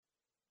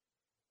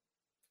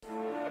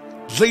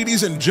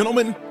Ladies and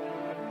gentlemen,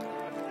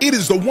 it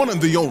is the one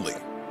and the only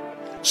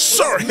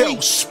Sir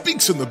Hale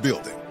speaks in the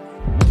building.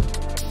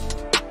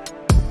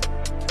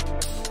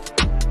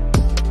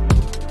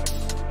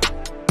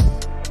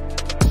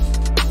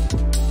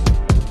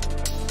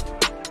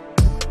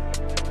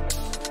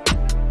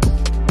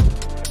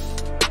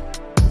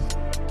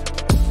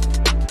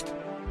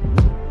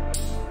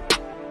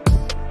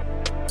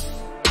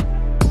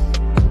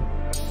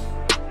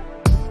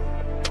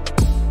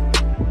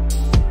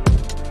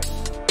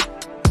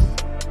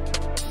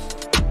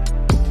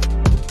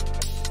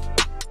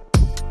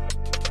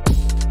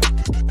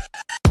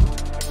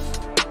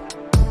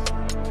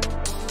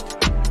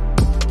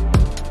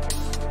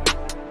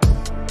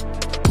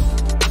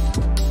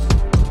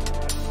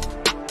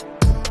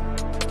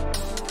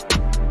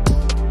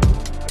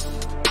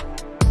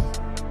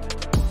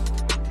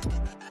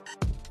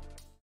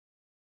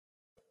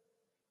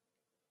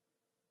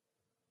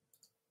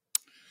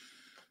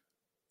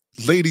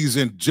 Ladies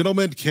and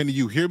gentlemen, can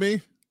you hear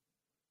me?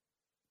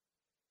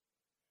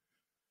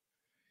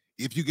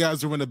 If you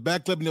guys are in the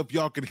back, let me know if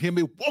y'all can hear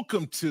me.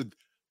 Welcome to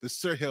the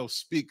Sir Hale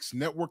Speaks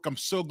Network. I'm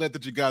so glad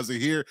that you guys are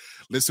here.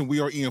 Listen, we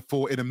are in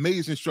for an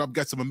amazing show. I've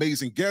got some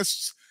amazing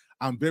guests.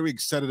 I'm very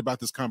excited about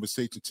this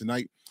conversation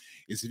tonight.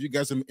 If you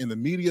guys are in the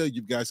media,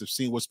 you guys have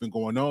seen what's been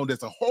going on.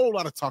 There's a whole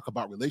lot of talk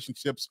about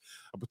relationships,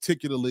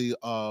 particularly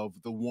of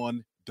the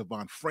one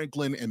Devon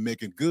Franklin and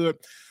Meagan Good.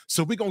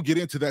 So we're going to get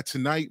into that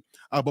tonight.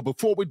 But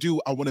before we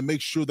do, I want to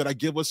make sure that I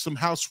give us some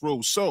house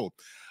rules. So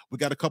we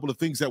got a couple of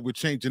things that we're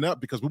changing up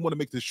because we want to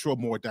make this show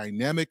more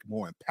dynamic,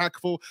 more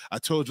impactful. I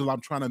told you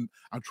I'm trying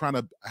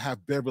to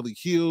have Beverly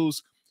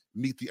Hills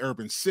meet the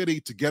urban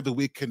city. Together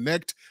we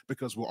connect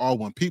because we're all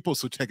one people.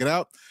 So check it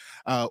out.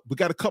 We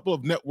got a couple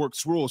of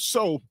networks rules.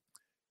 So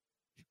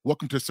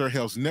welcome to Sir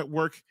Hale's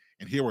Network,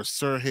 and here are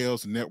Sir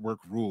Hale's Network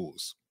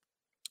rules.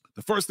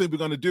 The first thing we're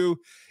going to do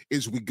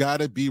is we got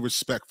to be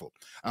respectful.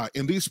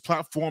 In these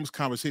platforms,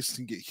 conversations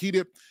can get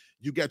heated.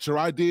 You got your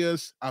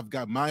ideas. I've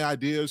got my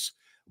ideas.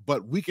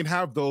 But we can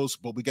have those,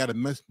 but we got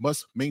to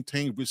must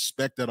maintain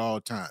respect at all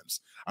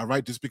times. All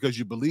right? Just because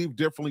you believe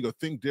differently or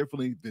think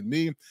differently than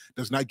me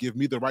does not give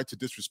me the right to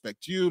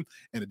disrespect you,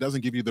 and it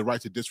doesn't give you the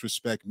right to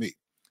disrespect me.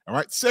 All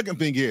right? Second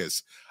thing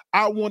is,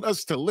 I want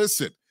us to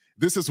listen.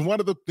 This is one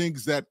of the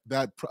things that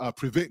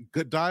prevent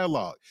good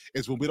dialogue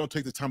is when we don't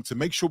take the time to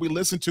make sure we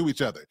listen to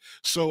each other.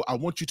 So I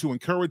want you to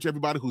encourage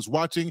everybody who's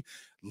watching,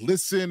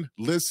 listen,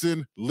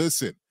 listen,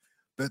 listen.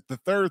 The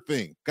third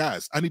thing,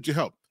 guys, I need your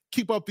help.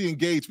 Keep up the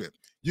engagement.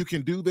 You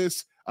can do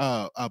this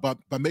by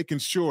making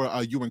sure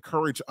you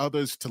encourage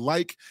others to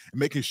like,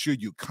 making sure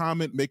you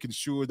comment, making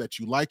sure that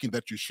you like and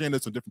that you're sharing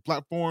this on different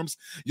platforms.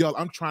 Y'all,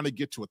 I'm trying to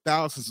get to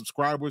 1,000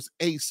 subscribers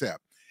ASAP.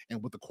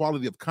 And with the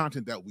quality of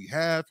content that we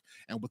have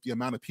and with the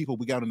amount of people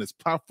we got on this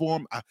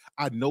platform,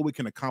 I know we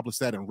can accomplish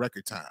that in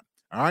record time.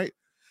 All right.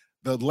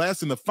 The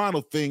last and the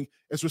final thing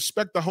is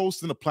respect the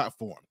host and the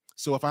platform.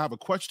 So if I have a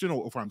question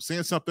or if I'm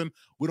saying something,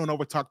 we don't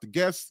overtalk the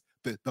guests.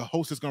 The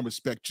host is going to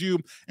respect you.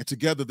 And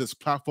together, this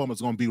platform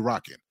is going to be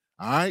rocking.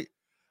 All right.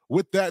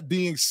 With that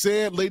being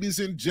said, ladies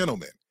and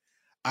gentlemen,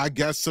 I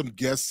got some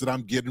guests that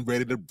I'm getting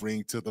ready to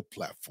bring to the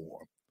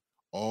platform.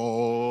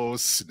 Oh,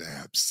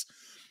 snaps.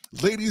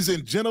 Ladies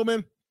and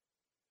gentlemen,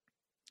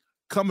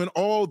 coming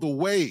all the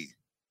way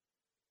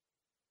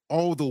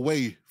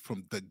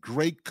from the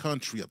great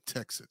country of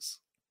Texas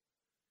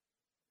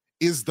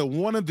is the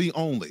one and the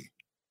only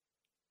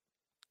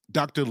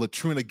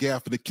Dr.Latrina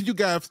Gaffney. Can you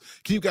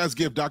guys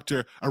give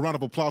Doctor a round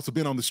of applause for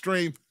being on the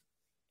stream?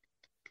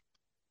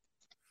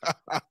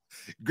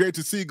 Great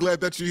to see you. Glad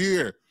that you're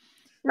here.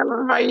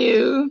 Hello, how are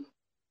you?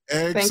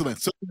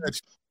 Excellent. So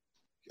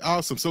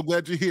awesome. So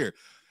glad you're here.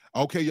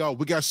 Okay, y'all,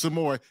 we got some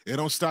more. It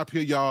don't stop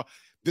here, y'all.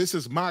 This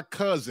is my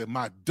cousin,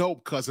 my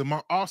dope cousin,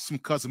 my awesome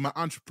cousin, my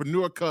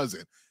entrepreneur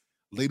cousin.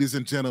 Ladies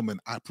and gentlemen,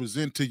 I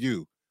present to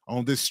you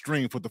on this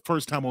stream for the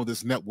first time on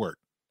this network,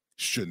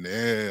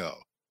 Chanel.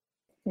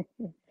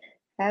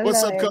 Hello,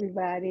 what's up,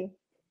 everybody.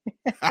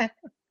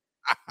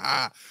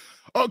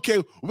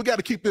 Okay, we got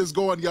to keep this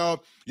going,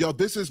 y'all. Y'all,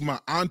 this is my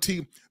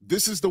auntie.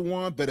 This is the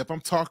one that if I'm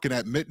talking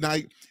at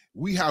midnight,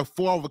 we have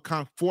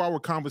 4-hour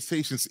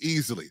conversations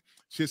easily.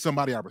 She's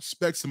somebody I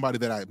respect, somebody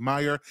that I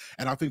admire,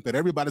 and I think that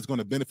everybody's going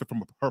to benefit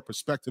from her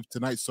perspective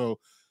tonight. So,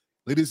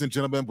 ladies and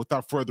gentlemen,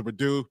 without further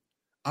ado,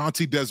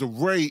 Auntie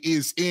Desiree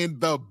is in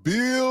the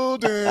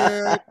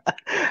building.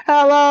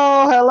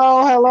 Hello.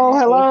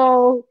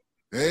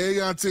 Hey,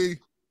 Auntie.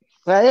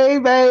 Hey,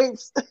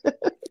 babes.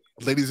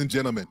 Ladies and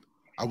gentlemen,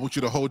 I want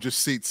you to hold your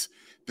seats.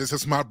 This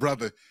is my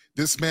brother.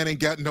 This man ain't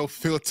got no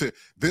filter.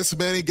 This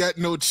man ain't got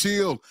no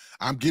chill.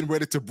 I'm getting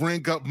ready to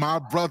bring up my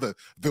brother,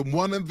 the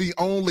one and the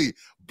only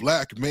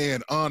Black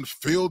man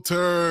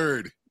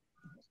unfiltered.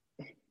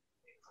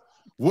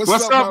 What's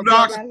up,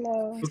 Doc?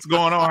 Hello. What's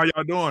going on? How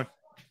y'all doing?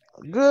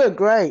 Good,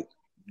 great.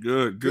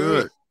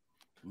 Good.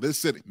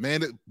 Listen,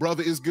 man,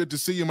 brother, it's good to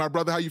see you, my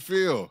brother. How you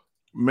feel?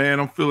 Man,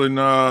 I'm feeling,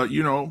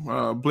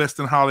 blessed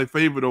and highly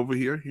favored over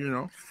here.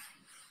 A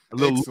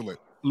little, Excellent.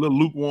 little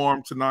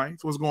lukewarm tonight.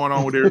 What's going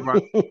on with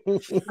everybody?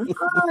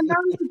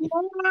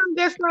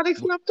 That's not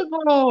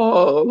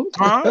acceptable.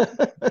 Huh?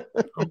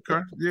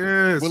 Okay.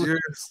 Yes. Well,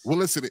 yes. well,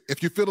 listen.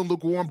 If you're feeling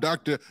lukewarm,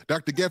 Doctor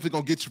Gaffney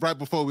gonna get you right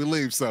before we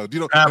leave. So don't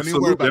even worry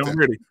Absolutely. about that.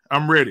 Ready.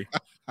 I'm ready.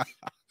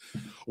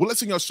 Well,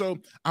 listen, y'all. So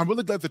I'm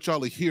really glad that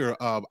y'all are here.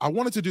 I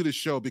wanted to do this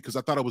show because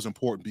I thought it was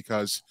important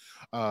because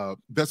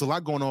there's a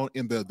lot going on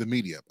in the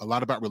media, a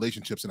lot about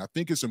relationships, and I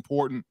think it's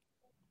important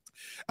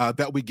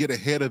that we get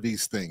ahead of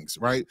these things,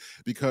 right?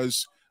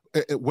 Because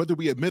whether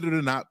we admit it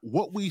or not,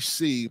 what we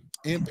see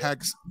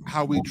impacts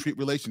how we treat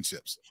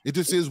relationships. It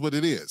just is what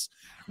it is,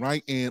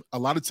 right? And a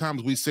lot of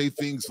times we say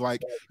things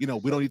like, we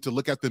don't need to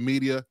look at the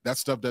media. That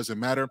stuff doesn't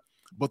matter.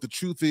 But the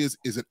truth is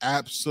it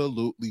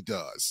absolutely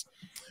does.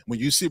 When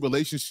you see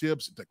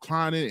relationships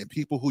declining and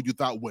people who you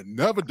thought would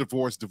never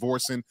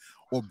divorcing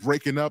or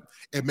breaking up,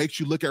 it makes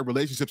you look at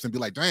relationships and be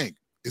like, dang,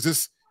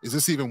 is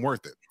this even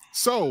worth it?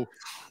 So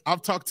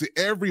I've talked to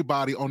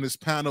everybody on this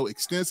panel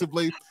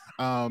extensively.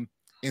 And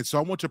so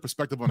I want your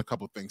perspective on a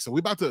couple of things. So we're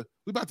about to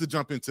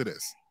jump into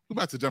this.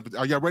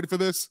 Are y'all ready for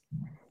this?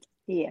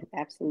 Yeah,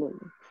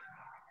 absolutely.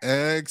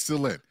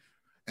 Excellent.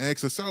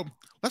 So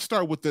let's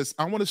start with this.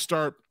 I want to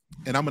start,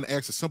 and I'm going to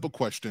ask a simple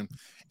question.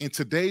 In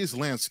today's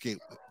landscape,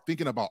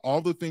 thinking about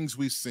all the things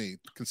we see,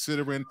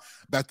 considering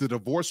that the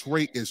divorce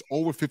rate is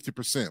over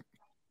 50%,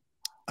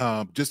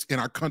 just in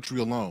our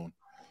country alone,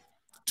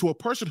 to a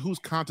person who's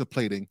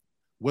contemplating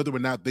whether or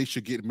not they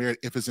should get married,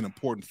 if it's an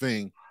important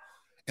thing,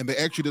 and they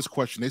asked you this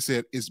question, they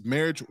said, is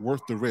marriage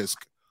worth the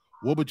risk?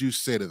 What would you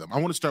say to them? I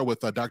want to start with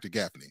Dr.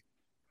 Gaffney.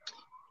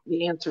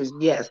 The answer is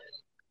yes.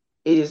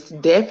 It is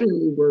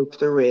definitely worth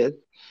the risk.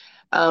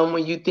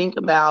 When you think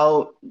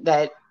about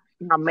that,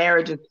 how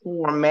marriage is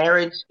formed,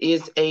 marriage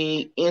is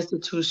a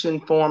institution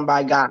formed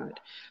by God.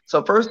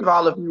 So first of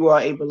all, if you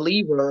are a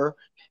believer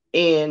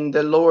in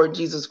the Lord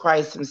Jesus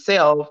Christ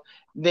himself,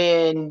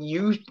 then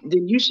you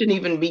shouldn't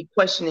even be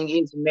questioning,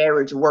 is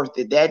marriage worth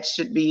it? That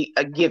should be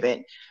a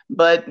given.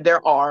 But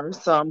there are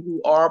some who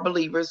are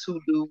believers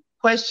who do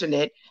question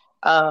it,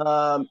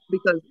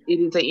 because it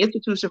is an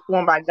institution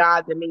formed by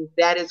God. That means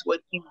that is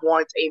what he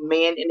wants, a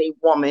man and a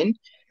woman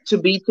to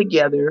be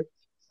together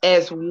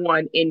as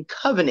one in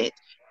covenant.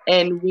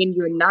 And when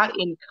you're not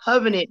in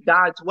covenant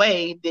God's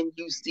way, then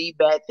you see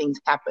bad things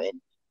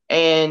happen.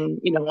 And,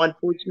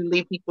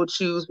 unfortunately, people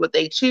choose what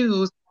they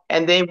choose.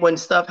 And then when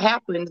stuff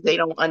happens, they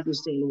don't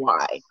understand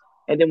why.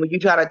 And then when you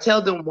try to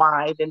tell them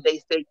why, then they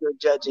say you're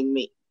judging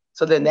me.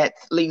 So then that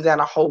leads down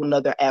a whole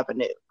nother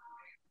avenue.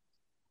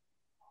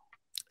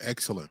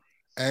 Excellent.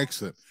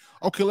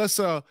 Okay, let's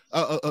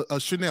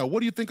Chanel, what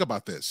do you think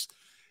about this?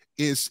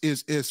 Is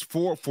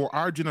for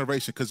our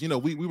generation, because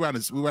we were on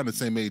the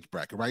same age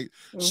bracket, right?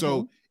 Mm-hmm.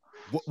 So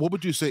what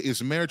would you say,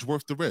 is marriage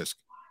worth the risk?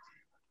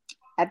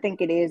 I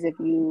think it is if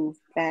you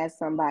find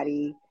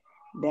somebody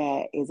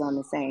that is on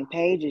the same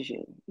page as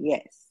you.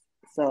 Yes.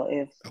 So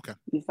if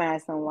you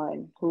find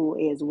someone who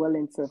is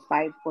willing to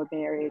fight for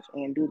marriage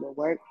and do the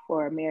work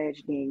for a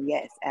marriage, then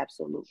yes,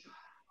 absolutely.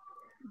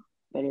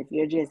 But if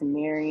you're just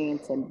marrying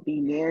to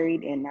be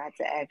married and not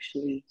to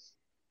actually,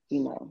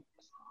 do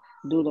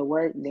the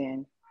work,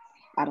 then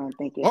I don't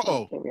think it's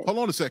worth the risk. Hold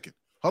on a second.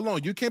 Hold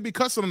on. You can't be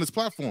cussing on this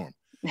platform.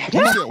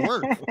 You said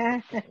work.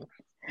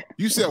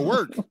 You said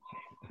work.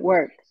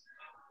 Work.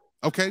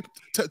 Okay.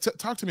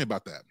 Talk to me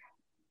about that.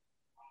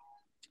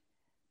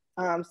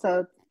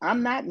 So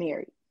I'm not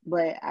married,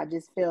 but I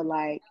just feel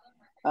like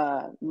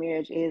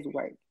marriage is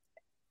work.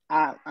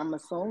 I'm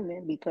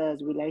assuming,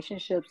 because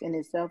relationships in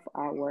itself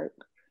are work.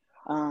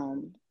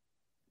 So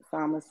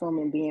I'm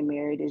assuming being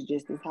married is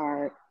just as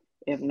hard,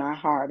 if not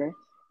harder,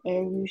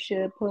 and you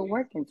should put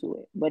work into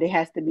it. But it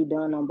has to be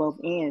done on both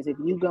ends. If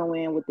you go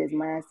in with this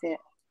mindset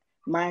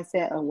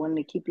of wanting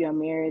to keep your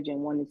marriage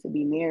and wanting to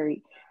be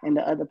married, and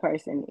the other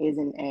person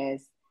isn't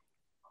as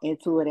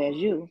into it as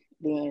you,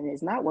 then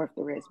it's not worth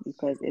the risk,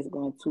 because it's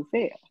going to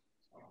fail.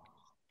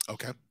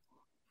 Okay,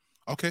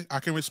 I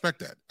can respect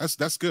that.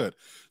 That's good.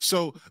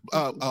 So,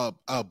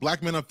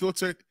 Black Men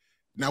Unfiltered.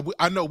 Now,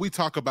 I know we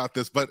talk about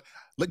this, but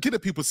give the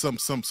people some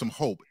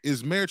hope.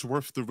 Is marriage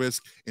worth the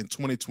risk in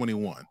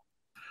 2021?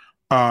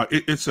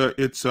 It's a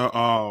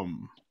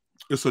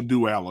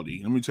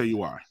duality. Let me tell you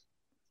why.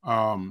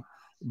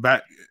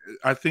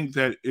 I think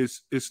that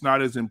it's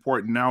not as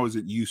important now as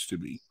it used to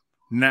be.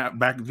 Now,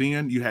 back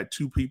then, you had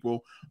two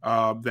people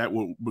that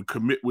would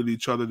commit with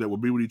each other, that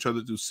would be with each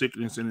other through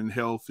sickness and in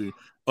health, through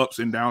ups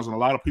and downs. And a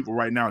lot of people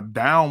right now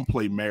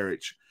downplay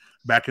marriage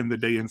back in the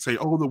day and say,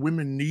 oh, the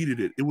women needed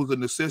it. It was a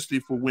necessity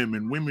for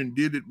women. Women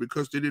did it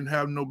because they didn't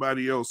have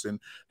nobody else. And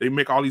they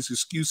make all these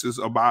excuses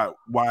about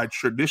why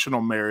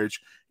traditional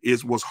marriage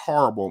was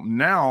horrible.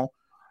 Now,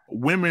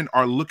 women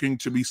are looking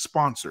to be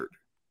sponsored.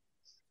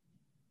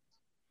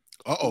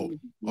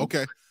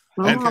 Okay.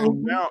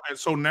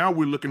 So now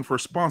we're looking for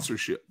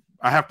sponsorship.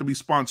 I have to be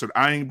sponsored.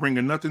 I ain't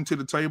bringing nothing to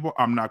the table.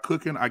 I'm not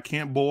cooking. I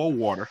can't boil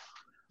water,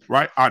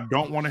 right? I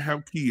don't want to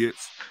have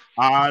kids.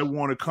 I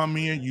want to come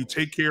in, you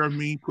take care of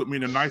me, put me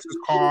in the nicest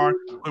car,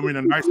 put me in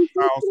the nicest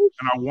house,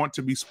 and I want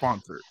to be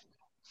sponsored.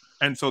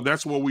 And so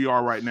that's where we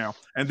are right now.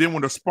 And then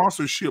when the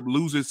sponsorship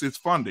loses its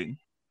funding,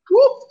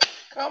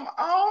 come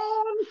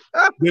on.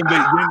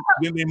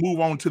 then they move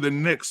on to the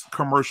next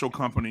commercial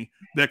company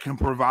that can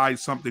provide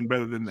something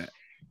better than that.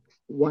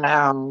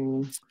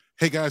 Wow.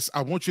 Hey guys,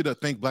 I want you to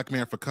thank Black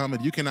Man for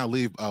coming. You cannot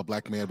leave,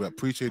 Black Man, but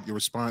appreciate your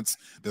response.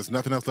 There's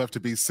nothing else left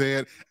to be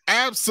said.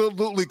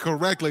 Absolutely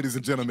correct, ladies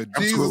and gentlemen.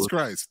 Absolutely. Jesus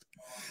Christ.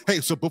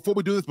 Hey, so before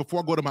we do this,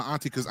 before I go to my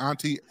auntie, because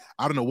auntie,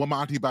 I don't know what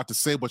my auntie about to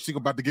say, but she's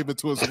about to give it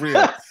to us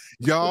real.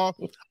 Y'all,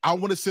 I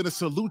want to send a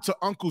salute to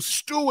Uncle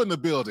Stu in the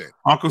building.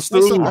 Uncle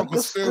Stu. What's up,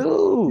 Uncle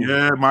Stu?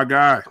 Yeah, my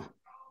guy.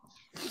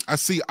 I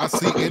see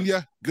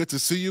Inya. Good to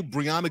see you.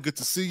 Brianna, good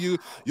to see you.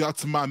 Y'all,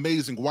 to my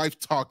amazing wife,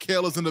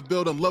 Hale is in the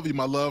building. Love you,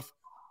 my love.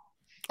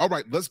 All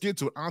right, let's get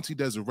to it. Auntie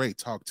Desiree,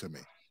 talk to me.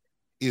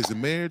 Is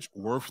marriage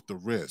worth the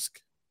risk?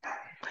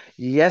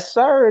 Yes,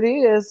 sir, it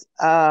is.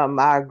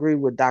 I agree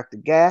with Dr.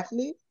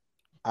 Gaffney.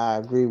 I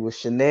agree with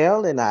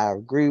Chanel, and I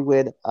agree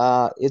with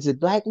is it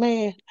Black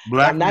Man?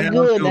 Black I'm not Man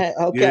good Unfiltered.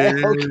 now. Okay,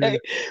 Yeah. okay.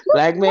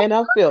 Black Man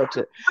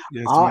Unfiltered.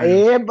 Yes,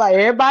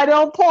 everybody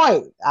on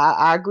point.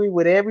 I agree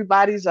with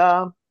everybody's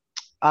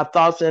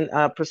thoughts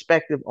and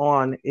perspective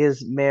on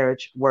is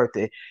marriage worth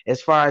it.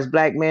 As far as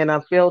Black Man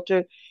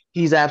Unfiltered,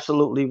 he's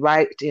absolutely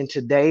right. In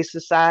today's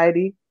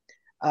society,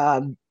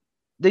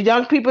 the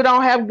young people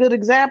don't have good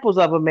examples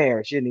of a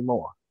marriage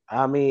anymore.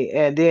 I mean,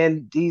 and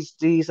then these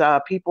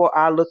people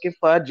are looking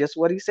for just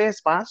what he said,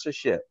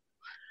 sponsorship.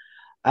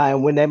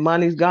 And when that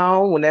money's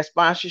gone, when that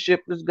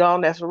sponsorship is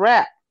gone, that's a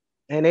wrap.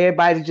 And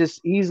everybody just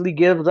easily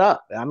gives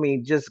up. I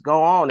mean, just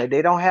go on. And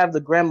they don't have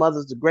the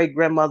grandmothers, the great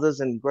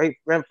grandmothers and great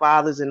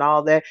grandfathers and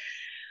all that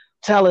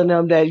telling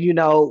them that, you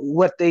know,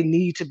 what they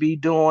need to be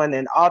doing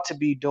and ought to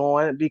be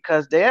doing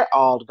because they're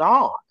all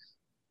gone.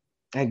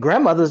 And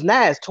grandmothers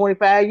now is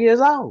 25 years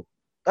old,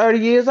 30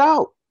 years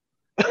old.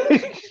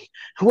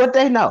 What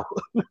they know.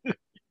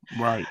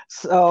 Right.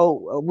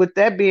 So with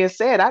that being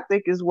said, I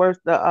think it's worth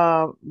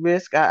the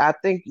risk. I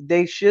think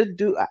they should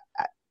do.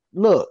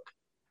 Look,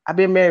 I've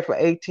been married for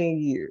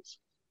 18 years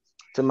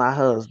to my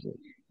husband.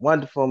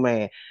 Wonderful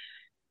man.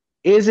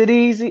 Is it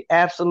easy?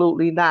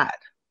 Absolutely not.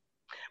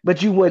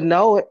 But you wouldn't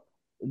know it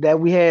that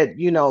we had,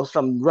 you know,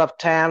 some rough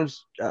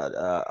times,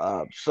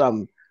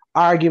 some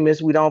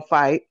arguments. We don't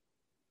fight,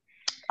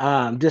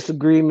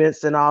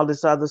 disagreements and all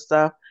this other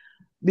stuff.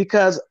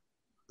 Because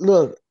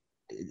look,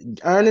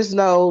 Ernest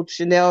know,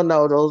 Chanel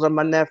know, those are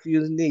my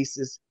nephews and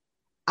nieces.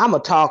 I'm a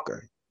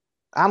talker.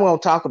 I'm going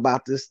to talk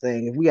about this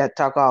thing. If we got to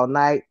talk all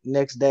night,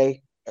 next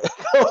day,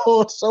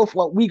 so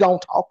forth, we going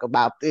to talk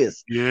about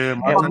this. Yeah.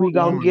 And we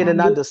going to get an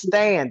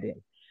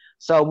understanding.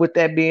 So with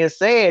that being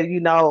said, you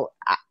know,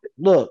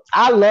 look,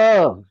 I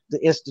love the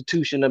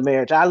institution of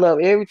marriage. I love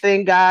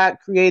everything God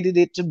created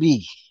it to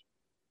be.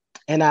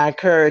 And I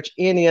encourage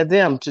any of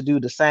them to do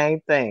the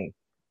same thing.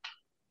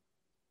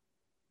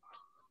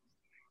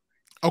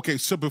 Okay,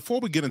 so before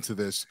we get into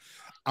this,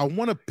 I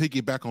want to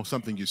piggyback on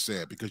something you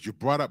said because you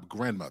brought up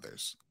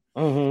grandmothers.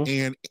 Mm-hmm.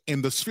 And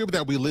in the sphere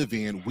that we live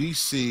in, we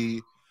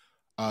see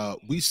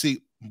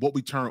what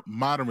we term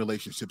modern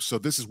relationships. So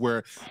this is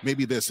where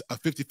maybe there's a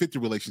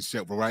 50-50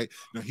 relationship, right?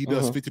 You know, he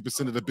does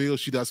 50% of the bill,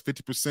 she does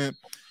 50%.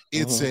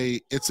 It's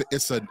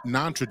a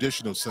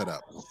non-traditional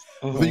setup.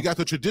 But then you got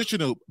the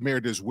traditional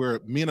marriages where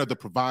men are the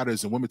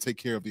providers and women take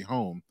care of the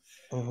home.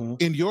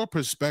 In your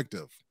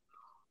perspective,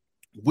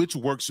 which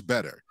works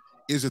better?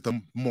 Is it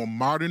the more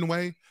modern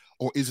way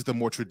or is it the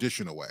more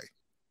traditional way?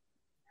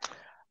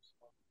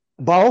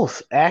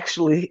 Both,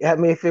 actually. I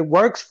mean, if it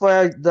works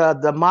for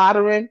the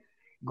modern,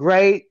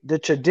 great. The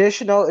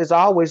traditional is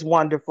always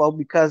wonderful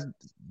because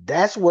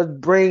that's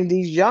what brings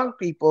these young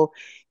people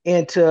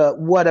into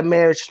what a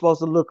marriage is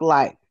supposed to look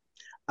like.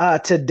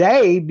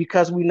 Today,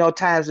 because we know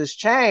times has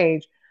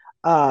changed,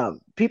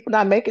 people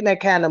not making that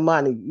kind of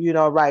money, you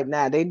know, right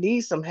now. They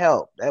need some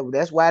help.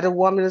 That's why the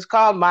woman is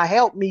called my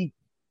help me.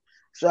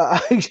 So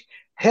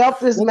help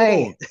this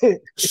man.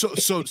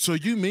 So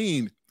you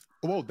mean,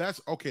 well, that's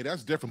okay.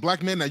 That's different.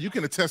 Black men, now you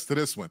can attest to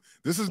this one.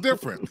 This is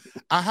different.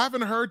 I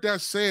haven't heard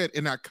that said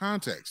in that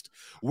context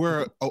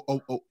where,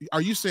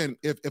 are you saying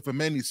if a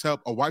man needs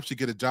help, a wife should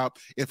get a job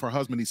if her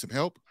husband needs some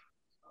help?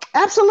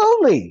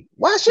 Absolutely.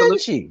 Why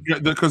shouldn't she? Yeah,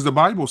 because the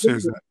Bible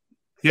says that.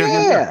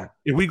 Yeah.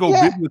 If we go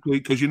biblically,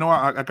 because you know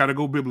I got to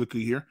go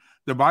biblically here.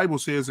 The Bible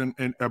says in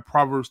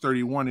Proverbs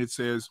 31, it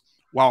says,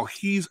 while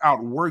he's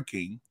out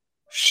working,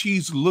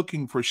 she's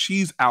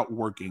out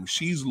working.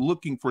 She's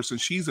looking for,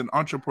 since she's an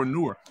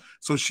entrepreneur.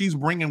 So she's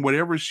bringing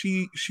whatever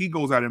she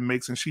goes out and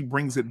makes, and she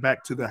brings it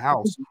back to the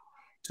house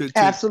to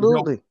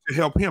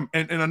help him.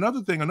 And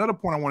another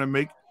point I want to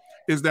make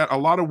is that a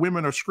lot of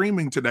women are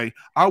screaming today,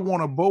 I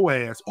want a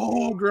Boaz.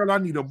 Oh, girl, I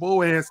need a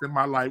Boaz in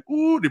my life.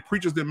 Ooh, the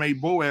preachers that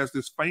made Boaz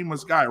this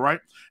famous guy, right?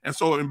 And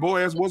so, and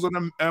Boaz was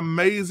an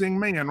amazing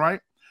man, right?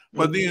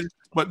 But then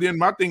But then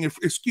my thing, if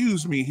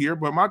excuse me here,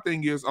 but my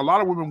thing is a lot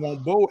of women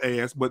want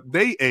Boaz, but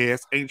they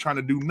ass ain't trying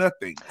to do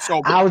nothing.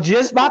 So I was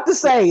just about to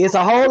say it's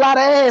a whole lot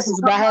of asses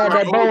behind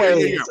that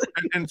Boaz.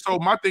 And so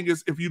my thing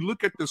is, if you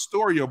look at the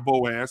story of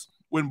Boaz,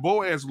 when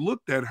Boaz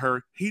looked at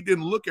her, he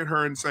didn't look at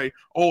her and say,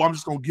 "Oh, I'm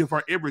just gonna give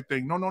her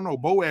everything." No.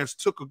 Boaz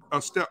took a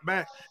step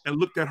back and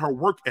looked at her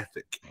work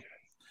ethic.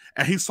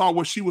 And he saw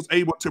what she was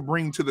able to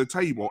bring to the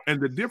table. And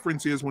the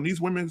difference is when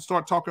these women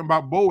start talking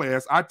about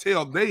Boaz, I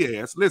tell they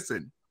ass,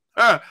 listen,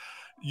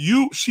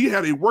 she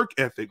had a work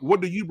ethic.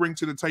 What do you bring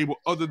to the table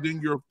other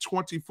than your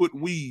 20-foot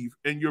weave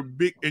and your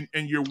big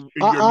and your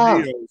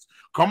nails?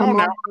 Come on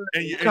now,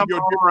 and your different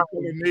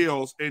color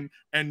nails,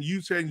 and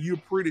you saying you're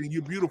pretty and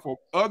you're beautiful.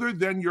 Other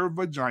than your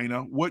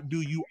vagina, what do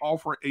you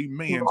offer a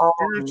man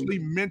spiritually,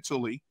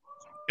 mentally,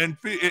 and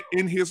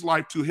in his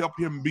life to help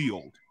him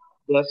build?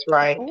 That's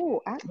right. One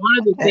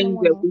of the things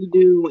that we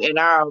do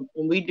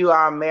when we do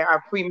our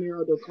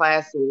premarital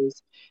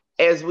classes,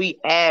 as we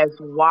ask,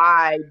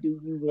 why do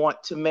you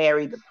want to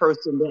marry the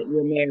person that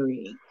you're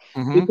marrying?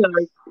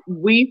 Because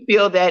we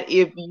feel that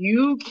if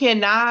you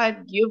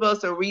cannot give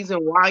us a reason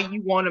why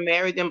you want to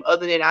marry them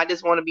other than I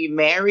just want to be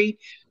married,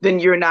 then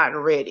you're not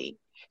ready.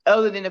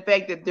 Other than the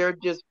fact that they're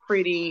just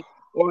pretty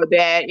or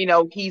that,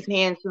 he's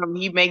handsome,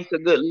 he makes a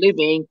good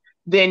living,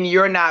 then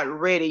you're not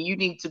ready. You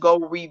need to go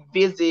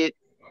revisit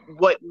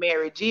what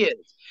marriage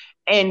is.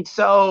 And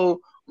so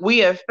we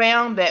have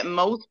found that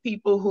most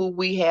people who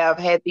we have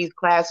had these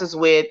classes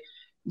with,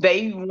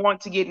 they want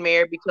to get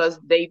married because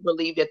they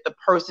believe that the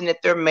person that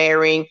they're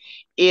marrying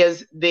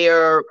is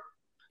their,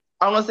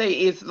 I want to say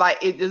it's like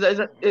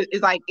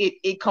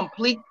it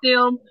completes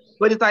them,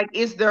 but it's like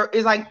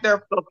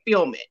their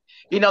fulfillment.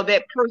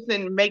 That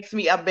person makes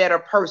me a better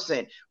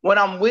person. When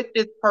I'm with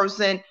this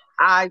person,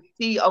 I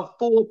see a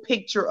full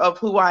picture of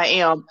who I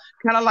am,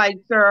 kind of like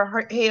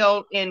Sir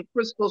Hale and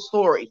Crystal's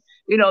story.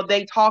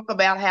 They talk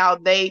about how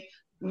they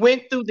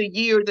went through the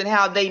years and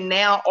how they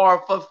now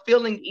are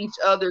fulfilling each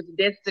other's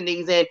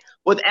destinies. And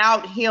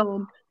without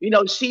him,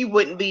 she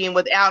wouldn't be, and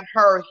without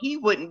her, he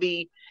wouldn't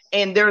be.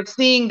 And they're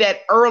seeing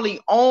that early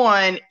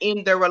on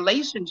in their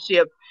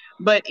relationship.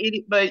 But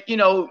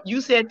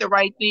you said the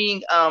right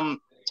thing,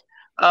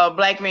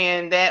 Black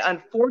man, that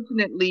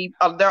unfortunately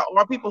there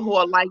are people who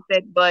are like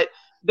that, but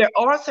there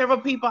are several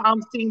people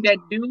I'm seeing that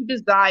do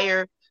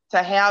desire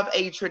to have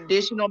a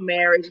traditional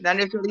marriage, not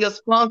necessarily a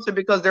sponsor,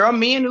 because there are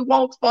men who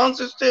want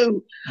sponsors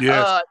too.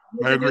 Yes,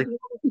 I agree.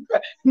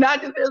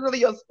 Not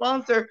necessarily a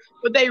sponsor,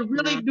 but they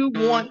really do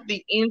want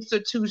the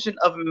institution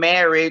of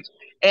marriage,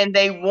 and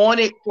they want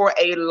it for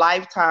a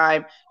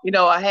lifetime. A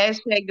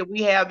hashtag that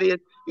we have is,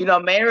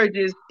 marriage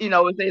is,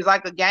 it's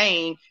like a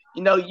game.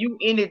 You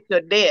in it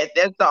to death.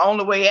 That's the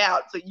only way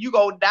out. So you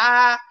go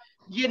die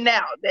getting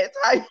out. That's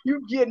how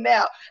you getting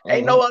out.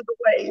 Ain't no other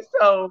way.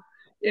 So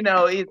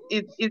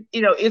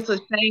it's a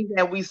shame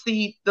that we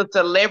see the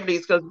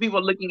celebrities, because people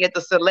are looking at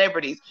the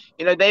celebrities.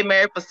 They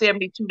married for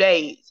 72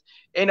 days.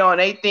 And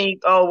they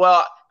think, oh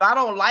well, if I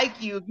don't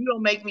like you, if you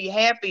don't make me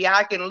happy,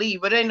 I can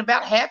leave. But it ain't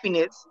about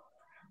happiness.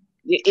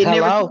 It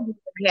never said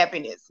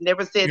happiness.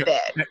 Never said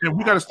that. And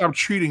we got to stop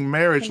treating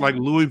marriage like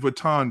Louis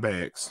Vuitton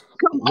bags.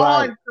 Come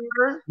on,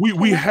 sir.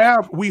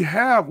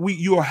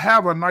 You'll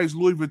have a nice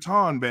Louis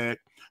Vuitton bag,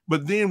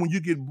 but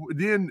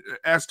then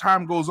as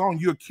time goes on,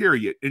 you'll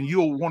carry it and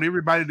you'll want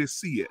everybody to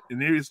see it,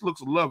 and it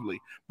looks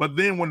lovely. But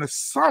then when the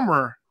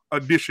summer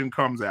edition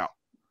comes out,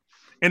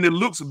 and it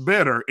looks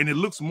better, and it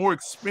looks more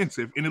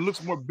expensive, and it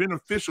looks more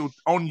beneficial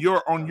on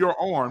your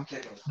arm,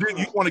 then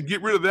you want to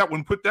get rid of that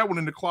one, put that one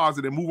in the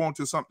closet, and move on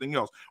to something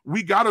else.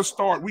 We gotta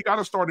start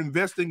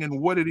investing in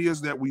what it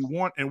is that we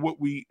want and what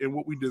we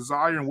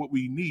desire and what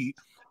we need,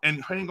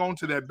 and hang on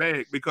to that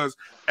bag, because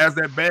as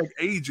that bag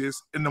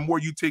ages and the more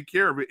you take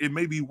care of it, it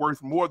may be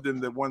worth more than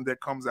the one that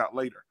comes out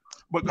later.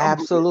 But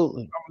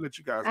absolutely, I'm gonna let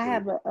you guys. I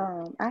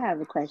have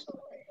a question,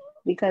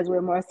 because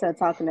we're more so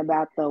talking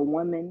about the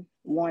women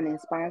wanting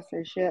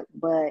sponsorship,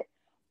 but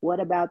what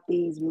about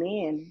these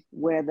men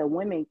where the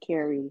women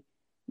carry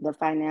the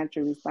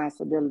financial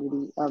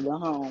responsibility of the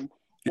home,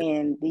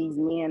 and these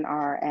men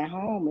are at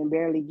home and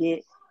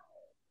barely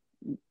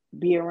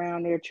be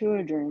around their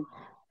children?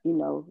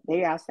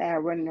 They outside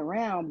running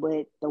around,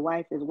 but the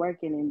wife is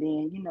working, and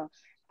then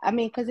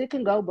because it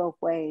can go both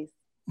ways.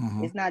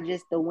 It's not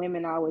just the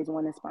women always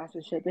wanting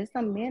sponsorship. There's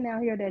some men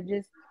out here that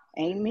just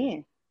ain't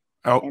men.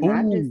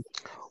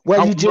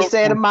 Well, you just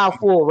said a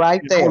mouthful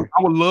right there.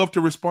 I would love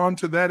to respond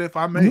to that if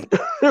I may.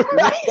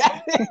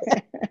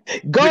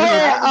 Go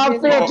ahead,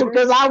 Unfiltered,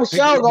 because I was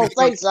sure going to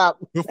say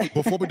something.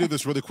 Before we do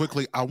this really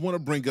quickly, I want to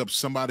bring up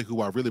somebody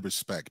who I really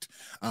respect,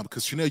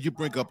 because you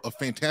bring up a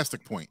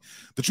fantastic point.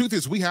 The truth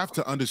is, we have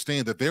to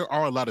understand that there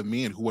are a lot of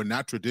men who are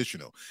not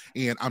traditional.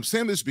 And I'm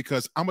saying this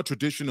because I'm a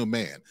traditional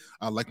man.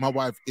 Like my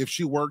wife, if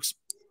she works,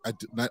 I'm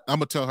going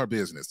to tell her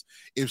business.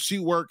 If she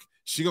works,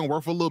 she's going to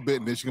work for a little bit,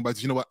 and then she's going to be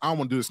like, you know what, I don't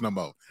want to do this no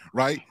more,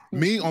 right?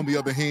 Me, on the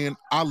other hand,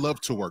 I love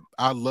to work.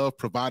 I love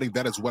providing.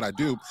 That is what I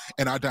do,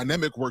 and our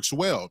dynamic works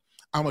well.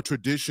 I'm a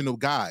traditional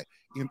guy.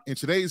 In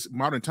today's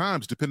modern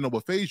times, depending on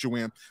what phase you're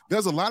in,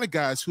 there's a lot of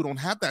guys who don't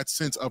have that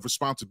sense of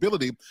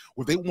responsibility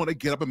where they want to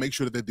get up and make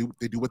sure that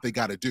they do what they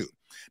got to do.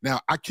 Now,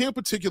 I can't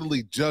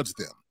particularly judge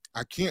them.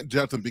 I can't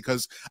judge them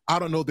because I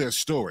don't know their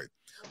story.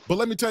 But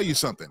let me tell you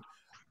something.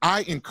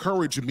 I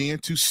encourage men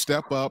to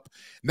step up,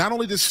 not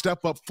only to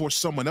step up for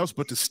someone else,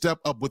 but to step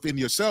up within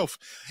yourself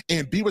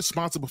and be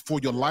responsible for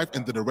your life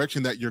and the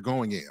direction that you're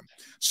going in.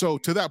 So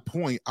to that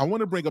point, I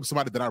want to bring up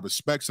somebody that I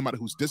respect, somebody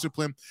who's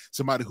disciplined,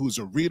 somebody who's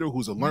a reader,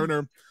 who's a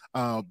learner.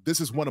 This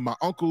is one of my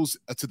uncles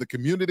to the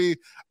community.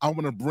 I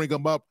want to bring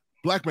him up.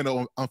 Black men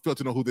don't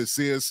Unfiltered know who this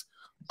is.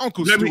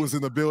 Uncle Stu is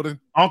in the building.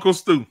 Uncle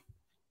Stu.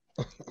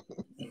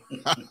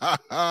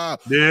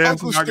 Yeah,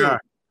 Uncle Stu. guy.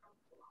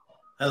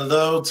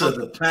 Hello to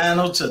the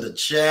panel, to the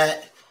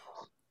chat.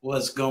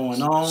 What's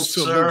going on,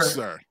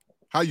 sir?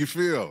 How you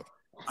feel?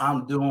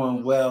 I'm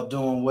doing well,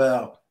 doing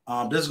well.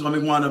 This is going to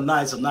be one of them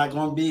nights. I'm not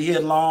going to be here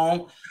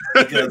long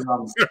because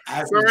I'm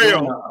actually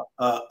doing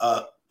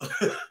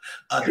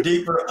a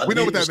deeper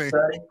study.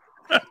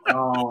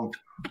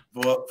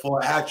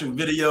 For actual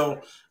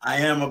video, I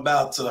am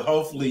about to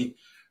hopefully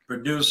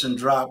produce and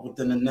drop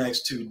within the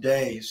next 2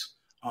 days.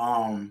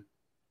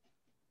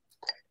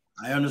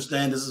 I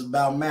understand this is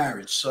about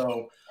marriage.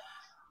 So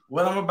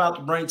what I'm about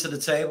to bring to the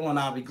table, and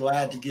I'll be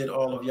glad to get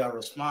all of your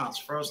response.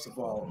 First of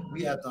all,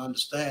 we have to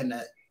understand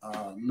that,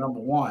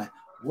 number one,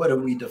 what are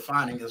we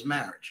defining as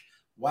marriage?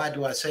 Why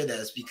do I say that?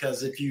 It's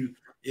because if you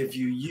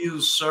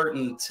use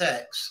certain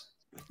texts,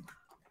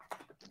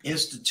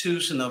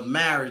 institution of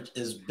marriage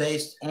is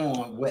based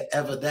on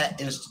whatever that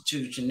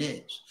institution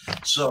is.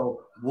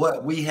 So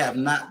what we have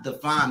not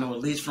defined, or at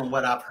least from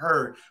what I've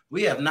heard,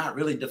 we have not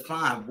really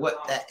defined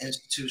what that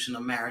institution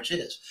of marriage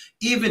is.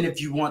 Even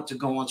if you want to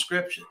go on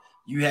scripture,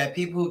 you have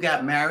people who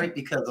got married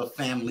because of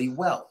family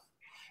wealth.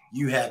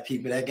 You have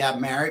people that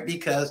got married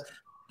because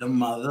the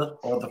mother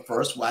or the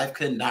first wife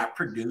could not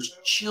produce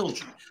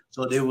children.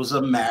 So there was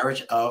a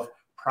marriage of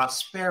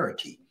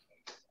prosperity.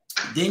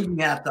 Then you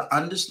have to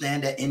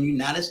understand that in the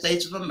United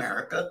States of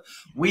America,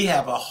 we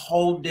have a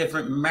whole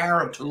different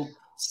marital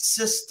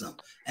system.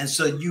 And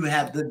so you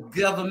have the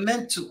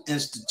governmental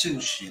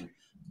institution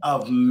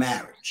of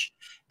marriage.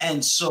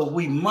 And so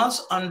we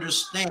must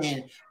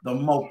understand the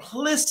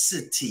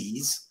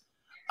multiplicities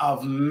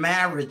of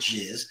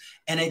marriages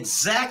and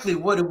exactly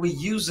what are we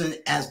using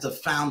as the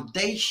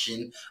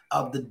foundation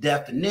of the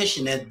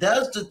definition. And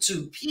does the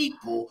two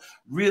people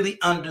really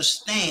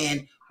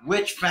understand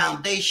which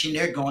foundation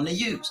they're going to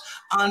use?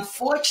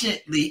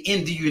 Unfortunately,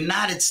 in the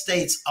United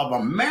States of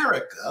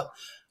America,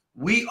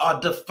 we are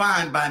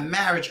defined by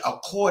marriage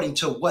according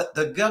to what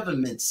the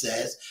government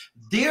says.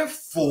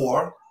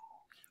 Therefore,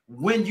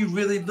 when you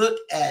really look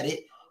at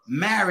it,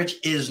 marriage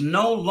is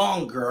no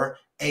longer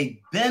a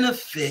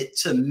benefit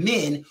to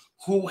men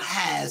who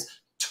has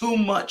too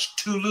much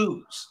to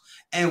lose.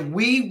 And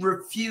we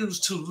refuse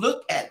to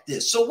look at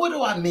this. So what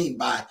do I mean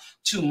by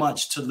too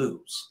much to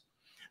lose?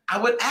 I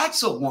would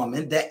ask a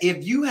woman that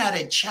if you had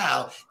a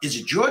child, is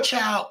it your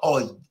child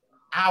or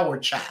our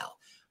child?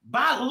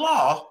 By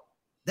law,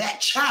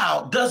 that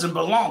child doesn't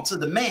belong to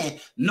the man,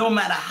 no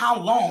matter how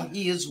long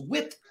he is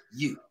with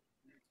you.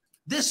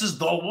 This is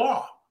the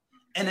law.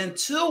 And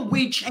until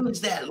we change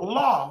that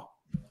law,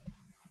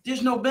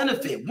 there's no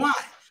benefit. Why?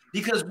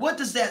 Because what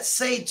does that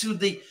say to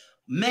the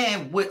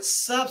man with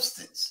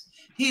substance?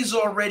 He's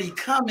already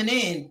coming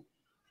in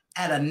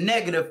at a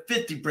negative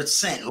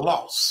 50%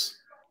 loss.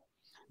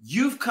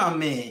 You've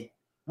come in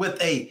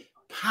with a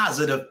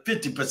positive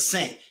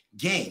 50%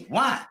 gain.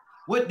 Why?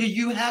 What do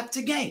you have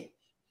to gain?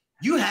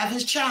 You have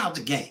his child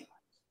to gain.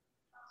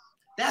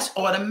 That's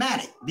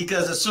automatic,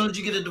 because as soon as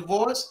you get a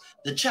divorce,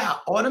 the child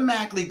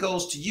automatically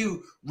goes to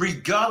you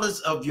regardless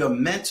of your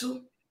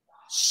mental,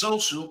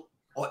 social,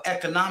 or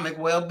economic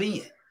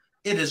well-being.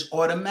 It is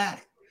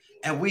automatic.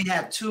 And we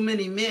have too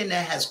many men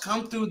that has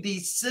come through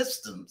these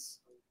systems,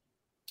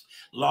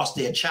 lost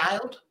their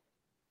child,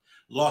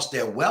 lost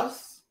their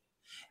wealth.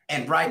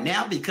 And right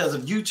now, because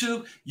of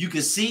YouTube, you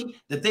can see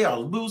that they are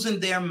losing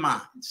their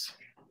minds.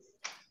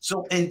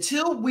 So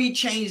until we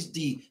change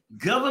the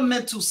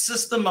governmental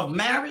system of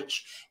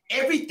marriage,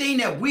 everything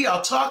that we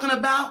are talking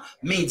about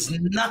means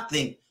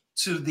nothing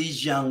to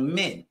these young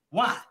men.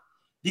 Why?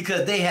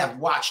 Because they have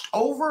watched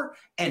over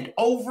and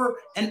over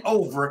and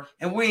over,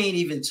 and we ain't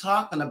even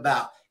talking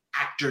about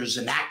actors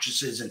and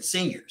actresses and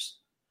singers.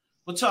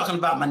 We're talking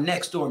about my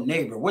next door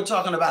neighbor. We're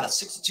talking about a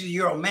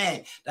 62-year-old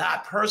man that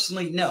I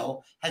personally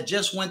know had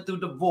just went through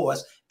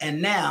divorce,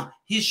 and now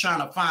he's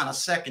trying to find a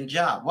second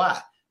job. Why?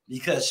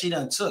 Because she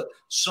done took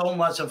so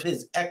much of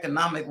his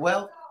economic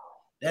wealth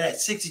that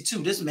at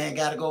 62, this man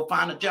got to go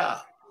find a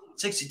job.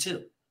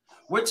 62.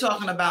 We're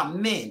talking about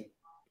men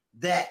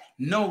that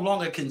no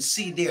longer can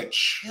see their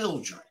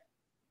children,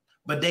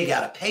 but they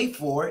got to pay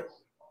for it.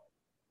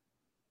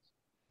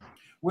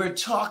 We're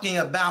talking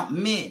about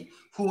men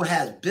who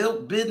has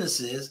built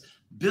businesses,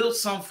 built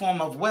some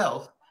form of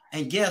wealth,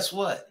 and guess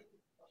what?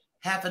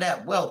 Half of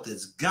that wealth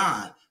is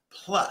gone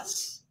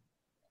plus.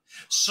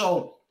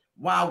 So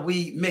while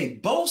we may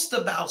boast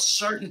about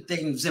certain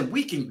things and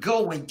we can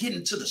go and get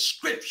into the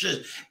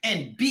scriptures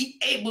and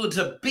be able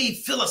to be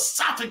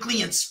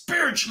philosophically and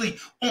spiritually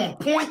on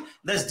point,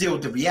 let's deal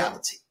with the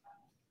reality.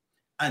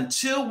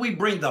 Until we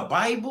bring the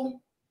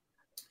Bible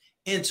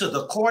into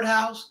the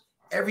courthouse,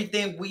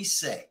 everything we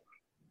say,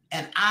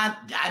 and I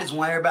just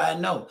want everybody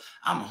to know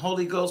I'm a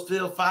Holy Ghost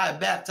filled, fire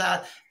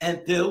baptized,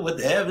 and filled with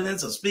the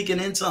evidence of speaking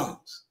in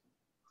tongues.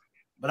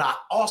 But I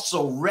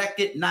also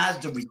recognize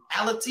the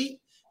reality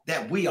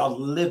that we are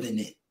living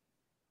in.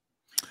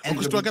 And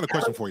Uncle Stu, I got a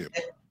question for you.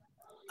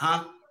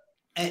 Huh?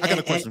 I got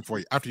a question for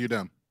you after you're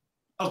done.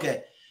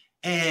 Okay.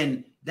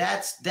 And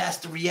that's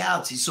the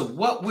reality. So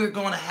what we're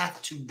going to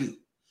have to do,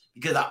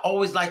 because I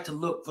always like to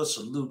look for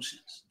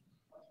solutions.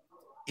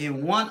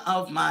 In one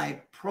of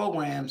my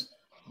programs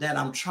that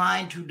I'm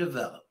trying to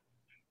develop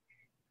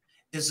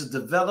is to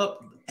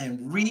develop and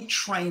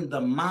retrain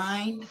the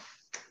mind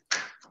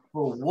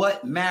for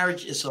what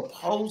marriage is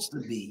supposed to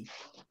be,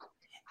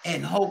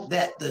 and hope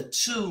that the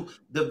two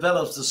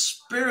develops the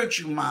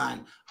spiritual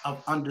mind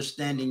of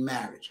understanding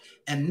marriage.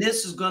 And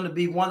this is going to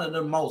be one of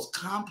the most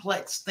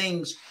complex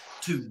things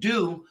to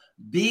do,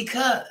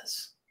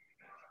 because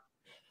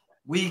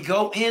we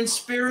go in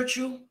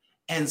spiritual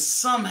and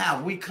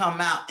somehow we come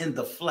out in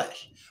the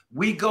flesh.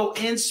 We go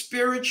in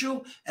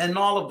spiritual and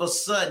all of a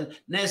sudden,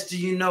 next to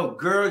you know,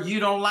 girl, you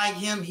don't like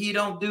him, he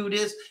don't do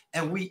this,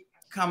 and we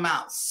come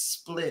out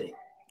splitting.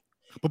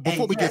 But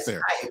before we get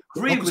there, I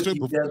agree with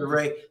you,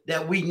 Desiree,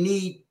 that we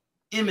need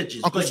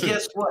images. But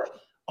guess what?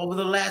 Over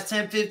the last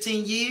 10,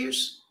 15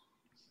 years,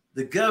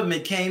 the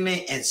government came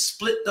in and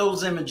split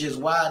those images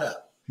wide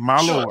up.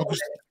 My Lord.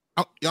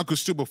 Uncle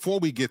Stu, before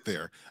we get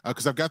there,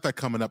 because I've got that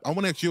coming up, I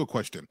want to ask you a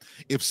question.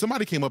 If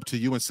somebody came up to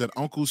you and said,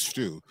 Uncle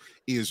Stu,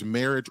 is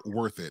marriage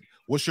worth it?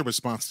 What's your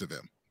response to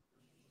them?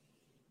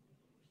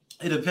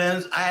 It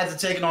depends. I had to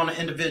take it on an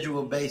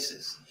individual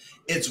basis.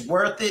 It's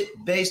worth it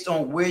based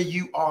on where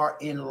you are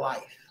in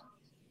life.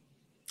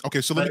 Okay,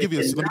 so let me give you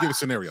a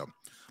scenario.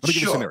 Let me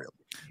give you a scenario.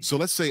 So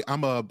let's say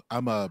I'm a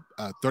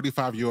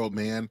 35-year-old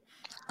man.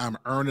 I'm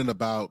earning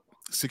about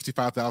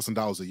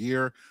 $65,000 a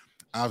year.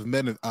 I've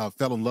met and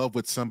fell in love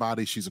with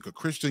somebody. She's a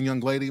Christian young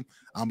lady.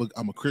 I'm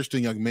a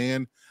Christian young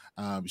man.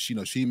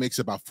 She makes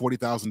about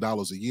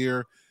 $40,000 a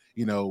year.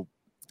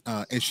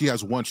 And she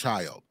has one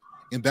child.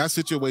 In that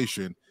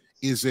situation,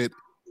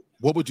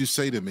 what would you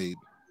say to me?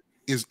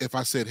 Is if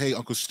I said, hey,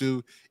 Uncle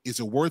Stu, is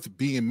it worth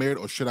being married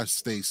or should I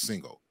stay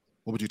single?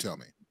 What would you tell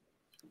me?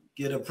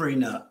 Get a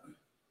prenup.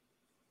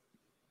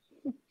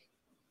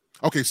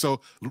 Okay,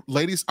 so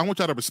ladies, I want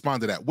y'all to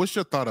respond to that. What's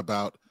your thought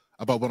about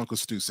what Uncle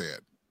Stu said?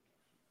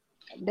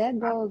 That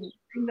goes.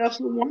 That's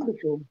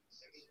wonderful.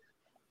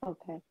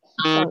 Okay,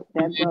 so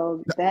that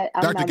goes. That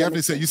Dr.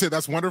 Gaffney said. You said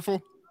that's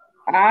wonderful.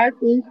 I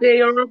think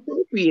they are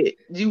appropriate.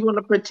 You want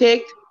to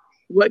protect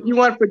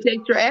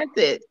your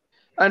assets.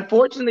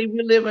 Unfortunately,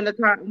 we live in a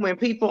time when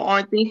people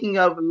aren't thinking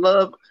of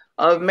love,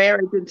 of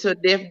marriage until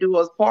death do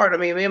us part. I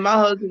mean, me and my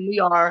husband, we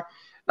are,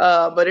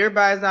 but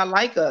everybody's not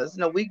like us.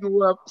 We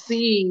grew up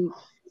seeing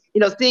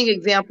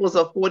examples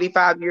of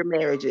 45-year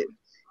marriages.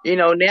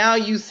 Now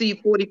you see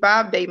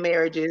 45-day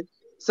marriages.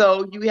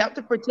 So you have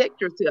to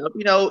protect yourself,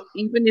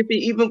 even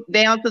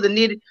down to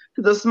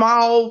the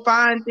small,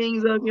 fine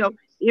things of,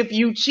 if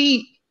you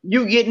cheat,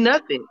 you get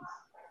nothing.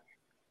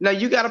 Now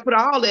you got to put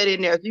all that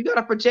in there. So you got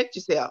to protect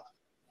yourself.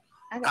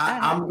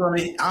 I'm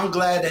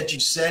glad that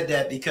you said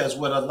that, because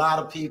what a lot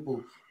of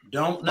people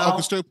don't know.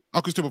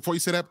 Uncle Stu, before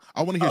you say that,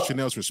 I want to hear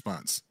Chanel's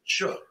response.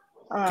 Sure.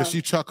 Because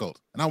she chuckled,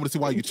 and I want to see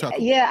why you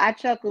chuckled. Yeah, I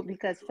chuckled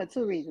because for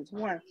two reasons.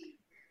 One,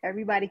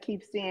 everybody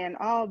keeps saying,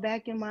 "Oh,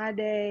 back in my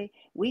day,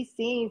 we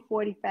seen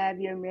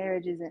 45-year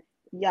marriages, and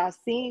y'all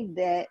seen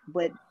that,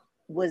 but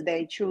was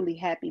they truly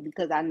happy?"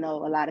 Because I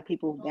know a lot of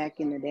people back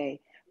in the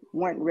day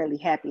weren't really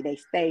happy. They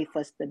stayed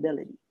for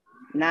stability,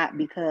 not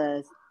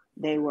because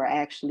they were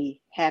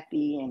actually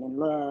happy and in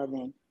love,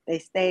 and they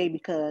stayed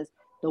because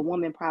the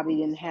woman probably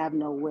didn't have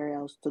nowhere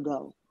else to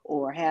go,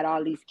 or had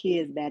all these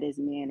kids by this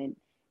man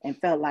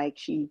and felt like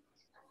she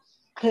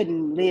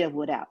couldn't live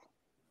without.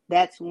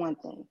 That's one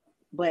thing.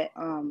 But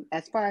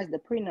as far as the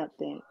prenup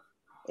thing,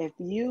 if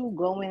you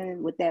go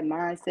in with that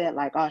mindset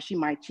like, oh, she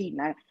might cheat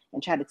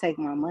and try to take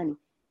my money,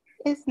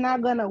 it's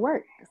not gonna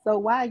work. So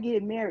why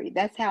get married?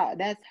 That's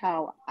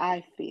how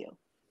I feel,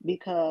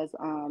 because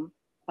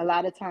a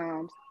lot of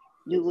times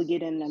you will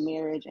get in a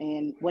marriage,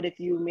 and what if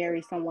you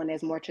marry someone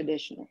that's more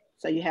traditional?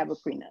 So you have a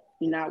prenup,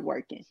 you're not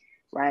working,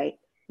 right?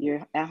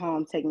 You're at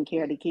home taking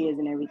care of the kids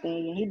and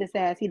everything, and he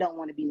decides he don't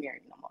want to be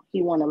married no more.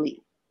 He want to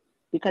leave,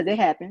 because it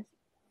happens.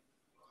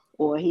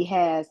 Or he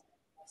has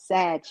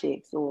side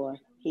chicks, or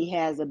he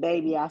has a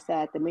baby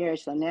outside the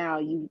marriage. So now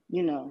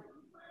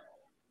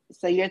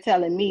so you're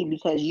telling me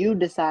because you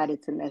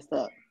decided to mess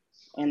up,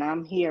 and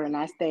I'm here and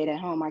I stayed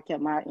at home, I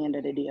kept my end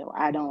of the deal,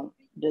 I don't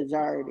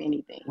deserve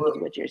anything, is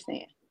what you're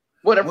saying.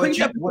 What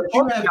you have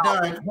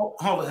done,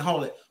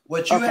 hold it.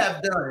 What you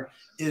have done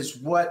is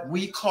what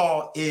we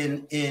call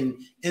in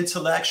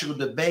intellectual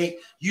debate,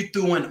 you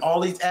threw in all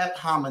these ad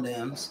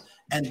hominems,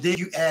 and then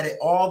you added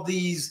all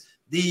these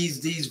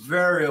these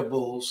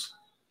variables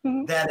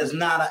that is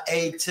not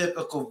an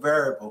atypical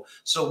variable.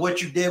 So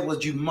what you did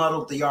was you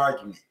muddled the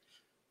argument.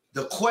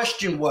 The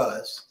question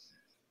was,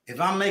 if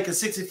I'm making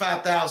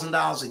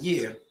 $65,000 a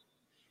year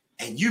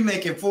and you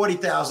making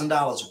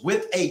 $40,000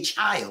 with a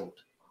child,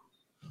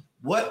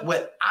 what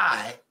would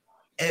I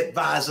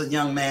advise a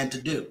young man to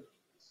do?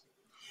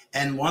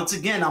 And once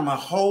again, I'm going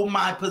to hold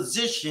my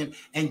position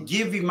and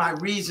give you my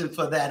reason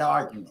for that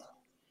argument.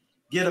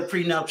 Get a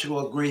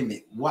prenuptial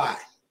agreement. Why?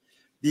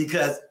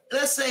 Because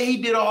let's say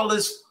he did all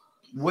this,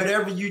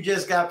 whatever you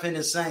just got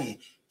finished saying.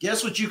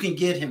 Guess what you can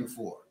get him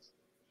for?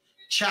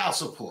 Child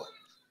support,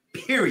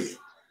 period.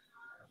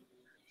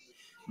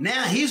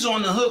 Now he's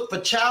on the hook for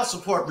child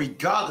support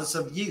regardless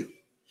of you,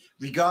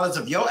 regardless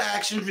of your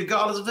actions,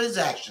 regardless of his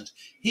actions.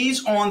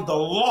 He's on the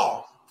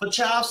law for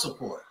child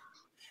support.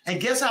 And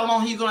guess how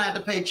long he's going to have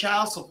to pay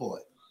child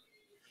support?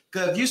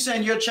 Because if you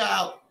send your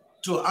child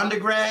to an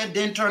undergrad,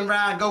 then turn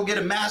around and go get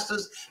a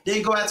master's,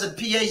 then go after the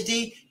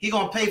PhD, he's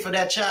going to pay for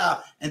that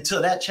child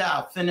until that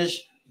child finish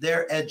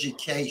their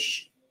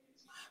education.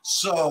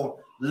 So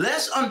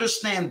let's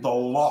understand the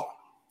law.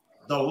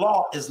 The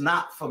law is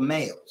not for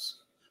males.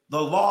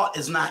 The law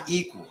is not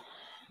equal.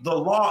 The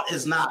law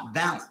is not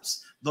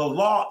balanced. The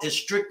law is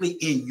strictly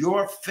in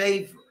your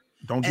favor.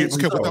 Don't get me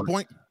started. With that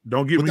point,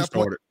 Don't get me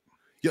started.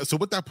 Yeah, so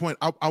with that point,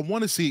 I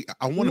want to see,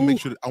 I want to make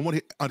sure, I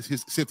want to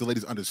see if the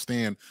ladies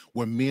understand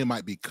where men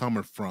might be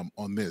coming from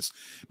on this,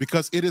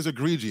 because it is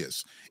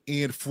egregious.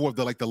 And for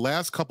the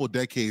last couple of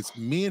decades,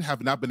 men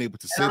have not been able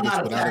to say this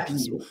without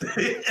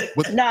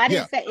no, I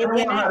didn't say it. I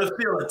don't want her to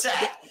feel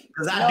attacked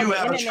because I do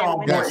have a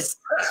strong voice.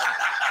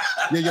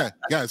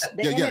 Guys.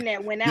 The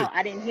internet went out.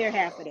 I didn't hear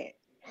half of that.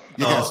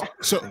 Yeah,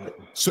 so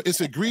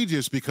it's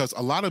egregious because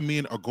a lot of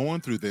men are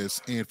going through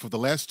this, and for the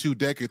last 2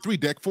 decades,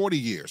 40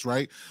 years,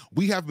 right?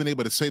 We have been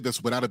able to say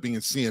this without it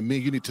being seen.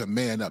 Men, you need to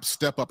man up,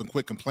 step up, and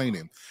quit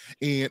complaining.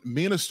 And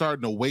men are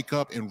starting to wake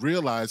up and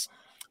realize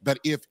that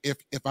if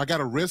I got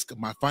to risk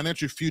my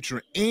financial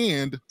future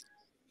and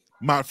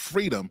my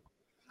freedom,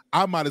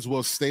 I might as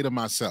well stay to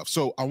myself.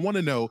 So I want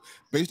to know,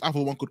 based off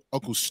of what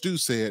Uncle Stu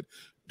said,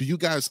 do you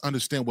guys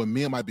understand where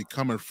men might be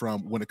coming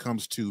from when it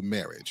comes to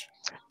marriage?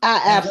 I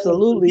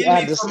absolutely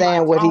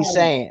understand what he's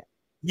saying.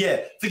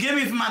 Yeah, forgive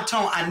me for my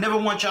tone. I never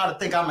want y'all to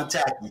think I'm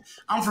attacking.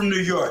 I'm from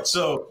New York,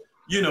 so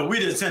we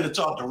just tend to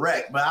talk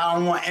direct, but I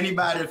don't want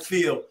anybody to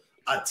feel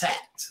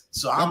attacked.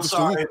 So I'm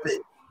sorry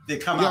if they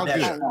come out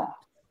that way.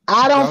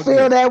 I don't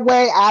feel that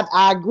way.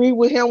 I agree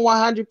with him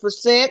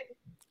 100%.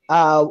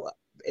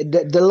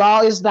 The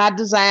law is not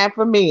designed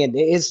for men.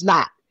 It's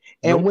not.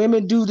 And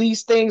women do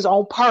these things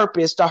on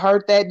purpose to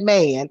hurt that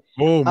man.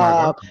 Oh my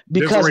God.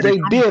 Because they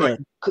bitter.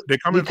 They're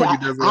coming for you,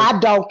 Desiree. I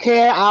don't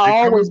care.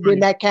 I've always been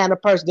that kind of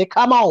person. They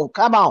come on.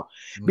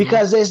 Mm-hmm.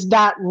 Because it's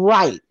not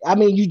right. I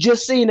mean, you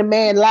just seen a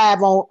man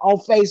live on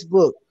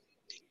Facebook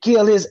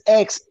kill his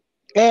ex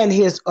and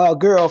his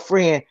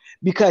girlfriend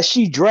because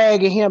she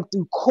dragging him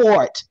through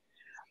court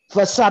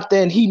for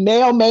something he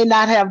may or may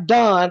not have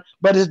done,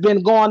 but it's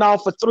been going on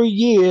for 3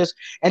 years.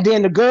 And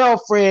then the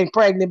girlfriend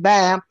pregnant by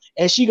him,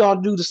 and she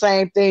gonna do the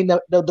same thing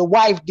the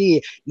wife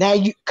did. Now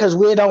because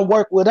we don't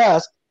work with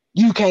us,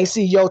 you can't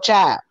see your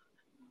child.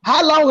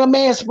 How long a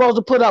man supposed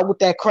to put up with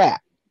that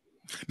crap?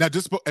 Now,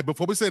 just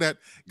before we say that,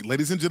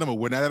 ladies and gentlemen,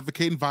 we're not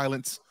advocating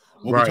violence.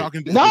 We're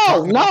talking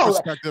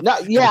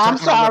yeah, I'm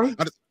sorry.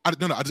 I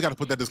just got to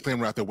put that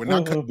disclaimer out there.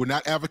 We're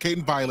not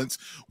advocating violence.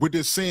 We're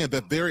just saying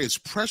that there is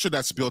pressure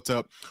that's built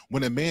up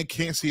when a man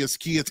can't see his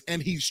kids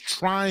and he's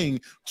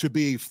trying to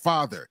be a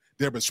father.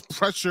 There is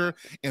pressure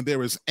and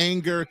there is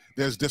anger.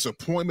 There's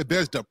disappointment.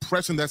 There's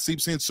depression that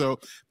seeps in. So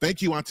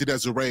thank you, Auntie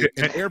Desiree.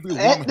 And every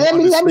woman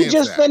let me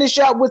just finish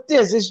up with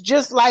this. It's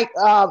just like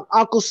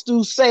Uncle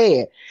Stu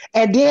said.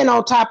 And then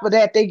on top of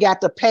that, they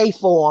got to pay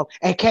for him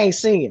and can't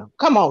see him.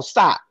 Come on,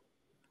 stop.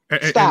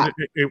 Stop.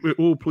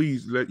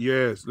 Please. Let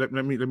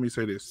me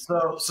say this.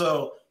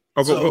 So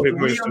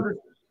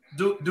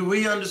do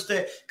we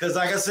understand? Because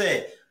like I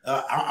said,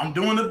 I'm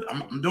doing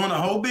a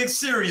whole big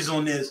series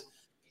on this.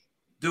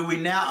 Do we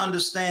now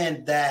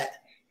understand that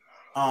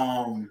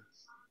I've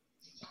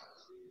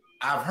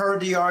heard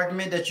the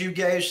argument that you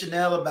gave,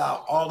 Chanel,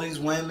 about all these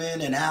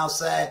women and how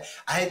sad.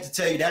 I hate to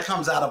tell you, that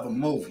comes out of a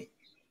movie.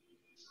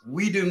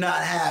 We do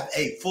not have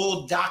a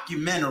full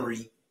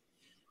documentary,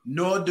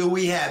 nor do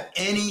we have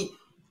a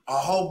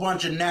whole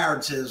bunch of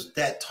narratives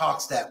that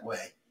talks that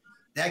way.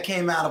 That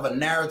came out of a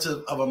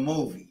narrative of a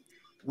movie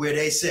where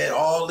they said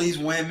all these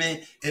women,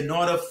 in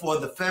order for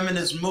the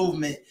feminist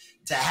movement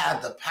to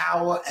have the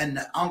power and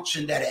the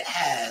unction that it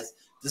has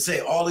to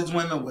say all these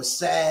women were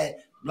sad,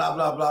 blah,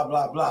 blah, blah,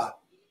 blah, blah.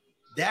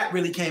 That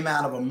really came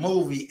out of a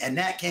movie, and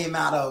that came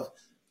out of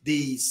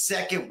the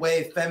second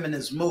wave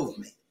feminist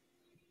movement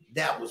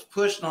that was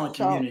pushed on the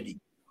community.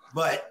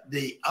 But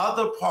the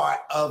other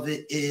part of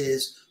it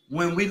is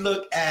when we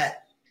look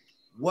at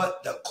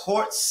what the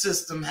court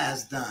system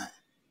has done,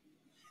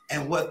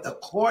 and what the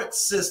court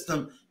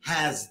system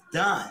has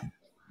done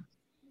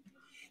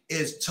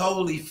is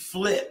totally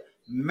flip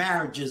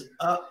marriages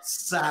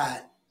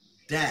upside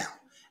down.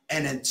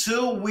 And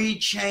until we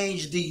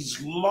change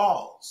these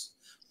laws,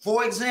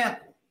 for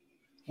example,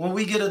 when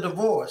we get a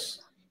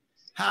divorce,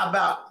 how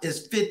about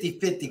it's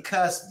 50-50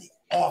 custody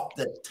off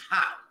the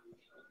top?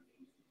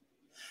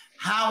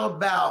 How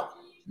about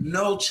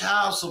no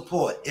child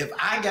support? If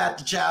I got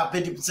the child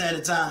 50% of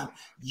the time,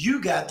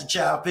 you got the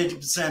child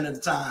 50% of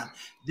the time.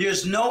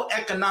 There's no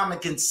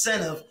economic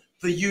incentive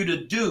for you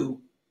to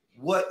do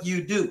what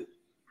you do.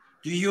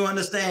 Do you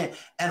understand?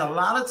 And a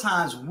lot of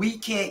times we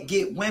can't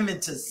get women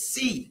to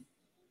see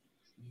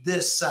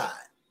this side.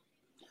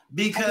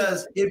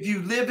 Because if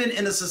you live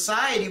in a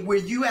society where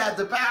you have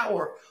the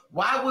power,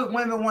 why would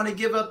women want to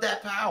give up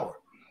that power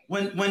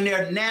when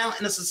they're now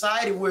in a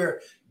society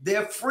where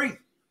they're free?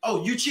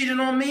 Oh, you cheated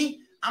on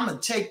me? I'm gonna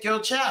take your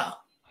child.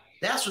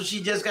 That's what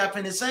she just got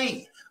finished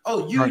saying.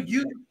 Oh,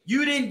 you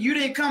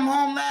didn't come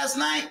home last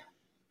night?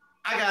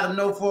 I got a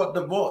no for a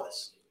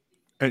divorce.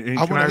 And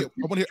can I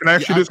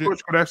ask you this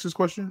question? Can I ask this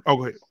question? Oh,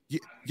 go ahead.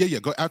 Yeah.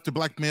 Go after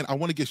Black Man. I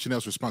want to get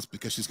Chanel's response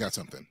because she's got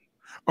something.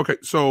 Okay,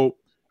 so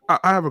I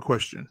have a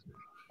question.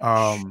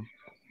 How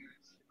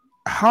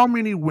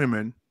many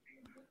women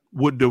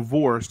would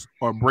divorce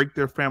or break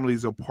their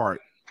families apart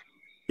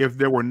if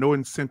there were no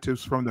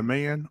incentives from the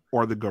man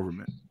or the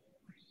government?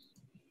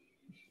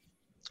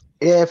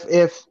 If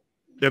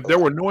there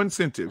were no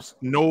incentives,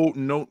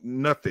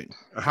 nothing,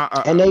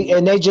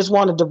 and they just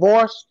want a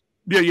divorce.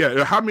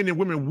 Yeah. How many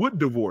women would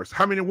divorce?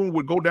 How many women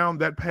would go down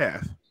that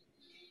path?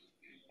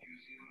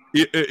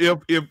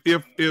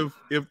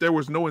 If there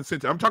was no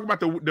incentive, I'm talking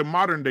about the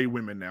modern day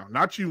women now,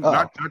 not you,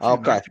 not you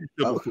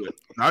Sugarfoot.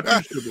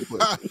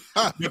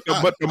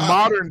 But the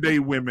modern day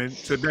women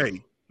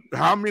today.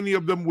 How many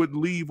of them would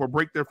leave or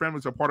break their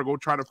families apart or go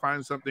try to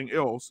find something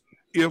else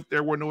if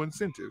there were no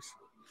incentives?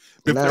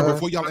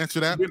 Before y'all answer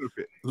that,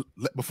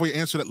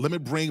 let me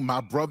bring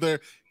my brother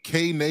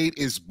K Nate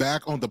is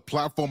back on the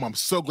platform. I'm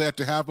so glad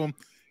to have him.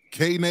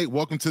 K Nate,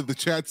 welcome to the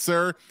chat,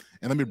 sir.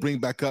 And let me bring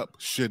back up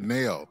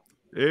Chanel.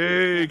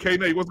 Hey, K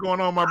Nate, what's going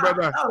on, my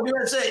brother? I was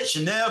gonna say,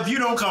 Chanel, if you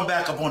don't come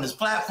back up on this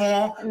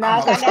platform, no,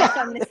 I got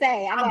something to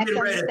say. I'm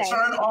getting ready to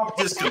turn off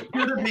this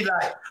computer. Be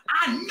like,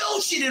 I know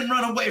she didn't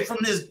run away from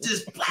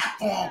this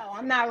platform. No,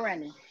 I'm not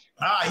running.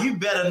 You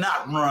better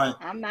not run.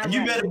 I'm not and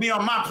you better be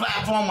on my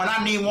platform when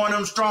I need one of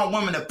them strong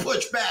women to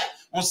push back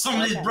on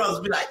some of these brothers.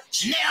 Be like,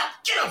 Chanel,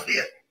 get up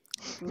here.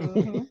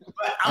 Mm-hmm.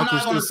 But I'm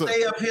not going to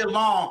stay up here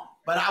long,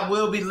 but I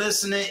will be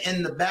listening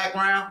in the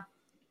background.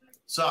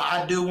 So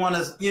I do want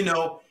to,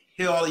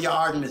 hear all of your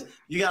arguments.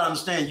 You got to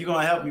understand, you're going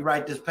to help me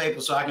write this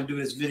paper so I can do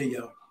this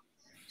video.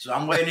 So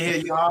I'm waiting to hear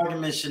your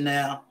arguments,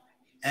 Chanel.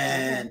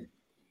 And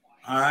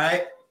all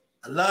right.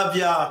 I love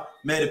y'all.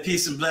 May the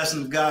peace and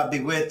blessing of God be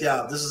with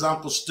y'all. This is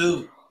Uncle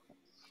Stu.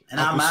 And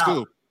Uncle I'm out.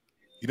 Stu.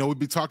 We'll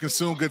be talking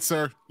soon, good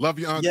sir. Love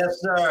you, Uncle. Yes,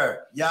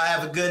 sir. Y'all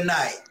have a good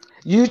night.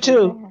 You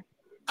too.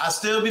 I'll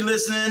still be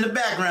listening in the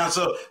background,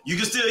 so you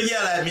can still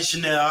yell at me,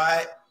 Chanel, all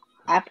right?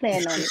 I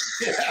plan on it.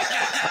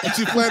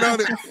 She plan on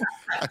it.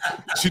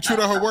 She true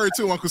to her word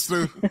too, Uncle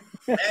Stu.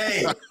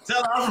 Hey,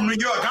 tell her I'm from New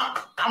York.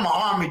 I'm an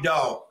Army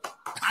dog.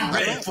 I'm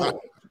ready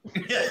for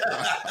it.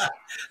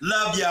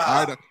 Love y'all.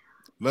 All right.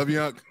 Love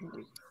you, Unc.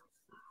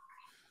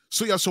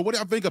 So what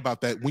do I think about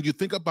that? When you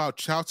think about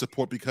child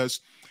support, because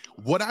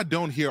what I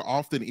don't hear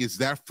often is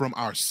that from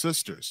our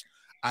sisters.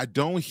 I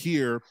don't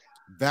hear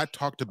that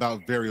talked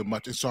about very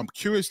much. And so I'm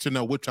curious to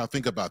know what y'all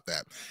think about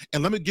that.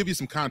 And let me give you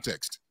some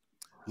context.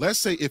 Let's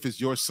say if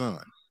it's your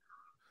son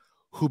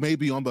who may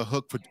be on the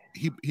hook for,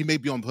 he may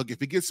be on the hook if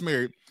he gets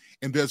married,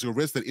 and there's a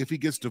risk that if he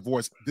gets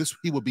divorced,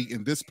 he will be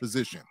in this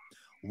position.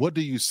 What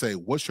do you say?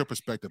 What's your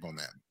perspective on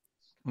that?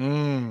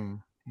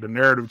 The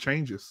narrative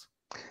changes.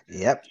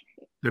 Yep.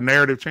 The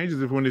narrative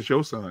changes if when it's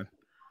your son.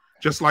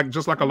 Just like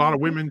a lot of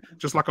women,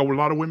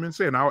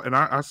 say. And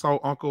I saw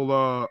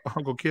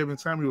Uncle Kevin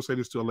Samuel say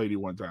this to a lady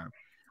one time.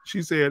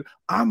 She said,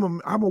 I'm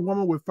a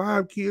woman with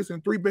 5 kids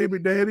and 3 baby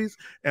daddies,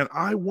 and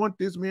I want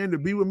this man to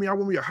be with me. I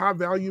want to be a high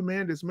value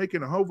man that's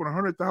making over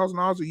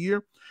 $100,000 a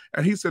year.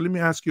 And he said, let me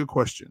ask you a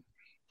question.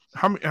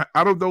 How many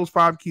out of those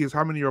 5 kids,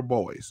 how many are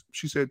boys?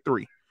 She said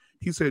 3.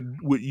 He said,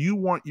 would you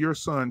want your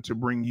son to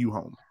bring you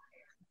home?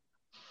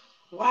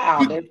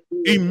 Wow.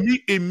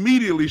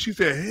 Immediately she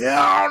said,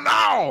 hell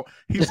no.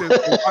 He said,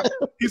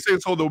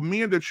 so the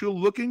men that you're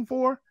looking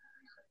for,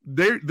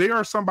 they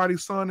are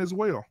somebody's son as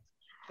well.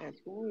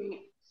 That's right.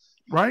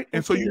 Right?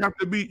 And so you have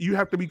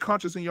to be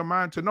conscious in your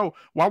mind to know,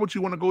 why would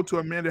you want to go to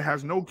a man that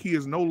has no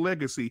kids, no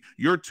legacy?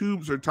 Your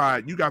tubes are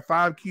tied. You got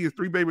 5 kids,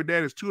 3 baby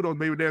daddies. 2 of those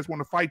baby daddies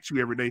want to fight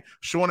you every day,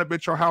 showing up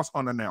at your house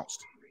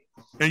unannounced.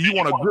 And you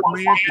want a good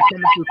man to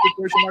come into a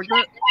situation like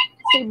that?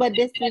 See, but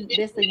this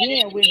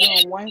again, we're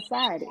doing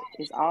one-sided.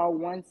 It's all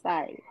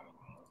one-sided.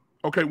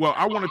 Okay, well,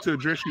 I wanted to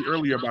address you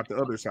earlier about the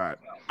other side.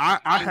 I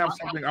have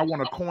something I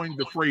want to coin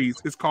the phrase.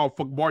 It's called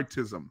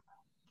fuckboytism.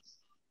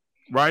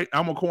 Right?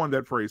 I'm gonna coin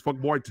that phrase,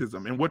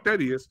 fuckboytism. And what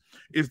that is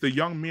the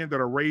young men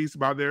that are raised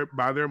by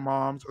their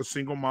moms or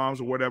single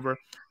moms or whatever,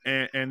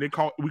 and we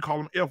call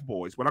them F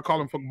boys, but I call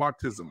them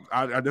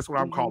fuckboytism. That's what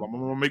I call them.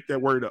 I'm gonna make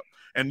that word up.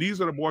 And these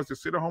are the boys that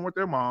sit at home with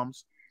their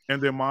moms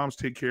and their moms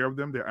take care of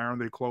them. They iron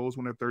their clothes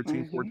when they're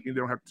 13, 14. They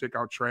don't have to take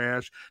out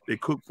trash. They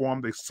cook for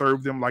them. They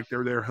serve them like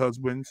they're their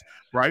husbands,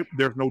 right?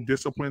 There's no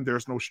discipline.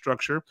 There's no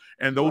structure.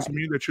 And those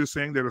men that you're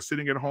saying that are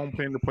sitting at home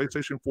playing the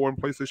PlayStation 4 and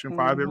PlayStation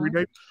 5 every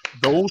day,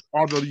 those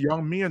are the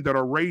young men that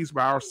are raised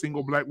by our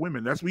single black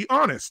women. Let's be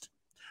honest,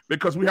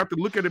 because we have to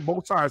look at it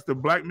both sides. The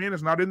black man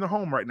is not in the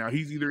home right now.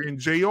 He's either in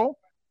jail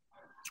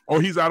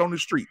or he's out on the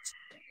streets.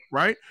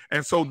 Right.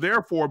 And so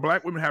therefore,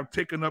 black women have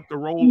taken up the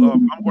role of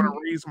I'm going to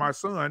raise my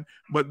son,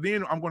 but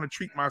then I'm going to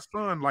treat my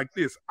son like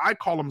this. I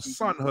call them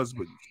son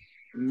husbands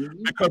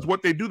because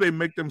what they do, they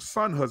make them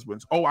son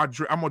husbands. Oh, I'm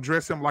going to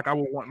dress him like I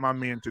would want my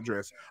man to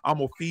dress. I'm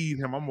going to feed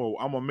him. I'm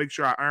going to make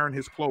sure I iron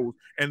his clothes.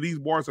 And these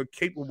boys are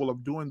capable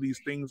of doing these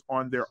things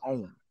on their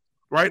own.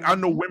 Right. I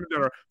know women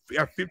that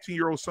have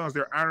 15-year-old sons.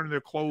 They're ironing their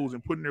clothes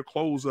and putting their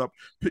clothes up,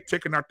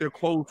 taking out their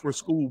clothes for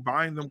school,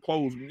 buying them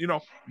clothes,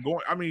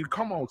 going. I mean,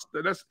 come on.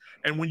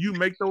 And when you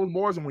make those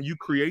boys and when you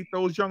create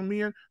those young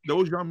men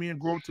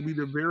grow up to be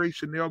the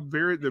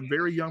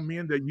very young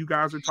men that you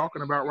guys are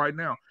talking about right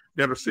now,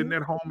 that are sitting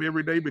at home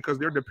every day because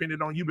they're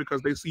dependent on you because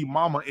they see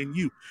mama in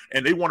you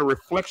and they want a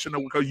reflection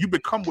of, because you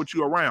become what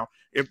you're around.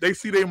 If they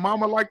see their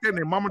mama like that and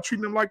their mama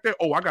treating them like that,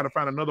 oh, I got to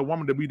find another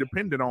woman to be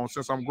dependent on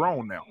since I'm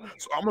grown now.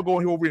 So I'm going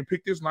to go over and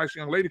pick this nice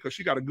young lady because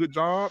she got a good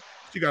job.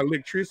 She got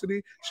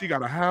electricity. She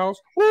got a house.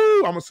 Woo!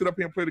 I'm going to sit up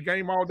here and play the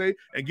game all day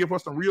and give her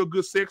some real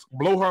good sex,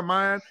 blow her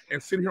mind,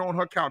 and sit here on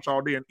her couch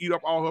all day and eat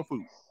up all her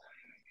food.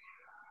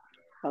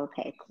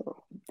 Okay,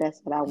 cool.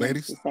 That's what I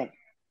wanted to say.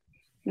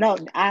 No,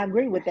 I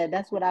agree with that.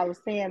 That's what I was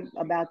saying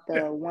about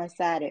the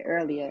one-sided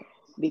earlier,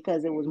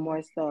 because it was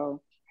more so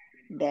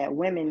that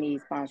women need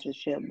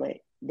sponsorship, but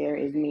there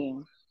is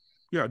men.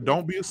 Yeah,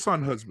 don't be a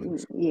son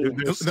husband.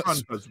 They're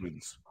son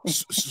husbands.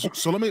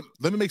 So let me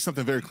make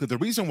something very clear. The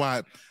reason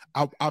why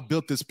I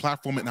built this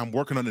platform and I'm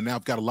working on it now,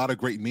 I've got a lot of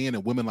great men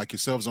and women like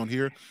yourselves on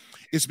here,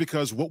 is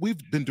because what we've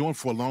been doing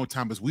for a long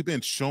time is we've been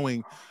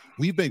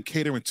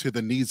catering to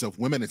the needs of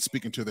women and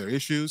speaking to their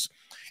issues.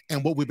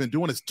 And what we've been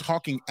doing is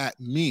talking at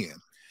men.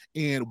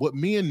 And what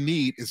men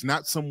need is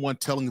not someone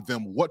telling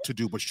them what to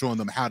do, but showing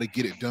them how to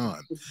get it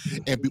done.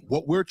 And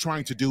what we're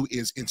trying to do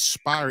is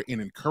inspire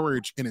and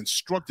encourage and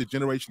instruct a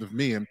generation of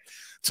men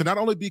to not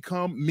only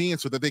become men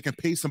so that they can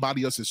pay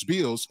somebody else's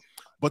bills,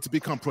 but to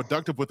become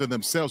productive within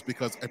themselves,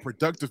 because a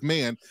productive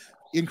man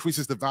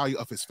increases the value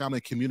of his family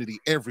and community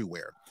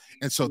everywhere.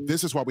 And so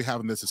this is why we're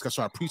having this discussion.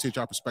 So I appreciate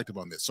your perspective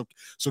on this.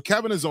 So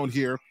Kevin is on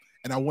here,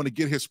 and I want to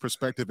get his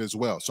perspective as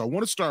well. So I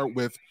want to start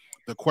with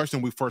the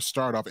question we first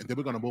start off, and then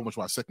we're going to move on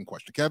to our second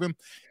question. Kevin,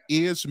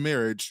 is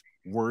marriage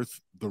worth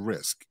the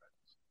risk?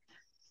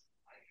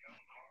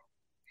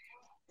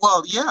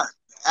 Well, yeah,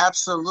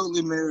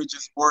 absolutely. Marriage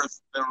is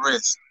worth the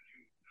risk,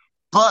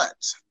 but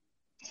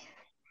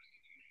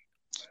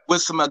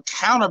with some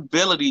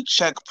accountability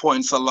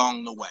checkpoints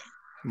along the way.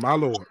 My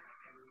Lord.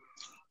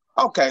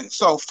 Okay,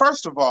 so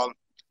first of all,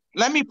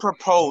 let me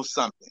propose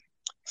something.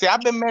 See,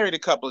 I've been married a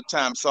couple of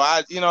times, so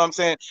you know what I'm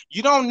saying?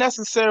 You don't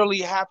necessarily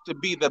have to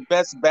be the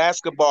best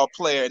basketball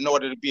player in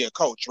order to be a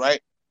coach, right?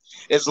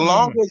 As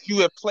long as you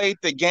have played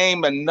the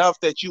game enough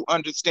that you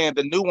understand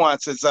the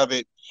nuances of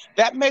it,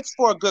 that makes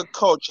for a good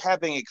coach,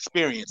 having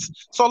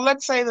experience. So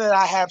let's say that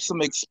I have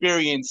some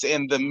experience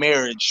in the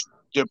marriage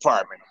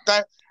department,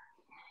 okay?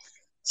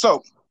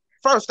 So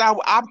first,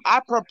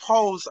 I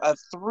propose a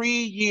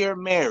 3-year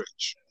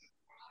marriage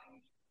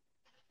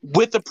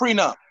with a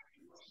prenup.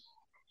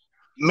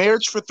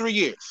 Marriage for 3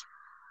 years.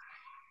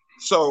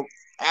 So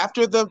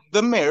after the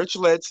marriage,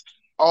 let's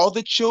all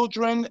the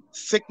children,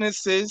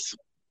 sicknesses,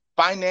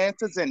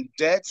 finances, and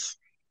debts,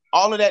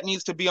 all of that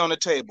needs to be on the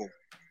table.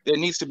 There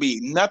needs to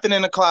be nothing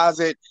in the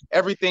closet.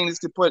 Everything needs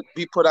to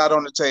be put out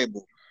on the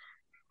table.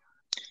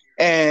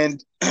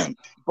 And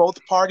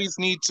both parties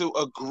need to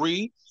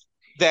agree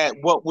that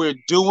what we're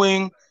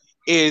doing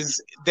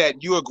is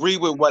that you agree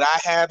with what I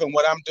have and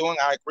what I'm doing.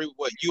 I agree with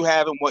what you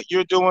have and what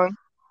you're doing.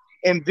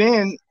 And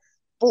then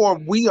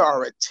we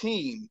are a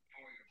team,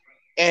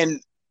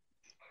 and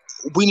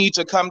we need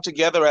to come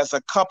together as a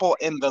couple,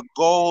 and the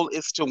goal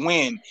is to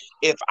win.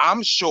 If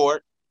I'm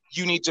short,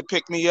 you need to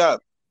pick me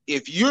up.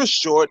 If you're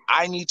short,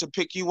 I need to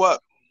pick you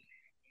up.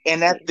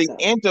 And at the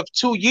end of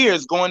 2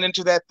 years, going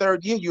into that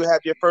 3rd year, you have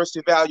your first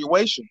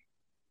evaluation.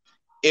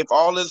 If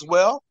all is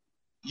well,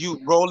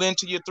 you roll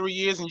into your 3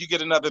 years and you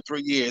get another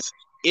 3 years.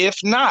 If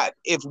not,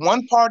 if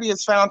one party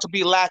is found to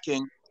be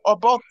lacking, or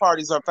both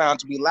parties are found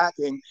to be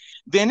lacking,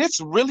 then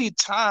it's really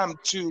time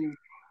to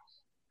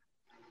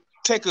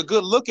take a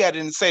good look at it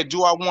and say,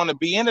 do I want to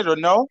be in it or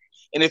no?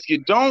 And if you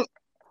don't,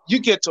 you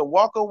get to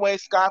walk away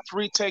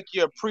scot-free, take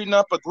your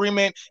prenup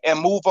agreement, and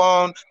move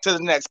on to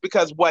the next.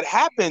 Because what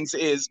happens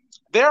is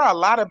there are a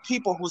lot of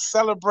people who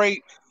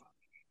celebrate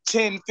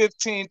 10,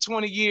 15,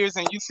 20 years,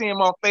 and you see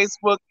them on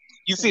Facebook,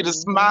 you see the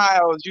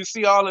smiles, you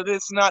see all of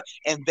this and that,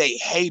 and they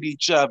hate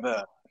each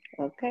other.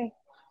 Okay.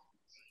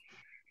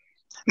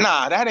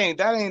 Nah, that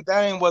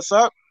ain't what's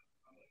up.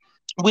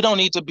 We don't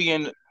need to be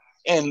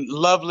in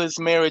loveless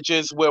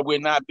marriages where we're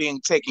not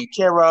being taken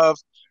care of,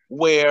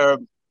 where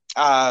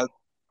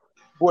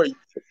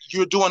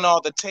you're doing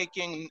all the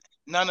taking,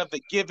 none of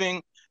the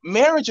giving.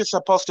 Marriage is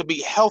supposed to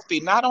be healthy,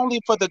 not only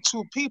for the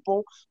two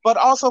people, but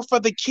also for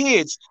the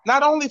kids.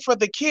 Not only for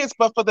the kids,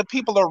 but for the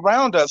people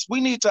around us. We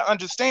need to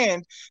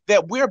understand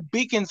that we're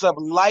beacons of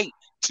light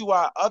to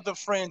our other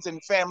friends and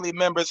family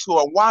members who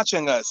are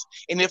watching us.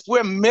 And if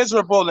we're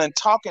miserable and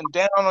talking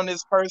down on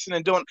this person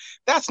and doing,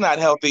 that's not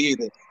healthy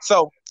either.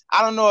 So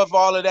I don't know if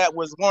all of that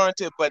was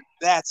warranted, but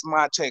that's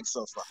my take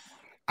so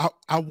far.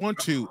 I want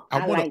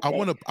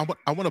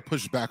to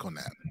push back on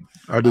that.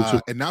 I do too.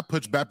 And not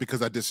push back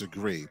because I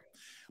disagree.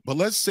 But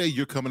let's say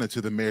you're coming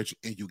into the marriage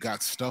and you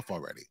got stuff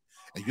already,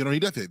 and you don't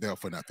need nothing there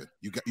for nothing.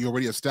 You're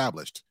already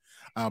established.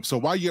 So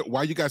while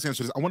you guys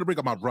answer this, I want to bring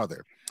up my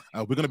brother.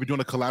 We're going to be doing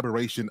a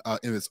collaboration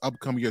in this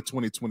upcoming year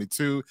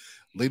 2022.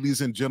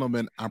 Ladies and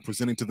gentlemen, I'm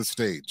presenting to the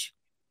stage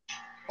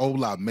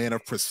Ola, man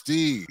of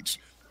prestige.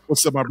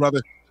 What's up, my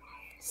brother?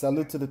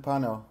 Salute to the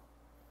panel.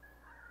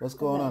 What's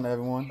going on,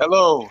 everyone?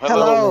 Hello.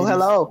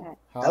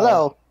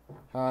 Hello.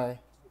 Hi.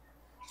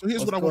 So here's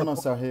What's what I going want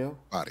on, Sir Hale?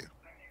 to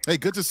Hey,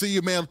 good to see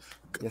you, man.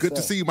 Yes, Good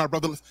to sir. see you, my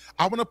brother.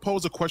 I want to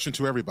pose a question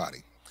to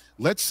everybody.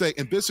 Let's say,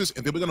 and then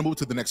we're going to move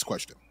to the next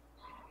question.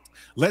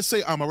 Let's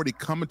say I'm already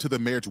coming to the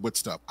marriage with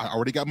stuff. I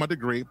already got my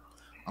degree.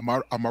 I'm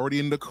already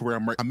in the career.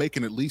 I'm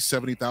making at least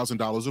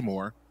 $70,000 or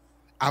more.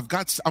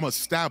 I'm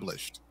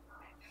established,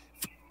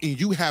 and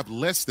you have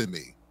less than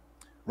me,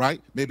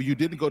 right? Maybe you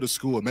didn't go to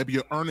school, or maybe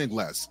you're earning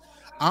less.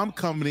 I'm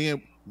coming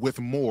in with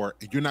more,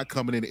 and you're not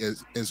coming in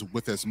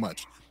as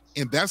much.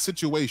 In that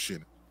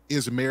situation,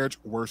 is marriage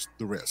worth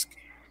the risk?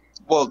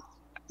 Well,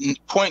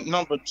 point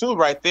number 2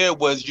 right there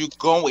was you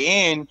go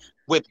in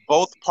with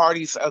both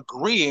parties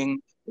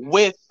agreeing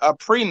with a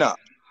prenup.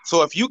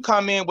 So if you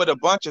come in with a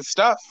bunch of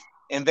stuff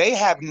and they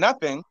have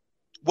nothing,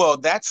 well,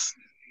 that's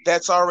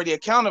already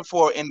accounted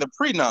for in the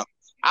prenup.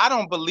 I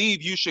don't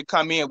believe you should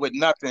come in with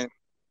nothing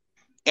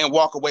and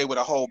walk away with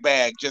a whole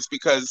bag just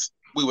because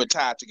we were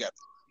tied together.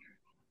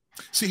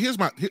 See, here's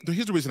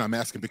the reason I'm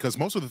asking, because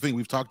most of the thing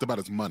we've talked about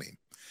is money.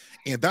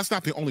 And that's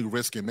not the only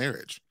risk in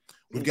marriage.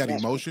 We've got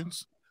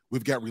emotions,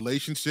 we've got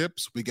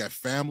relationships, we got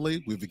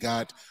family, we've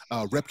got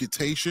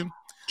reputation.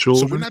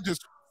 Children. So we're not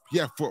just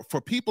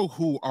for people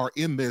who are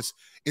in this,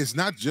 it's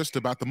not just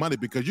about the money,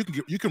 because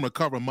you can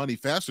recover money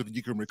faster than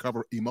you can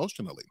recover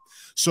emotionally.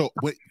 So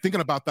when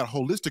thinking about that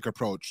holistic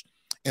approach,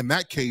 in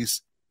that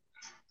case,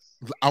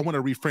 I want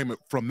to reframe it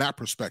from that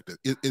perspective.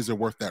 Is it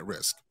worth that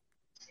risk?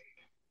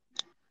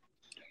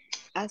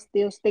 I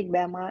still stick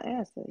by my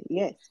answer.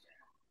 Yes.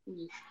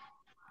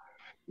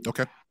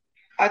 Okay.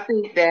 I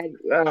think that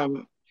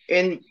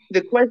and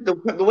the question,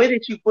 the way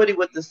that you put it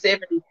with the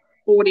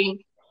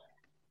 70-40,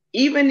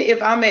 even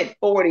if I'm at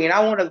 40 and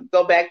I want to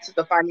go back to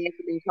the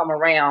financial income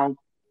around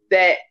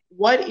that,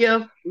 what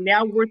if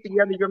now we're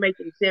together, you're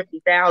making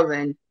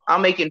 70,000,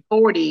 I'm making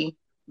 40,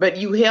 but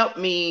you helped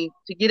me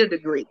to get a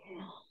degree.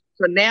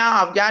 So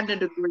now I've gotten a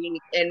degree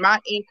and my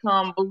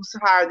income boosts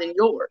higher than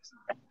yours.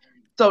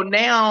 So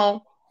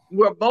now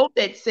we're both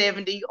at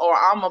 70, or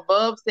I'm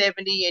above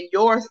 70 and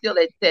you're still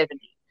at 70.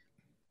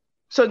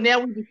 So now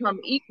we become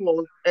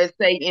equals, as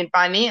say in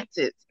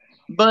finances.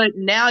 But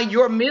now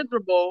you're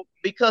miserable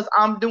because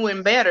I'm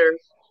doing better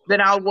than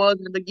I was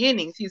in the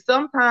beginning. See,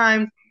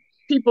 sometimes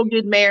people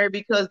get married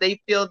because they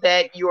feel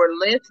that you're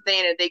less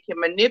than and they can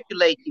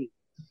manipulate you.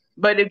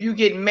 But if you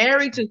get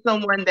married to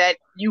someone that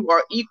you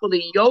are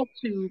equally yoked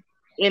to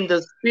in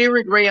the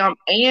spirit realm,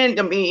 and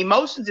I mean,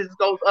 emotions just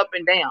goes up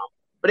and down,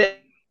 but at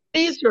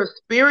least you're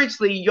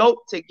spiritually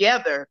yoked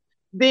together,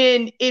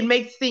 then it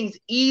makes things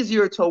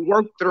easier to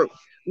work through.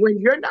 When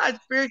you're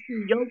not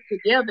spiritually yoked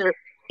together,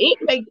 it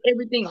makes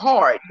everything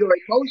hard. Your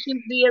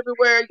emotions be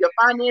everywhere, your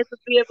finances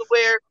be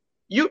everywhere.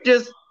 You're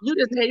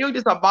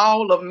just a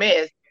ball of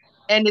mess,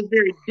 and it's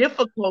very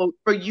difficult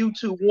for you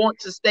to want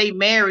to stay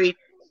married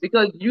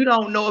because you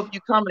don't know if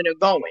you're coming or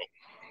going.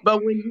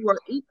 But when you are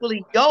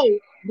equally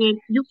yoked, then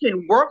you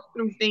can work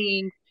through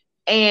things.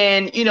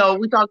 And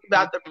we talked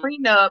about the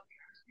prenup.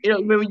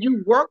 When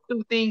you work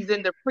through things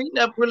and the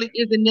prenup really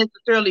isn't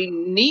necessarily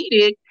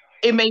needed,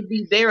 it may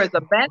be there as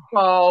a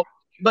backfall,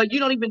 but you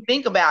don't even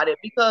think about it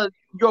because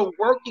you're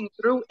working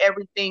through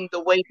everything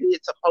the way that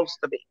it's supposed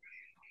to be.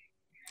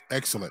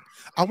 Excellent.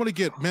 I want to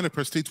get Man of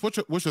Prestige.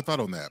 What's your thought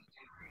on that?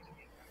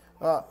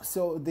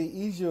 So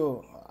the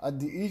issue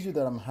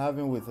that I'm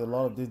having with a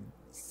lot of these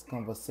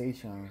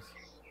conversations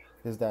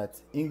is that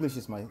English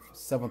is my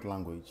 7th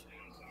language,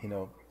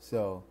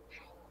 so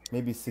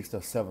maybe 6th or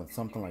 7th,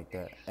 something like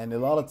that. And a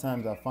lot of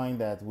times I find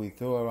that we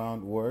throw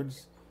around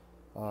words,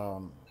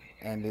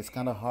 and it's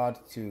kind of hard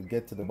to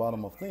get to the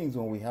bottom of things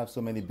when we have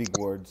so many big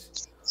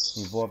words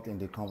involved in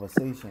the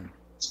conversation.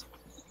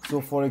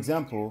 So, for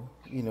example,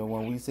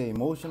 when we say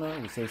emotional,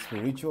 we say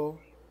spiritual.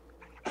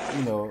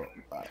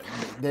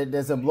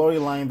 There's a blurry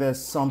line there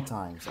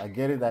sometimes. I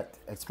get it that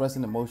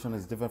expressing emotion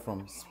is different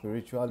from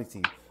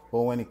spirituality,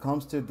 but when it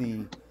comes to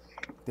the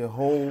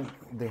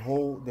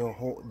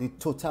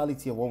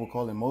totality of what we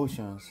call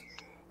emotions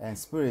and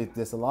spirit,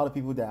 there's a lot of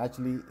people that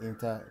actually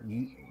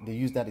they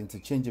use that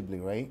interchangeably,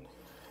 right?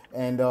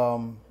 And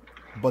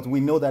but we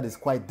know that it's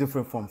quite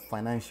different from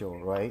financial,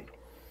 right?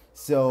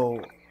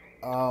 So,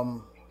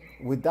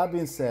 with that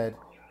being said,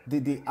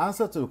 the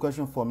answer to the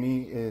question for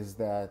me is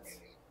that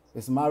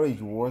is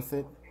marriage worth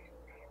it?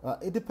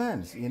 It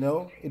depends,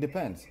 it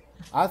depends.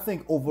 I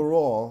think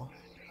overall,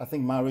 I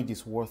think marriage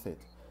is worth it.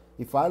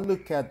 If I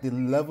look at the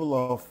level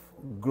of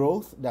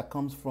growth that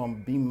comes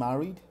from being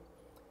married,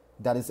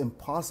 that is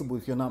impossible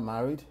if you're not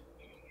married,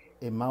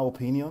 in my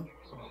opinion,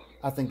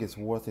 I think it's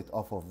worth it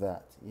off of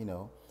that.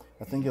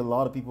 I think a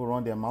lot of people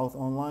run their mouth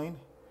online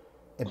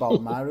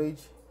about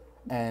marriage,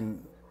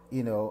 and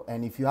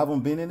and if you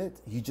haven't been in it,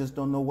 you just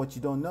don't know what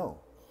you don't know.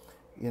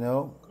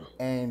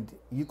 And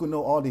you can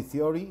know all the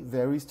theory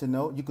there is to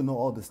know. You can know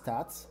all the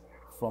stats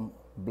from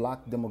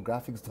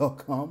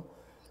blackdemographics.com.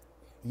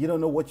 You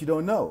don't know what you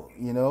don't know.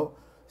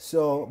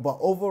 So, but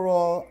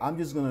overall, I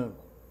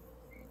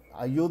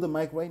yield the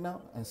mic right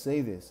now and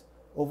say this.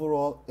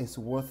 Overall, it's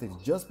worth it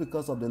just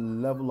because of the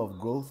level of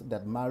growth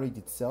that marriage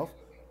itself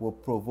will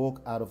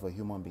provoke out of a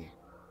human being.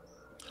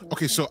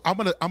 Okay, so I'm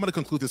gonna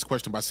conclude this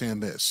question by saying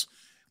this.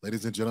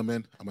 Ladies and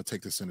gentlemen, I'm gonna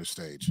take the center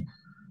stage.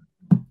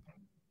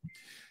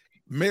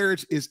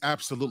 Marriage is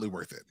absolutely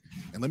worth it.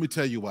 And let me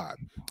tell you why.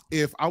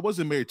 If I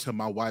wasn't married to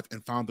my wife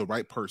and found the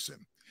right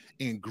person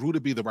and grew to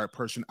be the right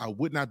person, I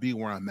would not be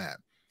where I'm at.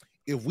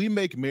 If we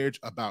make marriage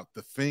about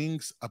the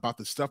things, about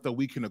the stuff that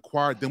we can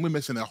acquire, then we're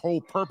missing the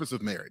whole purpose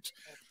of marriage.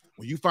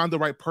 When you find the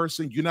right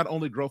person, you not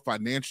only grow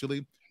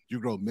financially, you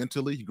grow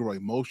mentally, you grow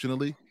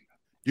emotionally,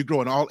 you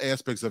grow in all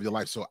aspects of your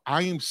life. So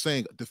I am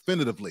saying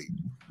definitively,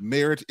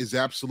 marriage is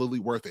absolutely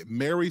worth it.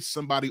 Marry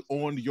somebody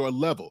on your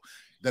level.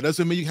 That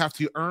doesn't mean you have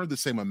to earn the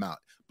same amount,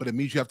 but it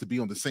means you have to be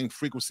on the same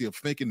frequency of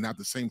thinking, not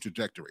the same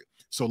trajectory.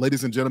 So,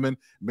 ladies and gentlemen,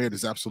 marriage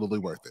is absolutely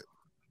worth it.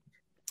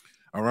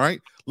 All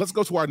right, let's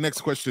go to our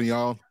next question,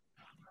 y'all.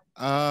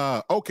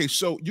 Okay,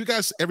 so you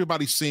guys,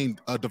 everybody's seen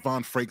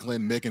Devon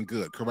Franklin, Meagan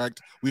Good,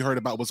 correct? We heard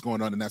about what's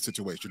going on in that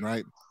situation,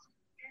 right?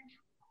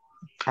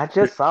 I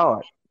just saw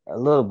it, a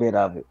little bit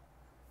of it.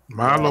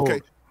 My Lord.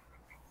 Okay.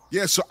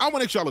 Yeah, so I want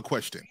to ask y'all a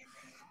question.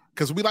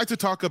 Because we like to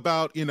talk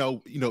about,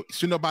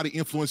 should nobody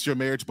influence your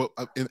marriage? But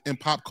in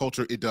pop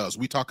culture, it does.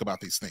 We talk about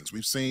these things.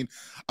 We've seen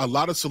a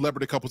lot of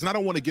celebrity couples, and I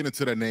don't want to get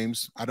into their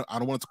names. I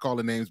don't want to call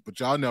the names, but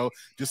y'all know,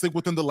 just think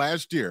within the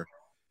last year,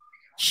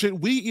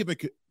 should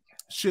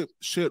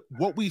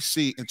what we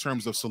see in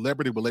terms of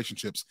celebrity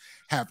relationships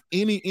have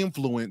any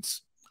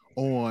influence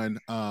on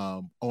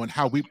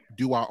how we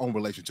do our own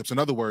relationships? In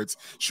other words,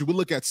 should we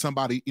look at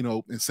somebody,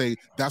 and say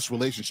that's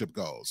relationship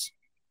goals?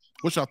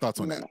 What's your thoughts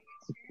on that?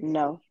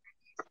 No.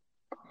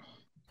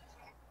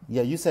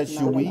 Yeah, you said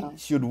should we?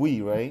 Should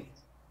we, right?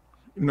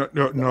 No.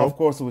 Of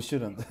course we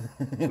shouldn't.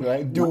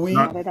 Right? Do we?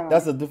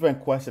 That's a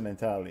different question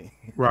entirely.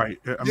 Right.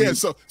 I mean,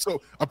 so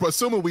I'm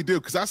assuming we do,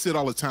 because I see it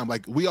all the time.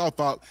 Like, we all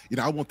thought,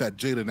 I want that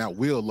Jada now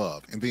Will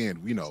love, and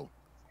then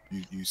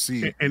you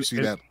see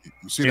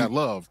that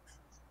love.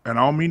 And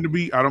I don't mean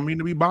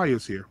to be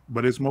biased here,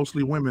 but it's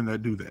mostly women that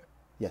do that.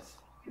 Yes,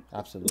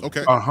 absolutely.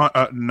 Okay.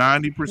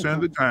 90%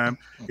 of the time,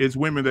 it's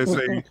women that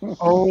say,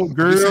 "Oh,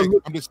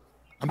 girl."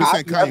 I'm just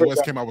saying Kanye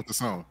West came out with the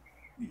song.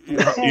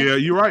 Yeah,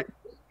 you're right.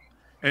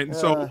 And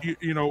so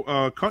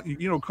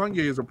Kanye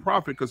is a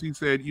prophet, because he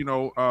said, we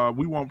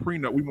want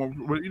prenup, we want.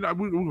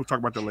 We'll talk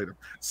about that later.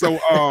 So,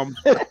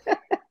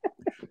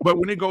 but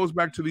when it goes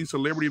back to these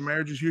celebrity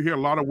marriages, you hear a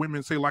lot of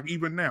women say, like,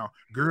 even now,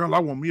 girl, I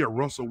want me a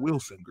Russell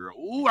Wilson, girl.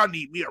 Ooh, I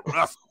need me a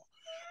Russell.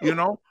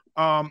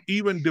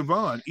 Even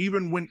Devon,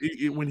 even when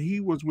he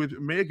was with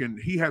Meagan,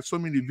 he had so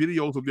many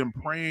videos of them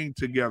praying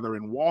together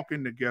and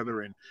walking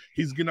together, and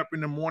he's getting up in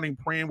the morning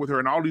praying with her,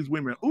 and all these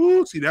women.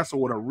 Ooh, see, that's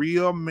what a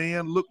real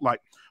man looked like.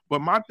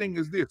 But my thing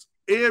is this: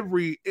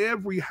 every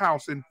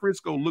house in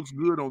Frisco looks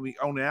good on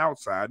the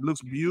outside,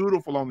 looks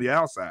beautiful on the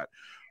outside,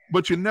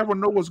 but you never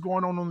know what's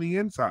going on the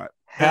inside.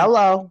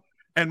 Hello.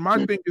 And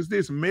my thing is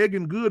this: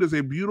 Meagan Good is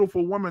a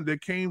beautiful woman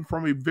that came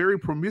from a very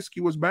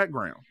promiscuous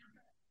background.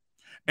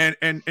 And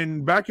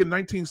back in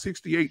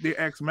 1968, they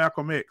asked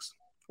Malcolm X,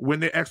 when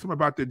they asked him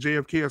about the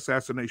JFK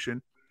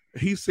assassination,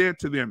 he said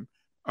to them,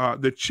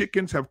 the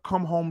chickens have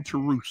come home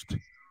to roost.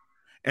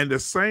 And the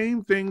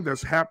same thing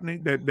that's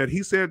happening that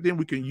he said then,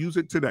 we can use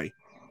it today.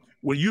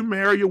 When you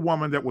marry a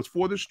woman that was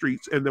for the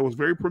streets and that was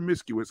very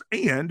promiscuous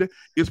and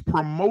is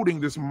promoting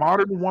this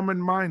modern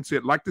woman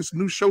mindset, like this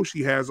new show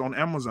she has on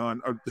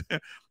Amazon. I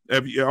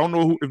don't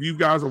know if you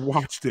guys have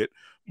watched it,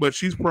 but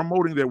she's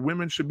promoting that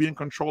women should be in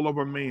control of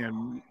a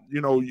man.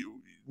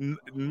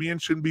 Men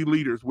shouldn't be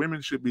leaders. Women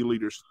should be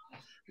leaders.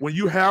 When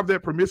you have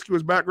that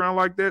promiscuous background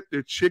like that,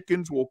 the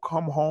chickens will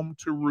come home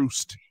to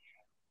roost.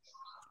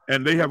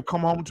 And they have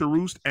come home to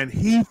roost, and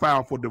he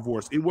filed for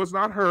divorce. It was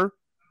not her.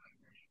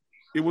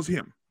 It was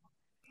him.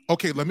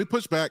 Okay, let me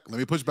push back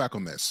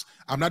on this.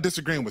 I'm not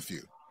disagreeing with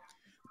you,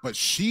 but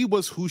she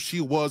was who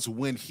she was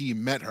when he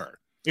met her.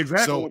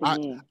 Exactly. So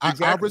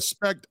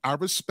I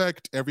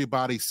respect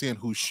everybody seeing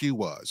who she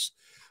was,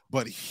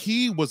 but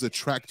he was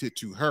attracted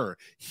to her.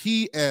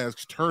 He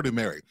asked her to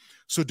marry.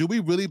 So do we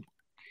really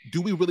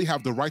do we really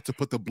have the right to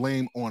put the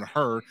blame on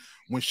her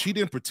when she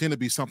didn't pretend to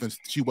be something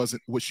she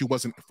wasn't, what she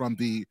wasn't from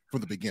the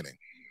beginning?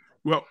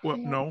 Well,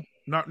 no,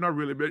 not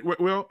really. But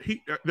well,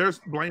 there's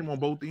blame on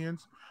both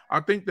ends. I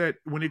think that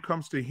when it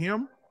comes to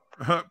him,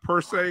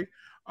 per se,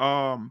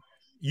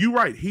 you're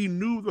right. He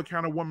knew the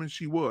kind of woman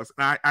she was.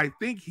 I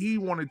think he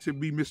wanted to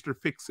be Mr.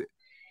 Fix-It.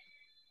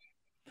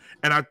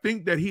 And I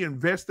think that he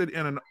invested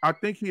in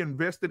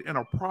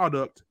a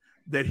product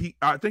that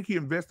I think he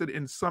invested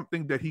in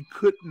something that he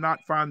could not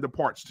find the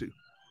parts to.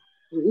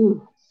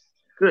 Ooh,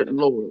 good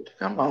Lord.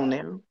 Come on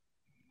now.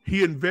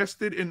 He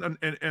invested in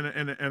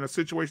a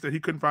situation that he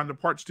couldn't find the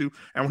parts to.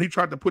 And when he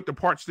tried to put the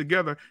parts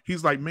together,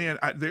 he's like, man,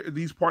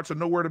 these parts are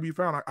nowhere to be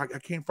found. I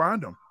can't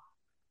find them.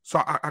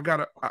 So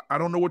I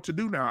don't know what to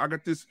do now. I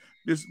got this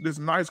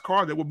nice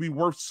car that would be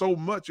worth so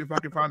much if I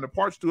could find the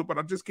parts to it, but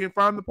I just can't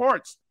find the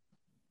parts.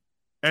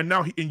 And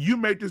now, you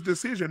make this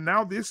decision.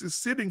 Now this is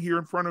sitting here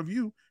in front of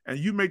you, and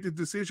you make the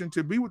decision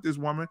to be with this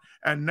woman,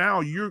 and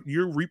now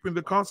you're reaping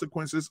the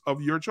consequences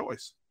of your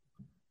choice.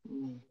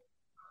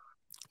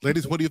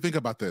 Ladies, what do you think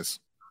about this?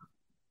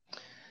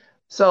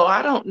 So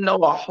I don't know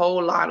a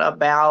whole lot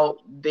about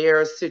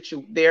their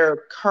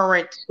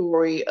current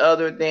story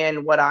other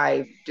than what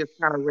I just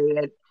kind of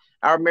read.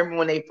 I remember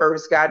when they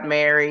first got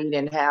married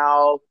and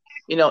how,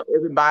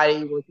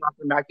 everybody was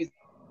talking about this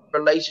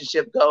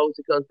relationship goes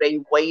because they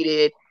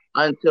waited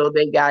until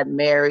they got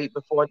married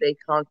before they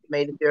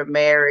consummated their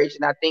marriage.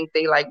 And I think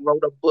they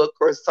wrote a book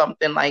or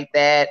something like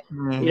that,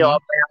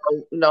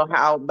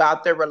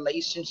 about their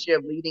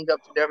relationship leading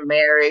up to their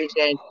marriage.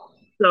 And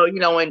so,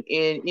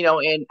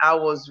 and I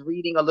was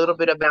reading a little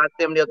bit about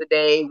them the other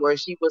day where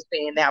she was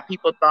saying that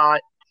people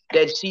thought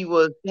that she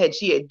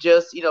had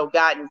just,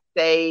 gotten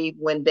saved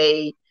when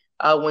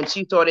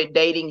she started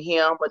dating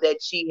him, but that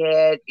she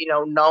had,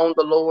 known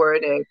the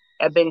Lord and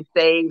had been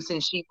saved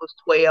since she was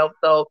 12.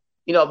 So,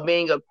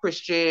 being a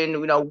Christian,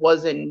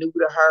 wasn't new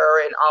to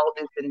her and all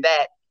this and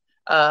that.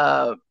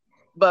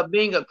 But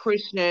being a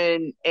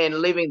Christian and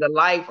living the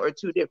life are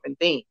two different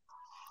things.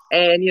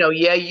 And,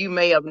 you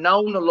may have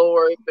known the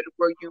Lord, but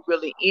were you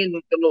really in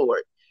the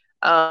Lord?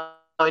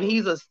 And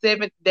he's a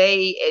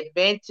Seventh-day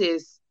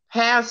Adventist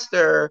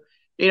pastor,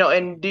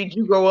 and did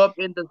you grow up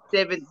in the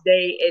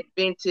Seventh-day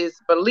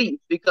Adventist belief?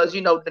 Because,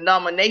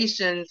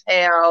 denominations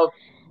have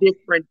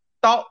different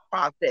thought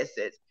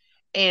processes.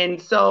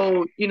 And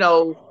so,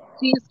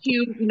 she's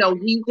cute,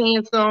 he's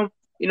handsome,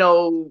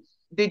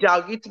 did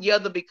y'all get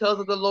together because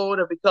of the Lord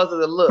or because of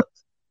the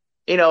looks?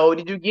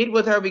 Did you get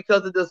with her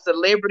because of the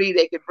celebrity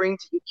they could bring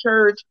to your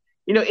church?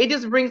 It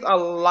just brings a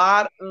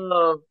lot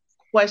of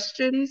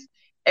questions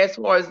as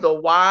far as the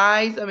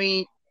whys. I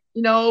mean,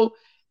 it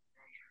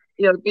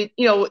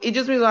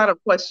just brings a lot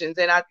of questions.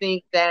 And I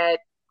think that,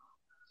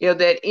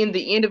 that in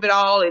the end of it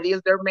all, it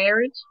is their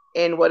marriage,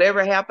 and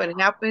whatever happened.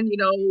 If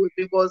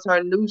it was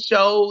her new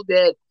show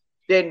that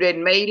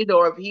made it,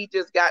 or if he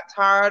just got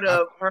tired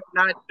of her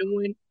not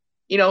doing,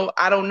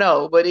 I don't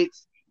know, but so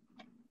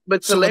let me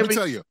celebrity.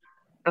 tell you.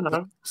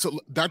 Uh-huh. So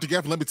Dr.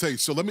 Gaffney, let me tell you.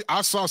 So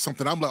I saw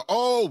something. I'm like,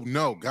 oh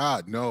no,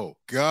 God, no.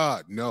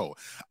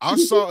 I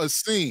saw a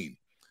scene.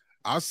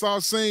 I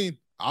can't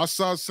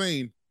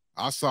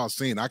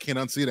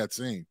unsee that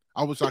scene.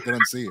 I wish I could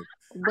unsee it.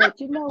 But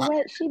you know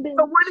what? She been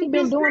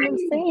doing them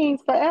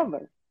scenes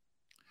forever.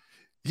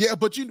 Yeah,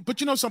 but you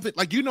know something,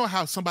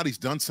 how somebody's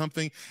done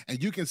something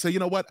and you can say, you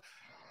know what,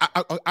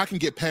 I can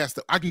get past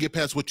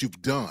what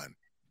you've done.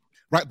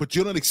 Right, but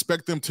you don't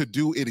expect them to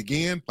do it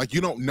again.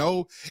 You don't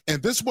know. And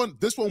this one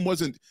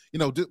wasn't,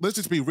 let's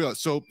just be real.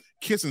 So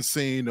kissing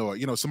scene or,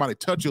 somebody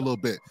touch you a little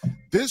bit.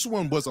 This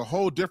one was a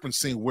whole different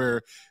scene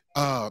where,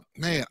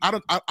 man, I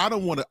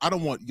don't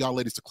want y'all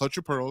ladies to clutch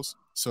your pearls.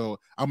 So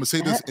I'm gonna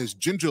say this as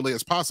gingerly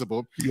as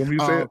possible. You want me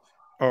to say it?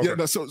 Okay. Yeah.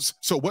 No,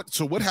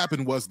 so what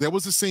happened was there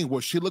was a scene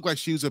where she looked like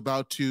she was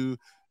about to.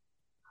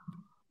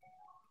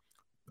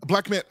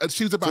 Black man,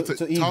 she was about to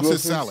toss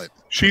his salad.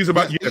 She's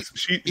about eat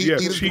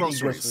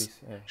groceries.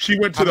 She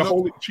went to the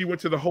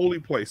holy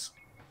place.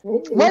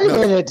 Wait a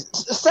minute.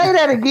 Say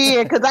that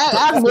again, because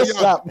I missed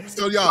something.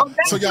 So y'all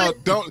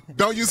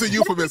don't use the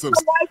euphemisms.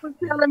 My wife was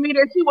telling me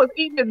that she was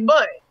eating his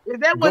butt. Is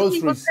that what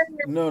she was saying?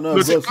 No,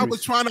 listen, I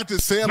was trying not to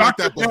say it like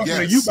that, but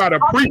yes. You got to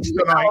preach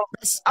tonight.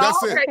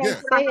 That's it. Yeah.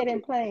 Say it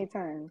in plain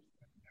terms.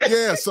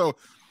 Yeah. So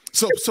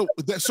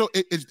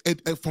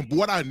it, from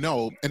what I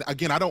know, and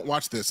again, I don't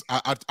watch this.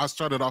 I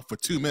started off for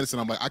 2 minutes,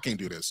 and I'm like, I can't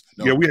do this.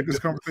 No, yeah, we had this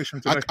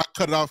conversation today. I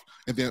cut it off,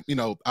 and then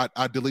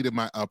I deleted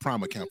my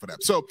Prime account for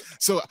that. So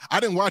I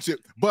didn't watch it,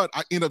 but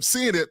I ended up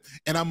seeing it,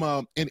 and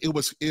and it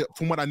was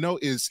from what I know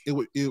is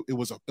it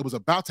was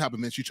about to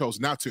happen, and she chose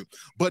not to.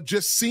 But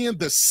just seeing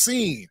the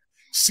scene,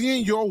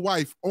 seeing your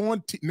wife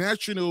on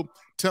national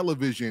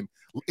television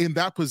in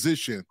that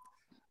position,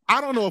 I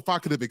don't know if I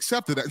could have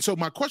accepted that. And so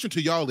my question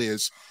to y'all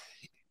is,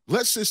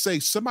 let's just say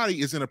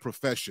somebody is in a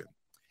profession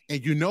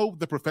and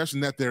the profession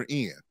that they're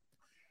in.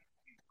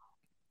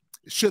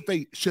 Should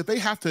they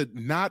have to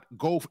not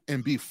go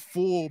and be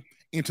full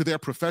into their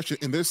profession?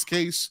 In this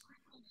case,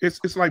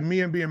 it's like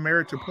men being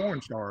married to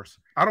porn stars.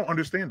 I don't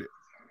understand it.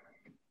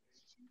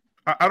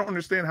 I don't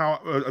understand how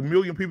a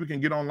million people can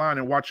get online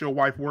and watch your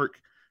wife work,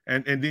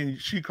 and then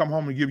she come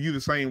home and give you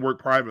the same work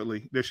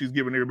privately that she's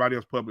giving everybody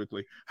else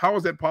publicly. How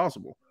is that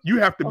possible? You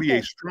have to be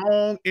a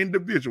strong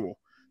individual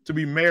to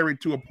be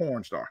married to a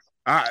porn star.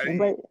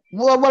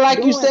 Well,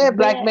 like you said,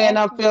 Black Man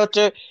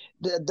Unfiltered,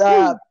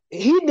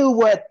 he knew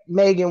what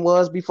Meagan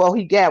was before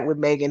he got with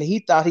Meagan. He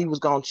thought he was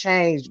going to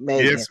change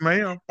Meagan. Yes,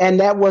 ma'am. And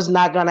that was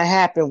not going to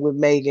happen with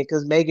Meagan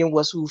because Meagan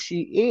was who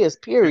she is,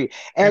 period.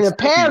 And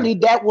apparently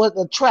that would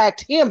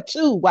attract him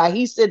too while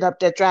he's sitting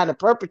up there trying to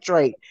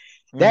perpetrate.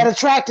 That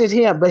attracted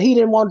him, but he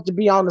didn't want it to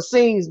be on the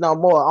scenes no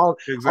more,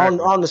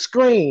 on the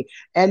screen.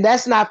 And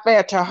that's not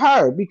fair to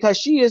her because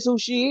she is who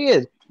she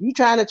is. You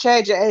trying to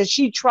change her, and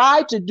she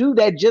tried to do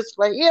that just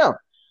for him.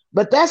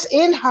 But that's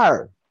in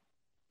her,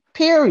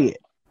 period.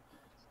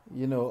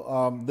 You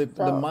know,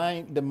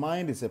 the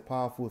mind is a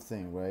powerful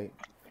thing, right?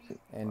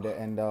 And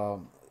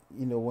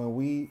you know, when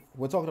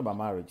we're talking about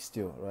marriage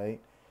still, right?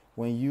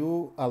 When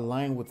you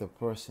align with a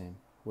person,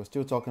 we're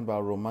still talking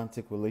about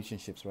romantic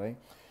relationships, right?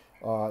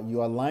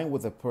 You align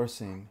with a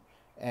person,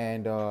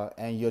 and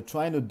you're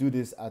trying to do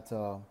this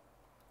on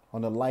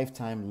a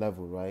lifetime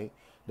level, right?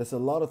 There's a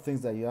lot of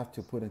things that you have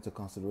to put into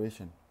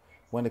consideration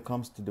when it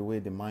comes to the way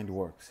the mind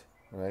works,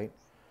 right?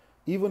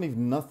 Even if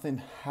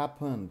nothing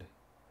happened,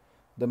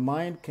 the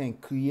mind can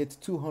create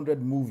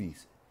 200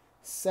 movies,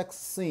 sex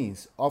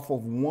scenes off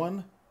of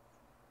one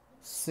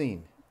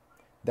scene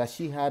that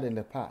she had in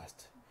the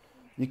past.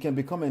 You can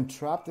become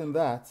entrapped in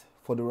that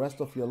for the rest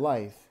of your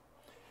life.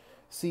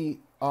 See,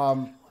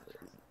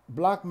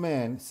 Black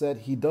man said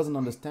he doesn't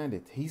understand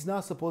it. He's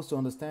not supposed to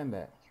understand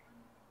that.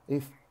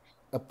 If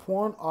a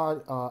porn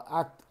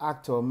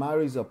actor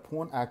marries a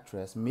porn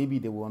actress, maybe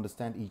they will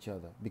understand each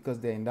other because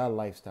they're in that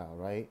lifestyle,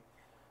 right?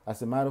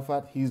 As a matter of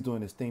fact, he's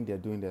doing his thing, they're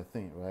doing their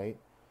thing, right?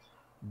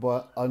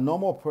 But a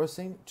normal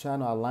person trying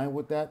to align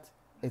with that,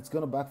 it's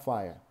going to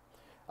backfire.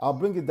 I'll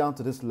bring it down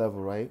to this level,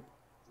 right?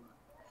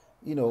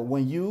 You know,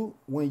 when you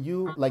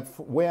like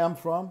where I'm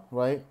from,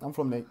 right?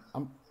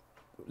 I'm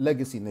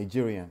legacy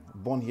Nigerian,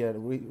 born here,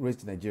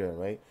 raised in Nigeria,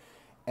 right?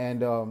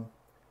 And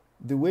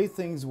the way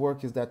things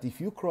work is that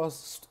if you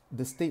cross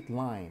the state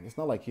line, it's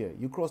not like here.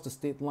 You cross the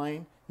state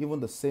line,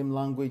 even the same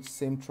language,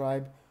 same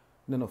tribe.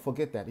 No,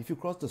 forget that. If you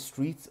cross the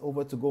streets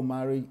over to go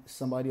marry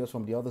somebody else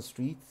from the other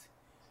streets,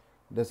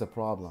 there's a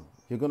problem.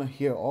 You're gonna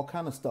hear all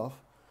kind of stuff,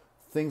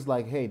 things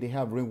like, "Hey, they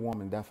have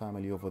ringworm in that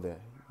family over there.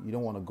 You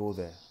don't want to go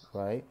there,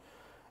 right?"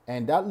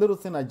 And that little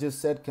thing I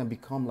just said can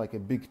become like a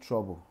big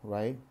trouble,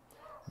 right?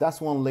 That's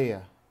one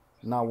layer.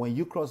 Now, when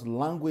you cross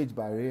language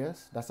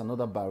barriers, that's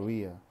another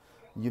barrier.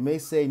 You may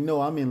say,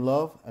 "No, I'm in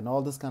love," and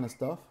all this kind of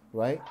stuff,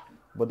 right?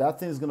 But that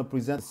thing is going to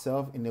present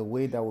itself in a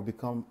way that will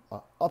become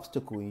an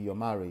obstacle in your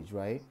marriage,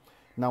 right?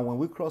 Now, when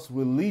we cross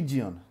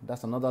religion,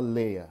 that's another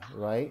layer,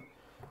 right?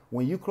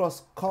 When you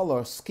cross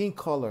color, skin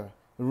color,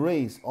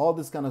 race, all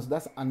this kind of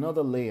stuff, that's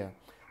another layer.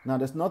 Now,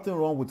 there's nothing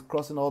wrong with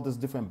crossing all these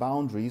different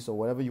boundaries or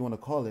whatever you want to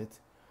call it.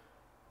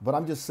 But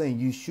I'm just saying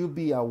you should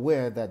be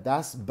aware that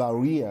that's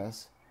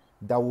barriers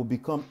that will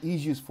become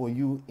issues for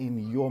you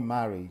in your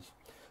marriage.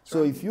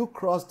 So if you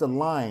cross the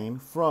line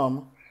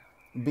from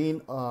being,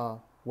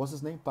 what's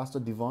his name? Pastor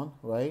Devon,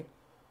 right?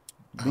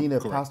 Being a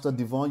Correct. Pastor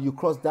Devon, you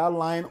cross that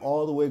line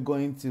all the way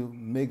going to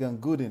Meagan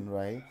Gooden,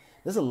 right?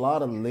 There's a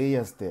lot of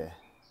layers there.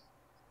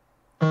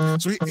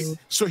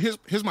 So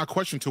here's my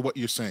question to what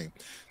you're saying.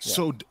 Yeah.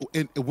 So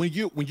when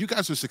you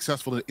guys are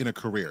successful in a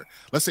career,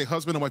 let's say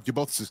husband and wife, you're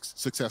both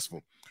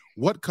successful.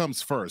 What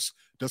comes first?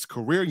 Does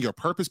career and your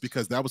purpose,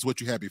 because that was what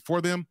you had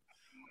before them,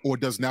 or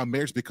does now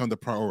marriage become the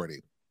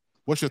priority?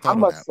 What's your thought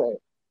on that? I must say,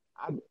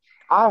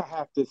 I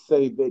have to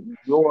say that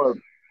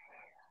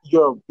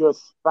your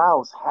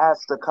spouse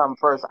has to come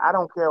first. I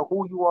don't care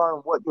who you are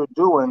and what you're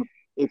doing.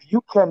 If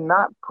you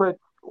cannot put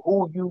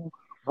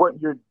what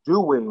you're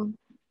doing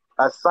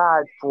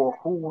aside for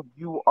who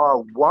you are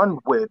one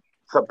with,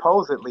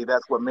 supposedly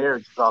that's what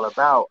marriage is all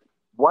about.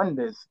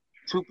 Oneness,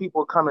 two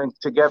people coming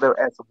together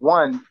as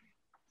one.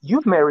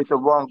 You've married the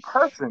wrong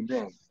person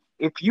then.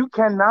 If you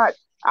cannot,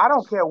 I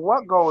don't care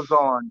what goes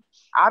on.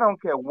 I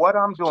don't care what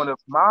I'm doing. If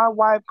my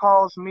wife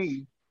calls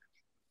me,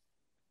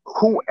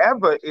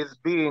 whoever is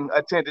being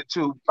attended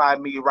to by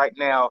me right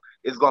now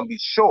is going to be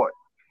short,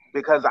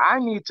 because I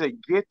need to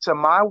get to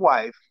my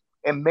wife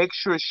and make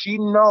sure she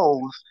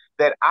knows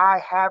that I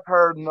have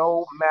her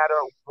no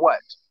matter what.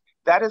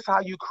 That is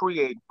how you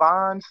create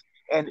bonds.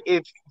 And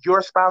if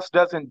your spouse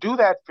doesn't do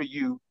that for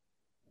you,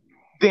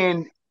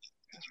 then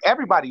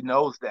everybody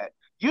knows that.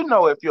 You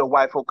know if your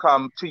wife will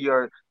come to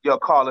your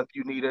call if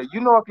you need her. You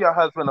know if your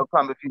husband will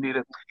come if you need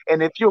her.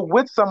 And if you're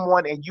with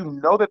someone and you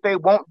know that they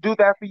won't do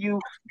that for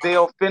you,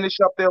 they'll finish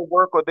up their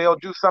work or they'll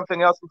do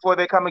something else before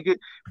they come and get.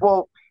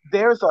 Well,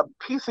 there's a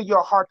piece of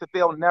your heart that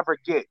they'll never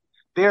get.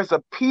 There's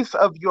a piece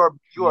of your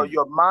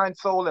mind,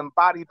 soul, and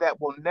body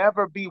that will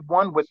never be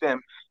one with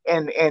them.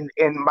 And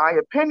in my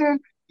opinion,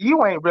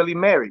 you ain't really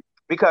married,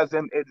 because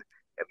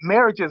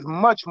marriage is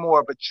much more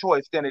of a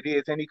choice than it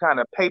is any kind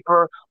of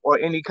paper or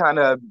any kind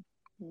of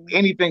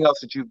anything else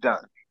that you've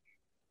done.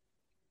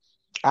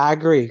 I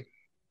agree.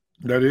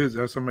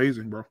 That's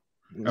amazing, bro.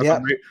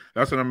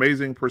 That's an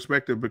amazing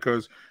perspective,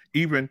 because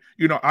even,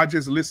 I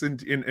just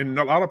listened, and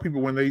a lot of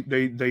people, when they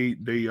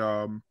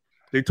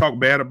talk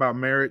bad about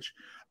marriage,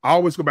 I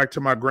always go back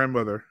to my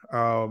grandmother,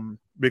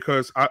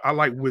 because I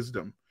like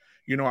wisdom.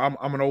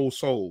 I'm an old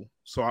soul,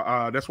 so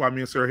that's why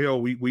me and Sir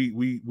Hale, we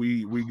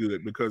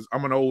good, because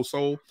I'm an old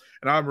soul,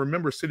 and I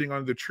remember sitting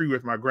under the tree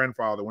with my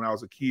grandfather when I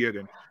was a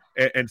kid,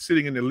 and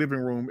sitting in the living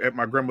room at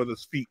my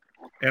grandmother's feet.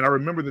 And I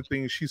remember the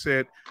things she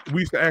said.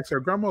 We used to ask her,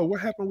 Grandma,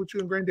 what happened with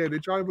you and Granddad?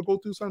 Did y'all ever go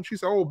through something? She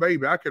said, oh,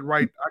 baby, I could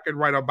write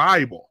a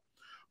Bible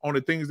on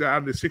the things that out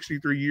of the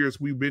 63 years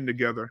we've been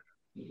together,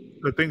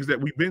 the things that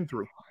we've been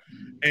through.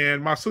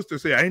 And my sister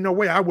said, ain't no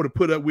way I would have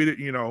put up with it,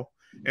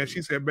 And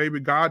she said,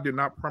 baby, God did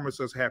not promise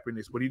us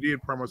happiness, but he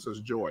did promise us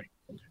joy.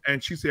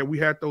 And she said, we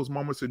had those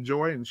moments of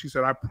joy. And she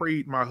said, I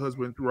prayed my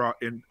husband throughout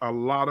in a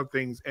lot of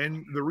things.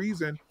 And the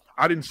reason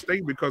I didn't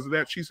stay because of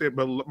that, she said,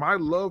 but my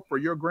love for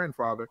your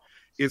grandfather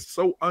is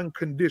so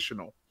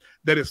unconditional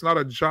that it's not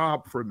a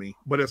job for me,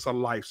 but it's a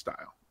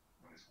lifestyle.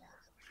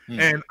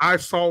 And I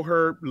saw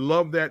her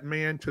love that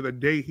man to the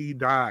day he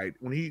died.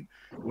 When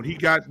he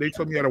got, they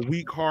told me he had a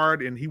weak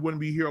heart and he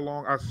wouldn't be here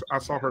long. I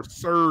saw her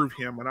serve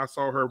him, and I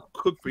saw her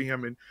cook for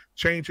him and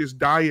change his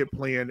diet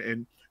plan,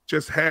 and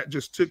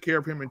just took care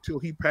of him until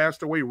he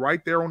passed away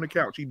right there on the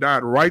couch. He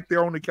died right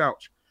there on the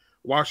couch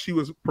while she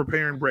was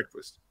preparing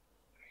breakfast.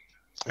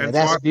 And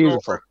that's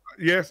beautiful.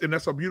 Yes, and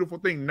that's a beautiful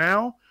thing.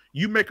 Now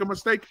you make a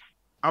mistake,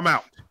 I'm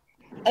out.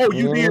 Oh,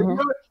 you did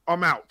good?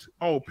 I'm out.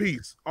 Oh,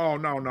 peace. Oh,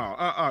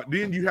 no.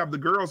 Then you have the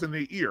girls in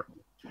their ear.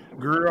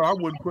 Girl, I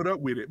wouldn't put up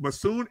with it.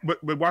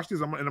 But watch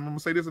this. I'm going to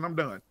say this and I'm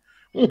done.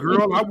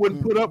 Girl, I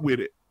wouldn't put up with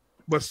it.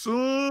 But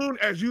soon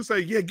as you say,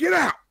 yeah, get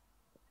out.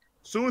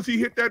 Soon as he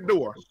hit that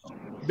door,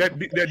 that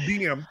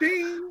DM,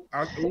 ding.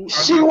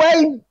 She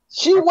waiting.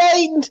 See,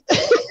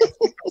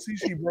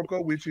 she broke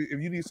up with you.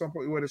 If you need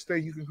somewhere to stay,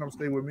 you can come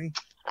stay with me.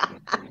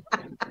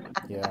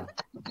 Yeah,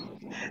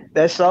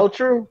 that's so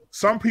true.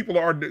 Some people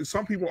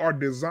are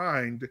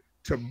designed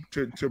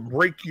to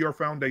break your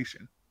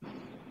foundation.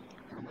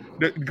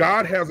 That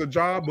God has a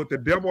job, but the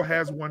devil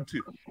has one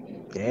too.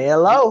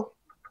 Hello.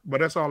 But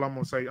that's all I'm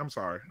gonna say. I'm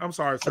sorry.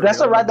 Sir.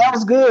 That's all right. That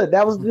was good,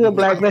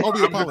 Black man.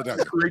 We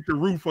apologize. Create the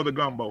roof for the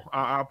gumbo.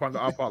 I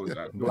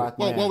apologize.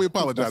 Well, we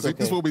apologize. Okay.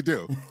 This is what we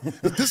do.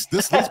 This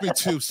leads me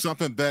to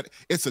something that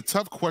it's a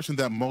tough question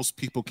that most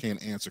people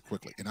can't answer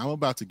quickly, and I'm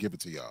about to give it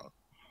to y'all.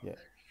 Yeah.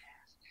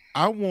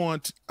 I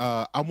want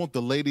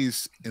the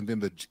ladies and then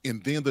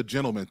the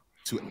gentlemen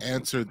to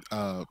answer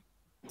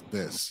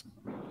this.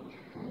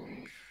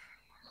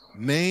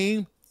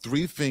 Name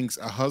 3 things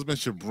a husband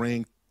should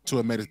bring to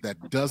a marriage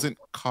that doesn't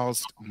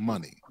cost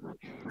money.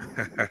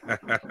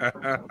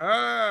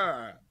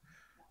 I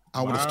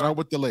want to start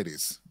with the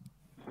ladies.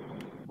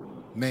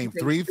 Name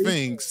 3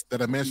 things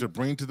that a man should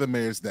bring to the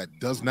marriage that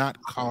does not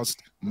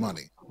cost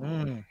money.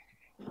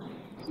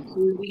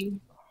 Security,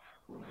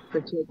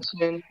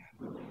 protection,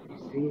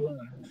 and love.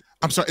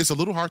 I'm sorry, it's a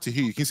little hard to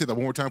hear you. Can you say that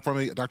one more time for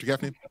me, Dr.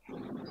 Gaffney?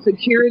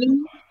 Security,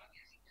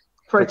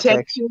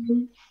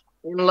 protection,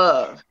 and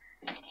love.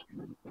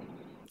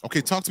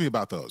 Okay, talk to me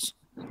about those.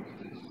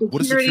 What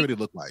does security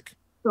look like?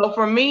 So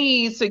for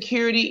me,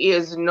 security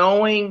is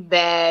knowing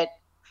that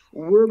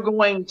we're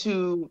going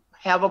to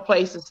have a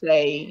place to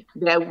stay,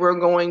 that we're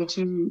going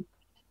to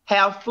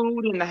have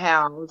food in the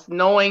house,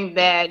 knowing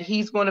that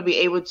he's going to be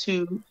able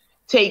to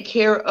take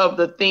care of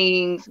the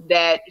things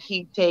that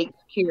he takes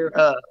care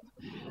of.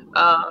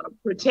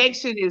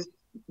 Protection is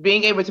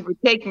being able to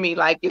protect me.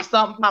 Like if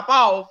something pop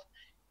off,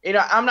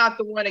 I'm not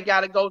the one that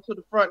got to go to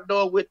the front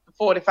door with the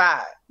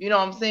 45. You know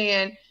what I'm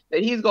saying?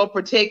 That he's going to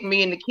protect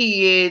me and the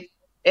kids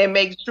and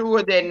make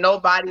sure that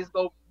nobody's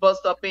going to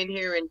bust up in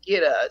here and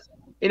get us.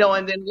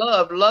 And then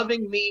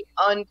loving me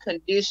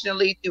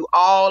unconditionally through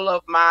all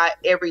of my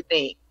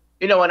everything.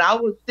 When I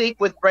was sick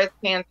with breast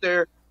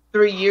cancer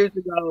 3 years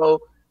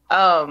ago,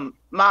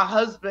 my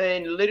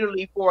husband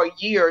literally for a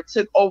year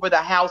took over the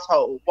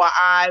household while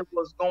I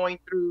was going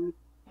through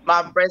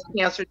my breast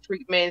cancer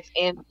treatments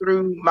and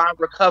through my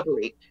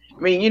recovery.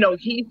 I mean,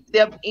 he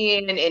stepped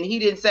in and he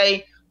didn't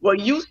say, well,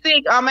 you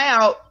sick, I'm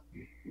out.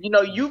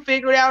 You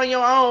figure it out on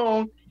your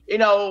own.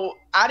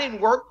 I didn't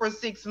work for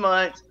 6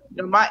 months.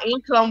 My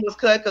income was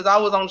cut because I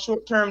was on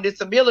short-term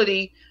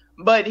disability,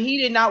 but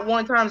he did not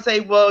one time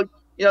say, well,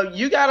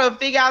 you got to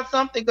figure out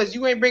something because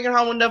you ain't bringing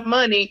home enough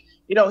money.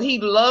 He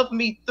loved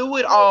me through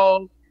it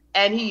all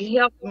and he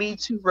helped me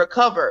to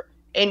recover.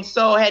 And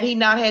so had he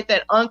not had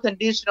that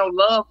unconditional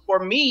love for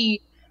me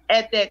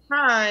at that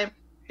time,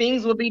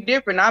 things would be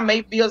different. I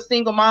may be a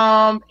single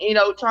mom,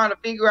 trying to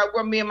figure out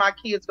where me and my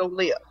kids go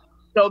live.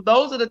 So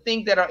those are the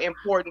things that are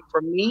important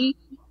for me,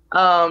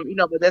 but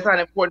that's not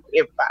important for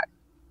everybody.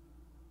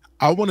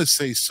 I want to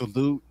say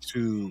salute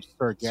to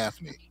Sir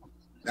Gaffney.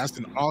 That's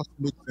an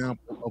awesome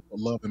example of what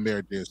love and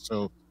marriage is.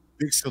 So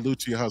big salute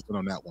to your husband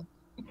on that one.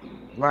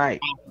 Right.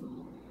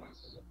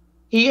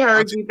 He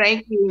heard you.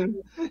 Thank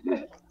you.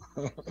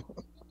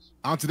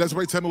 Auntie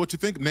Desiree, tell me what you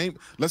think.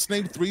 Let's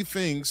name 3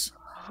 things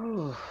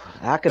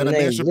I can that a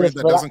name man should bring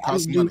that doesn't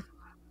cost money.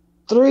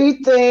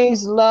 3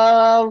 things: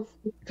 love,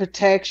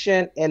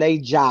 protection, and a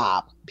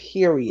job.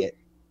 Period.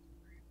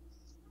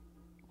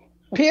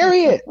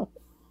 Period.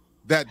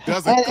 That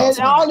doesn't And cost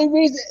the money. only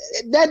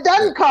reason that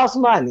doesn't cost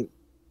money.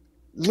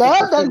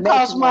 Love doesn't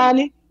cost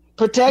money. We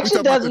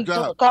Protection talking about the doesn't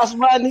job. cost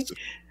money.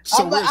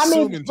 So we're I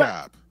mean, assuming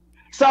job.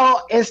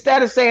 so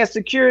instead of saying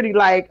security,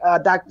 like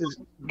Dr.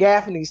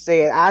 Gaffney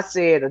said, I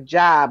said a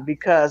job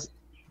because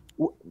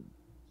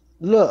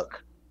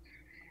look,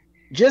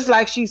 just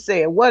like she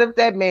said, what if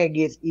that man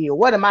gets ill?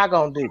 What am I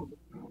gonna do?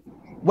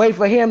 Wait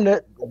for him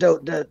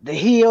to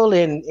heal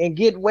and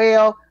get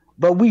well,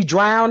 but we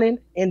drowning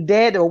in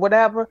debt or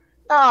whatever?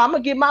 No, I'm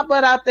gonna get my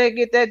butt out there and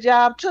get that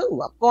job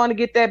too. I'm going to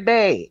get that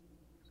bag.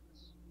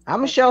 I'm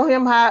gonna show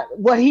him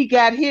what he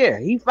got here.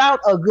 He found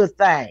a good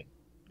thing.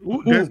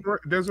 Ooh,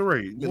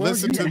 Desiree, boy,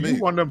 Listen to me. You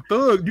one of them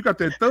thugs. You got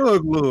that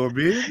thug love,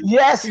 man.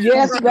 Yes,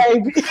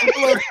 baby.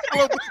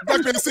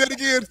 Black man, say it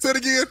again. Say it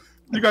again.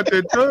 You got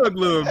that thug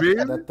love,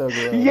 man. That thug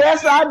love.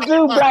 Yes, I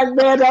do, Black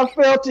Man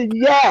Unfiltered.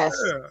 Yes.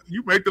 Yeah,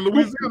 you make the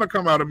Louisiana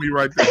come out of me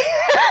right there.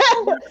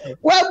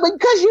 Well,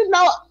 because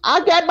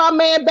I got my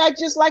man back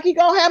just like he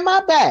gonna have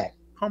my back.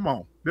 Come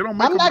on. They don't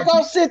make I'm not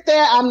gonna sit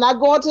there. I'm not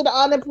going to the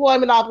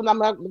unemployment office. I'm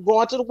not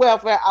going to the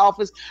welfare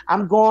office.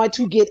 I'm going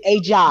to get a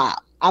job.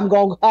 I'm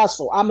gonna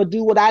hustle. I'm gonna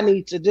do what I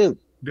need to do.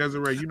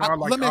 Desiree, I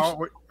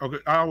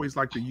always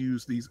like to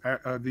use these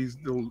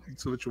little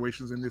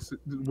situations in this.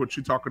 What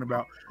you're talking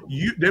about,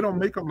 they don't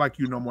make them like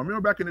you no more.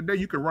 Remember back in the day,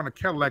 you could run a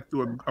Cadillac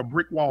through a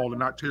brick wall and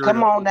not tear it up.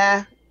 Come on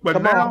now.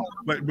 But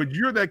but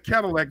you're that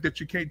Cadillac that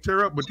you can't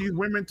tear up. But these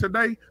women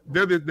today,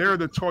 they're the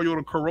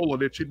Toyota Corolla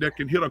that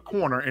can hit a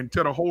corner and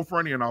tear the whole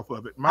front end off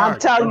of it. I'm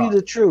telling you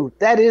the truth.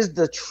 That is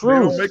the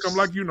truth. They don't make them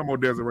like you no more,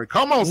 Desiree.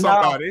 Come on,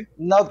 somebody.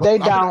 No, they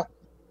don't.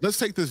 Let's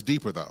take this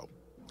deeper though.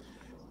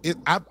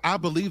 I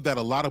believe that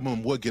a lot of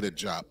women would get a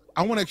job.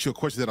 I want to ask you a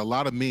question that a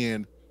lot of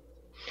men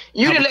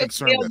you didn't let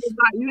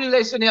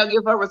Chanel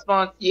give her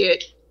response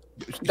yet.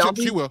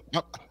 She will.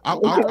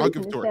 I'll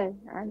give it to her.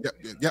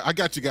 Yeah, I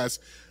got you guys.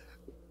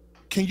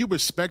 Can you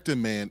respect a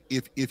man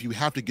if you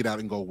have to get out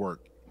and go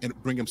work and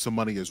bring him some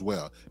money as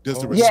well?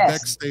 Does the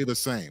respect stay the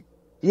same?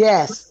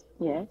 Yes.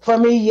 Yeah. For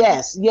me,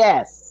 yes.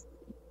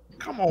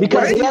 Come on,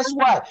 because guess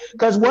what?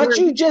 Because what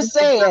you just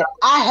said,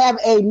 I have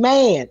a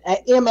man,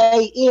 a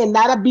MAN,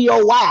 not a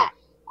BOY.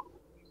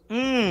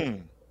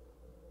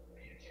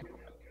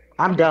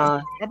 I'm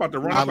done. I'm about to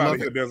run out of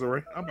here,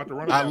 Desiree.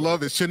 I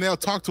love it. Chanel,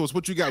 talk to us.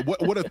 What you got?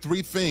 What are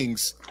 3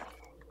 things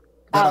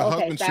that a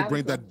husband should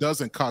bring that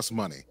doesn't cost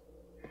money?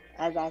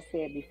 As I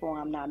said before,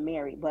 I'm not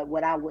married, but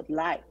what I would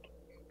like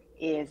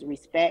is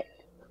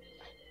respect,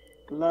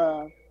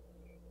 love,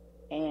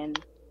 and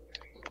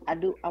I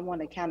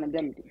want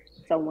accountability.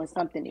 So when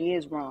something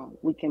is wrong,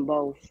 we can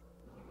both,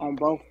 on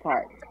both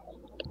parts,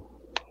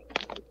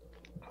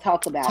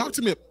 talk about it.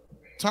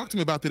 Talk to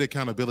me about the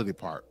accountability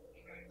part.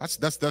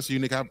 That's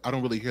unique. I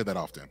don't really hear that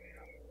often.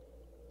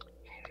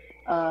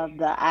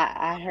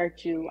 I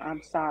hurt you.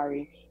 I'm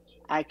sorry.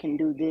 I can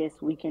do this.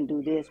 We can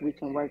do this. We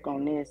can work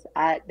on this.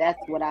 That's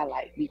what I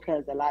like,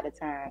 because a lot of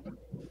times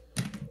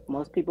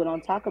most people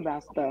don't talk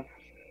about stuff.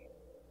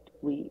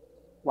 We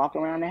walk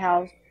around the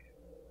house,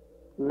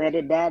 let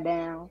it die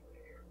down,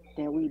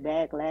 then we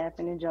back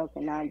laughing and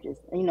joking. Not just,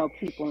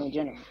 people in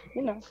general,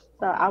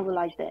 So I would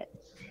like that.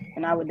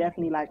 And I would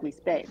definitely like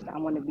respect. I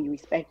want to be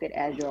respected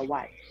as your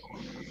wife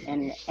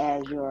and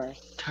as your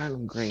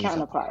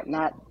counterpart,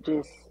 not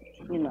just,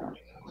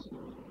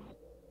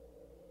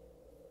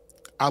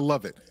 I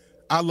love it.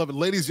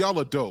 Ladies, y'all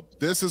are dope.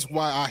 This is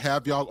why I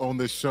have y'all on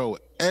this show.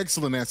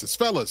 Excellent answers.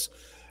 Fellas,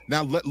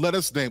 now let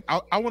us name.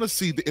 I want to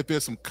see if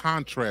there's some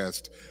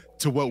contrast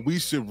to what we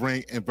should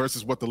bring and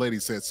versus what the lady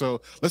said.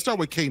 So let's start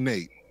with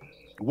K-Nate.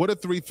 What are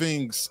 3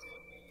 things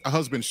a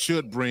husband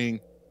should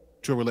bring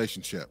to a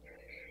relationship,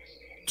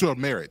 to a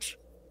marriage?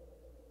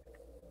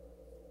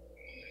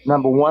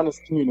 Number 1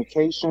 is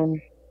communication.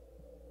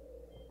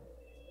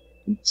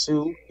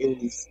 2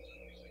 is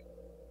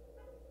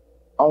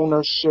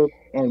ownership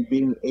and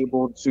being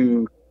able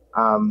to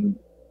own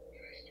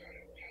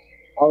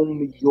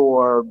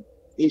your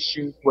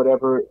issues,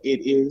 whatever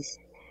it is.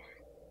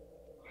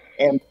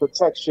 And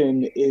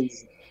protection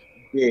is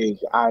big,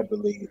 I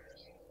believe.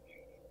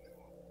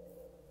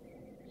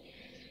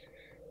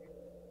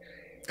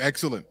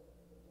 Excellent.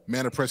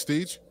 Man of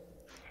prestige?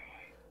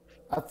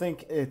 I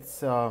think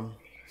it's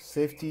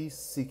safety,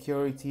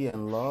 security,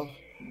 and love.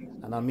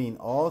 And I mean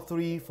all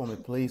 3 from a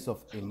place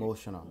of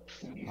emotional.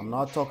 I'm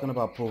not talking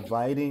about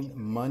providing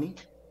money.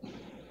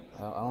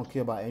 I don't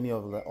care about any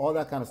of that. All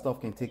that kind of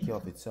stuff can take care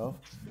of itself,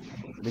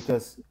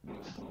 because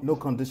no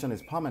condition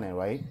is permanent,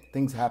 right?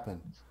 Things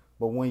happen.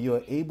 But when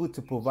you're able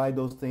to provide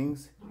those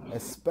things,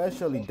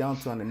 especially down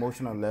to an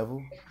emotional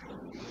level,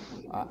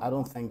 I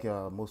don't think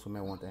most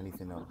women want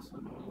anything else.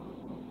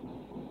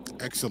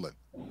 Excellent.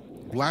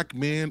 Black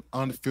Men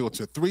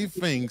Unfiltered. 3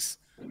 things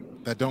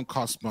that don't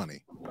cost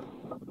money.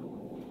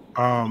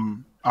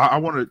 I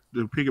wanted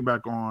to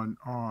piggyback on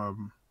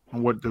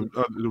what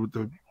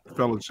the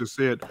fellas just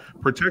said.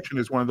 Protection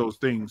is one of those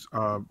things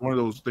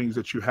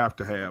that you have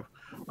to have.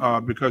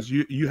 because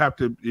you have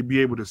to be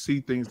able to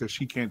see things that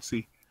she can't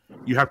see.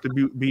 You have to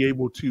be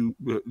able to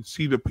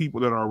see the people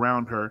that are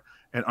around her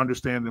and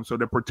understand them. So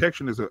the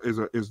protection is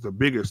the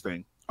biggest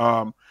thing.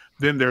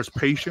 Then there's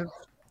patience.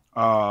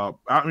 I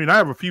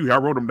have a few here. I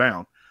wrote them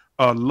down.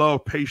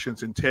 Love,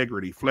 patience,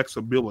 integrity,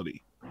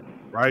 flexibility,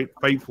 right?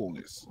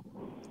 Faithfulness,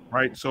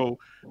 right? So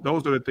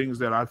those are the things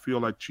that I feel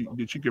like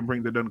that you can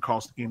bring that doesn't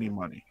cost any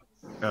money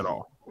at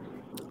all.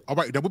 All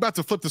right, now we're about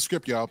to flip the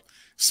script, y'all.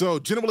 So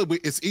generally,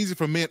 it's easy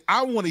for men.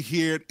 I want to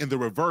hear it in the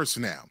reverse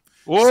now.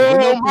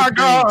 Oh my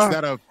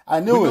God! I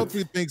knew it.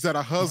 3 things that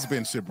a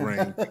husband should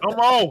bring. Come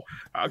on.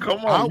 I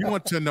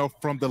want to know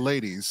from the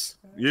ladies.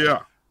 Yeah.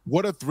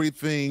 What are 3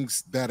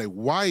 things that a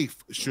wife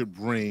should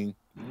bring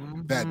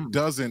that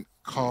doesn't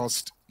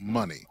cost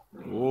money?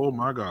 Oh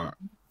my God.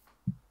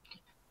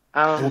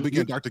 We'll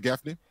begin, Dr.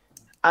 Gaffney.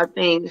 I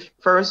think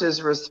first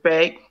is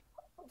respect.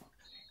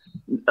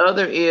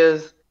 Other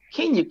is,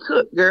 can you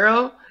cook,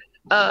 girl?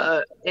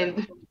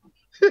 And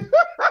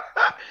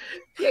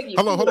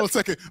hold on a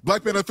second.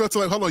 Black man, I felt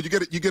like, hold on, you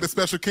get a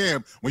special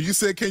cam. When you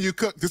said, can you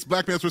cook, this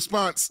black man's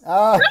response. Hey!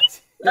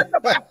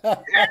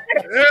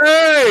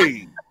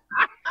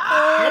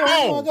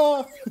 Oh my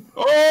God!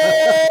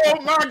 Oh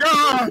my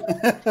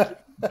God!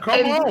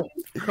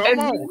 Come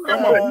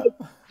on!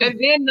 And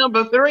then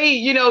number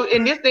 3,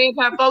 in this day and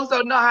time, folks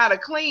don't know how to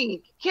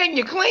clean. Can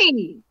you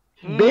clean?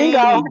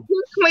 Bingo.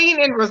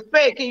 Clean and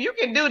respect. And you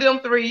can do them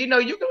 3. You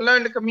can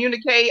learn to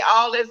communicate,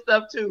 all that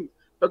stuff too.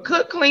 But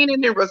cook,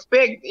 cleaning, and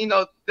respect,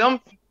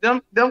 them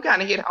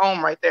kind of hit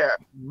home right there.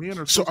 Men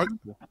are so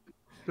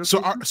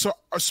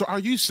are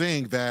you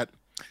saying that?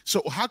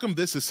 So how come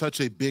this is such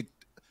a big?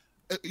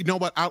 You know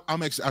what?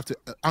 I'm actually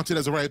after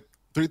Desiree,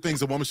 3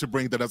 things a woman should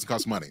bring that doesn't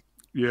cost money.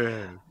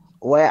 Yeah.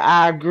 Well,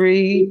 I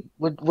agree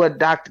with what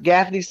Dr.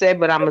 Gaffney said,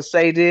 but I'm gonna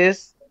say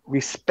this: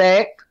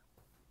 respect,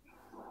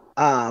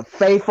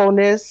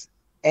 faithfulness,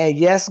 and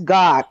yes,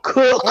 God,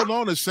 cook. Hold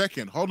on a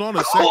second. Hold on.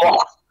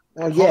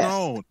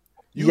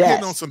 You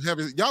hitting on some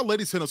heavy, y'all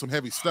ladies hitting on some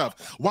heavy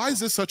stuff. Why is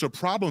this such a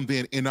problem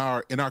then in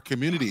our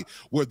community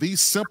where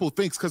these simple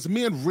things, because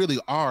men really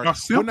are,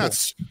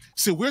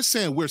 we're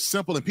saying we're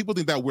simple and people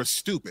think that we're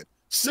stupid.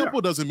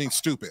 Simple doesn't mean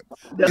stupid.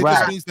 It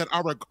just means that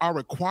our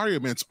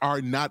requirements are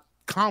not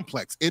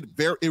complex. It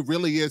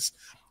really is.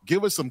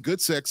 Give us some good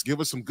sex, give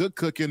us some good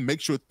cooking,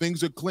 make sure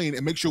things are clean,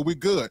 and make sure we're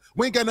good.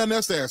 We ain't got nothing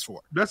else to ask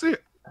for. That's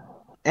it.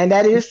 And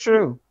that is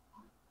true.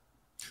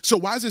 So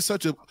why is this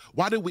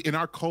why did we in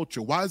our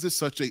culture, why is this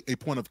such a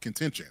point of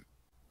contention?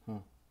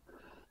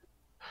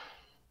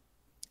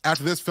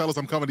 After this, fellas,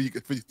 I'm coming to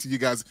you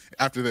guys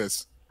after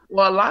this.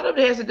 Well, a lot of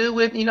it has to do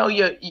with, you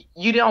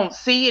don't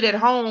see it at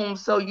home,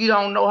 so you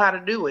don't know how to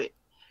do it.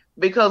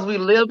 Because we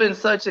live in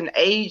such an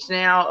age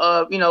now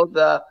of,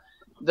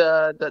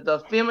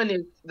 the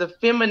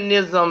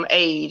feminism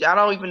age. I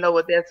don't even know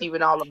what that's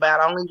even all about.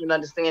 I don't even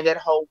understand that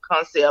whole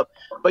concept.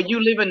 But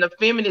you live in the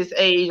feminist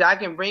age. I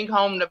can bring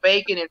home the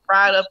bacon and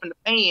fry it up in the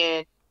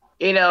pan,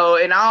 and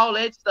all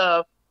that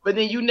stuff. But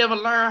then you never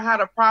learn how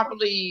to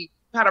properly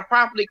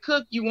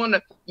cook.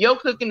 Your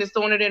cooking is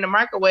throwing it in the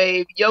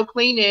microwave. Your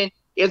cleaning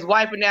is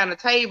wiping down the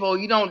table.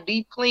 You don't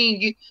deep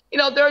clean.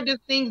 There are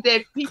just things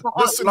that people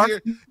aren't learning.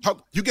 Here,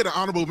 you get an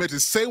honorable mention.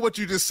 Say what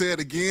you just said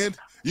again.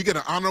 You get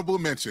an honorable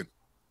mention.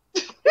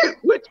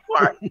 Which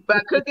part? By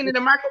cooking in the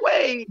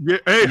microwave. Yeah,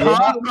 hey,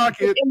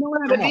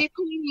 deep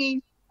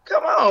clean.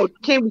 Come on.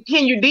 Can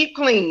you deep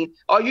clean?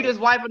 Or you just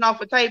wiping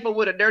off a table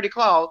with a dirty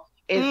cloth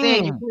and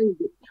saying you cleaned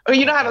it? Or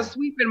you know how to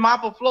sweep and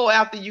mop a floor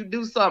after you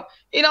do something.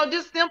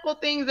 Just simple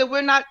things that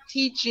we're not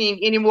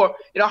teaching anymore.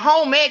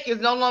 Home ec is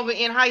no longer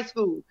in high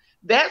school.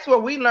 That's where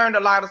we learned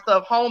a lot of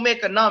stuff. Home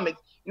economics.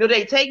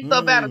 They take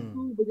stuff out of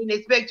school, but then they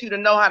expect you to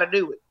know how to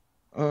do it.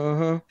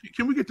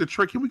 Can we get the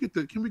trick? Can we get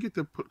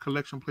the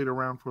collection plate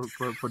around for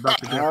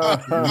Dr.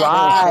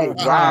 Right.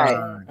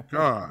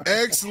 God.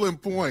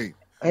 Excellent point.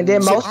 And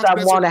then most of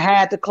them want to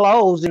hide the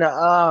clothes,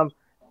 out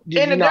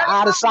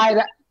of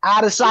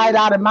sight,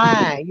 out of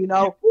mind.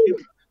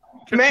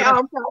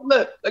 Man,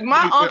 look, like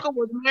my uncle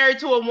was married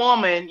to a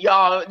woman,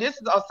 y'all. This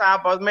is a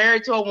sidebar. Was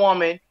married to a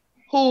woman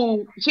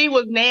who she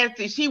was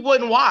nasty. She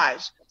wouldn't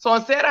wash. So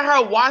instead of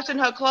her washing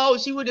her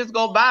clothes, she would just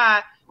go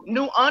buy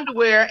new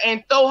underwear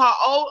and throw her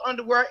old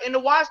underwear in the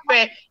wash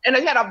bag. And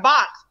they had a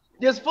box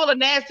just full of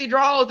nasty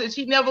drawers that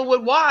she never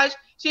would wash.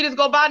 She just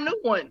go buy new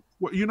ones.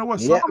 Well, you know what?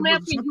 Something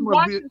must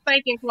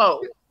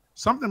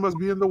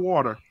be in the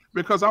water.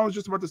 Because I was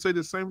just about to say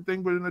the same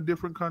thing, but in a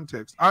different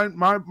context. I have a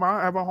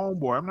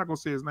homeboy. I'm not going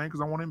to say his name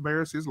because I want to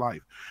embarrass his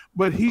life.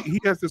 But he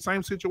has the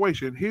same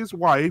situation. His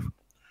wife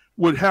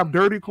would have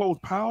dirty clothes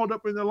piled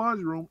up in the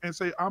laundry room and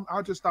say,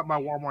 I'll just stop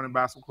by Walmart and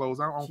buy some clothes.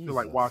 I don't feel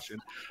like washing.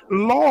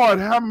 Lord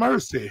have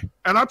mercy.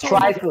 And I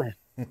told her,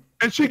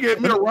 and she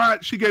gave me a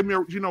ride. She gave me,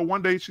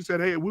 one day she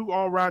said, hey, we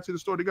all ride to the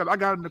store together. I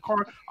got in the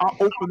car. I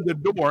opened the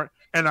door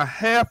and a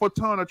half a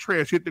ton of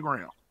trash hit the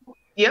ground.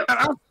 Yep.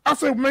 And I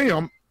said,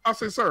 ma'am, I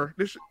said, sir,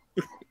 this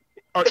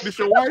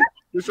your wife?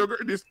 This your girl?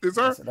 This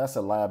her? That's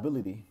a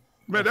liability.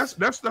 Man,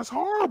 that's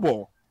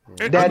horrible.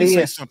 Yeah. Let me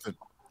say something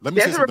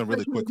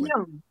really quickly.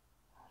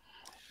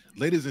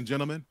 Ladies and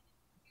gentlemen,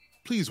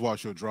 please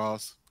wash your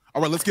drawers.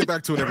 All right, let's get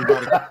back to it,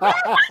 everybody.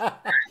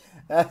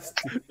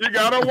 You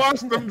gotta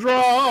wash them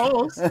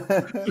drawers.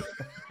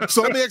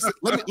 So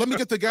let me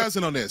get the guys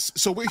in on this.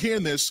 So we're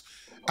hearing this.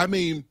 I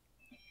mean,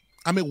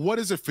 what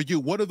is it for you?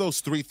 What are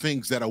those three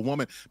things that a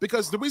woman?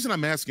 Because the reason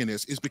I'm asking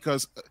this is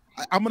because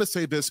I'm going to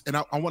say this, and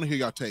I want to hear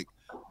y'all take.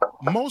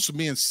 Most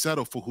men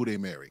settle for who they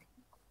marry.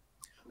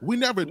 We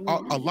never.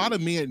 A lot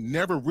of men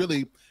never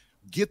really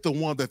get the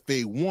one that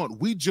they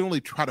want. We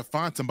generally try to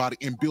find somebody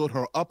and build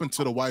her up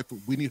into the wife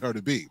we need her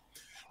to be,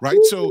 right?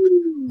 So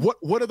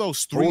what are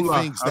those three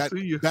things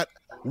that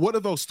what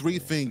are those three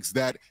things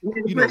that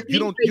you know you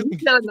don't you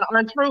He's telling the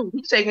untruth.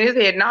 He's shaking his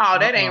head. No,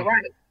 that ain't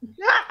right.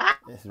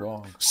 It's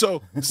wrong.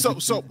 So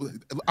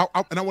and I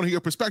want to hear your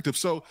perspective.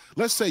 So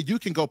let's say you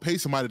can go pay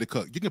somebody to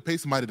cook, you can pay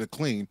somebody to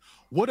clean.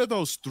 What are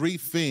those three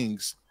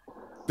things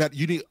that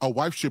you need a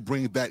wife should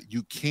bring that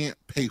you can't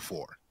pay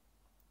for?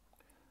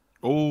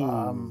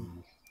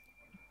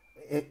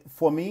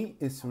 For me,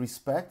 it's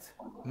respect,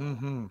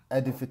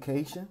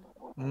 edification,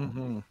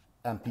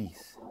 and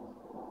peace.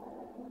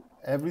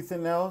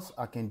 Everything else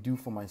I can do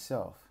for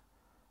myself.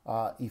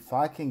 If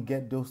I can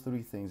get those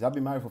three things, I've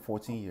been married for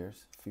 14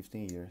 years,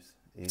 15 years.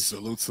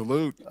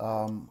 Salute.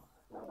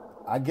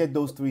 I get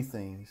those three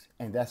things,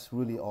 and that's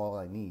really all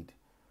I need.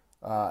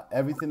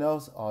 Everything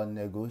else are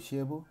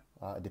negotiable.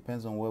 It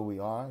depends on where we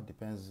are. It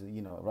depends,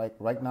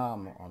 right now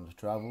I'm on the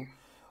travel.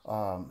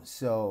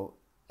 So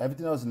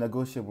everything else is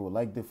negotiable,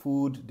 like the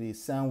food, the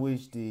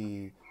sandwich,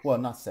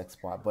 not sex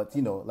part, but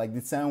like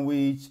the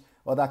sandwich,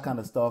 all that kind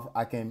of stuff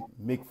I can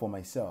make for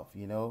myself,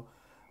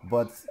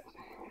 But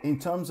in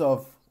terms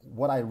of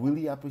what I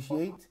really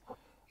appreciate,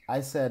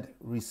 I said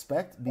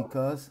respect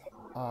because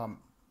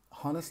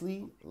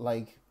honestly,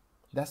 like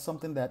that's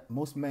something that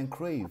most men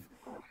crave.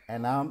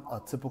 And I'm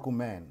a typical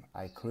man.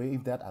 I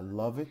crave that. I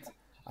love it.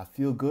 I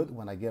feel good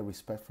when I get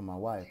respect from my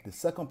wife. The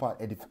second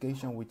part,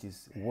 edification, which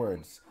is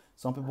words.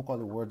 Some people call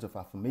it words of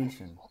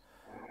affirmation.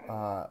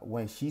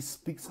 When she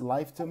speaks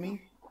life to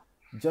me,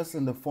 just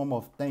in the form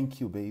of thank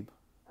you, babe,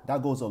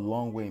 that goes a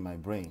long way in my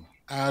brain.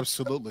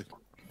 Absolutely.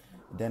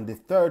 Then the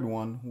third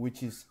one,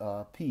 which is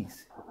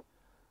peace,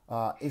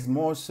 is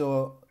more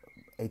so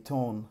a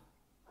tone,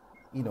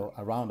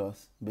 around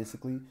us,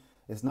 basically.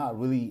 It's not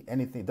really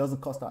anything. It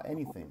doesn't cost her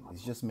anything.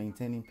 It's just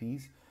maintaining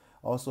peace.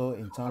 Also,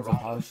 in terms of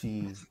how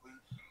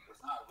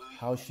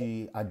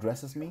she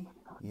addresses me,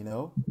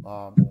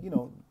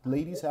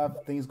 ladies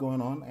have things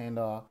going on, and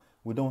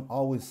we don't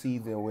always see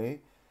their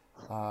way.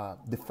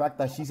 The fact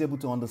that she's able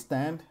to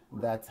understand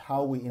that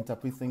how we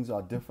interpret things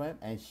are different,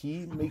 and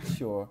she makes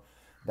sure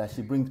that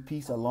she brings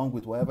peace along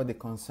with whatever the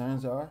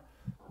concerns are,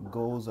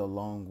 goes a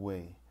long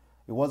way.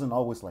 It wasn't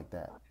always like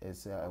that. It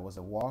was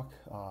a walk.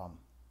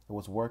 It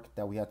was work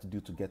that we had to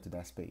do to get to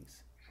that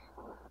space.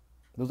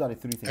 Those are the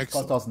three things.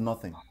 Excellent. Cost us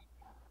nothing.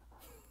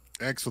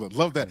 Excellent.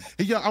 Love that.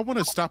 Hey, yeah, I want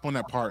to stop on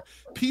that part.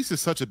 Peace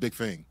is such a big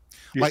thing.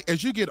 Yeah. Like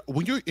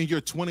when you're in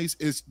your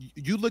 20s,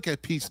 you look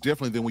at peace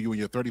differently than when you're in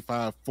your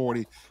 35,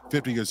 40,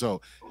 50 years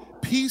old.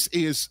 Peace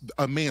is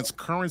a man's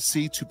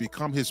currency to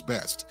become his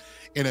best.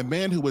 And a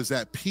man who is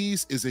at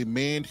peace is a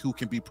man who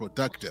can be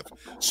productive.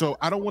 So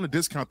I don't want to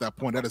discount that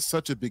point. That is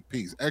such a big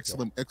piece.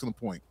 Excellent, excellent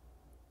point.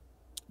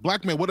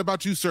 Black man, what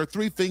about you, sir?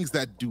 Three things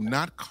that do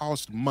not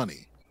cost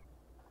money.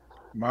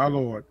 My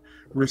Lord.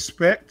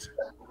 Respect.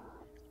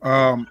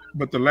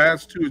 But the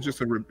last two is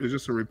just a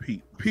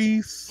repeat.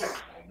 Peace.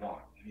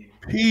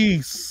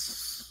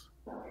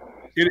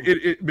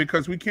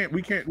 Because we can't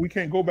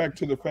go back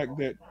to the fact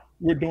that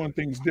we're doing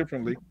things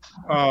differently.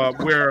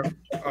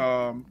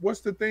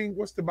 What's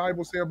the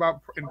Bible say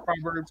about in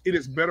Proverbs? It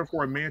is better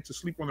for a man to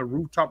sleep on the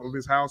rooftop of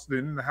his house than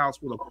in the house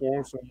with a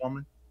quarrelsome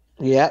woman.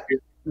 Yeah.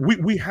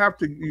 We have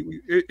to.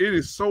 It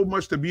is so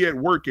much to be at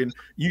work, and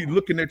you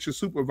looking at your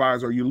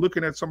supervisor, or you're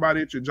looking at somebody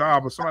at your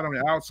job, or somebody on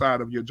the outside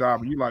of your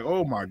job, and you're like,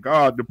 "Oh my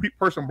God!" The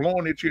person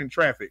blowing at you in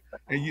traffic,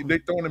 and they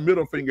throwing the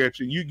middle finger at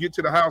you. You get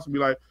to the house and be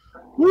like,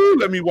 "Woo,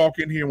 let me walk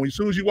in here." When as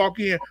soon as you walk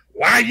in,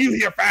 why are you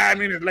here 5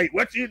 minutes late?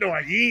 What you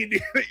doing?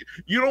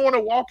 You don't want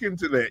to walk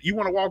into that. You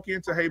want to walk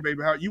into, hey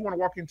baby, you want to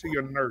walk into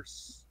your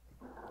nurse.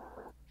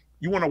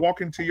 You want to walk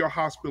into your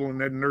hospital,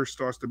 and that nurse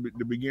starts to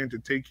begin to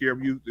take care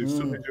of you as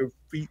soon as your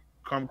feet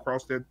come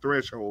across that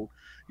threshold.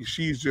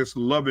 She's just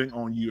loving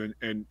on you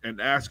and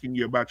asking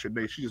you about your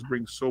day. She just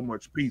brings so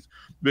much peace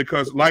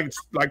because like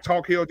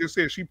Talk Hale just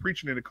said, she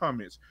preaching in the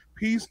comments,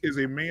 peace is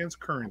a man's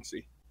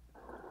currency.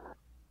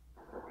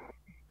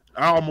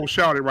 I almost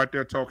shouted right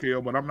there, Talk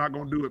Hale, but I'm not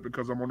going to do it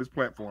because I'm on this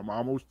platform. I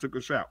almost took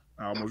a shout.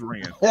 I almost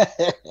ran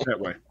that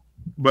way.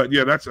 But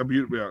yeah, that's a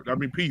beautiful,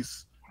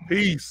 peace.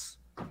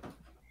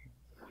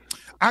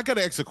 I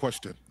gotta ask a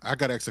question. All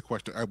right,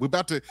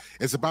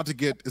 it's about to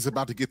get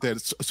there.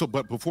 So,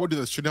 but before we do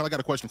this, Chanel, I got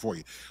a question for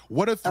you.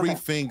 What are three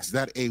things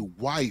that a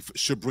wife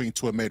should bring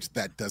to a marriage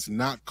that does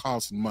not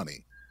cost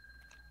money?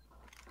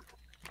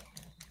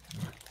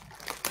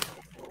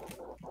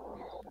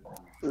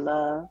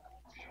 Love,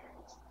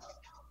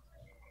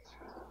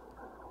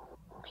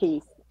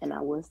 peace, and I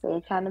would say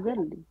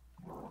accountability.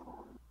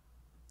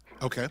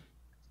 Okay.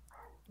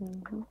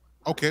 Mm-hmm.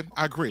 Okay,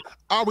 I agree.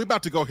 All right, we're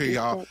about to go here,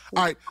 y'all.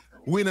 All right,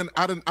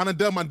 I done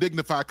done my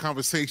dignified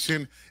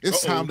conversation.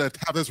 It's time to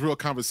have this real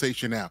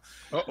conversation now.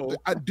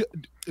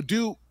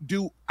 Do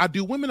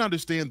women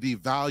understand the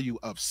value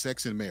of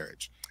sex in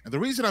marriage? And the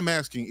reason I'm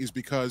asking is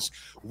because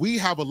we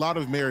have a lot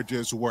of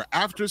marriages where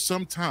after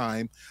some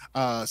time,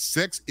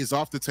 sex is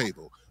off the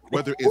table.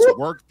 Whether it's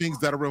work things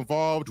that are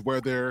involved,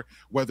 whether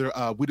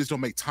we just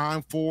don't make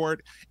time for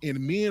it, and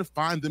men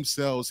find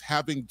themselves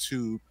having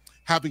to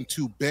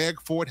beg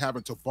for it,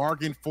 having to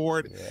bargain for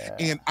it. Yeah.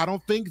 And I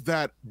don't think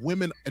that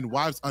women and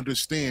wives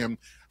understand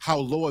how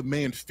low a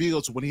man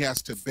feels when he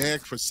has to beg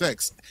for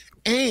sex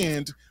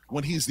and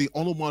when he's the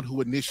only one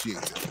who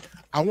initiates it.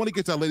 I want to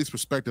get that lady's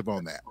perspective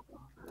on that.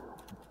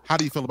 How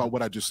do you feel about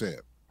what I just said?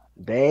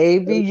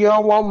 Baby, you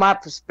don't want my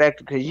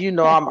perspective because you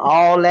know I'm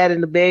all that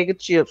in the bag of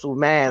chips with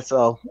mine.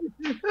 So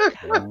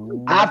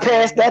I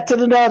pass that to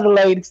the other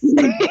ladies.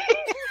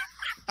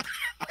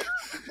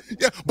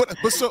 Yeah, but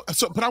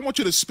I want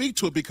you to speak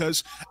to it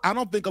because I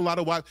don't think a lot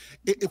of wives,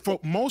 for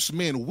most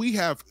men, we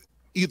have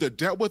either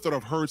dealt with it or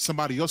have heard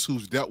somebody else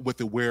who's dealt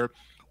with it where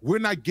we're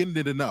not getting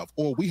it enough,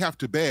 or we have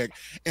to beg,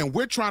 and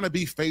we're trying to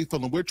be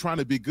faithful and we're trying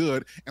to be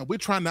good and we're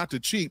trying not to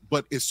cheat.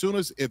 But as soon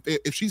as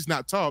if she's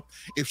not tough,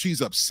 if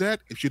she's upset,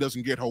 if she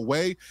doesn't get her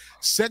way,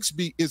 sex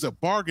is a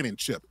bargaining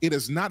chip. It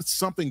is not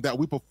something that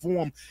we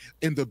perform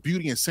in the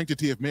beauty and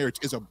sanctity of marriage.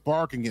 It's a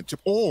bargaining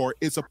chip, or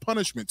it's a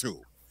punishment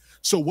tool.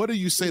 So what do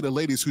you say to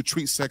ladies who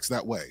treat sex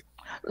that way?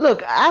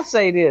 Look, I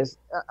say this.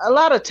 A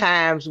lot of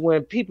times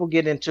when people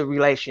get into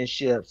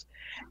relationships,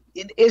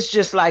 it's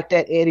just like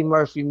that Eddie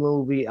Murphy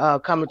movie,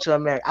 Coming to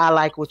America. I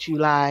like what you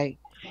like.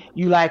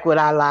 You like what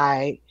I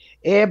like.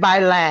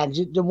 Everybody lying.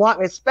 The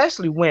one,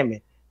 especially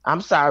women.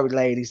 I'm sorry,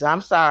 ladies.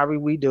 I'm sorry.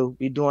 We do.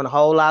 Be doing a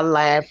whole lot of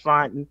lying,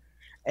 fronting,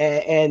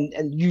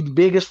 and you the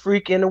biggest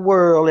freak in the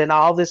world and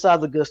all this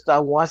other good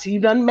stuff. Once he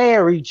done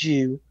married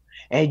you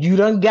and you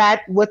done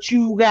got what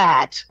you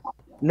got,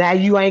 now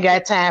you ain't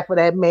got time for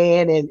that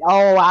man, and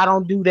I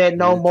don't do that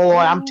no more.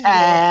 I'm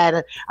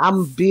tired.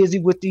 I'm busy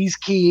with these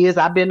kids.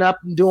 I've been up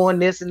and doing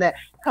this and that.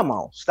 Come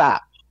on,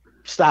 stop.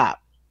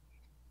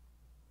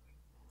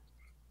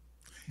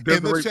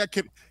 In the chat,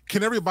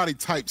 can everybody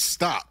type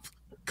stop?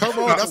 Come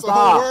on, that's a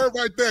whole word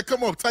right there.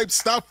 Come on, type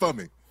stop for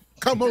me.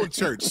 Come on,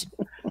 church.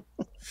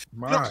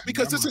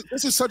 Because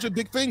this is such a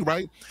big thing,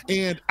 right?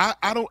 And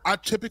I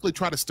typically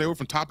try to stay away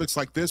from topics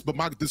like this, but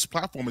this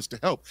platform is to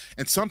help.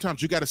 And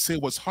sometimes you got to say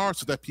what's hard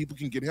so that people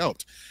can get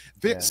helped.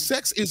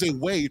 Sex is a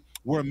way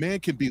where a man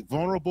can be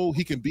vulnerable,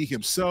 he can be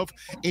himself,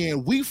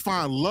 and we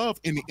find love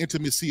in the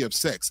intimacy of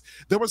sex.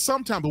 There were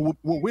some times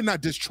when we're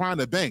not just trying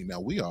to bang. Now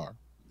we are.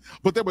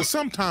 But there were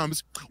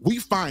sometimes we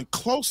find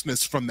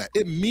closeness from that.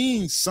 It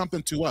means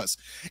something to us.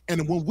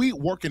 And when we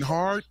working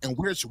hard and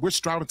we're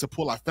striving to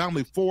pull our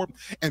family forward,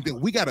 and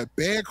then we got to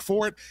beg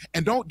for it,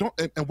 and don't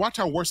watch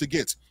how worse it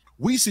gets.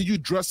 We see you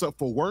dress up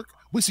for work.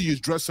 We see you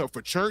dress up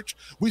for church.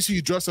 We see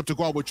you dress up to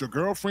go out with your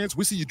girlfriends.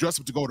 We see you dress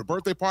up to go to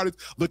birthday parties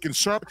looking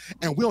sharp.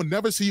 And we'll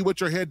never see you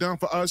with your head down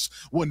for us.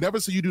 We'll never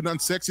see you do nothing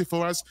sexy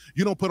for us.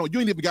 You ain't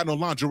even got no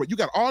lingerie. You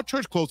got all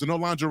church clothes and no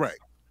lingerie.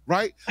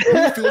 Right?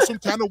 We feel some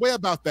kind of way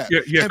about that.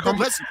 Yeah. And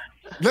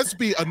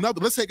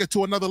let's take it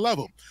to another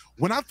level.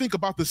 When I think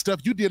about the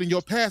stuff you did in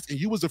your past, and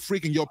you was a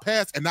freak in your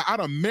past, and now I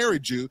done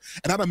married you,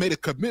 and I done made a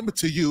commitment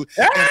to you,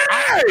 and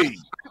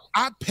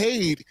I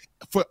paid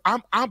for.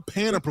 I'm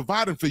paying and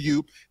providing for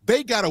you.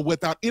 They got it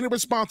without any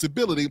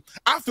responsibility.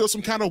 I feel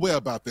some kind of way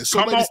about this.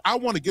 So, ladies, I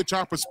want to get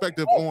your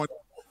perspective on.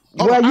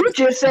 You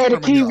just said a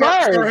key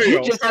word.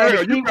 You just said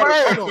a key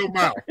word.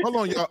 Hold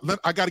on, y'all.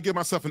 I got to give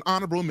myself an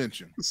honorable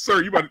mention.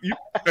 Sir,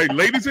 hey,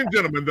 ladies and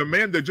gentlemen, the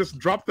man that just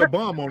dropped the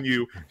bomb on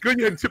you, go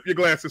ahead and tip your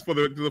glasses for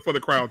the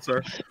crowd,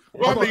 sir.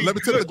 Let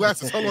me tip the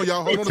glasses. Hold on,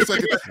 y'all. Hold on a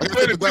second.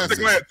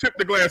 Tip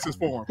the glasses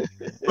for him.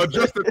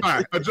 Adjust the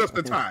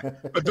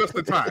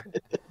tie.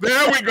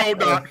 There we go,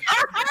 Doc.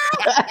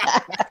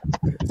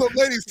 So,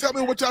 ladies, tell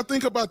me what y'all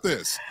think about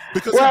this.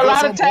 Because a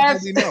lot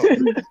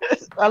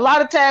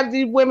of times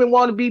these women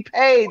want to be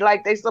paid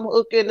like they some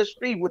hook in the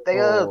street with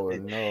their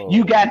husband. No.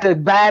 You got to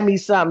buy me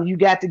something. You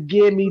got to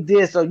give me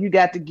this, or you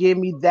got to give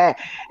me that.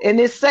 And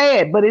it's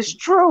sad, but it's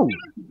true.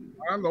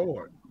 My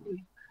Lord.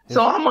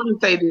 So I'm going to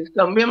say this.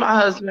 So me and my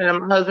husband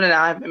and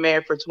I have been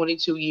married for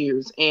 22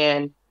 years.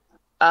 And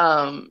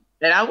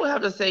I would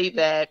have to say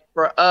that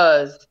for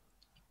us,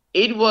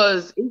 it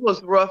was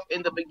rough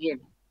in the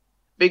beginning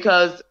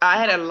because I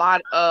had a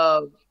lot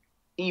of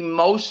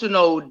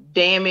emotional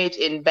damage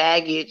and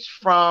baggage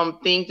from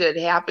things that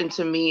had happened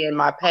to me in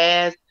my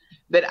past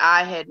that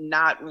I had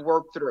not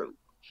worked through.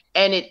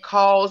 And it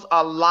caused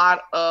a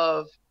lot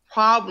of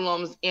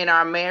problems in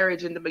our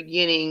marriage in the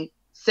beginning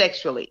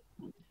sexually.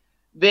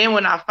 Then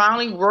when I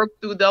finally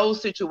worked through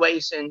those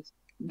situations,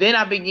 then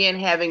I began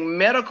having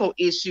medical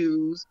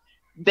issues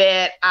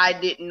that I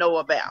didn't know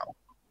about.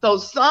 So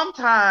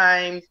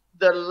sometimes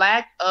the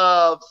lack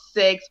of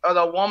sex or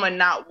the woman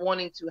not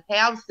wanting to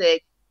have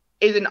sex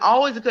isn't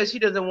always because she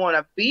doesn't want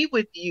to be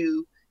with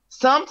you.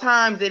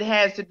 Sometimes it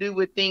has to do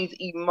with things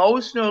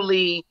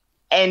emotionally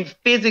and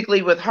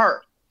physically with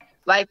her.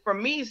 Like for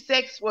me,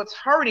 sex was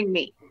hurting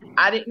me.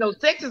 I didn't know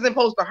sex isn't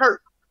supposed to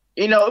hurt.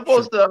 You know, it's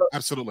supposed to.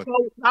 Absolutely.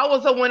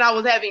 So when I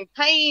was having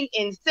pain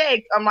in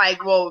sex, I'm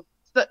like, well,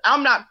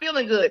 I'm not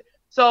feeling good.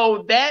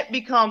 So that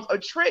becomes a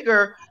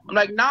trigger. I'm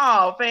like,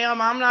 nah, fam,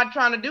 I'm not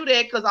trying to do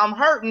that because I'm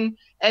hurting.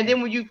 And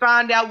then when you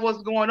find out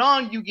what's going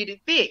on, you get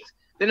it fixed.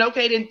 Then,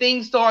 okay, then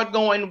things start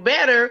going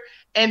better.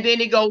 And then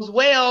it goes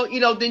well, you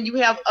know, then you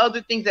have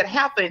other things that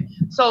happen.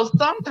 So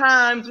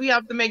sometimes we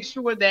have to make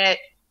sure that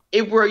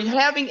if we're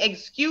having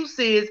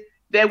excuses,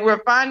 that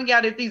we're finding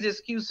out if these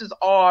excuses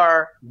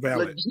are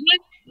valid,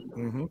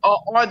 legit, or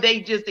are they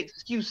just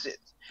excuses?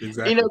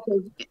 Exactly. You know,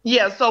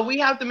 yeah. So we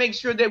have to make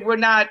sure that we're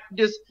not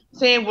just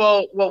saying,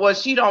 well,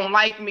 she don't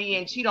like me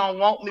and she don't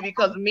want me,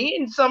 because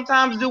men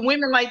sometimes do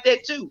women like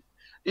that too.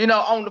 You know,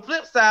 on the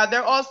flip side,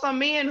 there are some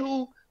men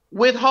who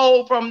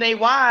withhold from their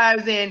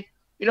wives and,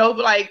 you know,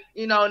 like,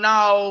 you know,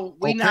 no,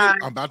 we not.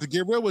 I'm about to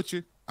get real with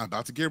you.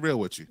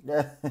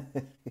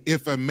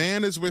 If a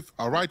man is with,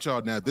 all right,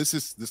 y'all. Now this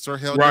is the Sir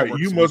Hale. Right, Network,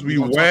 you so must be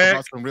whack.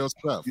 about some real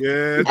stuff.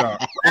 Yeah, dog.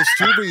 There's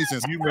two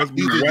reasons. You must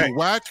be either whack. you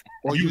whack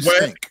or you whack.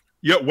 stink.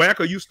 Yeah, whack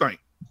or you stink.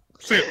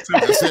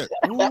 That's it.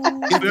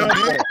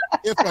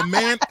 If a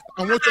man,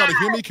 I want y'all to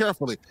hear me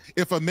carefully.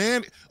 If a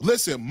man,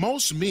 listen,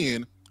 most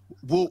men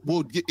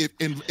will get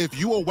if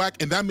you are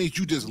whack, and that means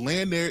you just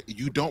land there,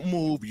 you don't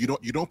move, you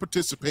don't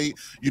participate,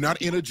 you're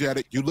not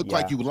energetic, you look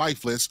like you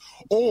lifeless,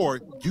 or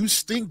you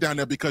stink down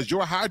there because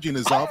your hygiene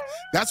is off.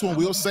 That's when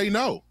we'll say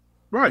no.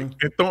 Right,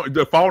 and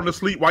falling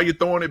asleep while you're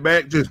throwing it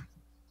back, just.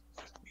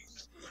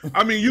 But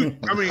I'm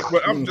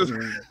just.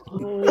 I'm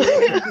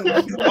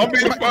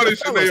being funny,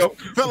 Chanel.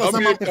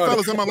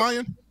 Fellas, am I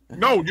lying?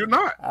 No, you're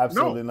not.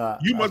 Absolutely not.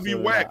 You must be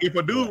whack. Not. If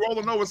a dude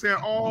rolling over saying,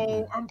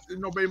 "Oh,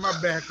 baby, my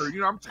back hurt,"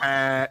 I'm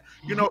tired.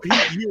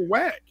 You're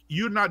whack.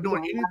 You're not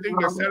doing anything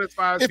that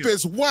satisfies. If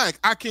it's whack,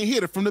 I can't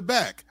hit it from the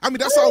back. I mean,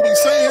 that's all we're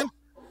saying.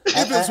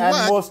 If it's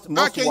whack, most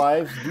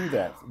wives do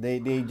that.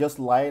 They just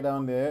lie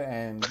down there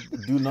and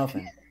do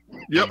nothing.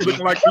 Yep,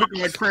 looking like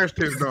crash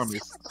test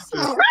dummies.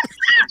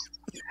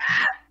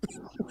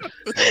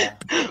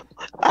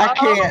 I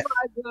can't.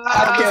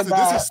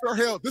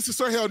 This is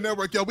Sir Hale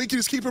Network, yo. We can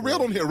just keep it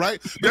real on here, right?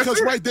 Because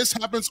this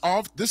happens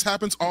all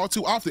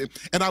too often.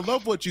 And I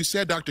love what you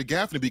said, Dr.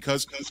 Gaffney,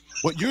 because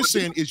what you're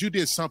saying is you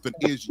did something.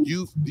 Is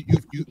you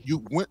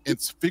went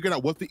and figured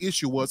out what the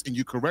issue was and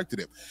you corrected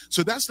it.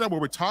 So that's not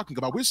what we're talking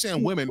about. We're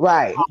saying women,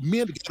 right?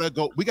 Men gotta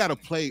go. We gotta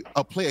play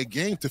a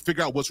game to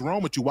figure out what's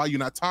wrong with you, why you're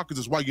not talking,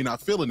 is why you're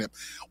not feeling it.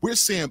 We're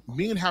saying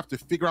men have to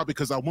figure out,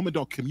 because our women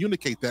don't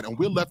communicate that, and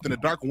we're left in the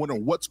dark and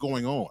wondering what's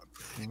going on.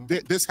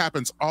 This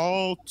happens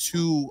all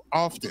too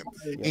often,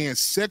 and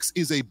sex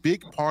is a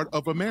big part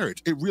of a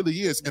marriage. It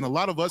really is, and a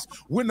lot of us,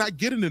 we're not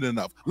getting it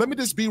enough. Let me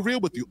just be real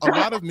with you. A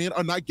lot of men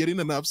are not getting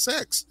enough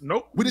sex.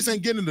 Nope, we just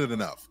ain't getting it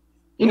enough.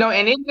 You know,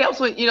 and it helps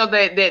with, you know,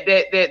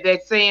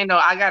 that saying, "No,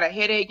 I got a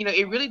headache." You know,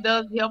 it really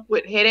does help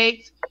with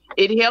headaches.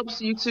 It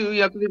helps you to,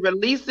 you know, because it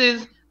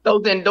releases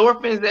those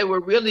endorphins that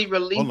will really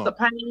release the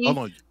pain. Hold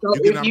on, so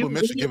you're getting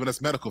out of giving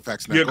us medical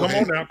facts now. Yeah, come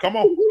on now, come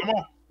on.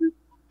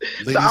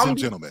 Ladies and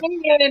gentlemen.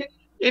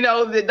 You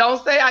know,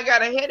 don't say I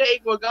got a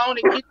headache. We're going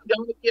to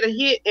get a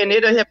hit, and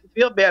it'll help you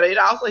feel better.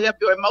 It'll also help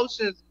your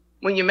emotions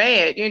when you're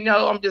mad. You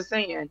know, I'm just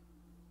saying.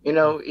 You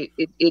know, it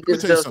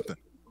just does something.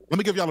 Let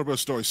me give y'all a real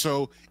story.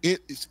 So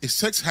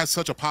sex has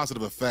such a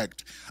positive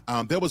effect.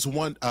 There was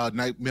one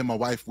night, me and my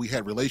wife, we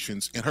had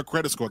relations, and her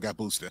credit score got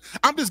boosted.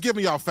 I'm just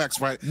giving y'all facts,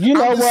 right? You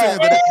know what? Saying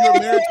that if you're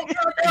married, if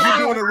you're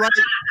doing it right,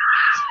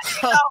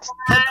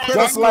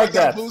 just like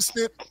that.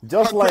 Boosted.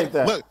 Just like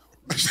that. Look.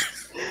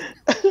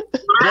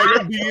 Boy,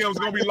 your DM's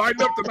gonna be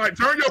lighting up tonight.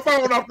 Turn your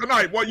phone off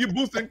tonight while you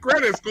boosting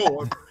credit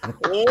scores.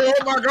 Oh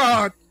my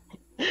God.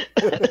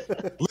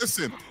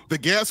 Listen, the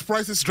gas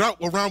prices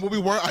dropped around where we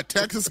were. Our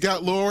taxes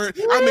got lowered.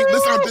 I mean,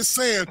 listen, I'm just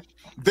saying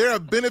there are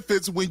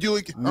benefits when you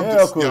don't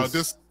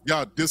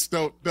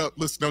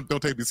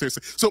take me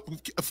seriously. So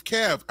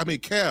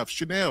Cav,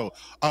 Chanel,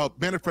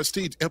 Man of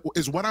Prestige,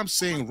 is what I'm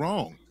saying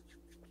wrong?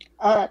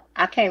 I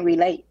can't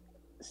relate.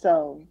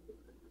 So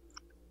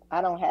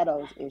I don't have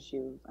those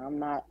issues. I'm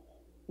not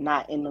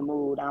in the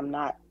mood. I'm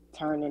not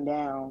turning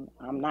down.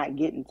 I'm not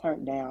getting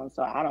turned down.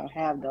 So I don't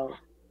have those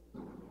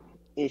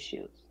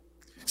issues.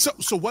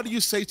 So what do you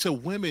say to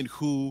women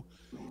who,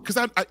 because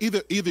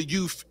either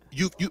you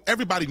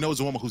everybody knows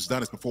a woman who's done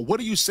this before. What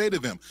do you say to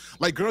them?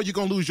 Like, girl, you're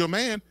gonna lose your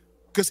man,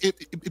 because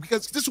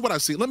this is what I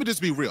see. Let me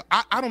just be real.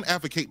 I don't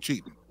advocate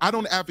cheating.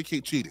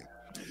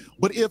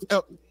 But if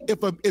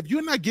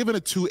you're not giving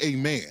it to a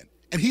man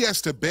and he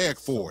has to beg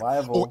for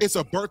it, or it's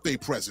a birthday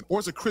present, or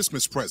it's a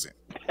Christmas present,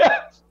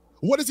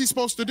 what is he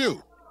supposed to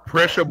do?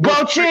 Pressure.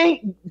 Go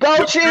cheat.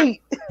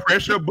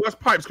 Pressure bust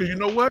pipes, because you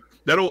know what?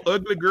 That old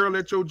ugly girl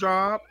at your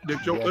job,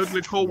 that your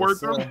ugly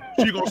co-worker,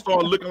 she gonna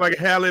start looking like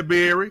Halle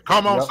Berry.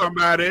 Come on,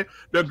 somebody.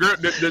 The girl,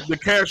 the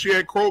cashier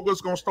at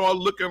Kroger's gonna start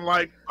looking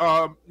like,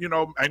 I ain't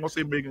gonna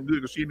say Meagan good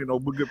because she ain't no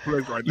good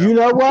place right now. You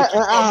know what?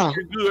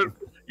 Good,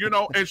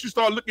 and she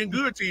start looking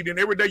good to you. Then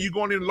every day you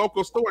going in the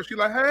local store, and she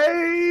like,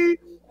 hey,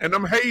 and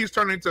them hays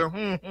turn into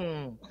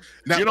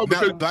Now,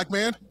 because black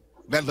man.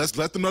 Let's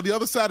let them know the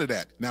other side of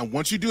that. Now,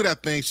 once you do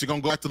that thing, she's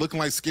gonna go back to looking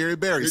like Scary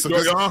Barry. So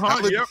just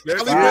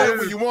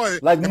when you want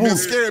it, like and then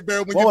Scary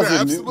Barry when you do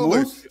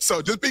absolutely.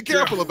 So just be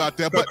careful about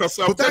that. But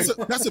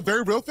that's a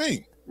very real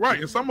thing. Right,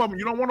 and some of them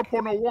you don't want to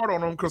pour no water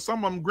on them because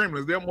some of them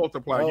gremlins, they'll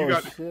multiply.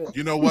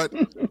 You know what?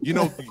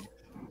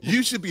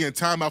 You should be in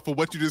timeout for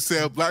what you just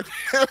said, Black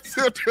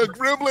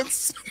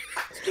gremlins.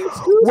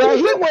 Well,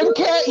 he wouldn't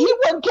care. He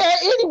wouldn't care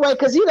anyway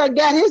because he done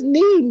got his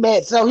need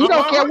met, so he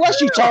don't care what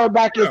she turned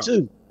back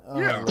into.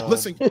 Yeah,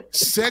 listen,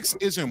 sex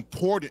is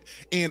important,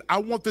 and I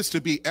want this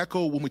to be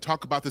echoed when we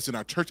talk about this in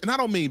our church. And I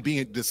don't mean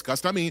being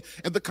discussed. I mean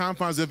in the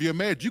confines of your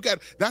marriage.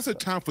 That's a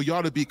time for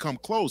y'all to become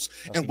close.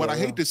 And what I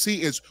hate to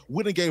see is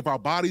we done gave our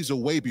bodies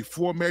away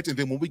before marriage, and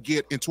then when we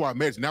get into our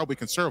marriage, now we're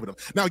conservative.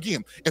 Now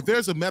again, if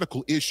there's a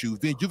medical issue,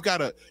 then you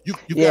gotta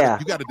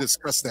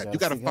discuss that. You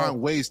gotta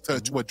find ways to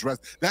address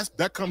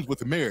that comes with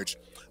the marriage.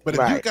 But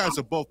if you guys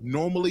are both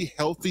normally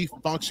healthy,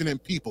 functioning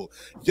people,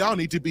 y'all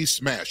need to be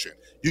smashing.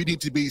 You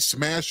need to be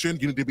smashing.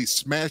 You need to be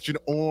smashing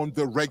on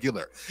the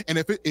regular. And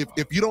if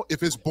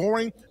it's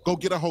boring, go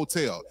get a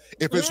hotel.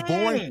 If it's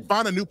boring,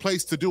 find a new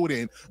place to do it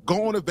in.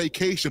 Go on a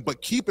vacation,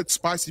 but keep it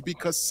spicy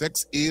because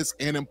sex is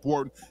an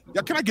important.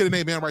 Yeah, can I get an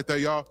amen right there,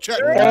 y'all? Check.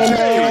 Can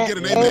I get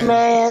an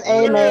amen?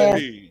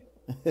 Amen.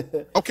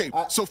 Okay,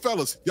 so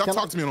fellas, y'all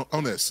talk to me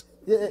on this.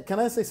 Yeah, can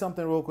I say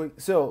something real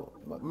quick? So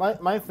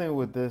my thing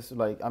with this,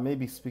 like I may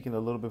be speaking a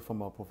little bit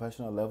from a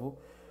professional level.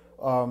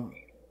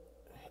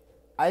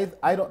 I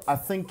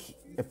think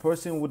a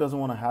person who doesn't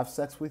want to have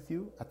sex with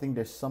you, I think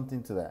there's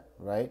something to that,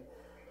 right?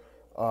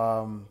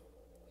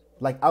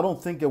 Like I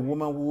don't think a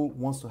woman who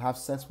wants to have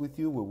sex with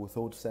you will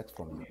withhold sex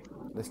from you.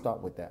 Let's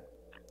start with that,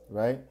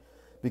 right?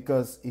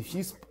 Because if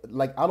she's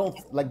like, I don't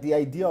like the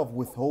idea of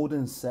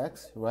withholding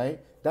sex, right?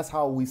 That's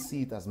how we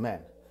see it as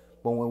men.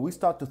 But when we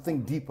start to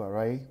think deeper,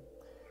 right?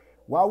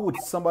 Why would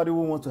somebody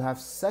who wants to have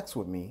sex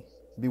with me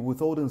be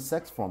withholding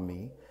sex from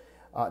me?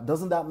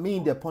 Doesn't that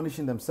mean they're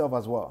punishing themselves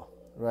as well,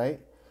 right?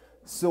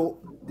 So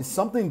it's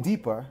something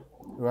deeper,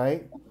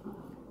 right?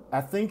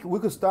 I think we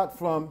could start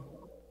from,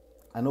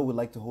 I know we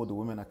like to hold the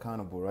women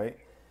accountable, right?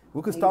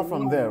 We could start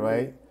from there,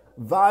 right?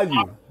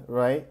 Value,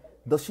 right?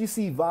 Does she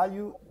see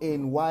value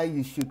in why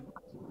you should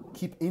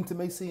keep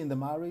intimacy in the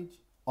marriage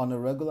on a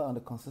regular, on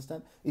a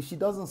consistent? If she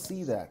doesn't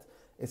see that,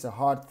 it's a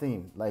hard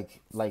thing.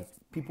 Like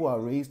people are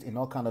raised in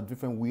all kind of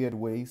different weird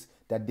ways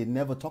that they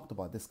never talked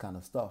about this kind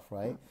of stuff,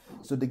 right?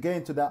 So they get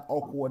into that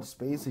awkward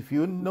space. If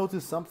you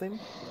notice something,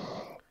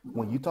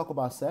 when you talk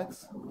about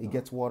sex, it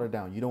gets watered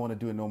down. You don't want to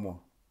do it no more,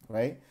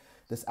 right?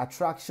 There's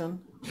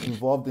attraction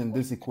involved in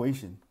this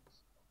equation,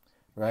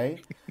 right?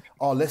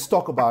 Oh, let's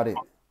talk about it.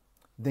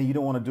 Then you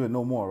don't want to do it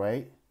no more,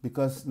 right?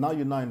 Because now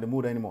you're not in the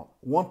mood anymore.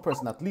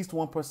 At least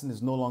one person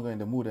is no longer in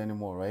the mood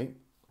anymore, right?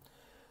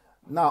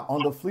 Now,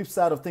 on the flip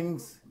side of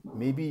things,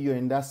 maybe you're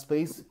in that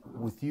space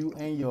with you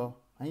and your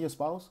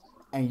spouse,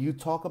 and you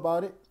talk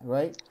about it,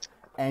 right?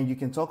 And you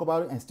can talk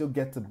about it and still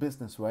get to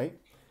business, right?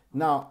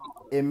 Now,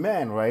 a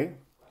man, right?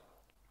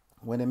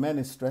 When a man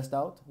is stressed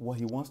out, what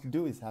he wants to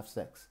do is have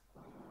sex.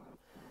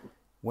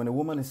 When a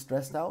woman is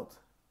stressed out,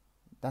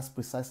 that's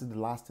precisely the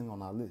last thing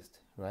on our list,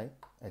 right?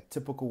 A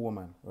typical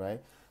woman,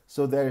 right?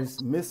 So there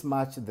is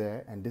mismatch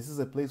there, and this is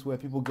a place where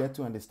people get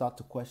to and they start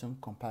to question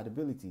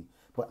compatibility.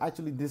 But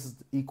actually, this is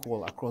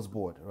equal across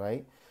board,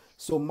 right?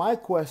 So my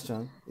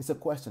question, it's a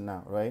question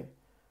now, right?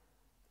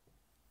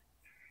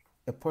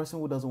 A person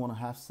who doesn't want to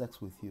have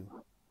sex with you,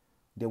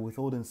 they're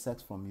withholding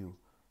sex from you.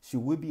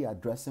 Should we be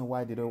addressing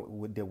why they're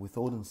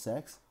withholding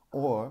sex?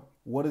 Or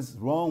what is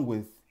wrong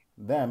with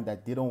them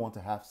that they don't want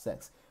to have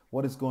sex?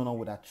 What is going on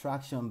with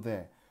attraction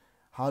there?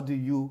 How do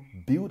you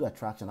build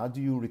attraction? How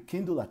do you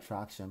rekindle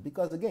attraction?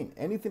 Because again,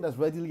 anything that's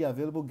readily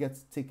available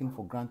gets taken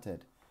for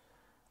granted.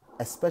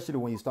 Especially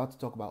when you start to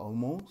talk about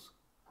hormones,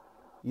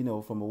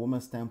 from a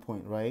woman's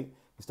standpoint, right?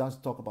 You start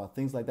to talk about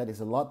things like that.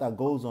 There's a lot that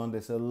goes on.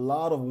 There's a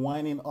lot of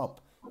winding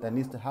up that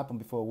needs to happen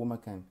before a woman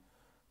can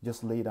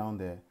just lay down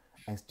there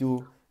and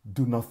still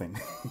do nothing.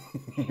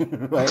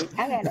 Right?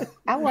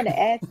 I want to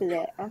add to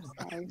that. I'm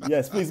sorry.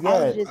 Yes, please go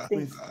ahead.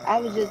 I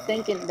was just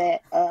thinking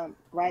that,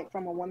 right,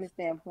 from a woman's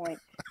standpoint,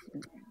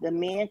 the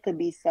men could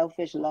be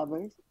selfish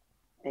lovers.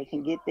 They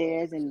can get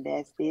theirs and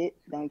that's it.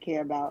 Don't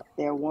care about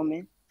their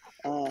woman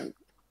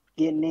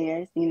getting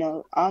theirs.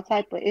 All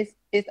type of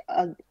it's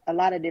a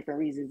lot of different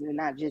reasons, and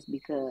not just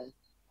because,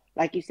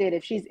 like you said,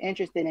 if she's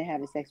interested in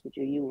having sex with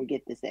you, you will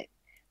get the sex.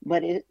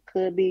 But it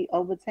could be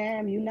over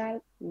time,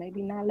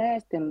 maybe not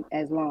lasting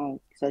as long.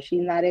 So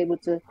she's not able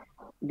to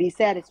be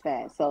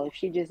satisfied. So if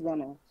she's just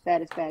gonna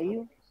satisfy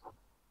you,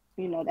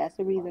 that's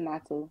a reason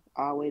not to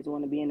always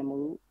want to be in the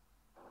mood.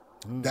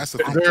 That's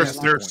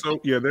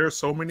there's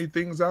so many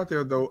things out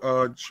there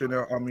though,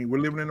 Chanel. I mean, we're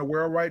living in a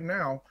world right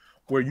now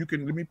where you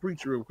can, let me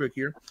preach real quick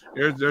here.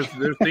 There's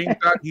things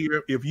out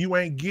here. If you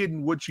ain't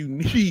getting what you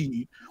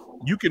need,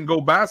 you can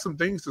go buy some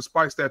things to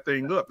spice that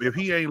thing up. If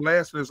he ain't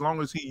lasting as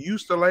long as he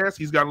used to last,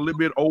 he's got a little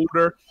bit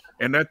older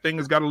and that thing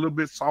has got a little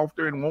bit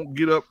softer and won't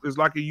get up as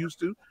like it used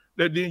to,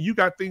 that then you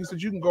got things that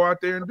you can go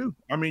out there and do.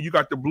 I mean, you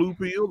got the blue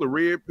pill, the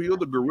red pill,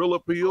 the gorilla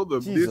pill, the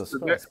Jesus this, the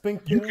Christ, that.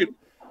 pink You pill? can,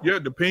 yeah,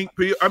 the pink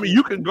pill. I mean,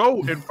 you can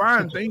go and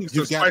find things to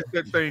You've got- spice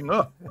that thing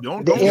up.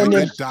 Don't The got do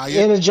good it. diet.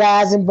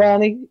 energizing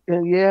bunny.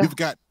 Yeah. You've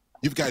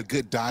got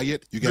good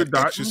diet. You got Good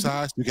diet.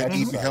 exercise. You got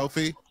eating Exercise.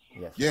 healthy.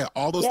 Yes. Yeah,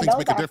 all those Yeah, things those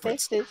make a are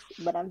difference. fixes,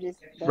 but I'm just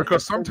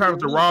Because for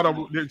sometimes the me.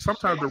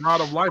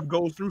 rod of life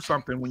goes through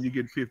something when you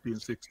get 50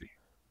 and 60.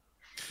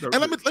 And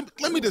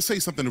let me just say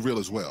something real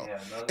as well.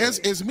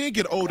 As men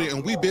get older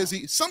and we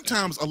busy,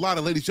 sometimes a lot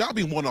of ladies, y'all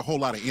be wanting a whole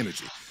lot of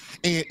energy.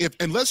 And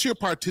unless you're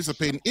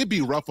participating, it'd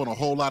be rough on a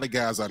whole lot of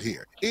guys out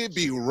here. It'd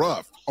be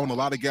rough on a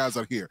lot of guys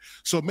out here.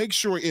 So make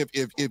sure if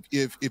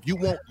you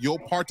want your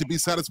part to be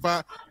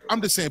satisfied,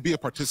 I'm just saying be a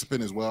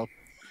participant as well.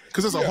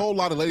 Because there's a whole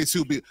lot of ladies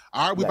who be,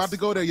 all right, we're about to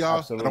go there, y'all.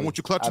 Absolutely. I don't want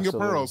you clutching your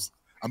pearls.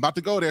 I'm about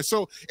to go there.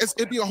 So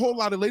it'd be a whole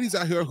lot of ladies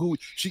out here who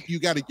you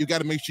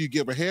gotta make sure you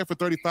give her hair for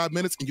 35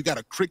 minutes and you got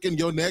a crick in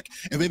your neck,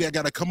 and then they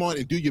gotta come on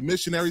and do your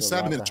missionary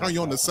side and then turn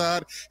you on the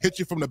side, hit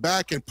you from the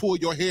back and pull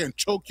your hair and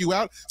choke you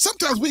out.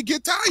 Sometimes we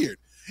get tired.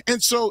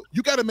 And so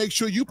you got to make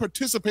sure you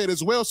participate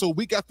as well, so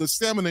we got the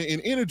stamina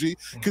and energy,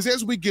 because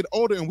as we get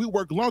older and we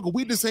work longer,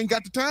 we just ain't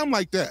got the time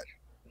like that.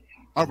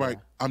 All right,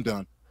 I'm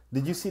done.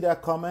 Did you see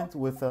that comment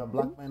with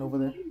Black Man over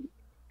there?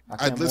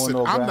 Listen,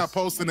 I'm not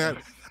posting that.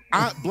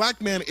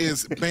 Black Man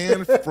is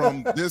banned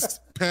from this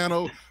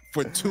panel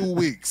for 2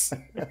 weeks.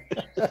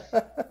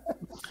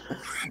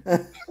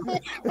 That's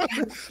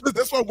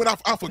why I went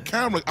off of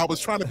camera. I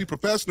was trying to be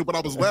professional, but I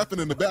was laughing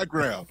in the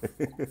background.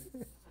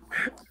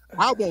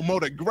 I won't mow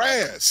the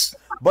grass.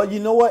 But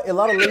you know what? A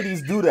lot of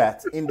ladies do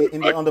that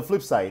on the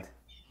flip side.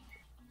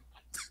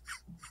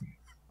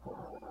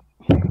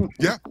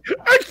 Yeah.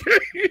 I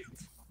can't.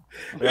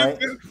 Right?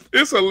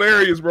 It's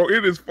hilarious, bro.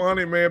 It is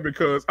funny, man,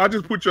 because I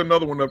just put you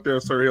another one up there,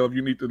 Sir Hale, if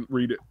you need to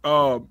read it.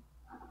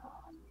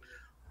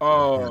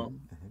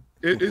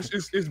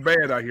 It's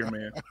bad out here,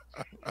 man.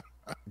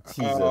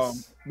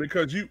 Jesus.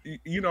 Because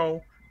you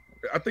know,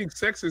 I think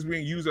sex is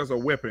being used as a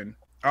weapon.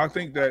 I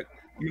think that,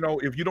 you know,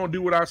 if you don't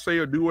do what I say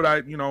or do what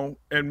I, you know,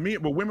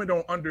 but women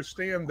don't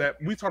understand that.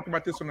 We talked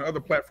about this on the other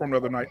platform the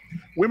other night.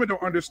 Women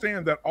don't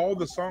understand that all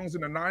the songs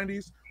in the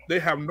 90s, they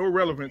have no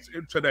relevance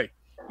today.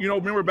 You know,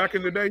 remember back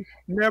in the day,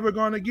 never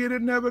gonna get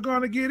it, never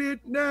gonna get it,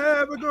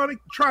 never gonna.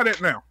 Try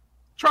that now.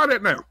 Try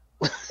that now.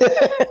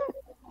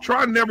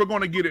 Try never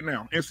gonna get it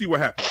now and see what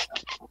happens.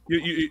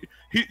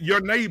 Your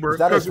neighbor,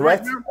 because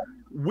right now,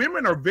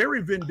 women are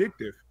very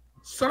vindictive.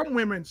 Some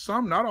women,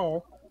 some not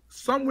all,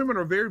 some women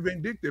are very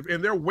vindictive,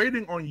 and they're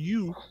waiting on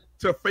you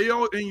to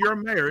fail in your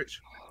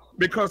marriage.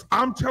 Because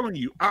I'm telling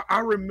you, I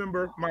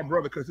remember my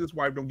brother, because his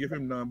wife don't give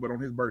him none but on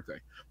his birthday.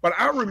 But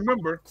I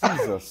remember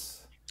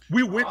Jesus.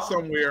 We went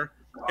somewhere,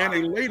 and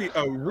a lady,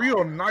 a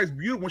real nice,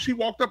 beautiful, when she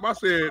walked up, I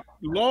said,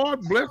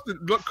 Lord, bless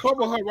the,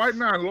 cover her right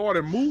now, Lord,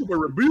 and move or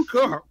rebuke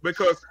her,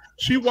 because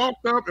she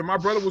walked up, and my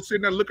brother was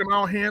sitting there looking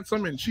all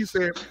handsome, and she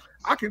said,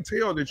 I can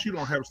tell that you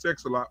don't have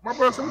sex a lot. My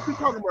brother said, what you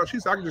talking about? She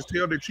said, I can just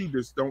tell that you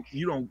just don't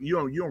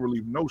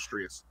relieve no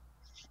stress.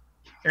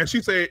 And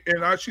she said,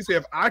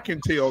 if I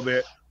can tell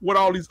that, what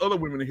all these other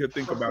women in here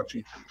think about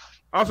you?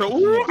 I said,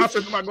 ooh, I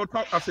said, somebody go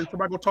talk. I said,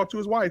 somebody go talk to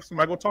his wife.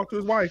 Somebody go talk to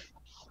his wife.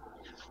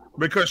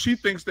 Because she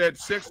thinks that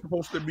sex is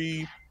supposed to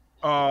be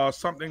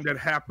something that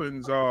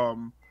happens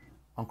on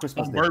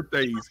Christmas on Day.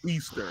 birthdays,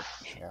 Easter,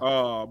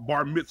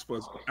 bar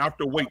mitzvahs,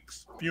 after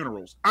wakes,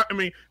 funerals. I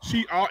mean,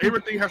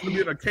 everything has to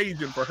be an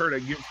occasion for her to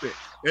get sex.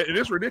 It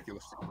is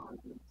ridiculous.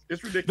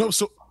 It's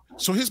ridiculous. No,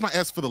 so here's my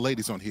ask for the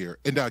ladies on here.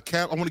 And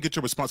Cav, I want to get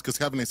your response because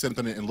Kevin ain't said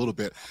anything in a little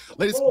bit.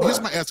 Ladies,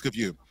 here's my ask of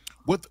you.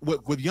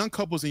 With young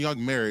couples and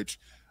young marriage,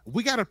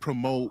 we got to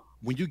promote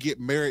when you get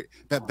married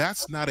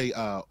that's not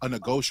a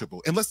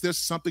negotiable, unless there's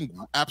something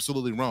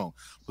absolutely wrong.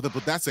 But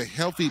that's a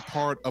healthy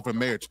part of a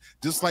marriage,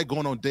 just like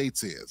going on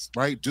dates is,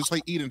 right? Just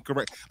like eating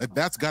correct. Like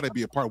that's got to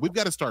be a part. We've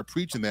got to start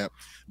preaching that,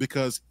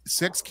 because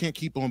sex can't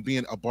keep on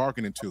being a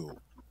bargaining tool.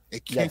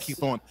 It can't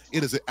keep on.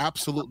 It is an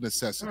absolute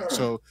necessity.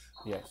 So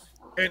yes.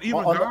 And even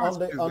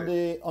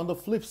on the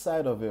flip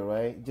side of it,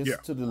 right?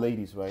 Just to the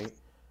ladies, right?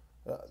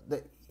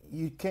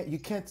 You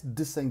can't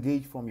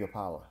disengage from your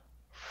power.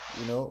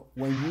 You know,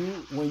 when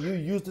you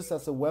use this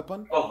as a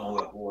weapon,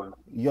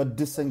 you're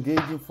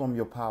disengaging from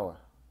your power.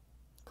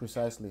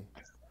 Precisely.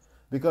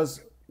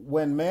 Because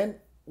when men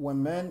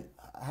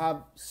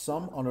have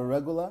some on a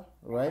regular,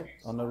 right?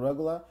 On a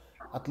regular,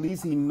 at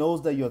least he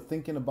knows that you're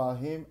thinking about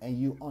him and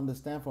you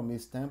understand from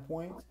his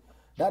standpoint.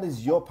 That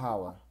is your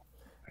power.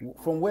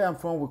 From where I'm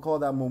from, we call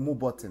that Momu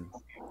button.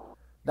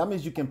 That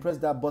means you can press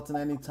that button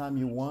anytime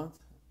you want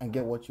and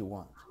get what you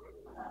want.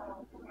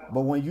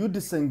 But when you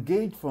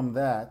disengage from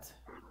that,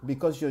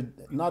 because you're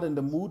not in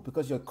the mood,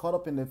 because you're caught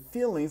up in the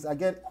feelings,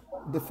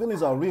 the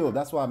feelings are real.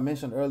 That's why I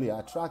mentioned earlier,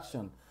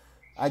 attraction.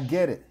 I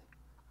get it.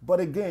 But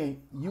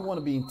again, you want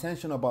to be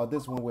intentional about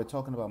this when we're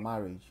talking about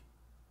marriage.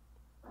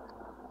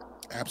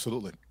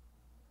 Absolutely.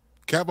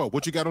 Cavo,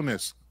 what you got on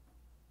this?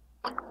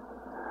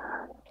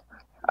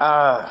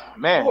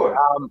 Man,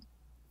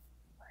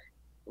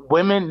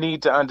 women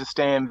need to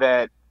understand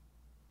that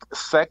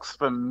sex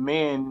for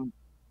men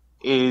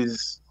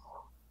is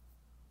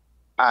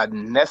a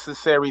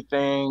necessary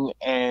thing,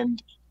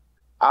 and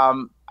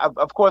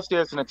of course,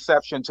 there's an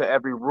exception to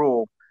every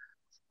rule.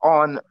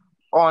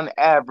 On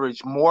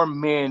average, more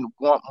men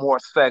want more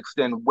sex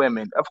than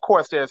women. Of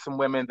course, there's some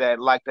women that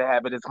like to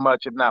have it as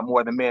much, if not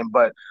more, than men,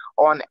 but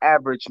on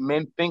average,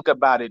 men think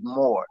about it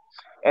more.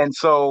 And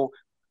so,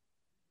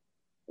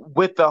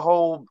 with the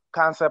whole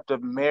concept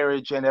of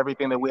marriage and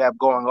everything that we have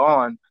going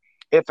on,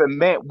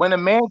 when a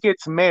man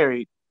gets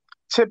married,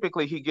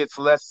 typically he gets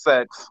less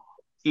sex,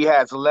 he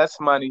has less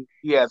money,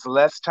 he has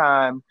less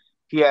time,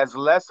 he has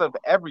less of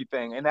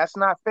everything, and that's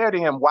not fair to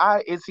him.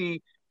 Why is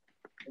he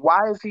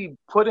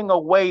putting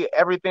away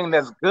everything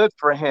that's good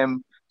for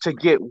him to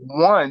get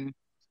one,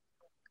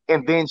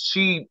 and then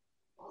she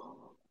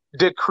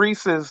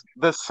decreases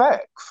the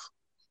sex?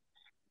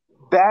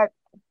 That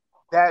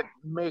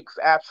makes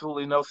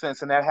absolutely no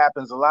sense, and that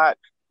happens a lot.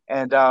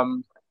 And I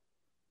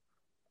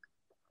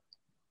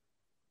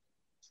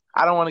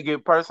don't want to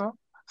get personal,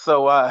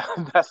 so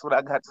that's what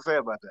I got to say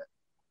about that.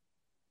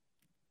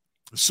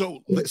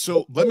 So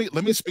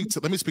let me speak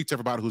to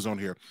everybody who's on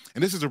here,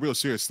 and this is a real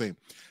serious thing,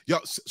 y'all.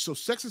 So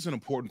sex is an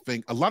important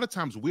thing. A lot of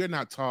times we're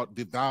not taught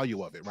the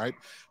value of it, right?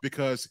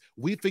 Because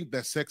we think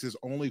that sex is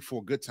only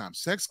for good times.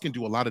 Sex can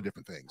do a lot of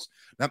different things.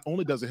 Not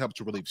only does it help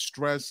to relieve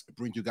stress,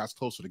 bring you guys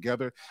closer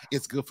together,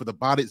 it's good for the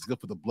body, it's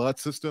good for the blood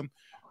system.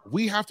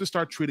 We have to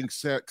start treating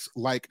sex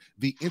like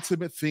the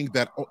intimate thing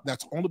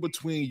that's only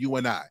between you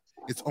and I.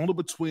 It's only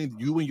between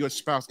you and your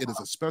spouse. It is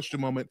a special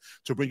moment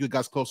to bring you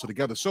guys closer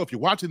together. So if you're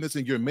watching this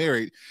and you're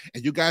married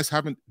and you guys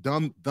haven't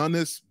done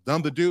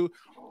the do,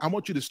 I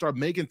want you to start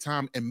making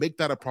time and make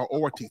that a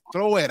priority.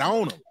 Throw it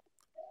on them,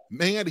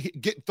 man.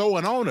 Throw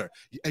it on her,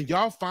 and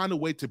y'all find a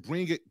way to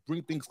bring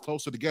things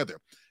closer together.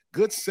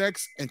 Good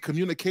sex and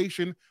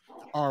communication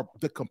are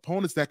the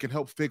components that can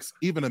help fix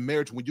even a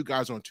marriage when you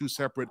guys are on two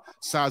separate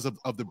sides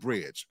of the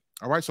bridge.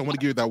 All right, so I want to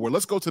give you that word.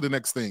 Let's go to the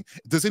next thing.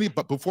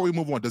 But before we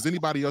move on, does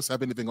anybody else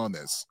have anything on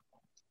this?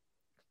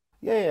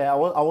 Yeah.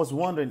 I was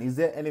wondering, is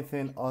there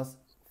anything us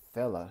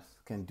fellas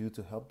can do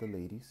to help the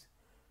ladies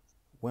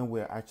when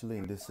we're actually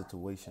in this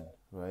situation,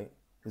 right?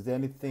 Is there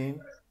anything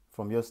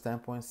from your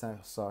standpoint,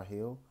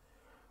 Hale,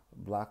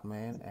 Black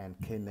Man, and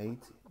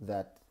K-Nate,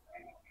 that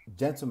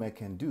gentlemen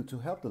can do to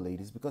help the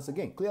ladies? Because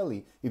again,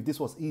 clearly, if this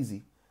was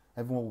easy,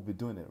 everyone would be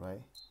doing it,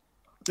 right?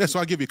 Yeah, so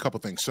I'll give you a couple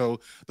things. So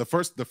the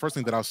first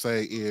thing that I'll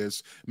say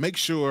is make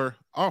sure,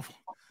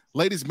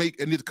 ladies, need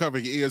to cover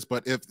your ears,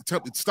 but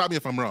stop me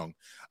if I'm wrong.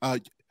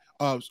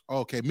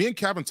 Okay, me and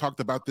Kevin talked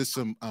about this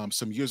some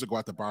years ago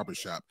at the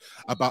barbershop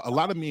about a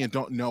lot of men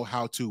don't know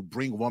how to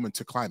bring women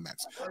to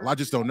climax. A lot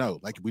just don't know.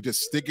 Like, we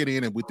just stick it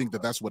in and we think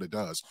that that's what it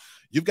does.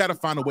 You've got to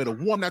find a way to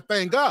warm that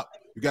thing up.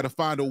 You got to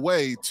find a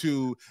way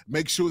to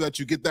make sure that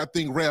you get that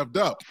thing revved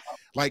up.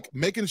 Like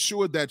making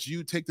sure that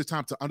you take the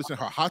time to understand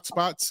her hot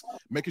spots,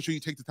 making sure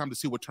you take the time to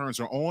see what turns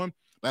are on.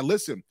 Now,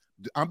 listen,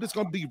 I'm just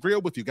going to be real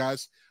with you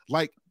guys.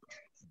 Like,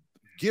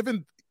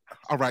 making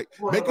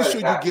sure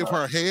you give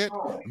her head,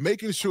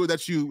 making sure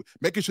that you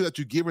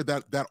give her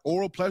that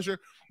oral pleasure,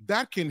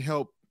 that can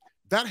help.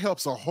 That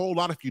helps a whole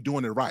lot if you're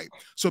doing it right.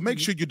 So make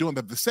sure you're doing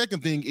that. The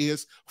second thing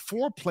is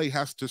foreplay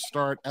has to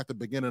start at the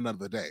beginning of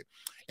the day.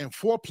 And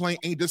foreplay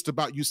ain't just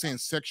about you saying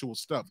sexual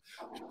stuff.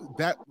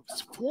 That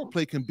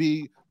foreplay can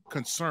be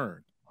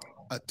concern,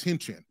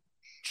 attention,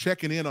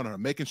 checking in on her,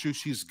 making sure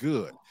she's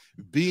good,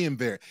 being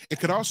there.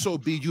 It could also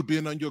be you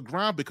being on your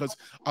ground, because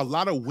a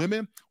lot of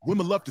women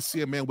love to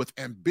see a man with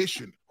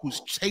ambition,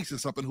 who's chasing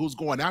something, who's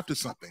going after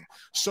something.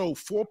 So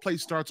foreplay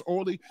starts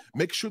early.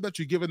 Make sure that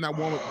you're giving that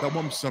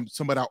woman some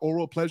of that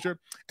oral pleasure,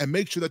 and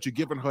make sure that you're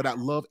giving her that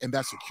love and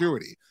that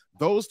security.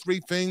 Those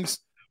three things,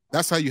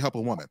 that's how you help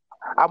a woman.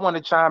 I want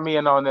to chime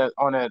in on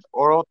that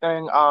oral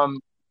thing.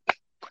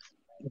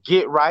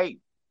 Get right,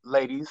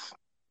 ladies.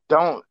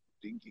 Don't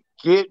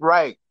get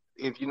right.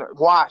 If you know,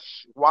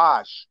 wash.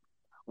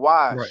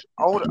 Right.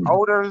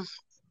 Odors,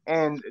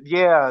 and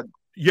yeah.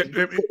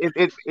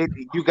 It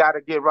you got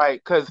to get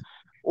right, because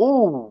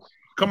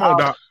come on,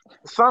 Doc.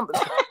 Some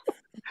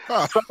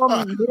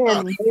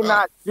men may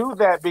not do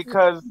that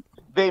because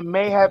they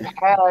may have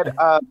had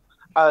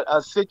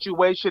a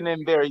situation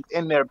in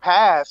their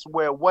past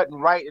where it wasn't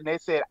right, and they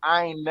said,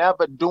 I ain't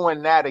never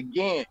doing that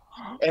again,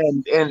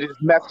 and it's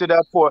messed it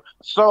up for.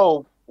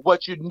 So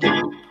what you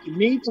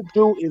need to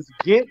do is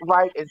get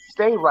right and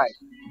stay right.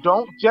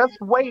 Don't just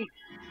wait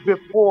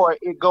before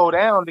it go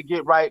down to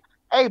get right.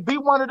 Hey, be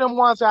one of them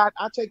ones. I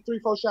take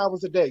 3-4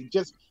 showers a day.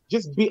 Just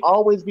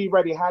always be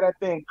ready. Have that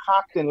thing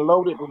cocked and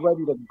loaded and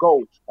ready to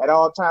go at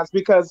all times,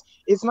 because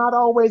it's not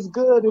always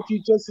good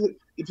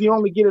if you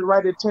only get it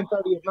right at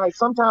 10:30 at night.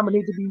 Sometimes it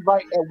needs to be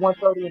right at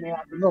 1:30 in the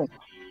afternoon.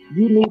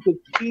 You need to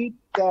keep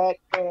that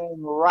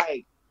thing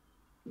right.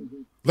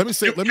 Let me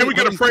say. Can we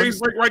get a praise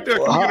break right there?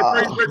 Can we get a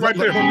praise break right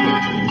there?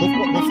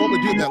 Before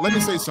we do that, let me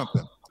say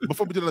something.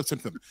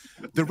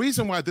 The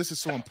reason why this is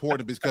so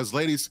important is because,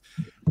 ladies,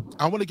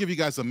 I want to give you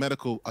guys a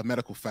medical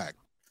fact.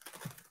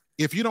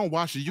 If you don't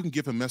wash it, you can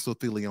give him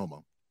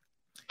mesothelioma.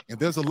 And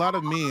there's a lot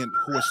of men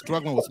who are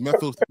struggling with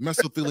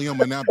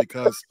mesothelioma now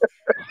because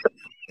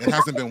it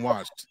hasn't been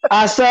washed.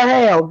 Sir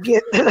Hale,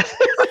 get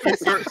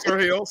Sir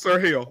Hale.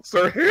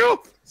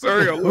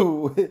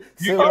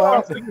 You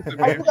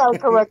gotta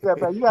correct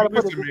that, man. You gotta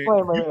put a listen,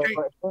 disclaimer man,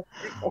 there.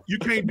 you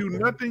can't do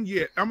nothing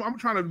yet. I'm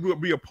trying to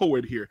be a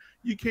poet here.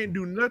 You can't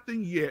do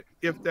nothing yet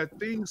if that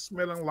thing's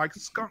smelling like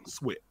skunk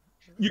sweat.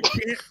 You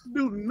can't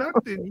do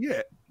nothing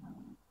yet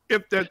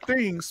if that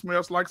thing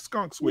smells like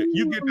skunk sweat.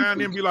 You get down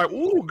there and be like,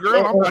 "Ooh,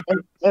 girl, I'm about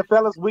to." And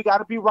fellas, we got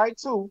to be right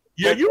too.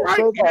 Yeah, you're right.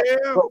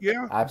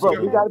 Yeah. Absolutely.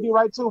 Bro, we got to be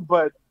right too.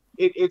 But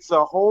it's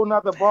a whole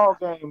nother ball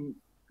game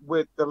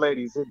with the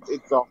ladies.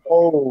 It's a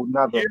whole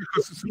nother. Yeah,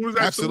 because as soon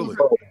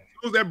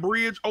as that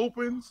bridge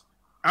opens,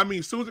 I mean,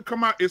 as soon as it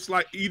come out, it's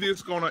like either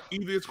it's gonna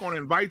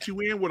invite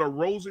you in with a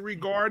rosary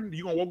garden.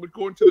 You're gonna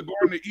go into the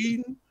Garden of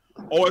Eden,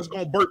 or it's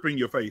gonna burp in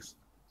your face.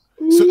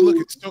 So look,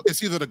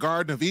 it's either the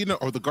Garden of Eden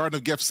or the Garden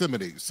of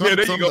Gethsemane. Some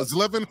is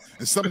living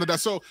and some of that.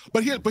 So,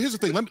 but here's the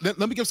thing. Let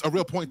me give us a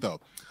real point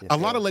though. A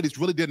lot of ladies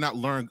really did not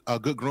learn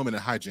good grooming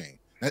and hygiene.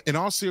 In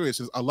all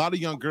seriousness, a lot of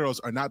young girls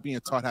are not being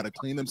taught how to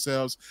clean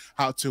themselves,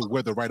 how to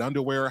wear the right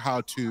underwear, how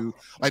to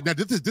now.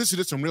 This is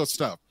just some real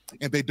stuff,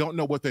 and they don't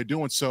know what they're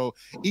doing. So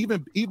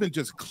even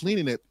just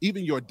cleaning it,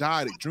 even your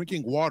diet,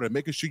 drinking water,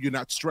 making sure you're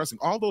not stressing,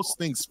 all those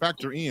things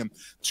factor in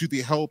to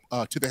the health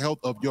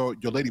of your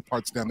lady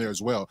parts down there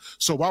as well.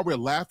 So while we're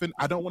laughing,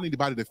 I don't want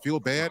anybody to feel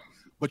bad.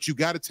 But you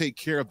got to take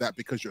care of that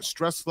because your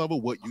stress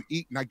level, what you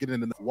eat, not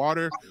getting enough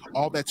water,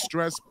 all that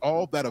stress,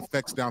 all that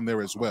affects down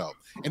there as well.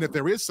 And if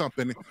there is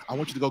something, I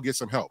want you to go get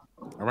some help.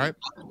 All right.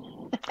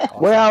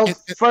 Well,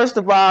 first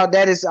of all,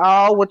 that is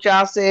all what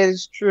y'all said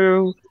is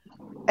true.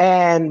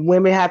 And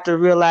women have to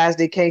realize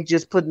they can't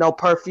just put no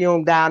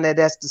perfume down there.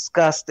 That's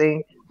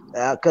disgusting.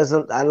 Because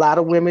a lot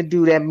of women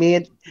do that.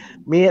 Men,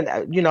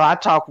 I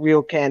talk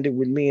real candid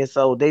with men,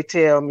 so they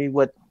tell me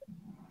what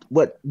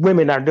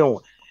women are doing.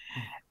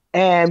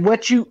 And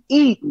what you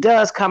eat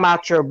does come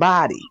out your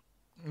body.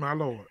 My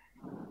Lord.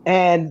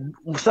 And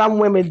some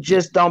women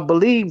just don't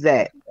believe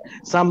that.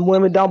 Some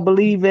women don't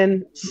believe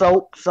in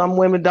soap. Some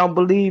women don't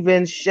believe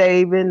in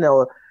shaving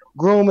or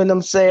grooming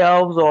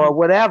themselves or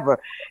whatever.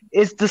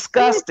 It's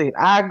disgusting.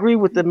 I agree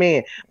with the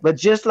men. But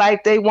just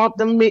like they want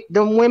them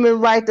women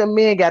right, the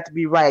men got to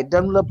be right.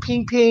 Them little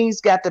ping-pings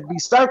got to be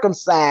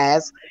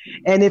circumcised.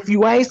 And if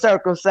you ain't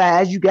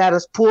circumcised, you got to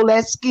pull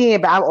that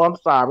skin back. I'm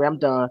sorry. I'm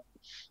done.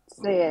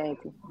 Say it,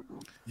 Auntie.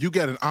 You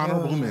get an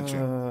honorable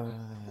mention.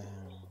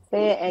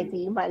 Say it, Auntie.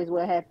 You might as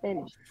well have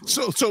finished.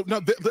 So no,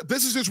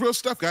 this is just real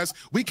stuff, guys.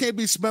 We can't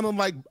be smelling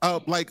like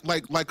fried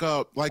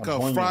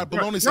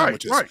bologna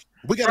sandwiches. Right.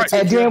 We got to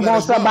and then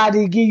want somebody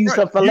to give you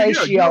some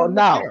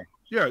fellatio.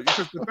 Yeah,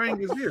 because the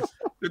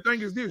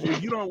thing is this.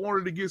 If you don't want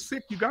her to get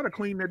sick, you got to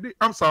clean that dick.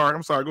 I'm sorry.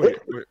 Go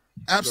ahead.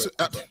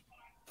 Absolutely.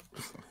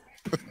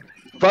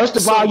 First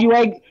of all, you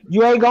ain't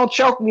gonna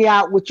choke me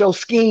out with your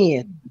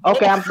skin.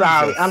 Okay, I'm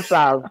sorry. I'm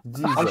sorry.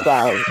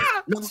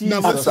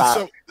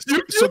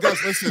 So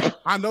guys, listen.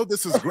 I know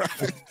this is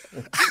graphic.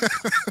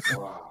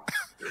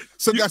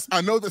 So guys,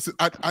 I know this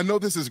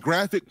is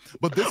graphic,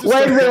 but this is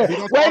wait a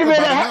minute.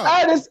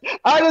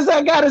 Artist,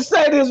 I gotta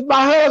say this.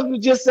 My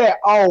husband just said,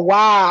 "Oh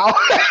wow."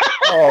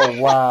 Oh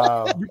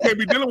wow. You can't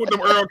be dealing with them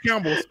Earl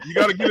Campbells. You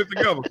got to get it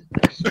together.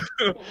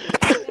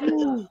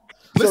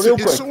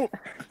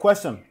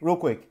 Question, real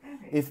quick.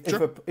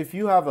 If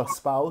you have a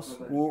spouse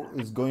who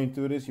is going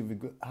through this,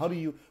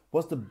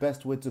 what's the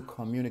best way to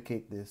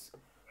communicate this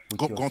with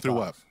your going through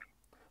what?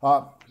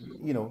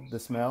 The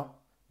smell,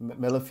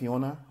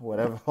 Melafiona,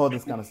 whatever, all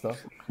this kind of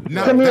stuff.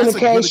 No, communication.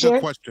 That's a really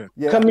good question.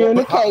 Yeah.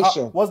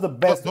 Communication. What's the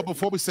best? But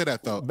before we say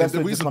that, though,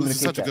 the reason this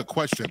is such a good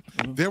question,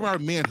 there are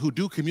men who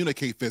do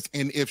communicate this,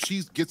 and if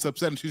she gets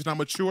upset and she's not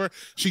mature,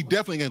 she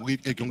definitely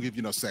gonna give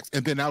you no sex,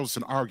 and then that was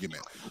an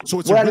argument.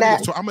 So so I'm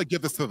gonna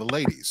give this to the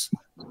ladies.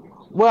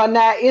 Well,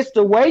 now it's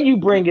the way you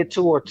bring it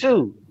to her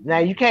too. Now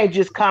you can't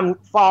just come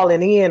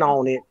falling in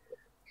on it.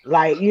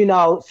 Like,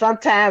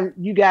 sometimes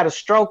you got to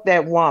stroke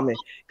that woman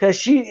because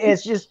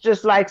it's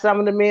just like some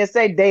of the men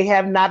say, they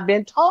have not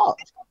been taught.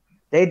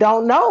 They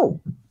don't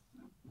know.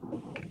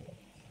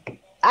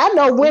 I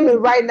know women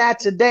right now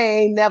today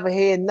ain't never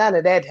had none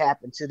of that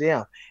happen to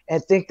them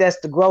and think that's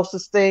the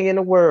grossest thing in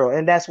the world.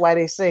 And that's why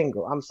they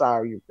single. I'm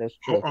sorry. That's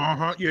true.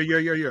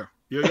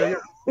 Yeah.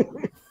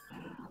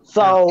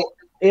 So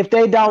if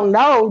they don't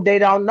know, they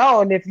don't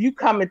know. And if you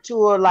coming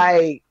to her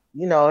like,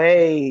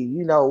 hey,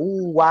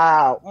 ooh,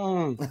 wow.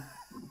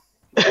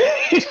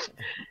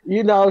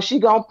 She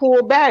gonna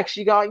pull back.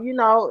 She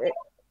gonna,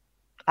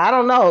 I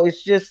don't know.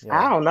 It's just,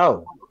 I don't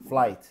know.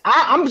 Flight.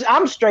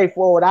 I'm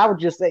straightforward. I would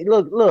just say,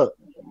 look,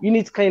 you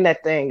need to clean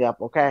that thing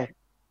up, okay?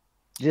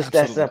 Just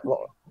Absolutely. that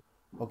simple.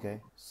 Okay.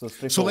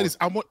 So ladies,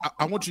 I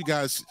want you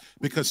guys,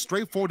 because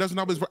straightforward doesn't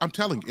always work. I'm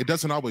telling you, it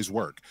doesn't always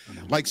work.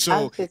 Like,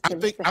 so I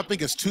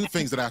think it's two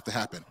things that have to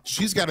happen.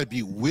 She's got to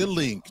be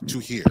willing to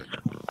hear.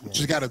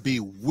 She's got to be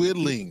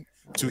willing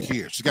to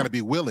hear. She's got to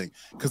be willing,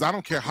 because I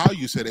don't care how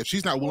you said it. If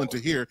she's not willing to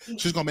hear,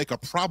 she's gonna make a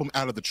problem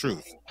out of the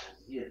truth.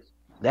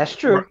 That's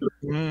true.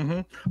 Mm-hmm.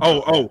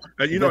 Oh,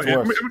 you know,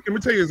 let me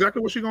tell you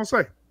exactly what she's gonna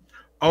say.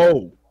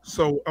 Oh,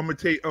 so I'm gonna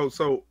tell you.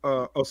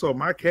 So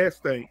my cat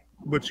stink,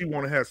 but you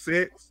want to have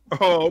sex?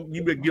 Oh,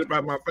 you better get out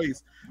of my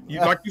face.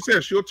 Like you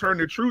said, she'll turn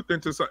the truth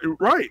into something.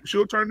 Right?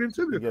 She'll turn it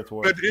into this.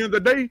 But at the end of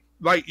the day,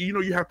 like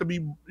you have to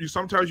be.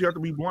 Sometimes you have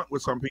to be blunt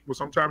with some people.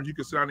 Sometimes you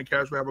can sit down and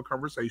casually have a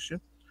conversation.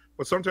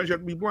 But sometimes you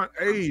have to be blunt.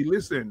 Hey,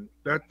 listen,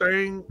 that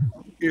thing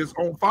is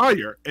on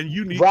fire, and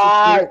you need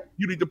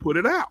to put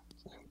it out.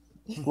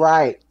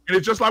 Right. And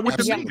it's just like with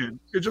the men.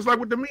 It's just like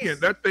with the men.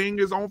 That thing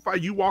is on fire.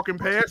 You walking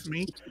past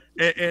me,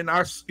 and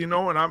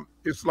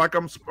it's like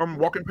I'm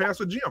walking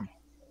past a gym.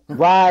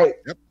 Right.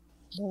 Yep.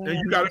 And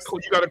you gotta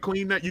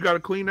clean that. You gotta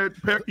clean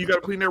that peck. You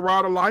gotta clean that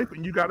rod of life,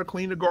 and you gotta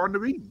clean the Garden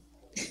of Eden.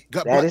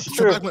 That is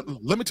true.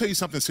 Let me tell you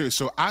something serious.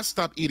 So I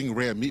stopped eating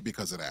red meat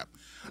because of that.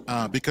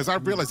 Because I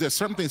realized there's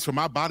certain things for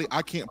my body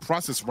I can't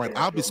process right.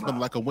 I'll be smelling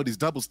like a Wendy's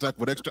double stack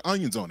with extra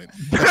onions on it.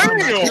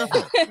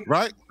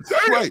 Right?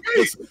 Right.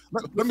 Listen,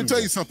 let me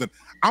tell you something.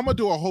 I'm gonna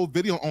do a whole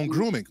video on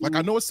grooming. Like,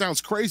 I know it sounds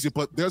crazy,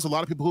 but there's a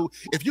lot of people who,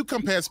 if you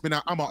come past me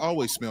now, I'm gonna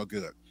always smell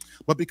good.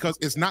 But because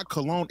it's not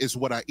cologne, it's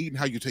what I eat and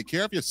how you take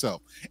care of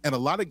yourself. And a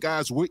lot of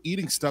guys, we're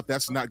eating stuff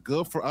that's not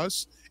good for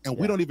us, and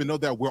we don't even know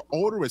that we're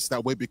odorous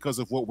that way because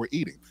of what we're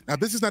eating. Now,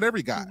 this is not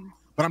every guy,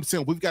 but I'm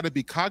saying we've got to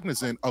be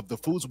cognizant of the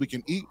foods we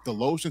can eat, the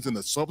lotions and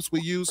the soaps we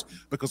use,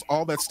 because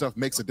all that stuff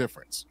makes a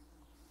difference.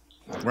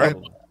 Right?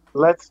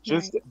 Let's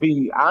just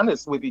be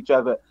honest with each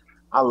other.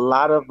 A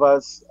lot of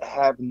us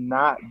have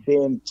not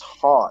been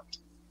taught.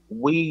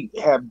 We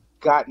have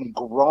gotten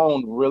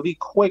grown really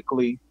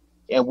quickly,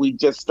 and we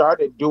just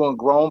started doing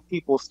grown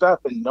people stuff,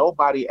 and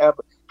nobody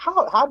ever.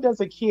 How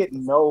does a kid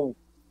know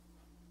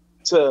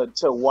to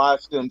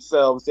wash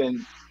themselves,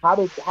 and how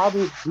do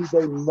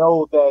they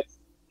know that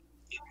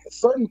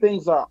certain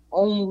things are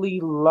only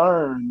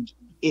learned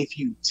if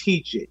you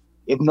teach it?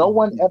 If no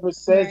one ever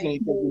says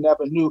anything, you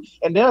never knew.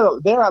 And there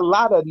are a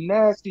lot of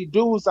nasty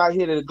dudes out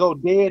here that go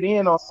dead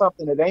in on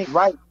something that ain't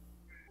right.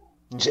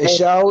 It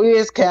sure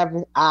is,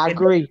 Captain. I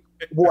agree.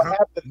 We'll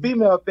have the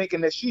female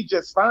thinking that she's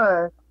just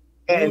fine.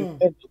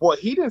 And well,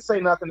 he didn't say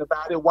nothing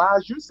about it. Why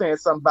is you saying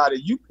something about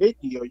it? You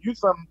picky or you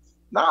something?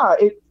 Nah,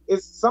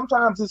 it's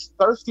sometimes it's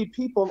thirsty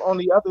people on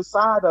the other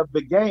side of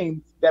the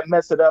game that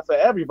mess it up for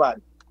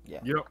everybody.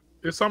 Yep.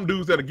 There's some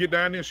dudes that'll get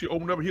down there, she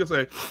open up, he'll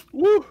say,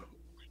 "Woo,"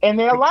 and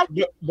they're like,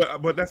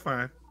 but that's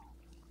fine.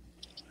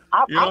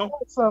 I've had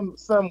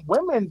some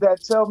women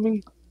that tell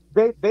me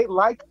they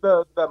like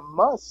the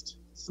must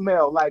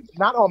smell, like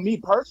not on me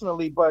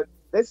personally, but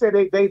they say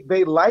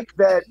they like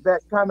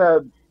that kind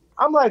of.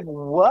 I'm like,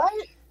 what?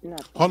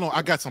 Hold on,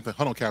 I got something.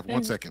 Hold on, Cap,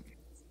 1 second.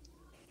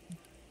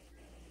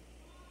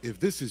 If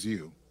this is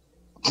you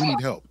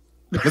need help.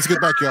 Let's get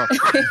back, y'all.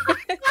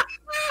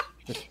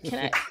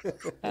 Can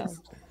I?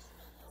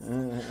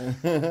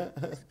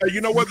 Hey, you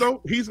know what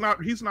though? He's not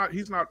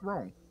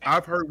wrong.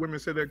 I've heard women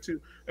say that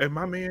too. If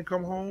my man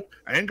come home,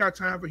 I ain't got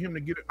time for him to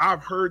get it.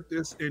 I've heard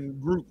this in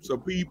groups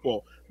of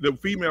people. The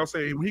female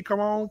say, when he come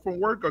home from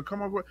work or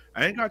come over,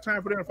 I ain't got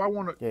time for that. If I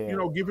want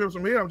to, give him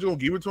some head, I'm just gonna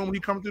give it to him when he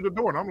comes through the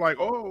door. And I'm like,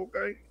 oh,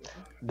 okay.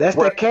 That's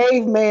the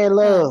caveman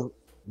love.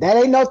 That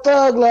ain't no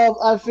thug love,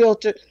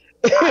 unfiltered.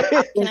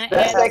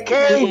 That's that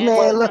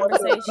caveman love.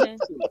 Conversation.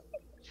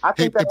 I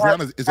think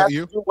Brianna, is that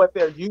you? What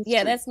they're used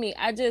to. That's me.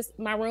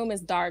 My room is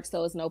dark,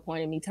 so it's no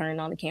point in me turning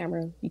on the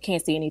camera. You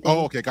can't see anything.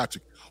 Oh, okay, got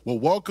you. Well,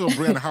 welcome,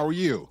 Brianna. How are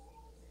you?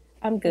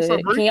 I'm good.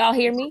 Can y'all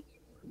hear me?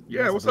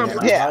 Yeah, what's up,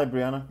 Brianna? Yeah. Hi,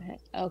 Brianna.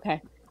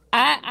 Okay.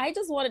 I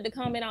just wanted to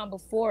comment on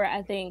before.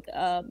 I think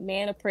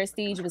Man of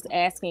Prestige was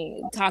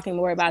talking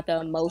more about the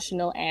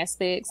emotional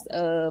aspects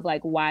of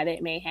like why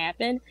that may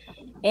happen.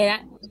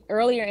 And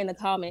earlier in the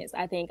comments,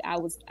 I think I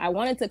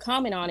wanted to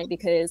comment on it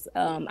because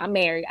I'm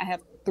married. I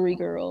have 3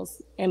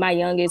 girls, and my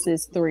youngest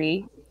is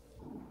 3.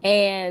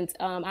 And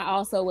I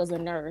also was a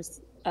nurse,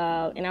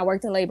 and I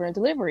worked in labor and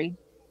delivery.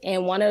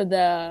 And one of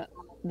the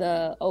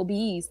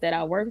OBs that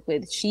I worked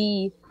with,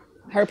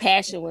 her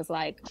passion was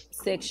like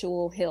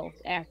sexual health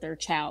after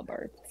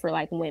childbirth for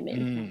like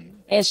women.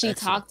 And she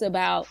talked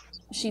about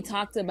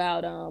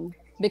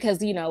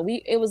because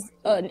it was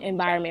an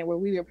environment where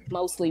we were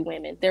mostly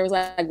women. There was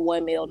like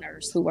one male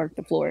nurse who worked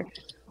the floor.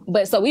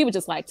 But so we would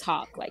just like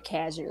talk like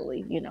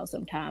casually,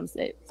 sometimes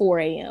at 4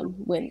 a.m.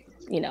 when,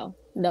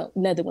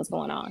 nothing was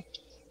going on.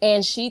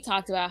 And she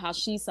talked about how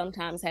she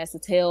sometimes has to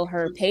tell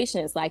her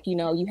patients, like,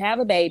 you have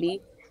a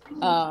baby,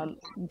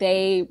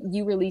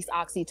 you release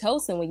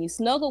oxytocin when you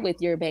snuggle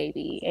with your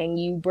baby and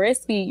you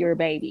breastfeed your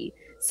baby.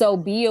 So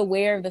be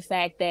aware of the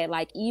fact that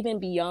like even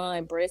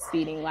beyond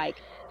breastfeeding, like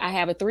I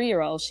have a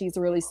 3-year-old, she's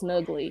really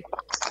snuggly.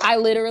 I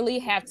literally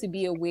have to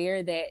be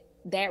aware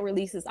that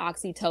releases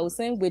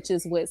oxytocin, which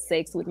is what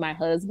sex with my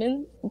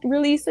husband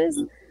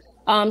releases.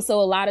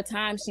 So a lot of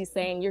times she's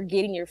saying you're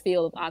getting your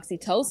fill of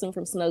oxytocin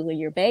from snuggling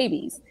your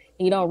babies.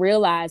 And you don't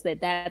realize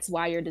that that's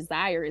why your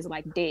desire is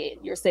like dead,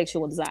 your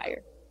sexual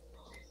desire.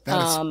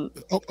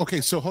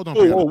 Okay, so hold on.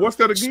 Brianna. What's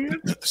that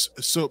again?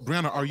 So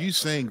Brianna, are you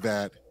saying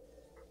that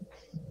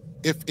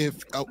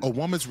if a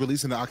woman's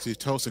releasing the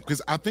oxytocin,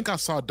 because I think I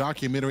saw a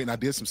documentary and I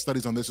did some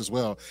studies on this as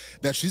well,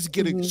 that she's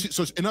getting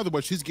so in other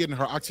words, she's getting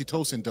her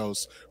oxytocin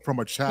dose from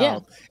her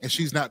child, and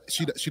she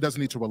doesn't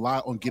need to rely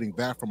on getting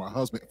that from her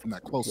husband from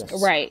that closeness.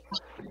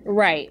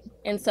 Right.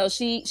 And so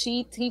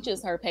she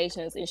teaches her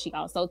patients, and she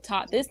also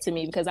taught this to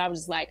me, because I was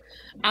just like,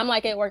 I'm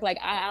like at work, like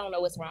I don't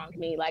know what's wrong with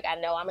me. Like, I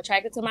know I'm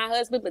attracted to my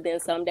husband, but then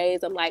some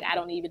days I'm like, I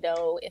don't even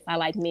know if I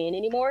like men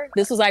anymore.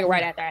 This was like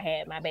right after I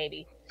had my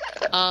baby.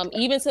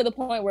 Even to the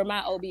point where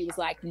my OB was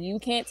like, you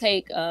can't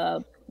take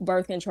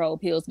birth control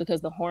pills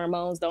because the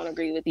hormones don't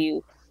agree with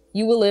you.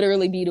 You will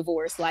literally be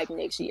divorced like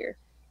next year.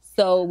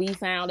 So we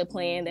found a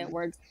plan that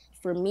worked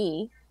for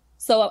me.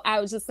 So I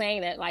was just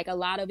saying that, like, a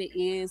lot of it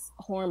is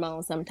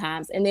hormones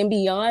sometimes. And then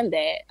beyond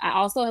that, I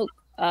also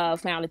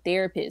found a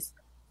therapist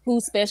who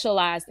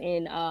specialized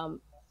in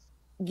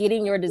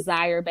getting your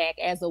desire back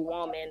as a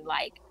woman,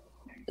 like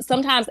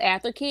sometimes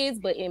after kids,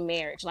 but in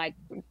marriage, like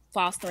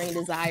fostering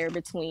desire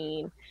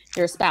between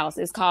your spouse.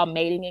 It's called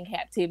Mating in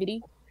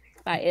Captivity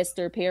by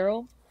Esther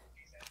Perel.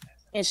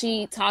 And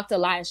she talked a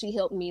lot, and she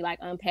helped me like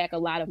unpack a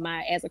lot of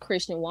my, as a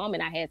Christian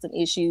woman, I had some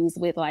issues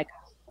with, like,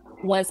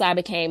 once I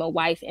became a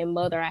wife and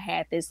mother, I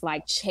had this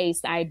like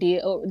chaste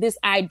idea, or this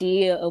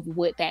idea of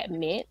what that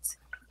meant.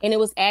 And it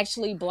was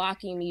actually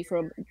blocking me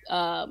from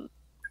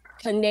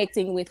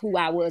connecting with who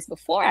I was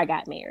before I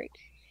got married.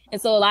 And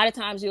so a lot of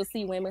times you'll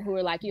see women who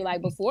are like, you're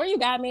like, before you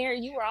got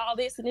married, you were all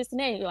this and this and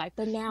that. And you're like,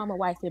 but now I'm a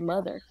wife and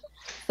mother.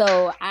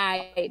 So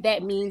that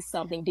means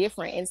something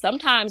different. And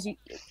sometimes, you,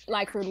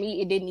 like for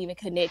me, it didn't even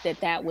connect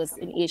that was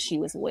an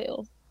issue as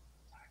well.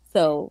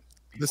 So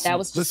that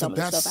was just some of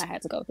the stuff I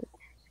had to go through.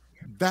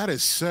 That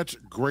is such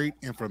great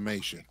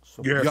information.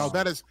 Yes. Y'all,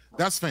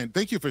 that's fan.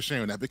 Thank you for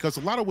sharing that, because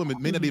a lot of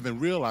women may not even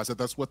realize that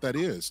that's what that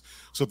is.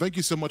 So thank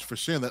you so much for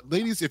sharing that.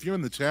 Ladies, if you're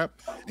in the chat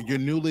and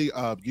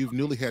you've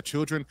newly had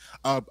children,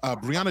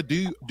 Brianna,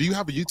 do you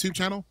have a YouTube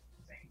channel?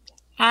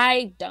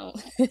 I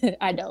don't.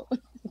 I don't.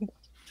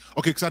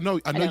 Okay, because I know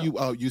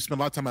you spend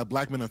a lot of time at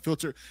Black Men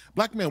Unfiltered.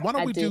 Black Men, why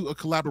don't we do a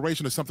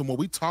collaboration or something where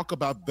we talk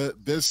about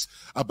this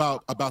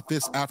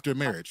after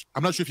marriage?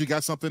 I'm not sure if you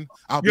got something.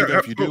 I'll be there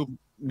if you do.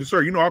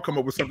 Sir, you know I'll come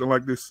up with something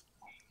like this.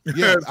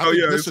 Yeah,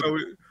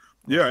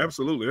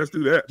 absolutely. Let's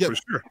do that for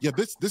sure. Yeah,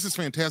 this is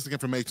fantastic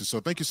information. So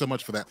thank you so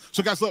much for that.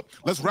 So guys, look,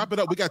 let's wrap it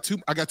up. I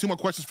got two more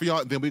questions for y'all,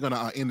 and then we're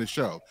gonna end the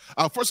show.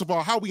 First of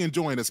all, how are we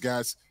enjoying this,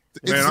 guys?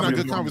 It's a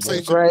good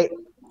conversation. Great.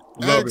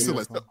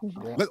 Excellent.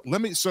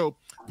 So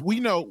we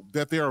know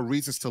that there are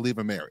reasons to leave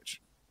a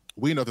marriage.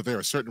 We know that there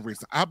are certain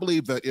reasons. I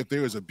believe that if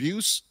there is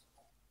abuse,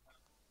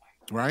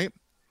 right?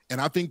 And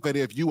I think that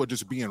if you are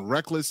just being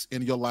reckless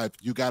in your life,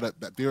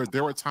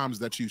 there are times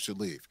that you should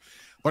leave.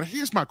 But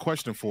here's my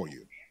question for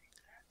you.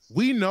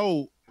 We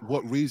know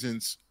what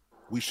reasons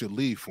we should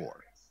leave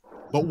for,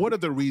 but what are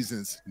the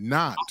reasons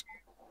not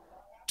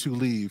to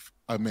leave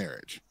a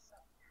marriage?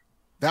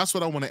 That's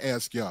what I want to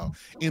ask y'all.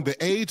 In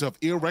the age of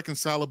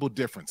irreconcilable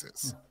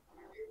differences,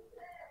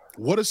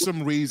 what are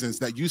some reasons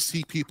that you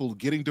see people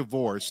getting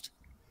divorced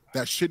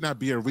that should not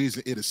be a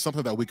reason? It is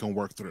something that we can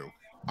work through.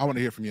 I want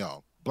to hear from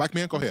y'all. Black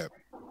man, go ahead.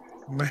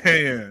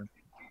 Man,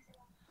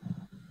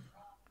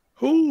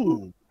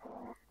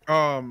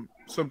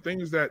 some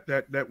things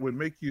that would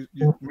make you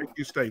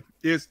stay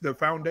is the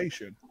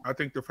foundation. I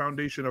think the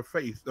foundation of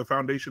faith, the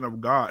foundation of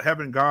God,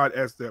 having God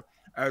as the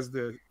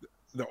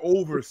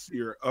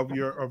overseer of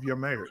your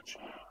marriage,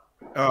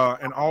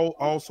 and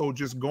also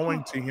just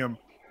going to Him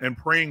and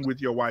praying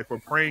with your wife, or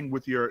praying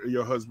with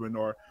your husband,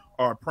 or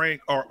praying,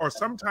 or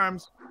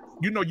sometimes,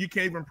 you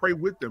can't even pray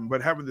with them,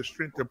 but having the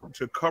strength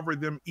to cover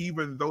them,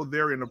 even though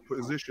they're in a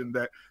position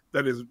that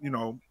is,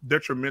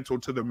 detrimental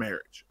to the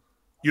marriage.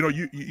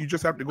 You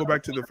just have to go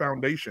back to the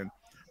foundation,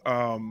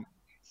 and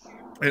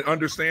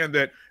understand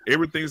that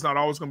everything's not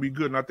always going to be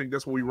good. And I think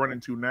that's what we run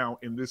into now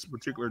in this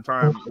particular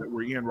time that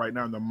we're in right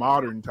now, in the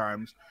modern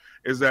times,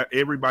 is that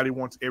everybody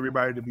wants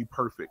everybody to be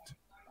perfect.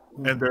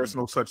 And there's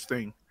no such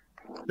thing.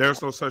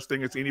 There's no such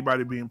thing as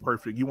anybody being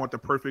perfect. You want the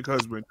perfect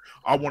husband.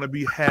 I want to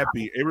be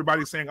happy.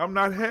 Everybody's saying, I'm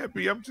not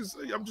happy. I'm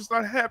just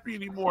not happy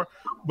anymore.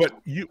 But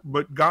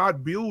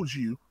God builds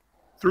you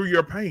through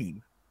your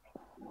pain.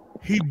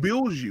 He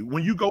builds you.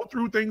 When you go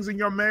through things in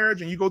your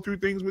marriage and you go through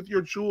things with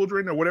your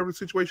children or whatever the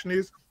situation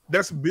is,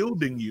 that's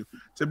building you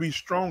to be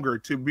stronger,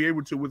 to be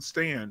able to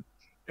withstand.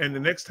 And the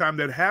next time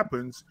that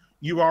happens,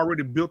 you've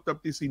already built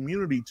up this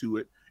immunity to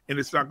it. And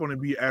it's not going to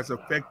be as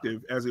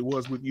effective as it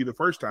was with you the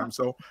first time.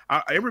 So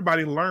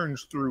everybody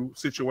learns through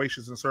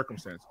situations and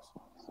circumstances.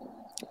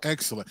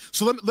 Excellent.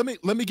 So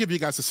let me give you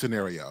guys a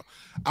scenario.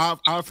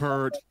 I've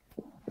heard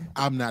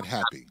I'm not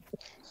happy.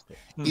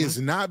 Mm-hmm. Is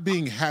not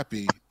being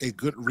happy a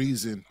good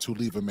reason to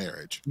leave a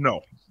marriage?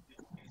 No.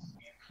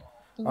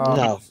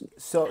 No.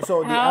 So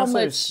the answer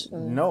is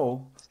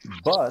no,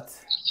 but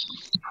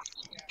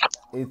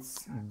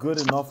it's good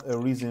enough a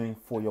reason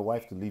for your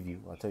wife to leave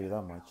you. I'll tell you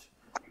that much.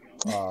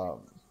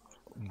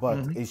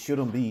 But it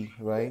shouldn't be,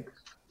 right?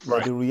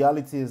 Right. The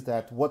reality is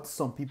that what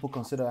some people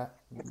consider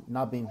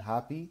not being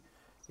happy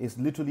is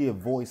literally a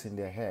voice in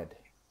their head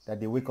that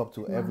they wake up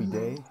to every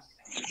day,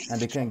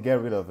 and they can't get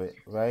rid of it,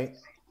 right?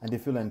 And they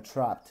feel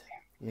entrapped,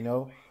 you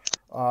know.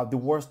 The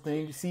worst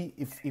thing, see,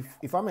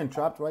 if I'm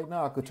entrapped right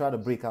now, I could try to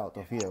break out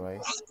of here,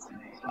 right?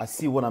 I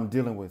see what I'm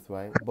dealing with,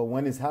 right? But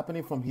when it's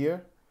happening from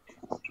here,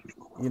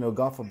 you know,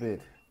 God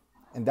forbid.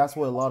 And that's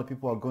what a lot of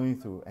people are going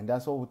through. And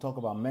that's what we talk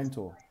about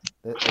mental.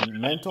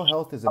 And mental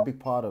health is a big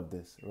part of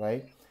this,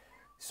 right?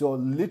 So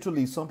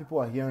literally, some people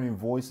are hearing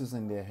voices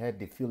in their head.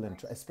 They feel,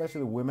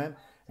 especially women,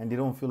 and they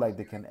don't feel like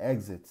they can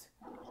exit.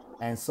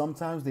 And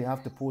sometimes they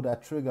have to pull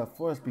that trigger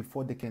first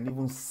before they can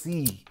even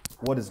see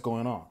what is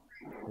going on,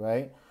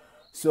 right?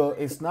 So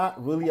it's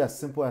not really as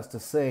simple as to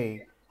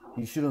say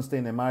you shouldn't stay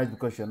in a marriage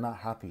because you're not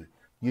happy.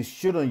 You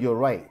shouldn't, you're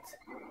right.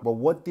 But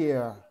what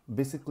they're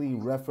basically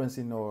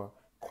referencing or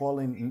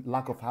calling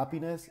lack of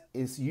happiness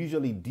is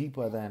usually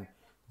deeper than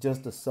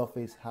just the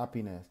surface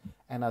happiness.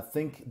 And I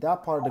think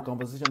that part of the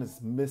conversation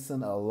is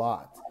missing a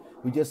lot.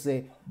 We just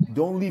say,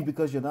 don't leave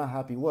because you're not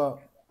happy. Well,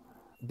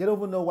 they don't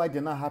even know why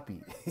they're not happy.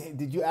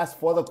 Did you ask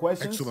further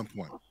questions? Excellent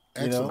point.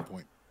 Excellent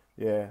point.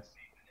 Yeah.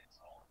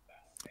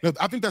 No,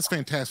 I think that's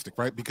fantastic,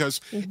 right?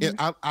 Because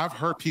I've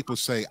heard people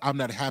say, I'm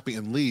not happy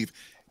and leave,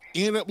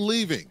 end up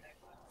leaving,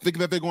 thinking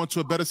that they're going to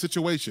a better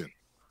situation,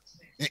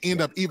 and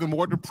end up even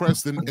more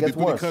depressed than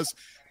because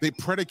they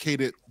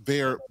predicated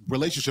their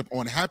relationship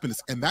on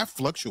happiness, and that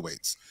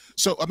fluctuates.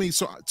 So, I mean,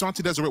 so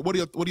Auntie Desiree, what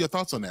are your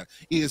thoughts on that?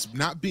 Is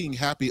not being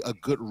happy a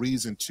good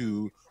reason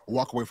to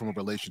walk away from a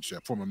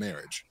relationship, from a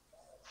marriage?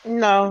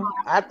 No,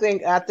 I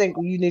think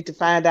you need to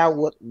find out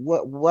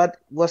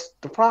what's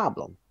the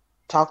problem.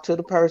 Talk to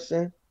the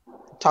person.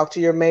 Talk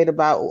to your mate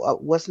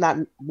about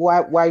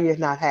why you're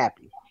not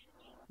happy.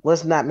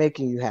 What's not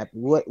making you happy?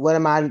 What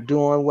am I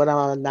doing? What am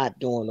I not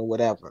doing, or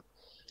whatever?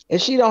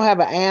 If she don't have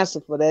an answer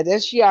for that,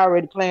 then she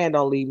already planned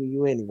on leaving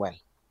you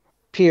anyway.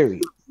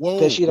 Period.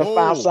 Because she done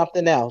found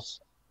something else,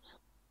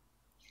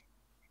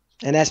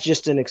 and that's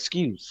just an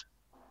excuse.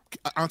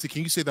 Auntie,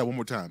 can you say that one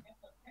more time?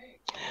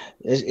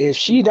 If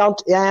she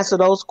don't answer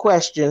those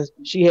questions,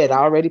 she had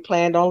already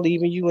planned on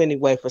leaving you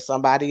anyway for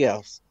somebody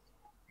else.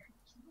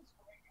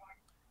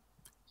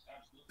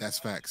 That's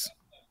facts.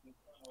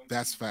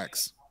 That's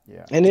facts.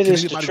 Yeah. And it Can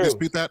is anybody the truth.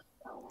 dispute that?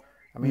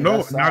 I mean,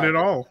 No, not at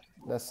all.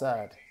 That's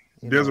sad.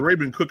 Desiree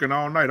been cooking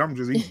all night. I'm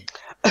just eating.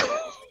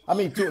 I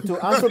mean,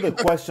 to answer the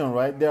question,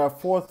 right, there are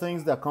 4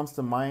 things that comes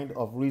to mind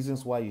of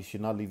reasons why you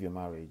should not leave your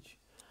marriage.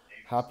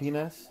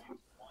 Happiness,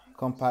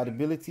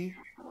 compatibility,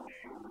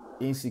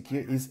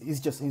 insecure.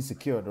 He's just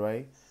insecure,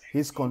 right?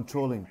 He's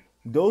controlling.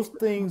 Those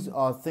things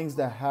are things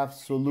that have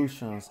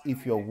solutions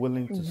if you're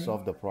willing to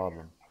solve the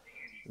problem.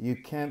 You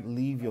can't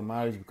leave your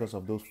marriage because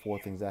of those 4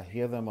 things. I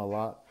hear them a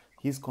lot.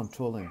 He's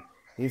controlling.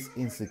 He's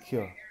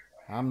insecure.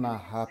 I'm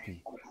not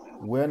happy.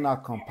 We're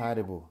not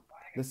compatible.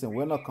 Listen,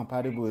 we're not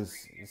compatible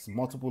is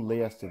multiple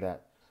layers to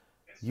that.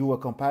 You were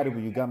compatible.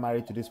 You got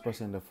married to this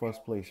person in the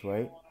first place,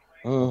 right?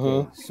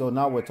 Okay. So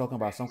now we're talking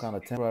about some kind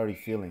of temporary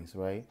feelings,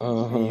 right?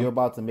 And you're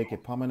about to make a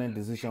permanent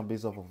decision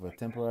based off of a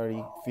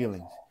temporary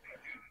feelings.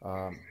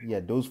 Yeah,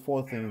 those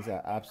 4 things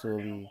are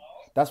absolutely,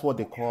 that's what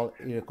they call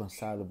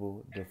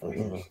irreconcilable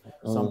differences.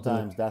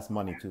 Sometimes that's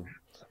money too.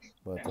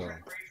 But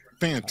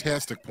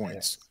fantastic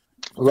points.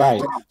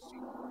 Right.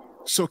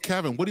 So,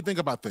 Kevin, what do you think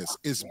about this?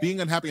 Is being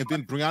unhappy, and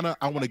then Brianna,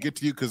 I want to get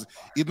to you because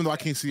even though I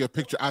can't see your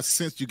picture, I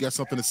sense you got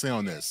something to say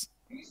on this.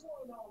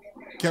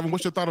 Kevin,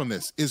 what's your thought on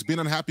this? Is being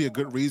unhappy a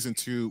good reason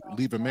to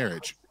leave a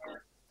marriage?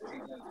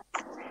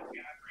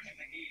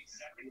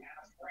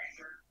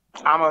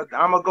 I'm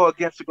gonna go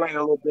against the grain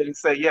a little bit and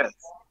say yes,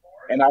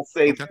 and I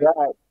say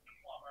that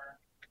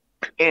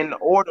in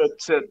order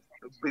to,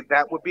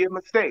 that would be a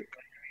mistake,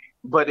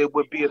 but it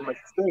would be a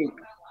mistake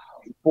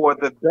for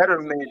the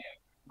betterment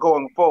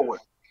going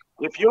forward.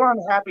 If you're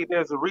unhappy,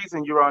 there's a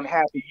reason you're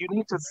unhappy. You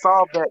need to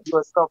solve that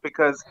yourself,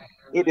 because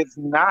it is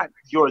not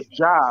your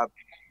job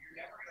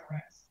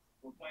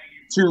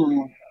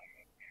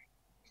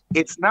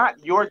it's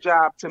not your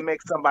job to make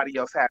somebody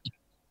else happy.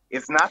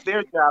 It's not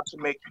their job to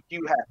make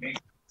you happy.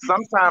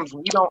 Sometimes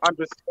we don't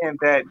understand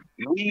that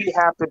we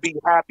have to be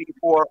happy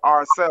for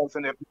ourselves.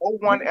 And if no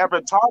one ever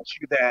taught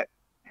you that,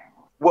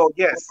 well,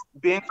 yes,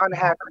 being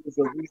unhappy is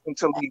a reason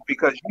to leave,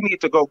 because you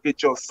need to go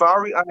get your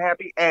sorry,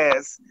 unhappy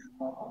ass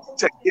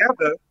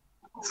together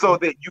so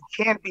that you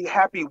can be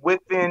happy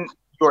within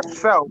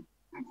yourself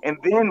and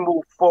then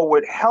move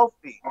forward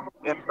healthy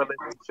in a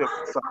relationship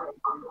with someone.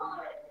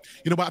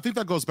 You know, but I think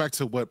that goes back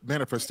to what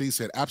Manifestee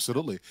said.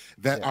 Absolutely.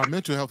 That our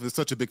mental health is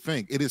such a big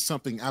thing. It is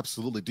something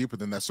absolutely deeper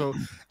than that. So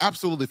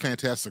absolutely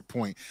fantastic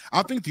point.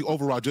 I think the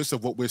overall gist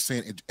of what we're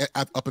saying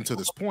up until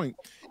this point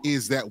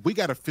is that we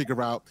got to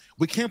figure out,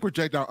 we can't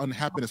project our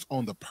unhappiness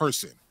on the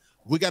person.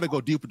 We got to go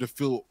deeper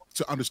to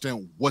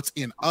understand what's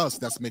in us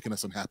that's making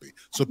us unhappy.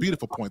 So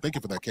beautiful point. Thank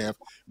you for that, Kev.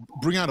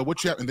 Brianna,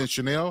 what you have? And then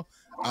Chanel,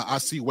 I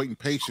see you waiting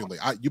patiently.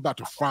 You about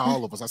to fry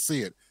all of us. I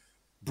see it.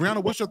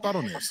 Brianna, what's your thought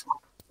on this?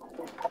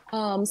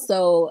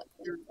 So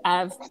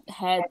I've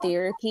had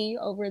therapy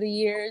over the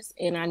years,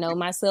 and I know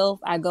myself,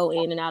 I go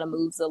in and out of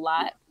moods a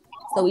lot.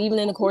 So even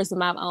in the course of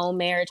my own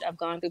marriage, I've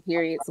gone through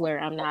periods where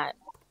I'm not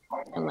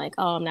I'm like,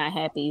 oh, I'm not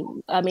happy.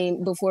 I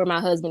mean, before my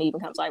husband even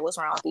comes, like, what's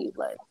wrong with you?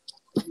 Like,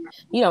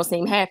 you don't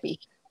seem happy.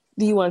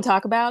 Do you want to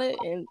talk about it?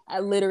 And I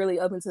literally,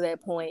 up until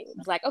that point,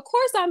 was like, of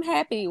course I'm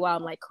happy, while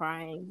I'm like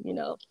crying,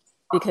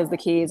 because the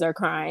kids are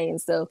crying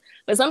and stuff.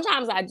 But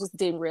sometimes I just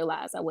didn't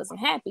realize I wasn't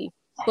happy.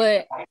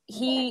 But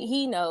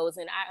he knows,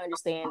 and I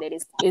understand that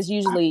it's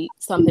usually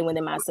something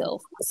within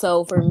myself.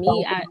 So for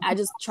me, I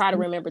just try to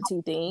remember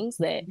two things: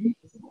 that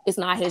it's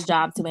not his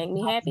job to make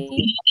me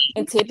happy.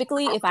 And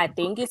typically, if I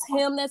think it's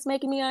him that's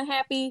making me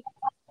unhappy,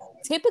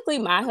 typically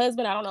my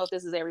husband, I don't know if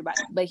this is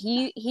everybody, but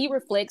he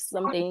reflects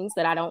some things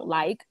that I don't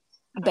like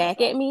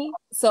back at me.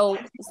 So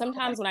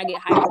sometimes when I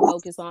get hyper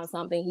focused on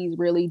something he's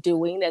really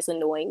doing that's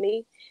annoying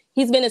me,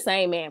 he's been the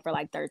same man for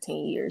like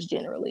 13 years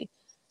generally.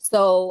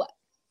 So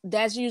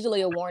that's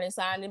usually a warning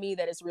sign to me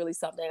that it's really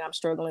something I'm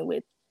struggling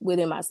with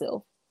within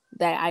myself,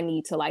 that I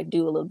need to like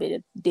do a little bit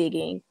of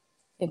digging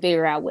and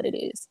figure out what it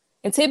is.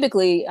 And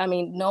typically, I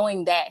mean,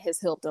 knowing that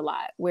has helped a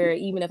lot, where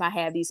even if I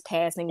have these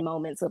passing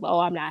moments of, oh,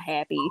 I'm not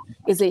happy,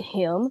 is it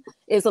him?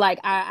 It's like,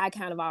 I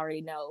kind of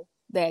already know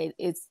that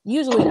it's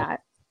usually not.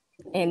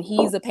 And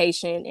he's a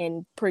patient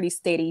and pretty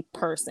steady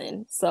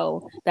person.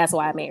 So that's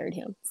why I married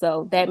him.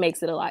 So that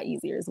makes it a lot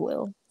easier as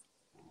well.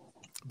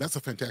 That's a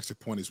fantastic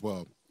point as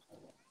well.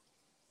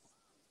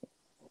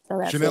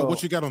 So Chanel,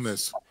 what you got on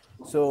this?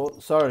 So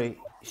sorry,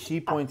 she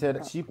pointed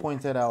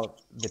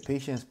out the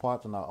patient's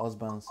part on her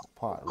husband's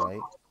part, right?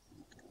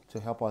 To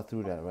help her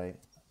through that, right?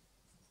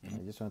 I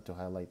just wanted to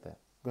highlight that.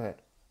 Go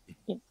ahead.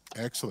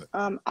 Excellent.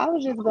 I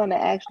was just going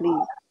to actually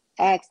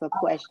ask a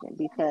question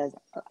because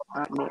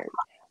I'm married.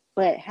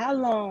 But how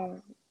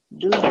long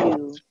do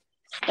you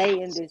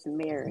stay in this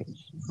marriage?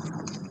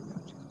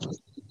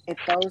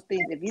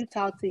 If you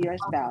talk to your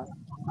spouse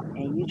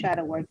and you try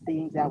to work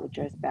things out with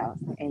your spouse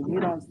and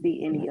you don't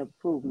see any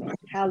improvement,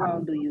 how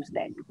long do you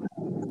stay?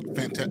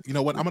 Fantastic. You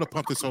know what? I'm going to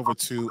pump this over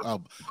to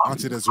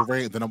Auntie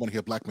Desiree, and then I want to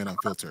hear Black Men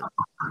Unfiltered.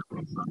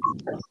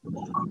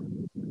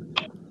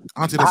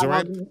 Auntie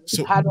Desiree.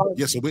 So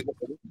we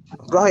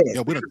go ahead.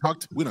 Yeah,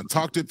 we done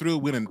talked it through.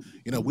 We done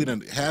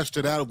hashed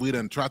it out. We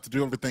done tried to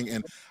do everything.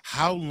 And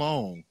how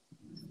long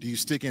do you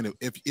stick in it?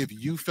 If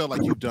you felt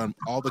like you've done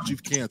all that you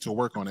can to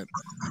work on it,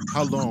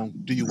 how long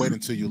do you wait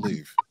until you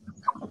leave?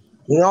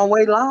 You don't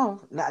wait long.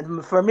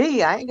 For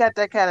me, I ain't got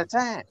that kind of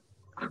time.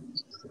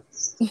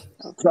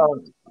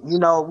 So,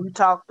 we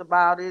talked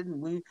about it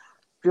and we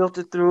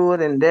filtered through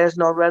it and there's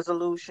no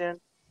resolution.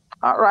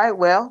 All right,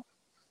 well,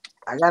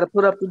 I got to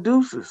put up the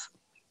deuces.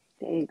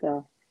 There you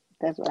go.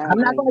 That's what I'm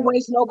not going to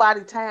waste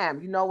nobody's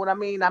time. You know what I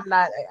mean? I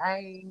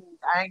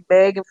ain't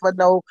begging for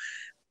no,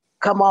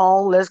 come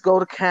on, let's go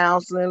to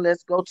counseling.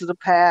 Let's go to the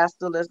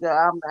pastor. Let's go.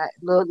 I'm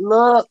not,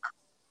 look.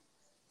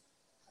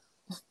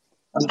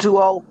 I'm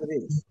too old for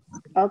this.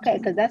 Okay,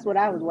 because that's what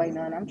I was waiting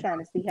on. I'm trying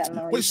to see how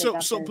long. Wait,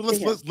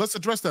 let's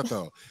address that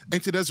though.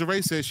 Auntie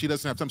Desiree says she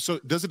doesn't have time. So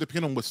does it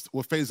depend on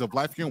what phase of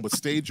life you're in, what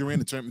stage you're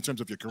in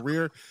terms of your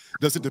career?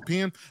 Does it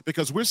depend?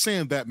 Because we're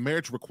saying that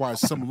marriage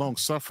requires some long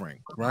suffering,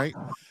 right?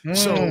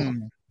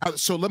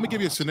 So let me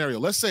give you a scenario.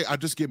 Let's say I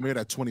just get married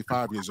at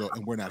 25 years old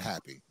and we're not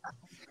happy.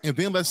 And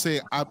then let's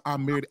say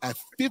I'm married at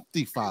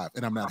 55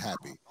 and I'm not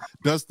happy.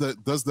 Does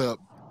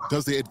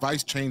the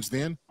advice change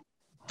then?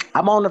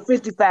 I'm on the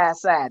 55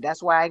 side.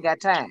 That's why I ain't got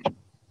time.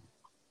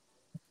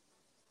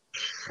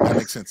 That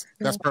makes sense.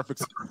 That's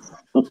perfect.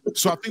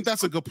 So I think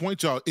that's a good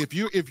point, y'all. If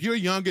you're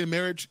young in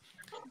marriage,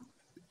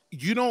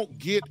 you don't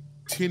get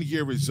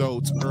 10-year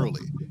results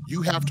early.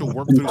 You have to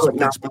work through some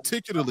things,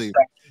 particularly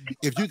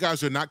if you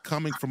guys are not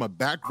coming from a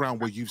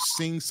background where you've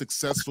seen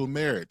successful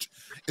marriage.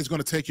 It's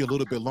going to take you a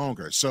little bit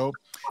longer. So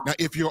now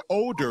if you're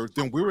older,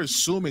 then we're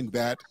assuming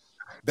that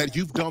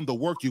you've done the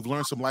work, you've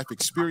learned some life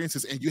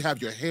experiences, and you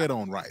have your head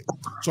on right.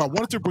 So I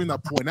wanted to bring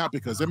that point out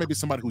because there may be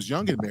somebody who's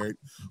young and married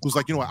who's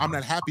like, what, I'm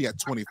not happy at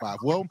 25.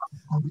 Well,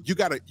 you're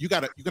gonna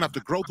have to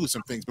grow through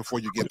some things before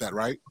you get that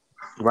right.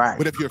 Right.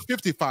 But if you're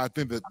 55,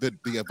 then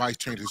the advice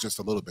changes just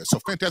a little bit. So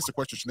fantastic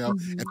question, Chanel,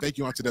 and thank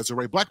you, Auntie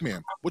Desiree. Black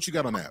Man, what you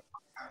got on that?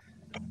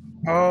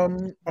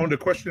 On the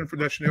question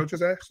that Chanel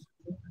just asked?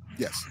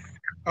 Yes.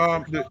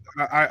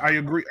 I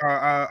agree.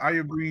 I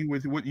agree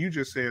with what you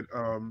just said,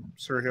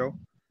 Sir Hale.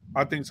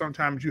 I think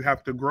sometimes you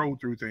have to grow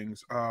through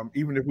things.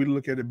 Even if we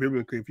look at it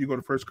biblically, if you go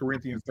to 1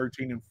 Corinthians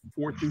 13 and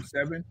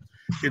 4-7,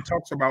 it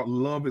talks about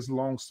love is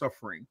long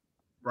suffering,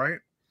 right?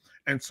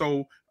 And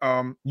so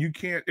you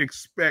can't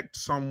expect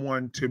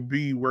someone to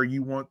be where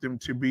you want them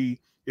to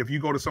be. If you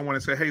go to someone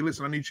and say, hey,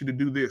 listen, I need you to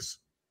do this.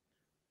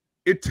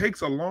 It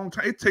takes a long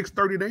time. It takes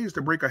 30 days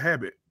to break a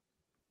habit,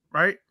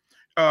 right?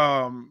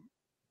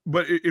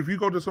 But if you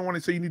go to someone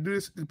and say you need to do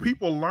this,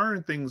 people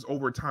learn things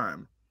over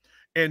time.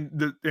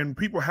 And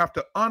people have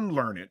to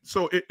unlearn it.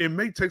 So it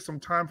may take some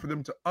time for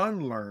them to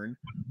unlearn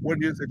what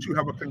it is that you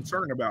have a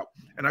concern about.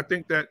 And I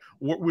think that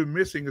what we're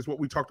missing is what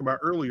we talked about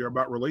earlier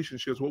about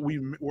relationships. What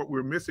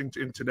we're missing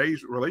in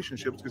today's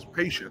relationships is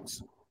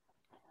patience.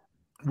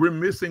 We're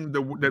missing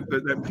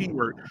that P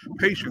word,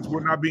 patience.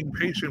 We're not being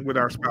patient with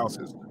our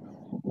spouses.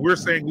 We're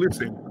saying,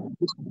 listen,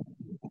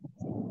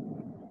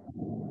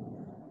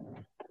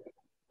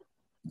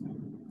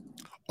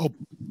 Oh,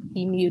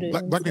 he muted.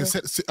 Black man,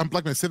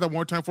 say that one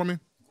more time for me.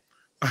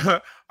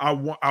 I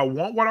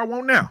want what I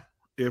want now.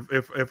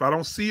 If I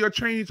don't see a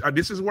change,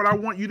 this is what I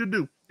want you to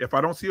do. If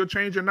I don't see a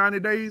change in 90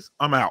 days,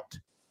 I'm out.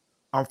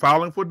 I'm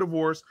filing for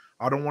divorce.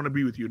 I don't want to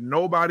be with you.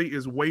 Nobody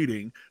is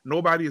waiting.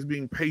 Nobody is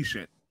being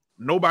patient.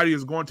 Nobody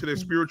is going to their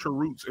spiritual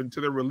roots and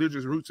to their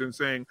religious roots and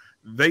saying,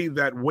 they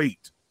that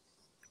wait.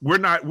 We're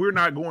not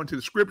going to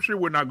the scripture.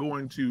 We're not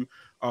going to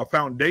a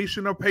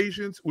foundation of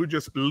patience. We're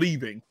just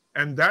leaving.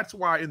 And that's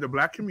why in the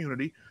Black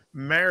community,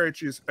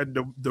 marriage is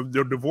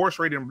the divorce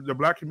rate in the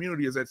Black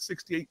community is at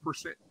 68%.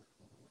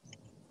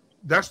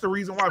 That's the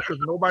reason why, because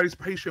nobody's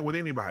patient with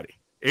anybody.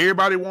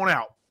 Everybody want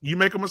out. You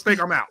make a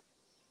mistake, I'm out.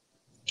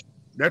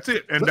 That's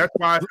it, and that's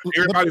why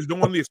everybody's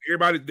doing this.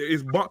 Everybody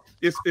is bunk.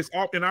 It's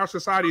all in our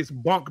society. It's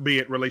bunk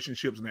bed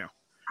relationships now.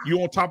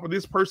 You on top of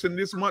this person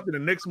this month, and the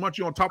next month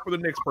you're on top of the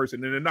next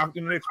person, and then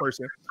the next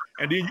person,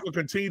 and then you will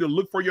continue to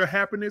look for your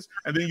happiness,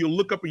 and then you'll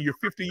look up and you're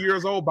 50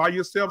 years old by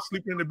yourself,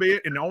 sleeping in the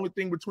bed, and the only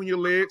thing between your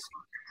legs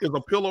is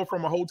a pillow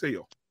from a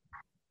hotel.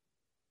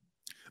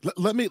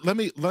 Let me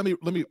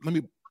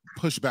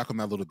push back on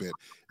that a little bit.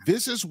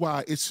 This is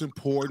why it's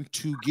important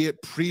to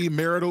get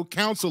premarital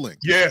counseling.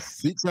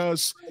 Yes.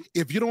 Because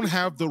if you don't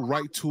have the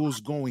right tools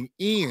going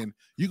in,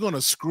 you're going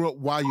to screw up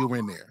while you're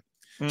in there.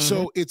 Mm-hmm.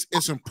 So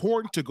it's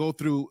important to go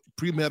through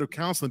premarital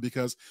counseling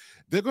because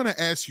they're going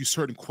to ask you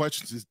certain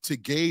questions to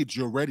gauge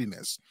your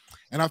readiness.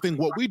 And I think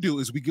what we do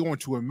is we go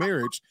into a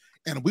marriage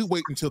and we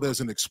wait until there's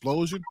an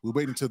explosion. We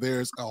wait until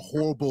there's a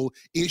horrible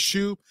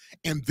issue.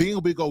 And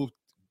then we go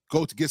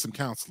to get some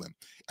counseling.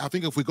 I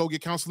think if we go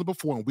get counseling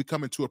before and we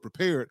come into it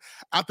prepared,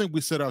 I think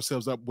we set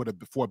ourselves up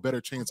for a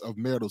better chance of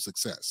marital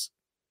success.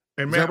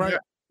 And right?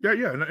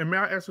 Yeah. And may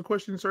I ask a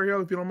question, Sir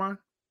Hale, if you don't mind?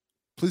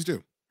 Please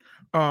do.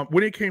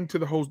 When it came to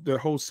the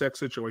whole sex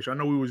situation, I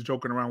know we was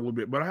joking around a little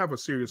bit, but I have a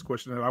serious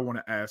question that I want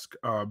to ask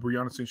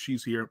Brianna since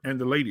she's here, and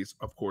the ladies,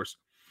 of course.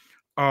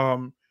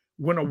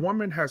 When a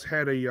woman has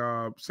had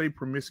a say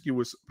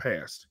promiscuous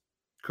past,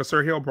 because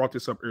Sir Hale brought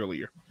this up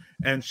earlier,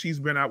 and she's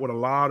been out with a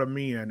lot of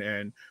men,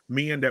 and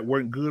men that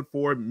weren't good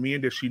for her,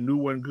 men that she knew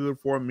weren't good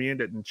for her, men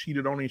that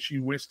cheated on her, and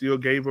she still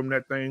gave them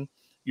that thing,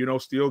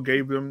 still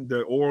gave them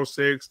the oral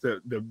sex,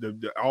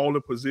 the all the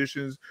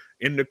positions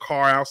in the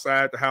car,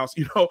 outside the house,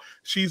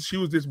 she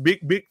was this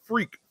big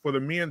freak for the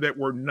men that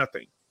were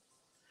nothing.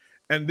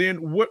 And then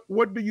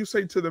what do you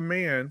say to the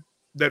man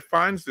that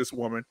finds this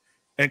woman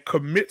and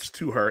commits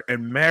to her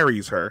and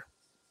marries her?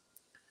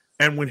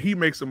 And when he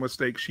makes a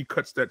mistake, she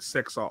cuts that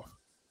sex off.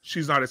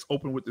 She's not as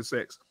open with the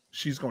sex.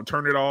 She's going to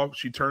turn it off.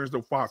 She turns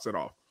the faucet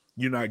off.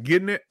 You're not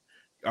getting it.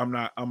 I'm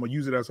going to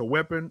use it as a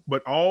weapon.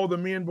 But all the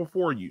men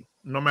before you,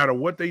 no matter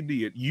what they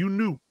did, you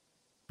knew.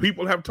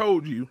 People have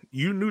told you,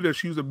 you knew that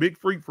she was a big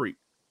freak.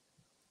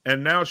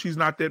 And now she's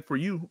not that for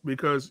you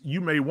because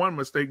you made one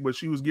mistake, but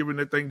she was giving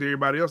that thing to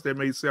everybody else that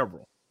made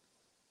several.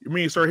 I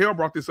mean, Sir Hale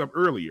brought this up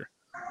earlier.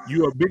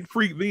 You're a big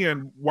freak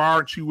then. Why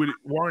aren't you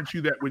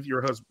that with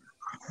your husband?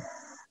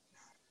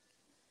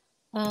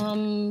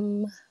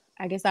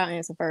 I guess I'll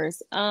answer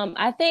first.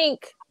 I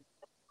think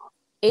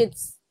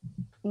it's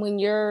when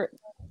you're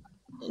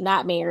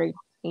not married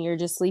and you're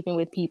just sleeping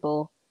with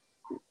people,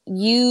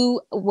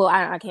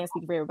 I can't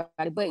speak for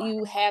everybody, but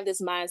you have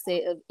this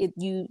mindset of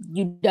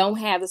you don't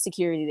have the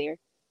security there.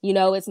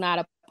 It's not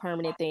a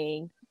permanent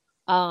thing.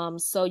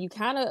 So you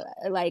kind of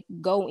like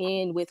go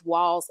in with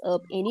walls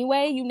up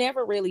anyway. You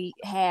never really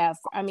have,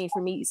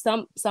 for me,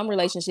 some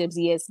relationships,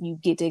 yes, you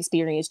get to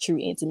experience true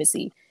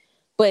intimacy.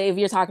 But if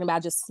you're talking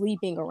about just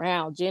sleeping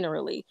around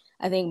generally,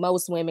 I think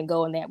most women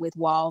go in that with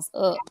walls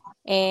up.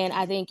 And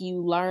I think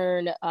you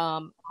learn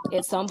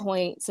at some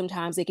point,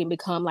 sometimes it can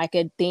become like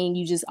a thing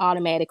you just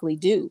automatically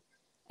do.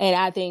 And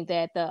I think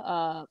that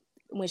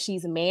when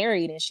she's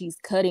married and she's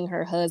cutting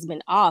her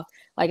husband off,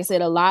 like I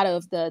said, a lot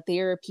of the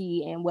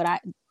therapy and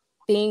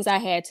things I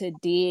had to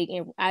dig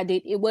and I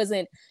did, it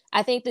wasn't,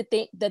 I think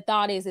the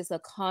thought is it's a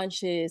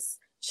conscious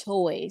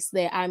choice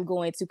that I'm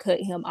going to cut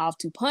him off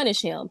to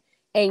punish him.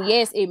 And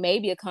yes, it may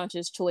be a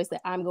conscious choice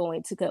that I'm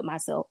going to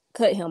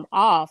cut him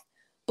off,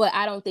 but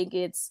I don't think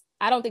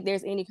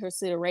there's any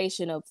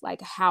consideration of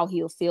like how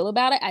he'll feel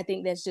about it. I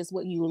think that's just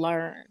what you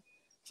learn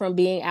from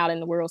being out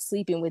in the world,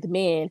 sleeping with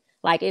men.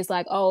 Like, it's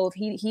like, oh, if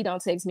he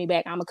don't text me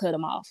back, I'm gonna cut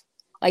him off.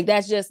 Like,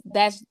 that's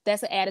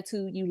an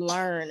attitude you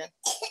learn.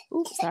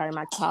 Oops, sorry,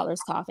 my collar's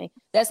coughing.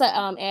 That's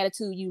an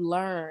attitude you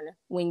learn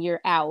when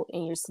you're out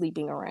and you're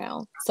sleeping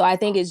around. So I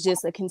think it's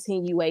just a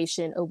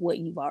continuation of what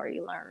you've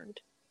already learned.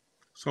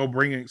 So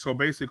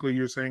basically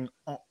you're saying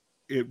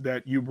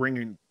that you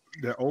bringing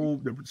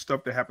the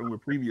stuff that happened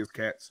with previous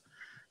cats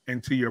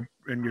into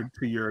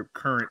your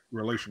current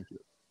relationship.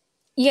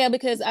 Yeah,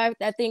 because I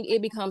think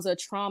it becomes a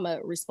trauma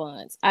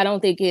response. I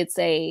don't think it's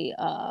a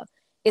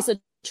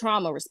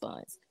trauma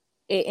response.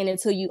 And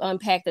until you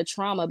unpack the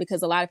trauma,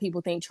 because a lot of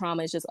people think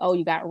trauma is just, oh,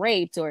 you got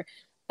raped, or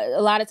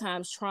a lot of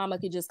times trauma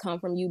could just come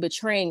from you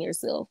betraying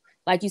yourself.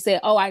 Like you said,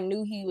 oh, I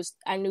knew he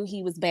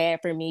was bad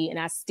for me and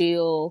I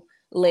still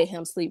let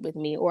him sleep with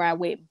me, or I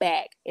went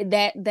back.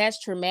 That's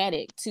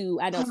traumatic too.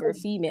 I know for a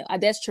female,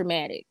 that's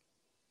traumatic.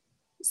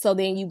 So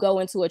then you go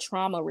into a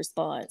trauma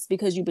response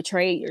because you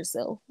betrayed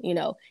yourself, you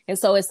know? And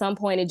so at some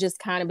point it just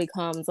kind of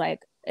becomes like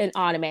an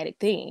automatic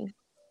thing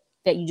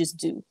that you just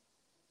do.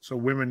 So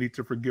women need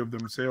to forgive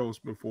themselves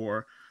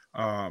before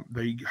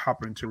they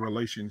hop into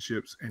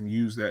relationships and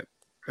use that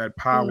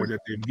power that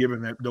they've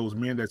given those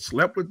men that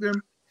slept with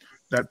them,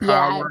 that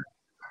power.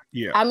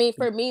 Yeah. I mean,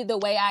 for me, the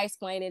way I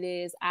explain it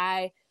is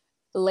I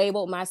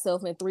labeled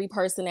myself in 3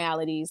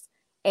 personalities,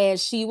 and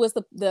she was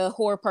the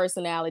whore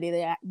personality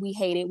that we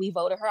hated. We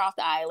voted her off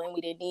the island.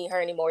 We didn't need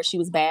her anymore. She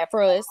was bad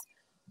for us.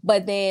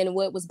 But then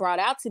what was brought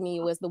out to me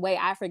was the way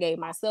I forgave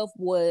myself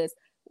was,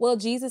 well,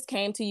 Jesus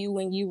came to you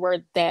when you were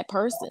that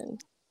person.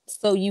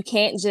 So you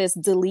can't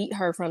just delete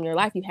her from your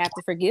life. You have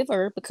to forgive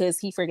her because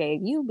he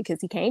forgave you, because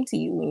he came to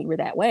you when you were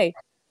that way.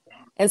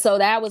 And so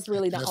that was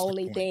really the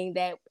only thing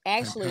that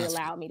actually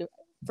allowed me to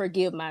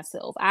forgive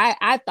myself.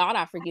 I thought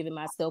I forgiven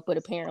myself, but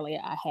apparently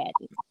I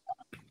hadn't.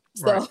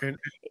 So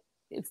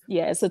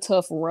it's a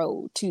tough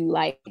road to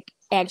like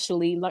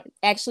actually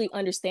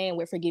understand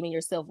what forgiving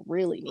yourself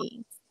really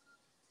means.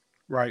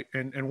 Right.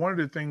 And one of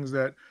the things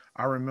that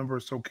I remember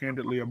so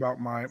candidly about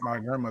my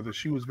grandmother,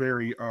 she was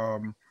very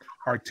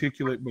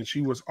articulate, but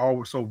she was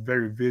also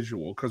very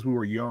visual because we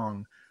were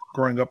young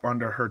growing up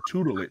under her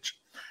tutelage.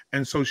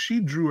 And so she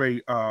drew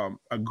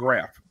a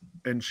graph,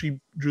 and she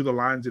drew the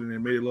lines in it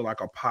and made it look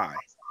like a pie.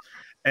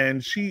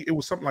 And it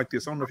was something like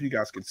this. I don't know if you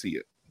guys can see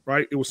it,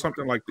 right? It was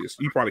something like this.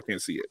 You probably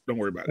can't see it. Don't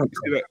worry about it. You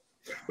see that?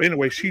 But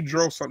anyway, she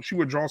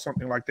would draw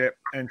something like that,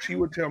 and she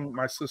would tell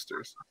my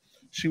sisters,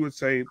 she would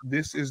say,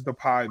 this is the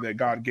pie that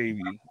God gave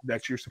you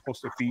that you're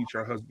supposed to feed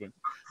your husband.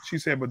 She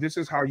said, but this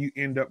is how you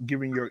end up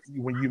giving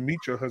when you meet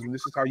your husband,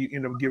 this is how you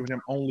end up giving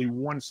him only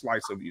one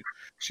slice of you.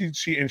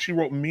 She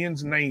wrote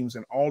men's names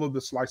in all of the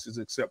slices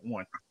except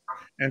one.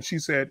 And she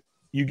said,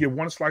 you give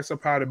one slice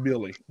of pie to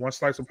Billy, one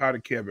slice of pie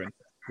to Kevin,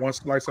 one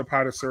slice of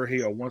pie to Sir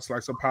Hale, one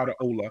slice of pie to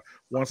Ola,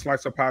 one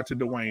slice of pie to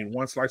Dwayne,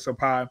 one slice of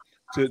pie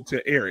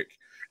to Eric.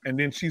 And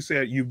then she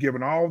said, you've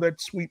given all that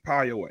sweet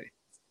pie away,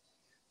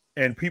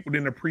 and people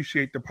didn't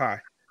appreciate the pie.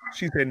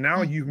 She said,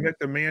 now you've met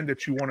the man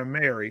that you want to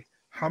marry.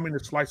 How many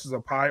slices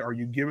of pie are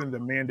you giving the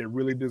man that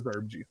really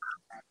deserves you?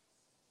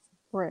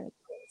 Right.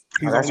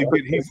 He's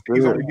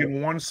only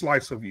getting one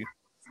slice of you.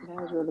 That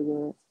was really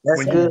good. That's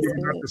when good. you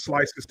give up the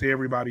slices to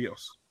everybody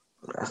else.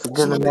 That's a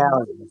good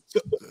analogy.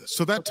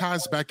 So that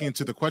ties back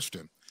into the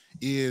question: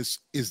 is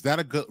that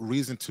a good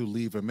reason to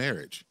leave a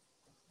marriage?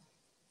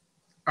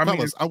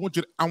 Fellas, I want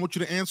you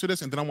to answer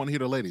this, and then I want to hear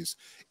the ladies.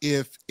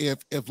 If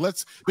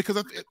let's,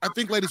 because I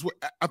think ladies,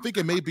 I think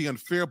it may be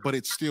unfair, but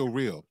it's still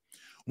real.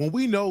 When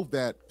we know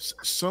that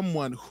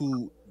someone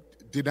who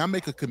did not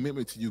make a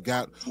commitment to you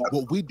got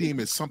what we deem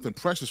as something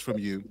precious from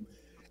you,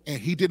 and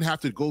he didn't have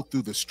to go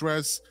through the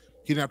stress,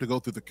 he didn't have to go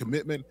through the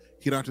commitment,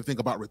 he didn't have to think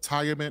about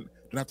retirement,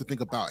 didn't have to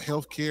think about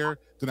health care,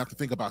 didn't have to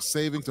think about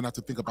savings, didn't have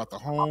to think about the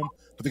home,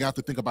 didn't have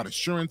to think about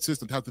insurances,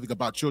 didn't have to think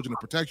about children and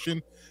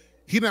protection.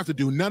 He didn't have to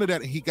do none of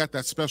that, and he got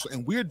that special.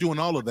 And we're doing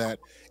all of that,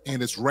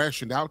 and it's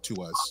rationed out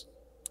to us.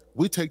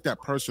 We take that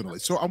personally.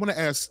 So I want to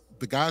ask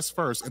the guys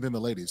first, and then the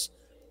ladies: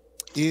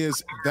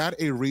 is that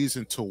a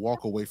reason to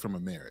walk away from a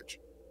marriage?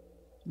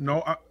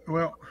 No,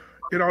 well,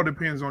 it all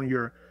depends on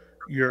your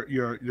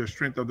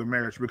strength of the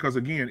marriage, because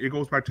again, it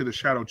goes back to the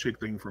shadow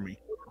chick thing for me.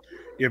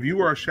 If you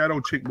were a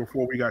shadow chick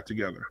before we got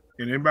together,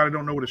 and anybody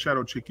don't know what a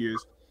shadow chick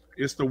is,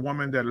 it's the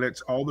woman that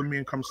lets all the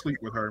men come sleep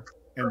with her,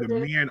 and the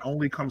men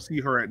only come see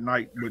her at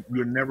night, but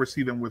you'll never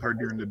see them with her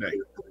during the day.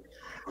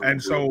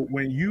 And so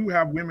when you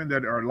have women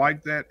that are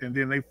like that, and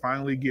then they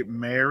finally get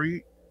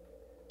married,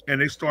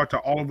 and they start to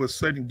all of a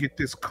sudden get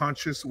this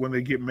conscious when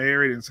they get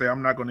married and say,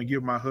 I'm not going to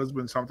give my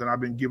husband something I've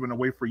been giving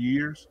away for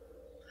years.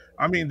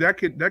 I mean, that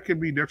could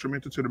be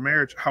detrimental to the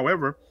marriage.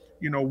 However,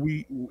 you know,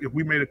 if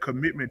we made a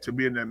commitment to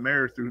be in that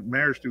marriage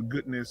through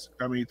goodness,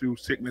 I mean, through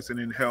sickness and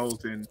in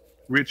health, and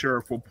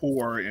richer for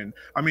poor, and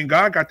I mean,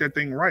 God got that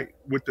thing right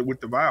with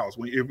the vows.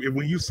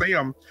 When you say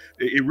them,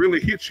 it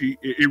really hits you.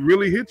 It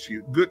really hits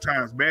you. Good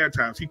times, bad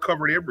times. He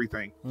covered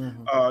everything.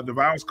 Mm-hmm. The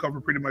vows cover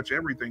pretty much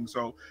everything.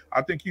 So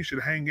I think you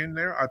should hang in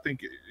there. I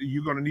think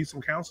you're going to need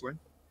some counseling.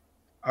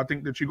 I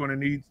think that you're going to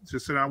need to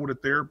sit down with a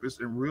therapist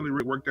and really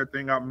work that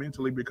thing out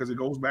mentally, because it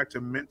goes back to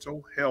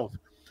mental health.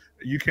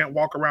 You can't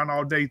walk around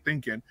all day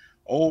thinking,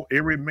 oh,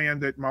 every man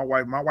that my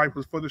wife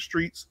was for the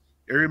streets.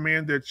 Every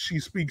man that she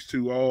speaks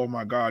to, oh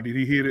my God, did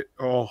he hit it?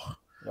 Oh,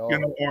 you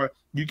know, or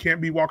you can't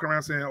be walking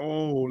around saying,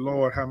 oh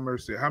Lord, have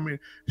mercy. How many?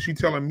 She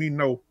telling me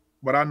no,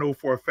 but I know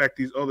for a fact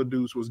these other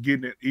dudes was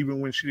getting it even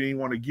when she didn't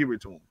want to give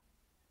it to him.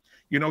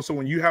 You know, so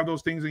when you have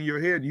those things in your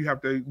head, you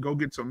have to go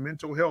get some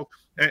mental help,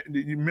 and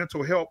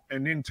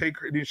then take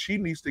her. Then she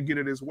needs to get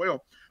it as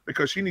well,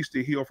 because she needs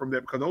to heal from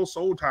that, because those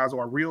soul ties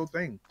are a real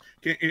thing.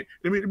 Let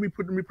me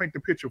paint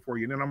the picture for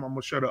you, and then I'm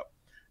gonna shut up.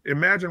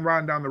 Imagine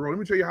riding down the road. Let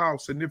me tell you how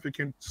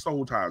significant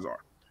soul ties are.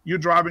 You're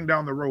driving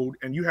down the road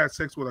and you had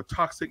sex with a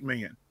toxic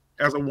man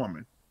as a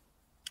woman.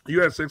 You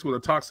had sex with a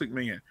toxic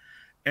man,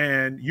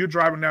 and you're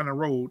driving down the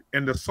road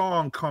and the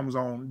song comes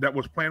on that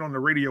was playing on the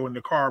radio in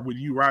the car with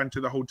you riding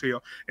to the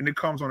hotel, and it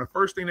comes on. The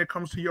first thing that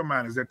comes to your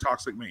mind is that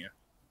toxic man.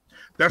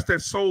 That's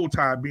that soul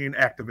tie being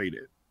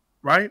activated,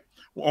 right?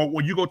 Or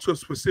when you go to a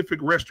specific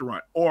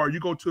restaurant, or you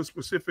go to a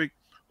specific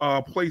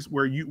place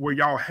where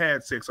y'all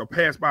had sex, or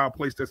pass by a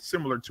place that's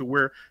similar to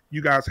where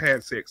you guys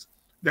had sex,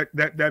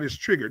 that is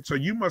triggered. So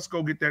you must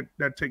go get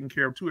that taken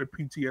care of too at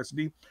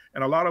PTSD.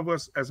 And a lot of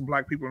us as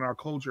Black people in our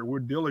culture, we're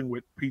dealing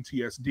with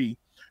PTSD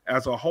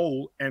as a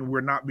whole, and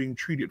we're not being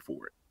treated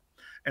for it.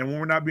 And when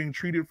we're not being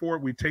treated for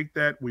it, we take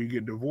that, we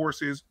get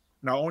divorces.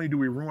 Not only do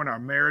we ruin our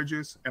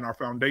marriages and our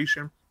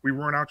foundation, we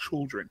ruin our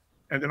children.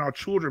 And then our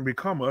children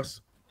become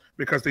us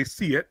because they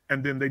see it,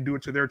 and then they do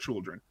it to their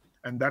children.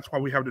 And that's why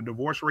we have the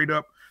divorce rate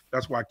up.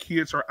 That's why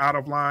kids are out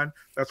of line.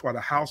 That's why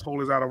the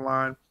household is out of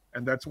line.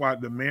 And that's why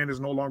the man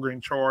is no longer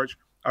in charge.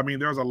 I mean,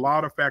 there's a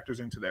lot of factors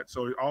into that.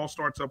 So it all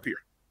starts up here.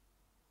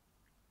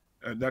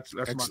 And that's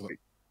my take.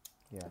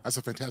 Yeah, that's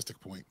a fantastic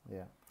point.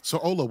 Yeah. So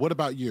Ola, what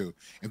about you?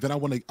 And then I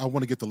want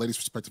to get the ladies'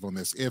 perspective on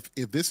this. If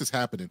this is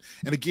happening,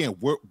 and again,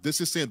 this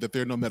is saying that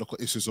there are no medical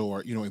issues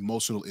or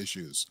emotional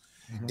issues.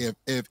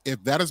 Mm-hmm.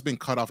 If that has been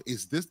cut off,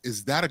 is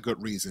that a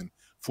good reason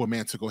for a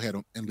man to go ahead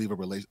and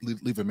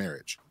leave a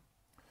marriage?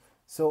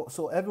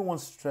 So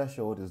everyone's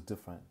threshold is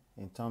different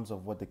in terms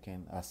of what they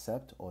can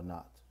accept or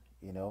not,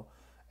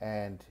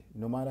 and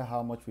no matter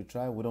how much we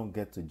try, we don't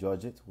get to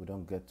judge it. We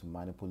don't get to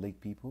manipulate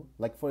people.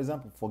 Like, for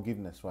example,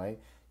 forgiveness, right?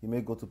 You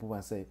may go to people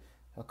and say,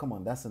 oh, come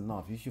on, that's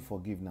enough. You should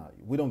forgive now.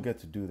 We don't get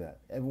to do that.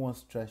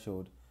 Everyone's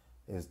threshold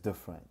is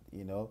different,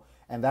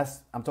 and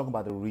I'm talking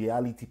about the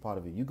reality part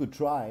of it. You could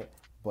try,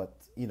 but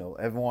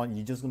everyone,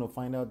 you're just going to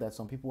find out that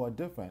some people are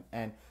different,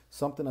 and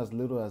something as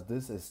little as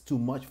this is too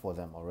much for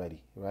them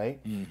already,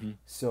 right? Mm-hmm.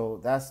 So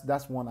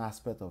that's one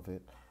aspect of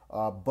it.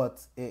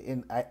 But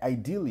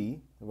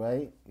ideally,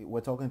 right,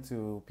 we're talking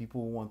to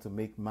people who want to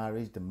make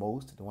marriage the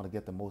most. They want to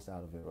get the most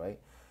out of it, right?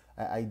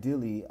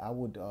 Ideally, I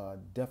would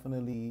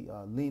definitely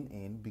lean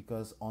in,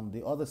 because on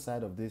the other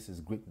side of this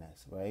is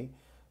greatness, right?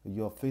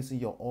 You're facing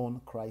your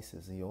own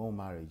crisis in your own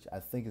marriage.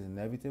 I think it's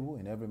inevitable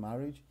in every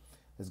marriage.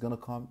 It's going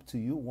to come to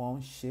you one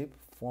shape,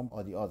 form,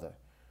 or the other.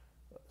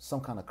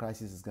 Some kind of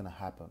crisis is going to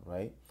happen,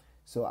 right?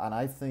 So, and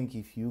I think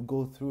if you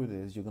go through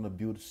this, you're going to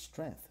build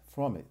strength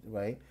from it,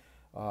 right?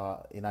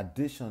 In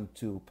addition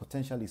to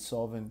potentially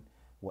solving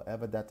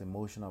whatever that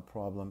emotional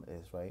problem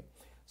is, right?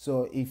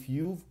 So if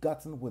you've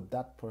gotten with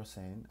that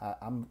person,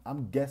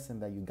 I'm guessing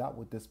that you got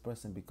with this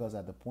person because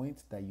at the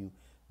point that you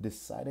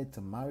decided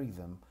to marry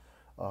them,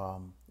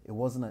 it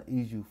wasn't an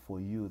issue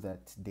for you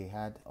that they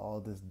had all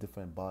these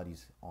different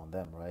bodies on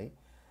them, right?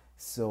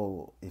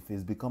 So if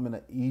it's becoming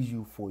an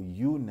issue for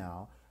you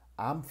now,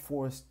 I'm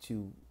forced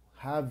to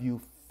have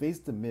you face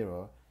the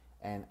mirror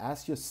and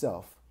ask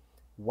yourself,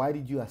 why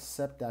did you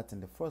accept that in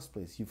the first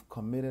place? You've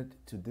committed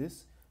to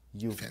this.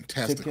 You've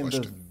taken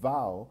this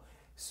vow.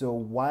 So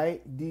why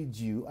did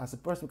you, as a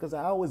person, because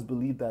I always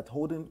believe that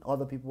holding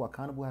other people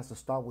accountable has to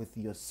start with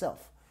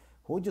yourself.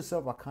 Hold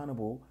yourself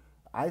accountable.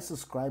 I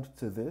subscribe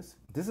to this.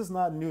 This is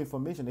not new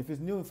information. If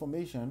it's new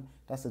information,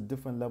 that's a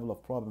different level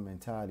of problem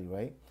entirely,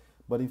 right?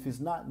 But if it's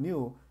not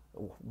new,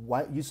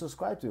 why you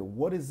subscribe to it?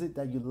 What is it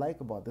that you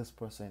like about this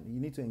person? You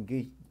need to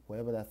engage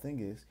whatever that thing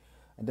is,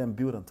 and then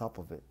build on top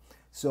of it.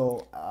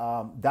 So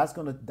that's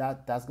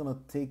gonna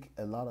take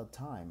a lot of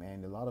time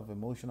and a lot of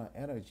emotional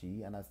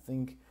energy, and I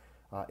think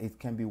it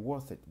can be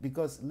worth it.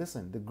 Because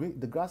listen,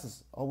 the grass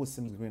is always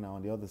seems greener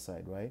on the other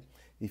side, right?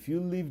 If you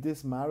leave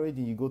this marriage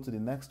and you go to the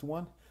next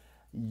one,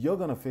 you're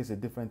gonna face a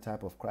different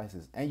type of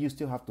crisis, and you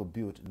still have to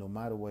build no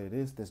matter what it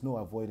is. There's no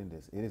avoiding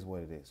this. It is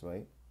what it is,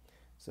 right?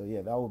 So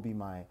yeah, that would be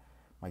my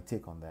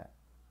take on that.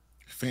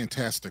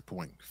 Fantastic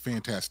point.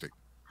 Fantastic.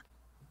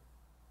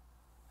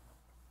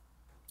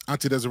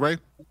 Auntie Desiree,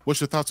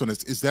 what's your thoughts on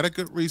this? Is that a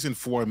good reason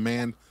for a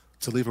man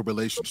to leave a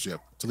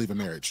relationship, to leave a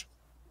marriage?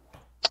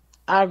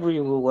 I agree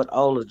with what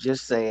Ola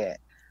just said,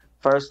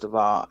 first of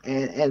all.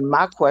 And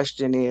my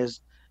question is,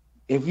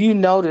 if you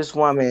know this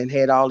woman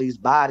had all these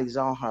bodies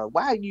on her,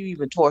 why are you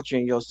even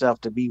torturing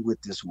yourself to be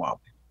with this woman?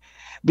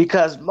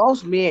 Because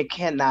most men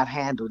cannot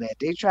handle that.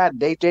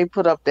 They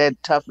put up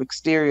that tough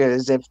exterior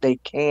as if they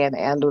can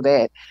handle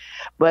that.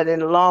 But in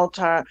the long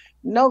term,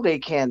 no, they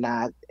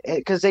cannot,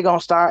 because they're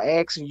gonna start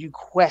asking you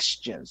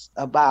questions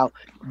about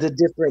the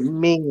different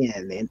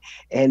men,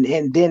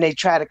 and then they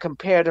try to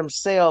compare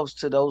themselves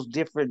to those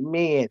different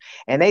men,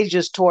 and they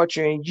just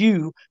torturing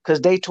you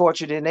because they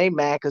tortured in their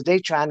mind because they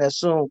trying to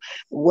assume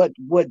what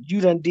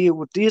you done did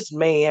with this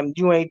man,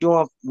 you ain't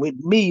doing with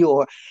me,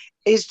 or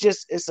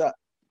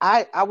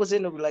I was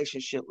in a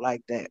relationship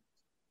like that.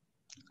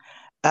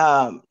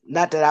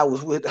 Not that I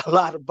was with a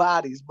lot of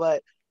bodies,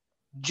 but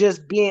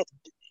just being,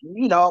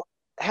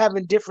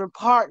 having different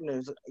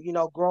partners,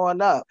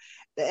 growing up.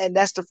 And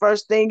that's the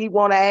first thing you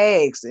want to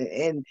ask.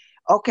 And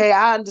okay,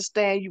 I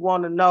understand you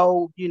want to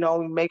know,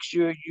 make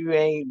sure you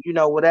ain't,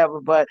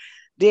 whatever. But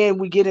then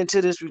we get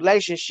into this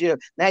relationship.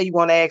 Now you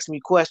want to ask me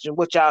questions,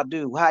 what y'all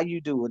do, how you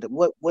do it,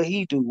 what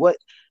he do, what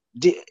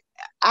did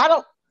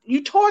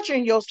you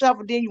torturing yourself,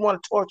 and then you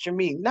want to torture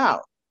me? No.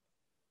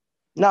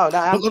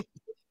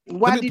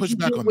 Why did you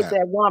get with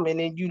that woman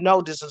and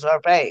this is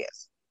her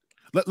past?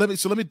 Let me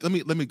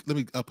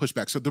push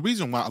back. So the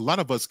reason why a lot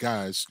of us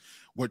guys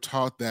were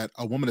taught that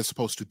a woman is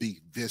supposed to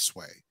be this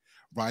way,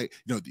 right?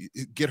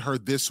 Get her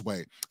this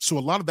way. So a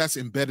lot of that's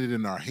embedded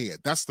in our head.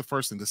 That's the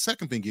first thing. The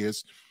second thing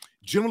is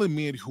generally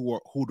men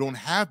who don't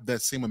have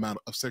that same amount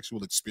of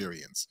sexual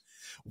experience.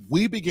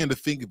 We begin to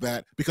think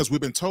that because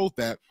we've been told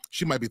that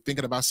she might be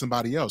thinking about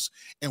somebody else,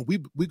 and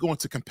we go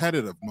into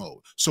competitive mode.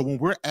 So when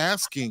we're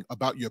asking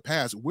about your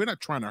past, we're not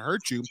trying to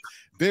hurt you.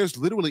 There's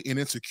literally an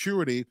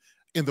insecurity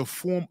in the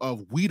form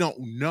of we don't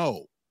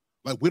know.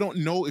 Like, we don't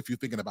know if you're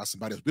thinking about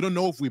somebody else. We don't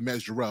know if we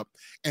measure up,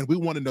 and we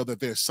want to know that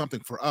there's something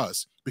for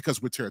us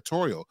because we're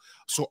territorial.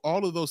 So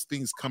all of those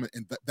things come in,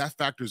 and that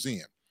factors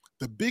in.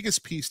 The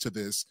biggest piece to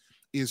this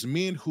is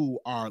men who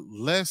are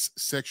less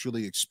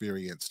sexually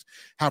experienced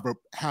have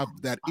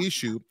that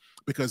issue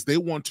because they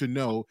want to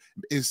know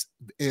if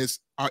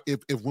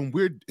when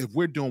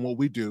we're doing what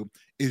we do,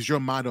 is your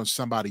mind on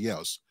somebody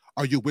else?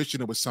 Are you wishing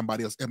it was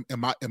somebody else?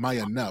 Am I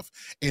enough?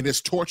 And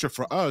it's torture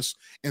for us.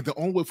 And the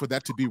only way for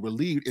that to be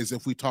relieved is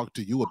if we talk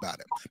to you about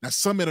it. Now,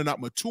 some men are not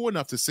mature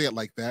enough to say it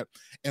like that.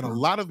 And a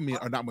lot of men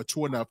are not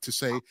mature enough to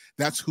say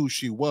that's who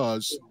she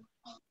was,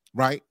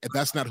 right? And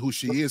that's not who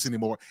she is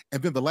anymore.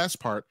 And then the last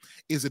part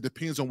is it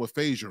depends on what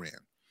phase you're in.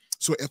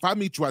 So if I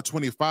meet you at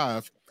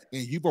 25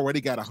 and you've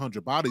already got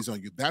 100 bodies on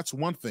you, that's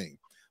one thing.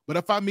 But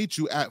if I meet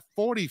you at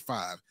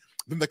 45,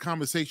 then the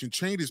conversation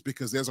changes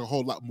because there's a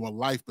whole lot more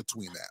life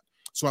between that.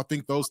 So I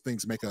think those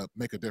things make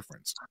a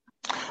difference.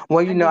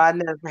 Well, I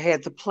never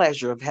had the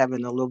pleasure of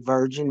having a little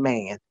virgin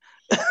man.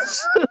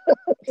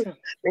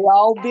 They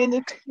all been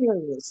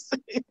experienced.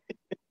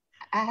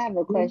 I have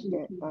a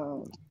question.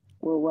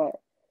 What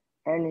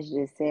Ernest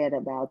just said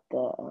about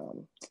the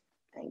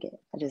dang it,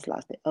 I just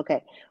lost it.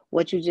 Okay,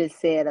 what you just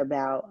said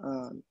about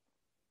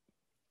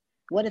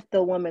what if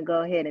the woman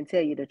go ahead and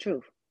tell you the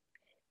truth?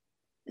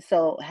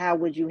 So how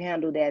would you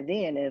handle that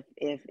then if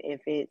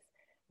it's,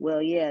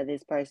 well, yeah,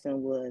 this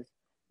person was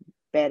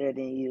better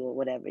than you or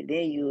whatever,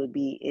 then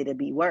it'll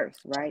be worse,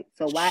 right?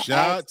 So why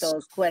ask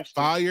those questions?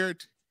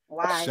 Fired.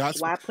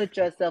 Why put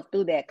yourself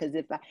through that? Because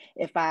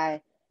if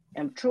I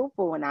am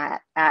truthful and I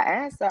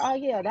answer, oh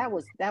yeah, that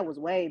was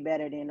way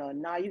better than, or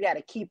no, you got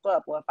to keep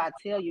up, or if I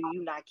tell you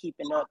you're not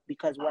keeping up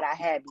because what I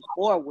had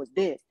before was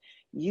this,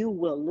 you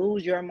will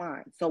lose your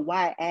mind. So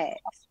why ask?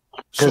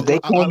 Because they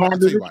can't handle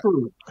the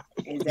truth.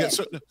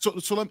 Exactly.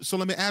 Yeah, so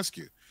let me ask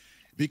you.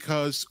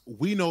 Because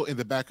we know in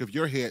the back of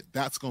your head,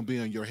 that's going to be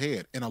in your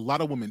head. And a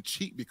lot of women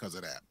cheat because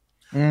of that.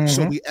 Mm-hmm.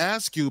 So we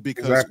ask you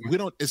because we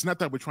don't, it's not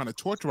that we're trying to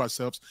torture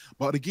ourselves,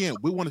 but again,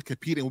 we want to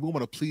compete and we want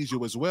to please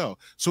you as well.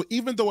 So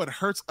even though it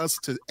hurts us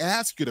to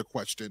ask you the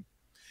question,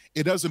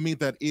 it doesn't mean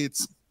that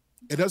it's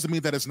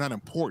not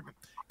important,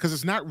 because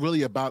it's not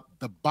really about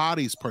the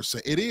bodies per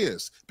se. It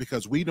is,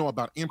 because we know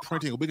about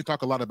imprinting, and we can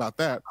talk a lot about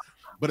that,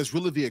 but it's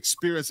really the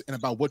experience and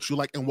about what you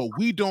like. And what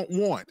we don't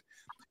want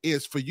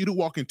is for you to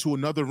walk into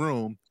another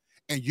room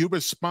and you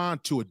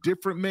respond to a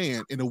different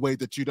man in a way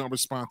that you don't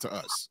respond to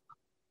us.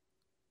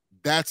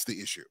 That's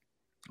the issue.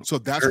 So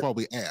that's why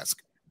we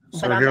ask.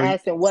 But I'm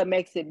asking, what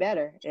makes it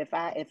better? If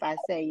I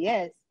say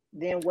yes,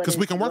 then what? Because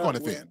we can work on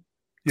it then.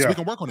 Yeah. So we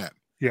can work on that.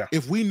 Yeah.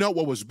 If we know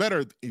what was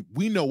better,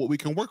 we know what we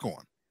can work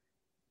on.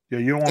 Yeah,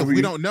 you don't want. If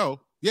we don't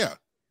know, yeah.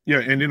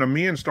 Yeah, and then a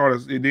man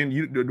starts. Then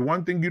the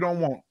one thing you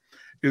don't want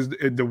is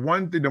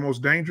the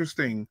most dangerous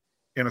thing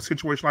in a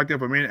situation like that.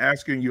 If a man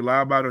asks you and you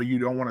lie about it, or you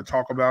don't want to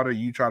talk about it,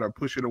 you try to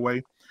push it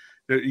away.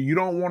 You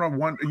don't want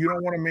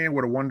a man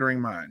with a wondering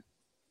mind.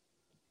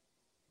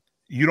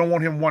 You don't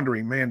want him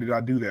wondering, man, did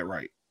I do that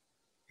right?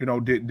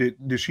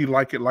 Did she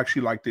like it like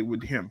she liked it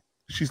with him?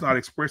 She's not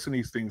expressing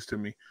these things to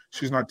me.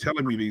 She's not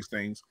telling me these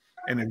things.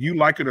 And if you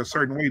like it a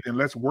certain way, then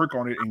let's work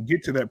on it and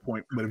get to that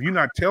point. But if you're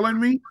not telling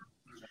me,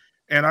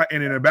 and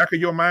in the back of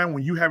your mind,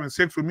 when you having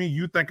sex with me,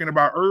 you thinking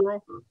about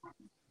Earl,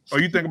 or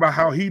you think about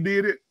how he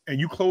did it, and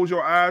you close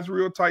your eyes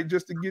real tight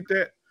just to get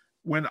that,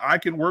 when I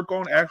can work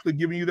on actually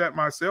giving you that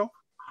myself,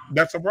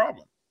 that's a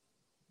problem.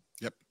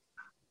 Yep.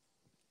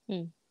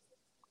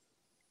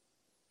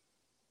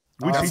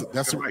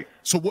 That's right.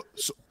 So what?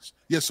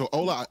 So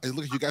Ola,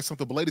 look, you got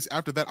something, but ladies,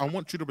 after that, I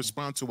want you to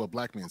respond to what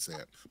Black Man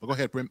said. But go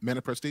ahead, Men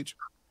of Prestige.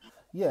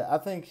 Yeah, I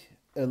think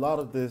a lot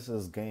of this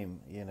is game,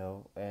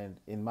 and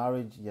in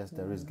marriage, yes,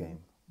 there is game.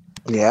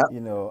 Yeah.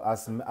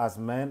 As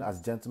men,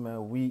 as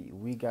gentlemen,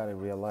 we gotta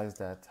realize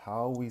that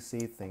how we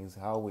say things,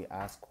 how we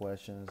ask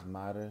questions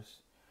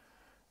matters.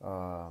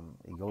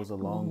 It goes a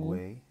long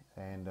way,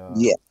 and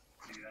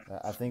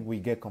I think we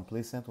get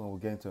complacent when we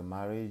get into a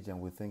marriage and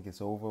we think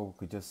it's over. We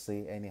could just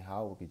say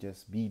anyhow. We could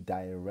just be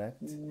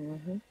direct.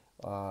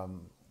 A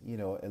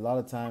lot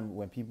of time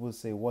when people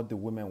say, "What do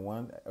women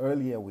want?"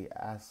 Earlier we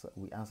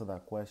answered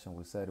that question.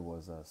 We said it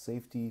was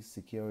safety,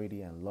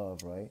 security, and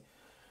love, right?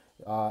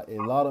 A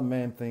lot of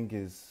men think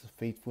is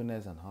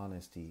faithfulness and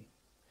honesty,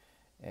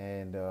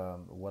 and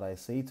what I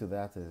say to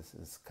that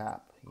is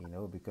cap,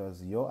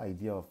 because your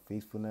idea of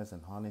faithfulness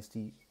and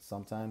honesty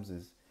sometimes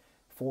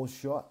falls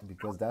short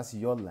because that's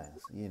your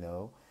lens,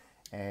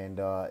 And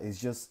it's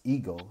just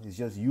ego. It's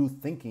just you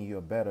thinking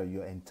you're better.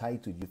 You're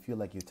entitled. You feel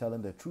like you're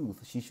telling the truth.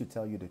 She should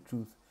tell you the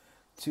truth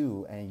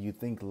too. And you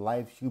think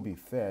life should be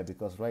fair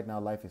because right now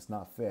life is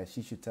not fair.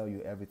 She should tell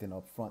you everything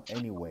up front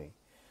anyway.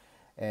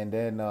 And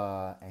then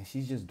and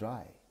she's just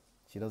dry.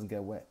 She doesn't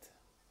get wet.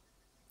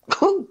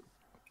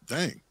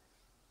 Dang.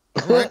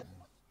 All right.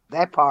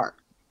 That part.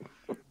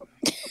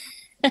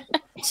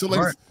 So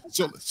ladies,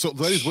 so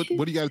ladies, what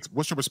do you guys?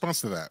 What's your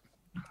response to that?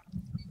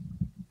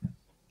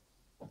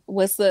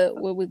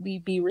 What would we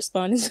be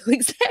responding to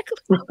exactly?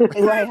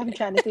 Right, I'm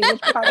trying to see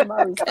which part of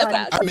my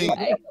response.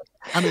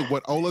 I mean,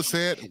 what Ola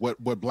said,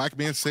 what Black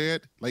Man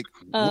said. Like,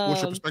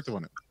 what's your perspective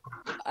on it?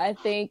 I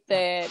think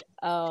that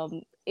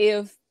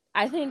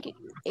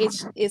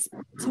it's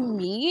to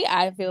me,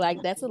 I feel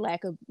like that's a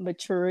lack of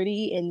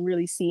maturity and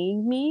really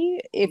seeing me.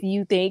 If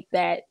you think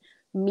that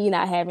me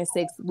not having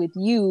sex with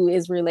you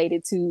is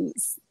related to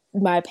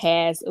my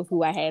past of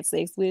who I had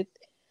sex with,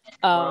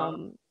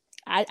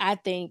 I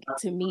think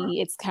to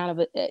me it's kind of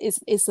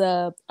it's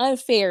a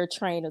unfair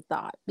train of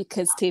thought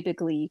because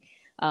typically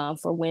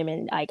for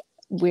women, like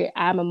where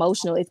I'm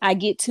emotional, if I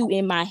get too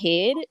in my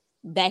head,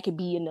 that could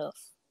be enough.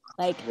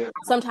 Like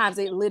sometimes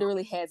it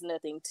literally has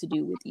nothing to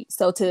do with you.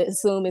 So to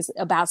assume it's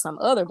about some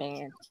other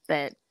man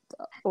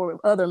or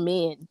other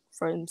men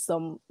from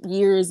some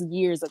years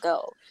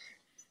ago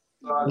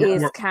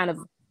is kind of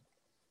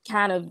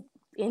an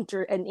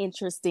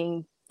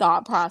interesting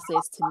thought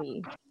process to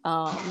me.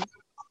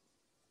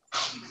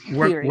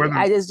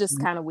 It's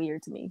just kind of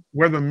weird to me.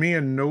 Whether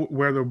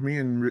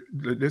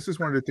this is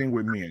one of the things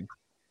with men.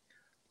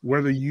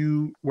 Whether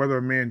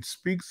a man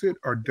speaks it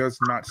or does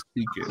not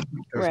speak it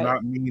does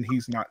not mean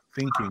he's not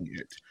thinking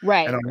it.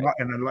 Right.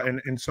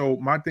 And so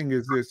my thing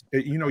is this,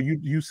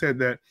 you said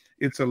that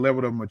it's a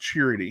level of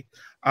maturity.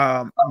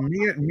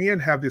 Men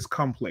have this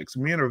complex.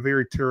 Men are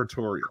very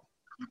territorial,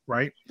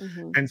 right?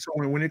 Mm-hmm. And so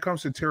when it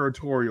comes to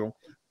territorial,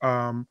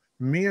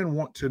 men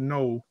want to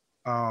know,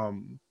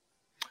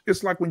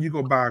 it's like when you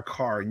go buy a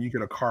car and you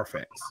get a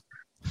Carfax.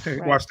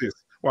 Right.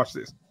 Watch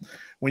this.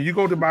 When you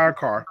go to buy a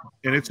car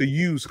and it's a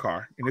used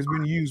car and it's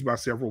been used by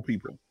several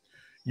people,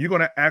 you're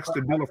going to ask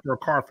the dealer for a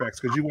Carfax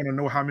because you want to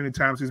know how many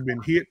times it's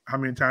been hit, how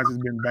many times it's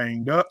been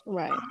banged up.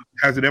 Right.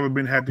 Has it ever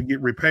had to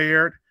get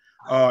repaired?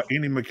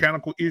 Any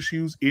mechanical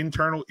issues,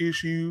 internal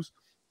issues,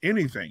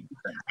 anything.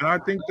 And I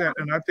think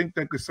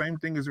that the same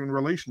thing is in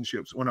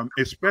relationships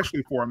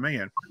especially for a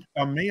man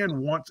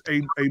wants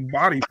a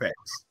body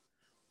facts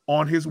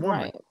on his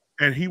woman. Right.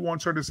 And he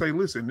wants her to say,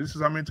 listen, this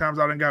is how many times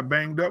I done got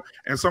banged up.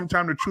 And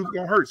sometimes the truth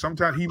gonna hurt.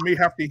 Sometimes he may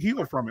have to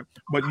heal from it.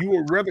 But you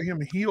would rather him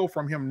heal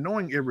from him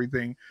knowing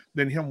everything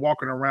than him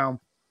walking around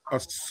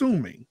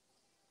assuming,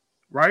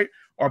 right?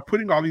 Or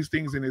putting all these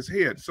things in his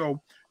head.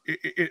 So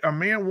a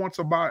man wants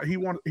a body, he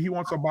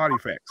wants a body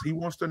facts. He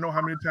wants to know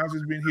how many times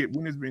it's been hit,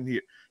 when it's been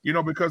hit.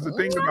 Because the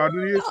thing about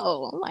it is,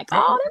 I'm like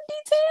all the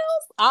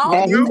details.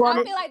 I feel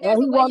like there's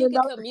a way you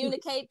can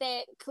communicate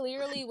that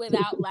clearly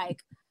without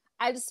like.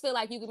 I just feel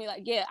like you can be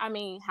like, yeah, I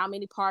mean, how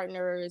many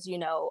partners,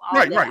 all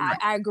that. Right.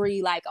 I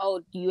agree. Like,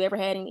 oh, do you ever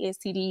had any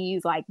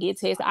STDs? Like, get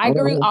tested. I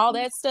agree with all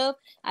that stuff.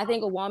 I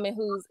think a woman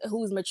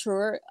who's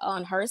mature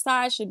on her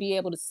side should be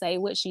able to say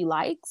what she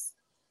likes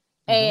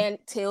and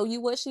tell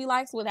you what she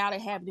likes without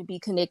it having to be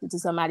connected to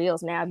somebody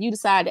else. Now, if you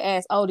decide to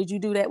ask, oh, did you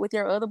do that with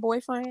your other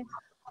boyfriend?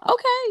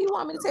 Okay, you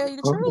want me to tell you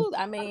the truth?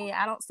 I mean,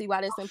 I don't see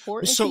why that's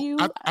important to you.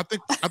 I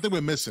think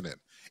we're missing it.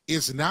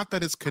 It's not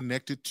that it's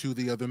connected to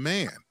the other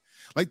man.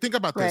 Like, think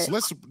about this.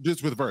 Let's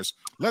just reverse.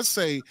 Let's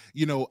say,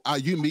 you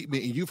meet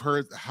me and you've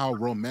heard how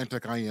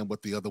romantic I am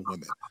with the other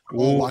women.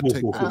 Oh, I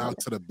take them out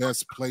to the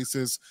best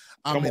places.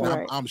 I mean,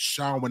 I'm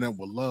showering them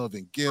with love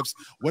and gifts,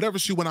 whatever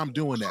when I'm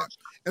doing that.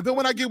 And then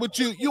when I get with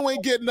you, you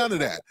ain't getting none of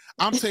that.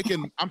 I'm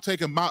taking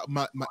my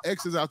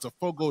exes out to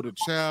Fogo de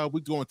Chao.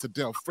 We're going to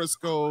Del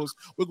Frisco's.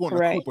 We're going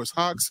to Cooper's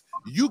Hawks.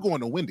 You going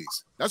to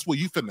Wendy's. That's where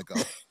you finna go.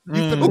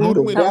 You finna go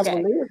to Wendy's.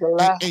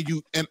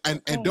 And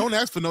don't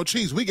ask for no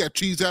cheese. We got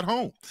cheese at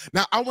home.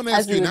 Now, I want to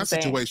ask you in that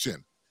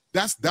situation.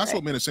 That's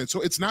what men are saying.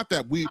 So it's not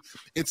that why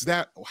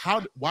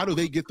do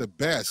they get the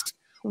best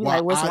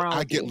while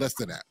I get less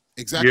than that?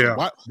 Exactly. Yeah,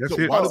 why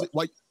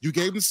you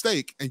gave them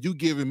steak and you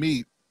giving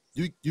me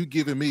a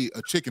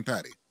chicken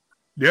patty?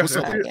 Yeah, that's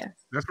right.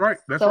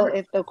 That's right.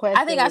 If the question,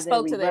 I think I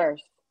spoke to that.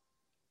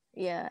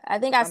 Yeah, I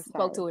think I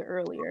spoke to it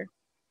earlier.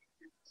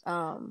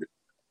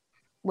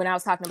 When I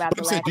was talking about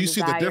the lack of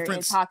desire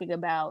and talking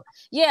about,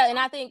 and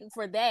I think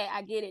for that,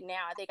 I get it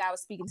now. I think I was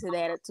speaking to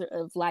that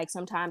of like,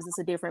 sometimes it's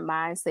a different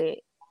mindset.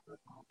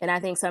 And I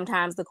think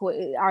sometimes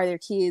are there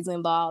kids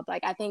involved?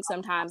 Like, I think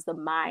sometimes the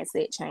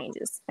mindset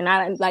changes. And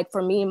I like,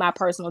 for me, my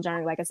personal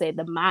journey, like I said,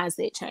 the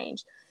mindset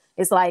changed.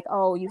 It's like,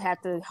 oh,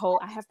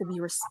 I have to be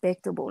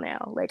respectable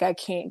now. Like, I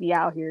can't be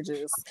out here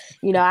just,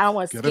 I don't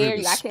want to scare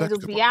you. I can't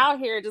just be out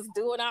here just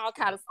doing all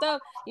kind of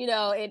stuff,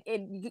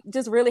 and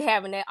just really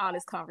having that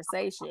honest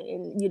conversation.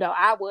 And,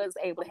 I was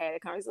able to have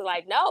that conversation.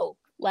 Like, no,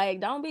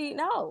 like, don't be,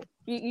 no,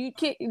 you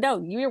can't,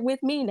 no, you're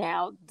with me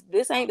now.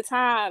 This ain't the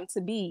time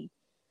to be,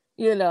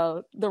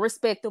 the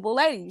respectable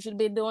lady. You should have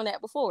been doing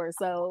that before.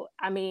 So,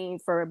 I mean,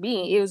 for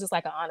me, it was just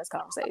like an honest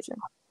conversation.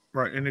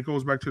 Right. And it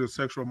goes back to the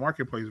sexual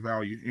marketplace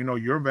value.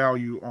 Your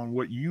value on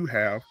what you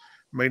have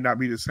may not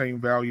be the same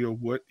value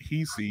of what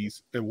he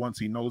sees, and once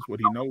he knows what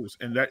he knows.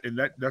 And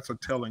that's a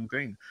telling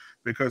thing,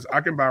 because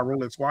I can buy a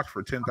Rolex watch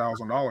for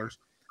 $10,000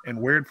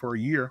 and wear it for a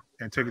year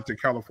and take it to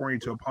California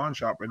to a pawn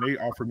shop, and they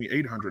offer me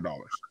 $800.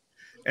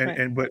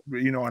 But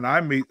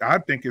I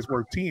think it's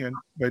worth 10,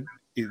 but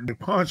the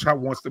pawn shop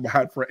wants to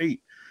buy it for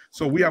 8.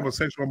 So we have a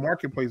sexual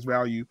marketplace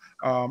value.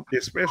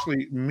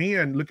 Especially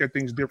men look at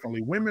things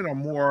differently. Women are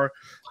more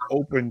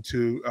open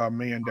to a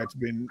man that's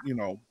been,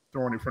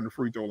 throwing it from the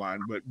free throw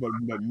line. But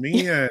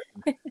men,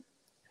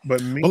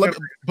 but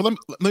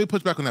let me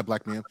push back on that,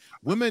 black man.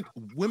 Women,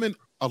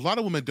 a lot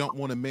of women don't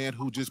want a man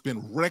who just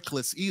been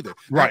reckless either.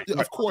 Right. Now,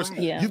 of course,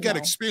 you've got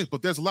experience,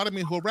 but there's a lot of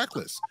men who are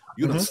reckless.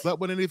 You don't slept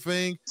with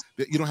anything,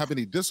 that you don't have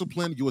any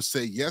discipline. You will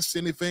say yes to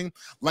anything.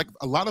 Like,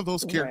 a lot of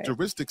those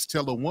characteristics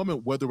tell a woman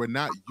whether or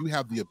not you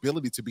have the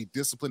ability to be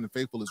disciplined and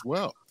faithful as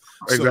well.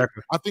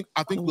 Exactly. So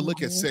I think we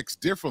look at sex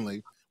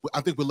differently.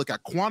 I think we look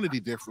at quantity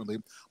differently,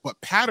 but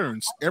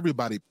patterns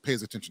everybody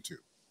pays attention to.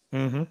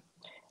 Mm-hmm.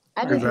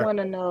 I just want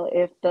to know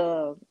if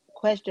the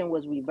question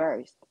was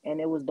reversed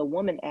and it was the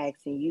woman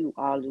asking you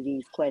all of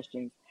these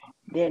questions,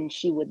 then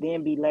she would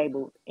then be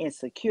labeled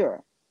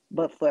insecure.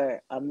 But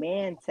for a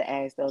man to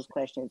ask those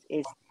questions,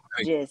 it's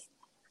just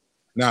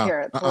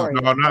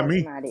territorial. No, not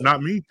me.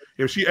 Not me.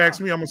 If she asks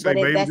me, I'm gonna say,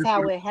 baby. That's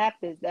how it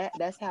happens.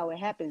 That's how it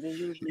happens. And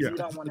usually you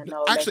don't want to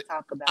know. Let's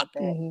talk about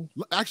that.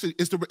 Actually,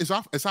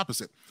 it's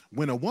opposite.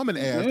 When a woman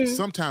asks,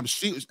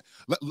 sometimes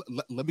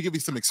let me give you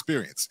some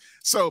experience.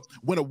 So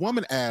when a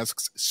woman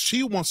asks,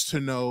 she wants to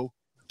know,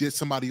 did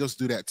somebody else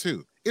do that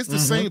too? It's the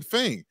same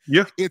thing.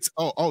 Yeah. It's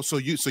so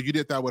you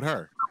did that with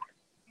her.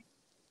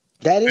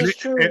 That is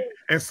true.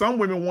 And some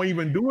women won't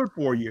even do it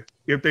for you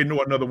if they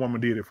know another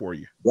woman did it for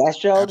you. That's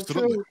true.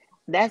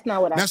 That's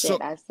not what I said.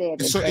 I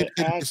said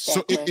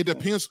it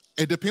depends.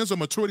 It depends on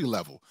maturity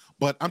level.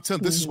 But I'm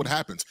telling you, this is what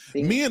happens.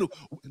 Men,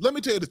 let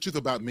me tell you the truth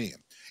about men.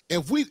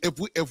 If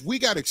we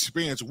got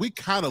experience, we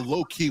kind of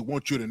low key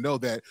want you to know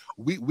that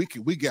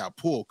we got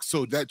pulled,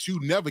 so that you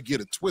never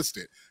get it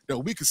twisted. That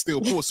we can still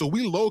pull. So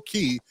we low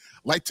key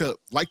like to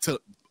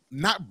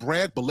not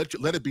brag, but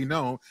let it be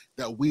known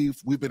that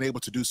we've been able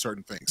to do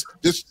certain things.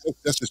 That's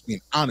just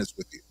being honest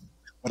with you.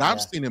 What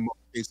I've seen in most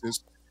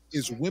cases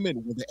is women,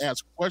 when they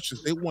ask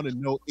questions, they want to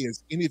know,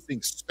 is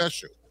anything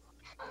special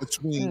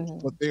between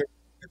what they're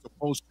as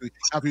opposed to,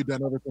 have you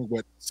done everything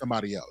with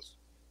somebody else?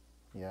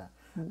 Yeah.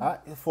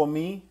 For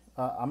me,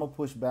 I'm going to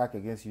push back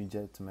against you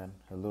gentlemen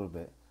a little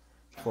bit.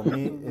 For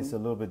me, it's a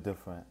little bit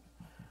different.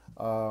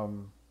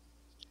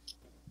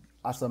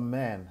 As a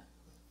man,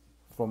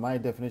 from my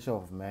definition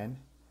of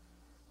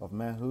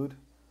manhood,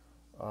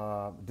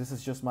 this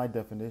is just my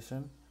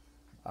definition.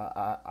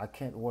 I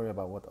can't worry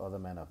about what other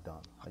men have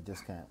done. I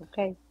just can't.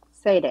 Okay,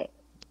 say that.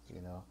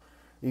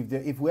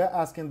 If we're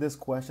asking this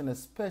question,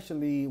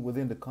 especially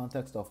within the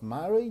context of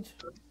marriage,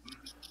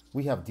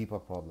 we have deeper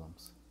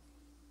problems.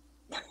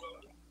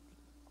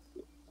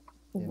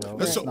 I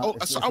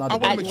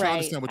want to make sure I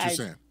understand what you're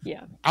saying.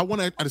 Yeah. I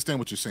want to understand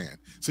what you're saying.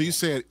 So you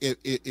said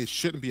it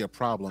shouldn't be a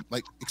problem.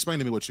 Like, explain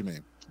to me what you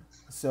mean.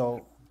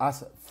 So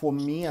for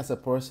me as a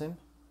person,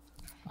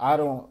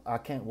 I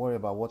can't worry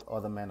about what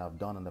other men have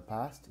done in the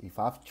past. If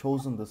I've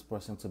chosen this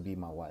person to be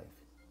my wife,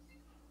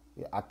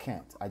 I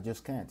can't. I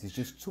just can't. It's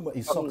just too much.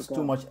 It sucks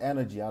too much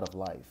energy out of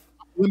life.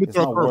 It's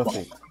not worth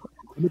it.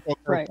 Let me throw a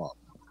Right. curveball.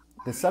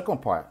 The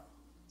second part.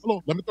 Hold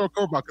on. Let me throw a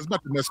curveball because it's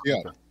about to mess you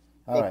up. Okay.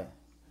 All right.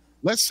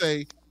 Let's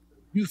say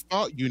you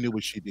thought you knew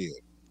what she did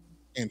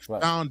and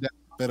found out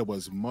that it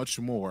was much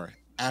more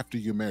after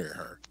you married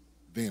her.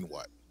 Then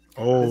what?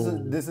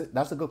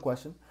 That's a good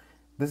question.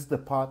 This is the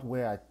part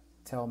where I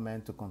tell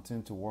men to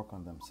continue to work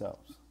on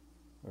themselves,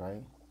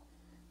 right?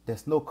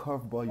 There's no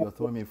curveball you're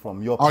throwing me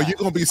from your past. Are you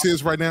going to be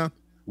serious right now?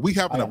 We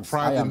having a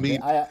private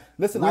meeting.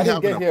 Listen, I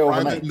didn't get here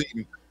overnight.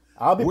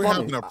 We're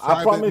having a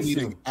private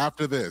meeting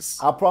after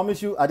this. I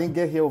promise you, I didn't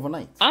get here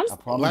overnight.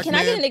 Can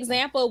I get an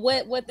example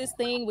of what this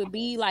thing would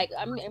be like?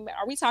 I mean,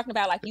 are we talking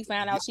about like you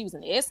found out she was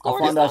an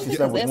escort? I found out she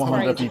slept with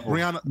 100 people.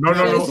 Brianna, no.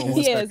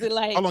 Yeah, is it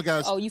like? Hold on,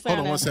 guys. Oh, you found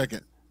hold on out. 1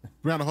 second.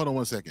 Brianna, hold on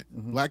 1 second.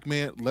 Black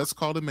man, let's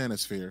call the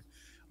manosphere.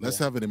 Let's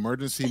have an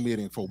emergency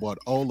meeting for what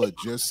Ola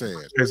just said.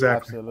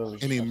 Exactly.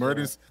 Absolutely. An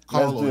emergency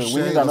call Let's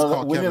O'Shea. do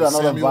it. We need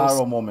another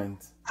viral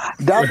moment.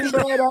 Don't be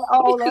mad at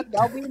Ola.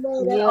 Don't be mad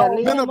at Ola.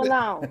 Leave him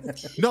alone.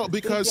 No,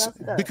 because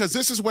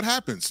this is what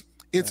happens.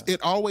 It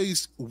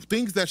always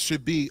things that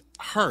should be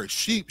her.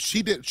 She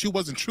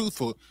wasn't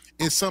truthful,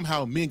 and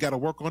somehow men got to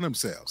work on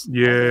themselves.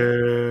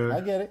 Yeah. I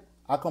get it.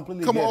 I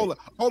completely Come get on, it.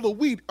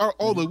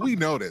 Ola, we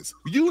know this.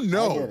 You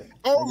know.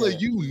 Ola,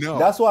 you know.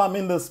 That's why I'm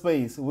in this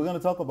space. We're going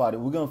to talk about it.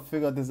 We're going to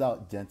figure this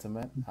out,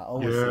 gentlemen. I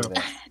always say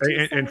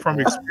that. And from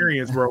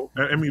experience, bro.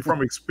 I mean,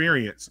 from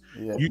experience,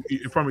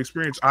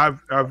 I've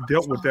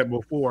dealt with that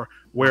before.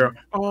 Where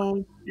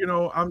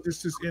I'm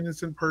just this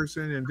innocent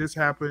person, and this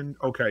happened.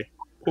 Okay,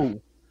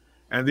 cool.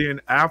 And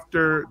then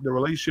after the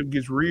relationship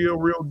gets real,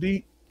 real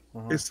deep,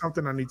 it's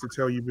something I need to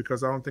tell you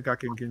because I don't think I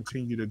can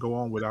continue to go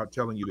on without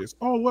telling you this.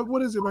 Oh,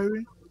 what is it,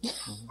 baby?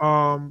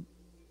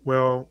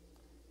 Well,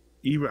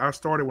 even I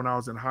started when I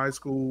was in high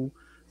school.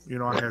 You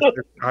know,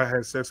 I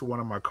had sex with one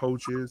of my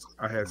coaches.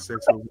 I had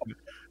sex with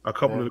a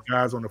couple of the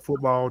guys on the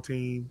football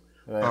team.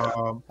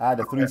 Right. I had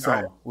a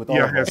threesome with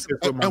all of us.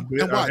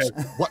 And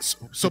watch.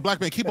 So,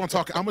 black man, keep on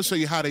talking. I'm gonna show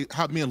you how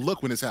men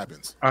look when this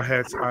happens. I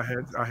had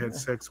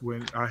sex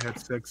when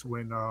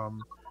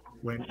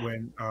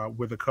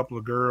with a couple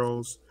of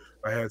girls.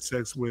 I had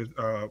sex with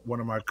one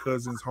of my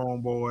cousin's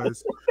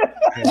homeboys.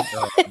 And,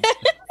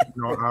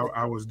 you know,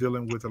 I was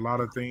dealing with a lot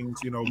of things,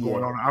 you know,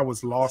 going on. I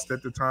was lost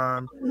at the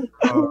time.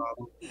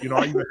 You know,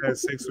 I even had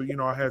sex with,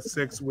 I had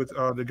sex with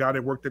the guy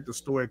that worked at the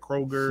store at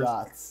Kroger's.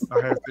 Shots.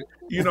 I had,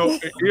 you know,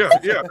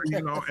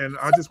 you know, and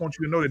I just want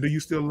you to know that. Do you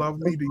still love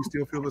me? Do you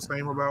still feel the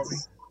same about me?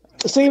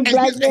 See,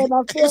 black man,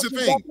 here's the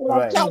thing.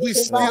 Right. And we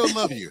still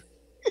love you.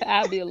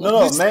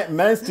 No,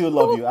 men still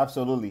love you.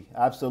 Absolutely.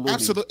 And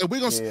we're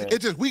gonna.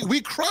 It just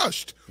we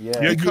crushed.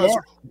 Yeah.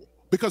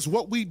 Because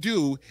what we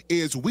do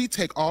is we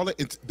take all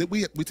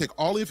we take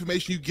all the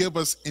information you give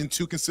us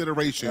into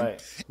consideration,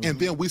 and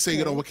then we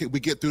say, okay, we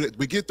get through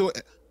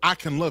it. I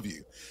can love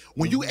you.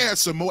 When you add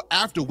some more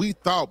after we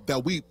thought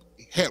that we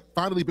had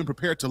finally been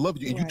prepared to love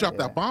you, and you drop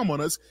that bomb on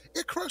us,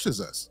 it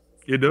crushes us.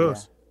 It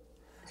does.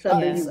 So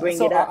do you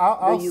bring it up?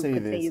 I'll say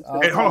this.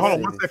 Hold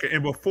on 1 second.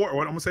 And before,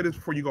 I'm gonna say this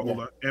before you go,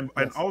 Ola. And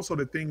also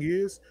the thing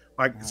is,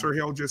 like Sir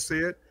Hale just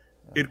said,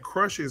 it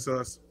crushes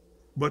us.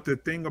 But the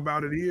thing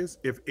about it is,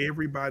 if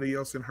everybody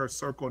else in her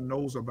circle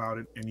knows about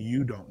it and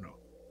you don't know.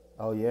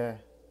 Oh yeah.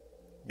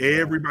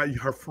 Everybody,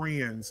 her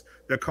friends,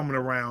 they're coming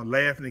around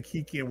laughing and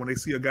kicking when they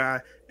see a guy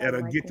at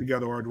a get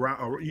together or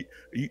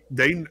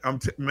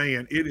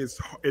man,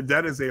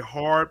 that is a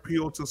hard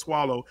pill to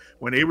swallow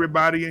when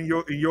everybody in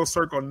your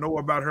circle know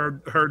about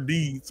her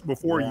deeds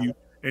before you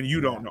and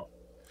you don't know.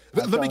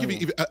 Let me give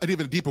you an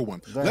even deeper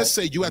one. Let's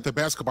say you at the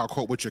basketball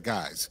court with your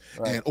guys,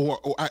 and or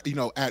at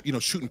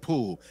shooting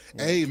pool.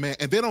 Hey man,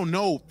 and they don't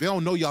know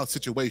y'all's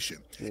situation,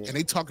 and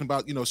they talking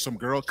about some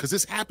girl because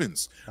this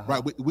happens,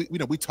 right?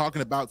 We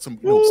talking about some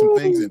some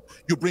things, and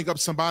you bring up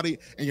somebody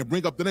and you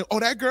bring up the name. Oh,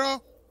 that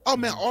girl. Oh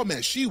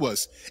man, she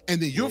was,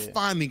 and then you're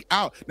finding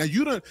out. Now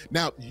you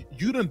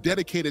done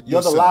dedicated.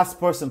 You're the last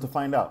person to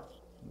find out.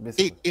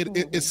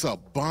 It's a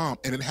bomb,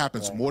 and it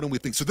happens more than we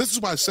think. So this is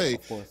why I say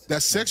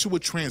that sexual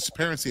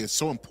transparency is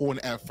so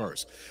important at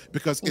first,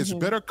 because it's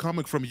better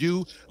coming from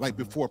you, like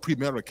before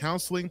premarital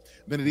counseling,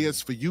 than it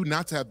is for you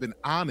not to have been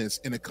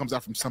honest and it comes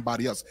out from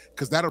somebody else,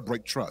 because that'll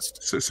break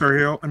trust. Sir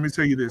Hale, let me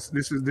tell you this.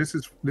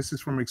 This is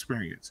from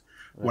experience.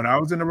 When I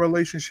was in a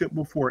relationship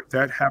before,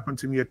 that happened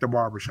to me at the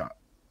barbershop.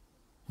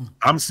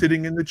 I'm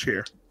sitting in the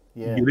chair,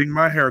 getting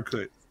my hair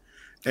cut.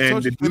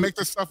 And you make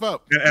this stuff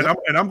up.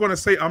 And I'm going to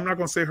say, I'm not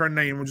going to say her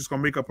name. I'm just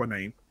going to make up a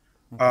name.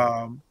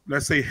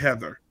 Let's say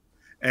Heather.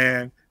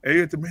 And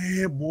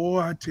man, boy,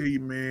 I tell you,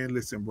 man,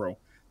 listen, bro,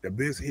 the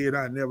best head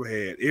I never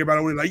had.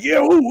 Everybody was like,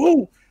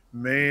 who?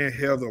 Man,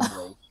 Heather,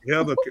 bro.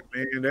 Heather,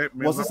 man, that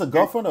man. Was this a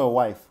girlfriend or a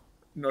wife?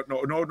 No.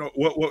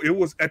 Well, it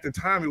was at the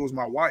time. It was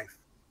my wife.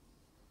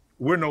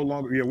 We're no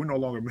longer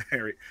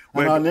married.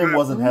 But her name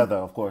wasn't Heather,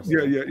 of course.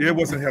 Yeah, it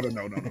wasn't Heather.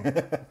 No.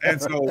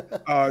 And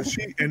so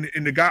she and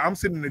the guy, I'm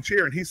sitting in the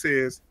chair, and he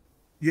says,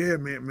 "Yeah,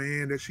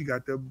 man, that she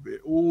got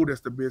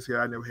that's the best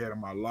hair I never had in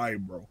my life,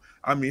 bro.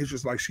 I mean, it's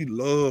just like she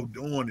loved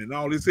doing it and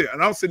all this.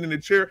 And I'm sitting in the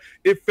chair.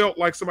 It felt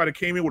like somebody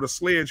came in with a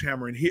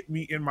sledgehammer and hit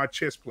me in my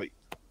chest plate.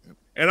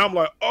 And I'm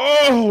like,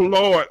 oh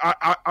Lord,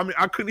 I mean,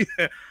 I couldn't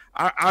even.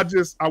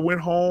 I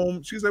went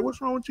home. She's like, "What's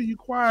wrong with you? You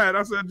quiet?"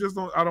 I said,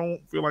 I don't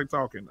feel like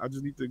talking. I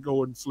just need to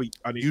go and sleep.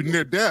 You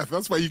near death.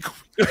 That's why you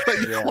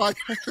quiet.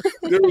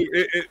 Dude,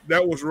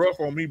 that was rough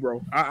on me,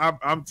 bro.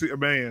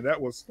 Man, that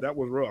was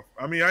rough.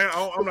 I mean,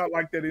 I'm not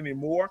like that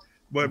anymore.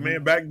 But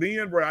man, back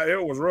then, bro,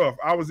 it was rough.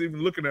 I was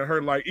even looking at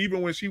her like,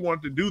 even when she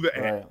wanted to do the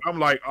act, I'm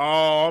like,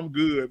 "Oh, I'm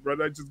good,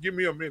 brother. Just give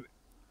me a minute.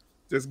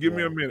 Just give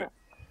me a minute."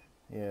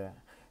 Yeah.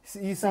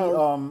 You see,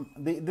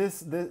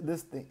 this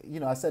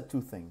thing, I said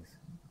two things.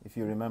 If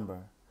you remember,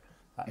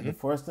 the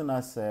first thing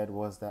I said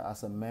was that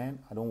as a man,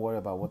 I don't worry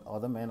about what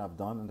other men have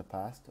done in the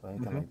past or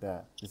anything like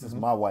that. This is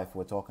my wife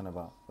we're talking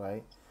about,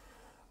 right?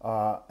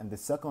 And the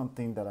second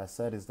thing that I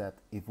said is that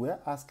if we're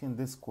asking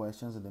these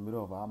questions in the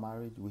middle of our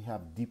marriage, we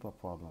have deeper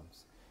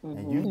problems.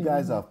 And you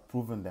guys have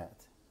proven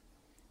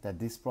that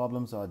these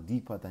problems are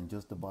deeper than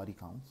just the body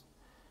counts.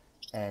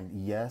 And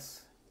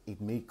yes,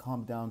 it may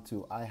come down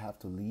to I have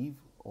to leave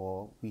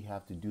or we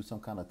have to do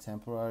some kind of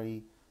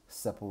temporary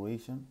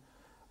separation.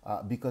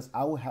 Because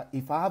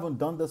if I haven't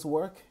done this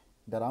work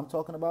that I'm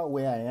talking about,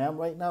 where I am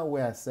right now,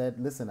 where I said,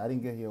 listen, I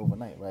didn't get here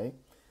overnight, right?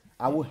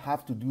 I would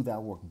have to do that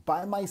work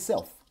by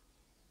myself,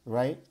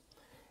 right?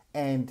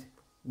 And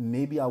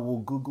maybe I will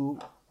Google,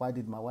 why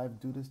did my wife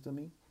do this to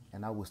me?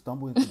 And I will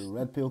stumble into the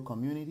red pill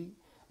community,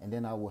 and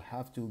then I will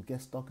have to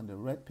get stuck in the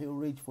red pill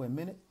rage for a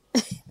minute.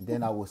 And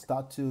then I will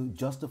start to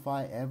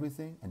justify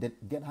everything and then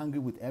get hungry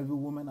with every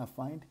woman I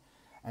find.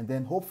 And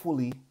then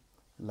hopefully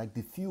like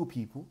the few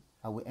people,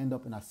 I will end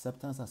up in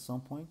acceptance at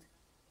some point,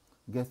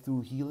 get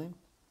through healing,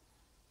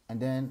 and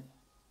then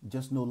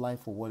just know life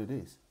for what it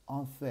is.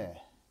 Unfair.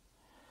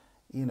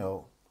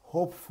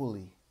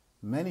 Hopefully,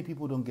 many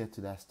people don't get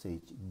to that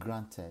stage.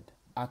 Granted,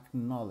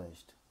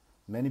 acknowledged.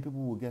 Many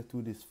people will get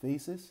through these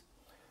phases,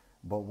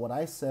 but what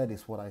I said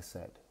is what I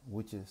said,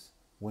 which is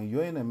when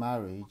you're in a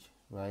marriage,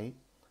 right?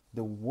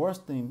 The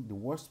worst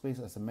space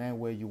as a man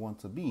where you want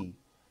to be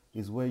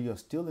is where you're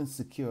still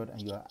insecure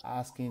and you're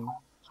asking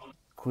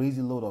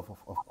crazy load of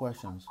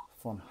questions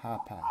from her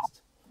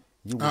past.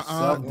 You will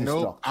self-destruct.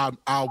 No,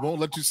 I won't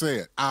let you say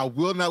it. I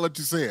will not let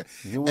you say it.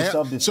 You will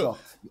self-destruct. So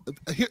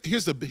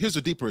here's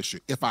the deeper issue.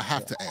 If I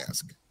have to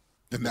ask,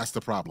 then that's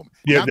the problem.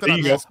 Yeah,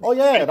 oh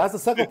yeah, that's the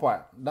second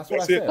part. That's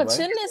what I said. But right?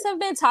 shouldn't this have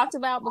been talked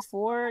about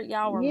before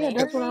y'all were married?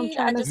 That's what I'm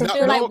trying to say. I just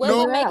feel like what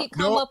would make it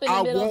come up in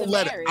the middle of the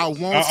marriage? I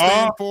won't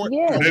stand for it.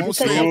 Yeah, I won't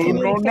stand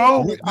for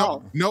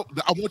it. No.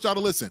 I want y'all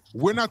to listen.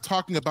 We're not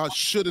talking about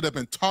should it have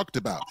been talked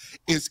about.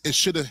 It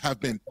should have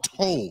been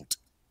told.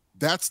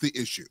 That's the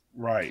issue.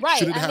 Right.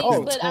 Should it have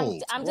been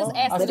told? I'm just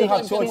asking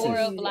more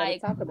of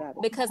like,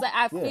 because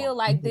I feel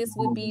like this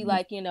would be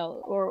like,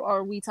 or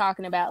are we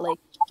talking about like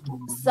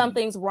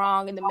something's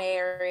wrong in the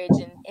marriage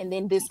and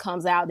then this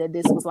comes out that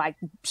this was like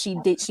she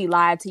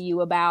lied to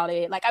you about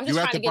it. Like I'm just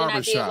trying to get an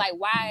idea of like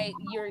why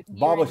you're in the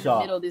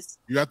middle of this.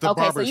 You're at the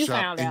barber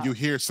shop and you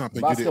hear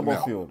something you didn't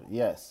know. Field,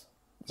 yes.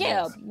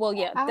 Yeah, well,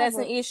 yeah, that's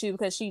an issue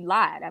because she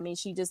lied. I mean,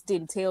 she just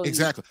didn't tell you.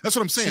 Exactly. That's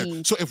what I'm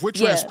saying. So if we're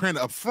transparent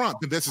up front,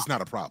 then this is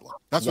not a problem.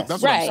 That's what I'm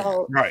saying.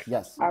 So, right.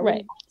 Yes.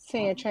 Right.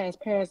 Saying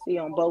transparency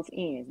on both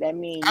ends. That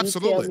means you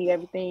tell me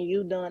everything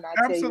you done,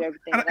 I tell you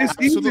everything. It's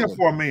easier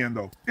for a man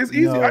though. It's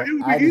easier.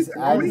 No, I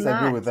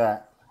disagree with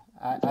that.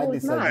 I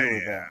disagree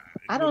with that.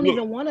 I don't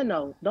even want to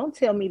know. Don't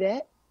tell me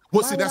that.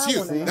 Well, see, that's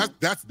you.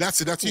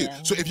 That's you.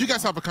 So if you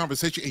guys have a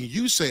conversation and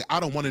you say, I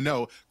don't want to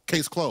know,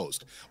 case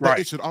closed. But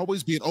it should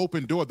always be an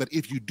open door that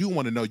if you do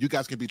want to know, you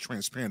guys can be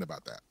transparent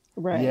about that.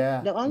 Right.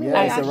 Yeah. The only way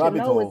I should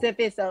know is if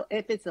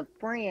it's a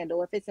friend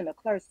or if it's in a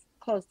close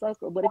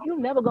circle. But if you're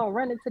never gonna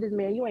run into this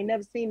man, you ain't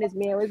never seen this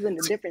man, or is in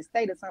a different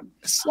state or something.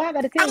 Why I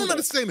gotta tell you? I don't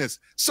understand this.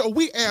 So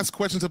we ask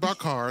questions about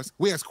cars,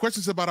 we ask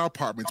questions about our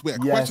apartments, we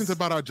ask questions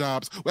about our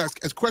jobs, we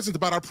ask questions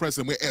about our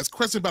president, we ask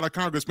questions about our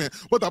congressman.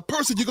 But the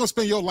person you're gonna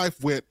spend your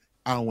life with,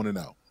 I don't want to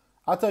know.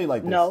 I'll tell you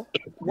like this. No.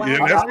 Why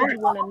would you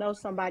want to know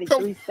somebody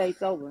 3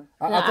 states over?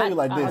 I'll tell you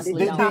like this.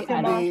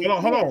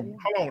 Hold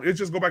on. Let's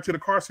just go back to the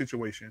car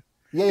situation.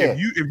 Yeah. If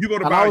you go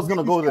to buy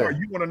car,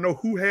 you want to know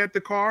who had the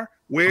car,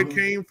 where it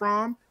came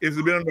from, has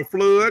it been in the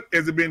flood,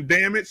 has it been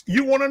damaged?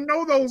 You want to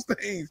know those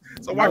things.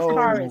 So why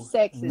car and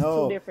sex is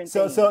two different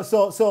things.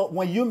 So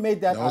when you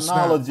made that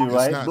analogy,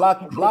 right?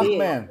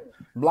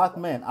 Black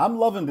man, I'm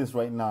loving this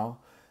right now.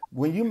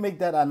 When you make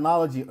that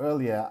analogy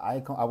earlier,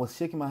 I was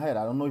shaking my head.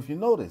 I don't know if you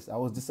noticed. I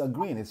was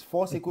disagreeing. It's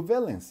false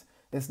equivalence.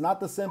 It's not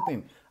the same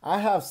thing. I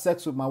have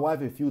sex with my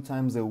wife a few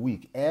times a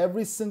week.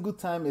 Every single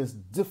time is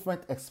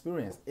different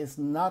experience. It's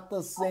not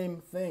the same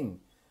thing.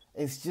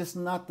 It's just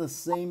not the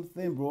same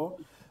thing, bro.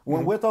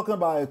 When we're talking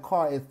about a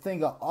car, a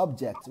thing, an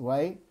object,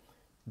 right?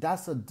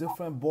 That's a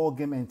different ball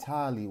game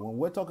entirely. When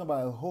we're talking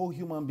about a whole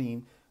human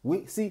being,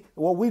 we see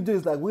what we do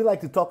is like we like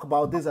to talk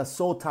about this as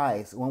soul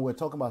ties when we're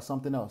talking about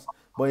something else.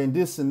 But in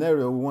this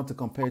scenario, we want to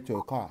compare it to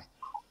a car.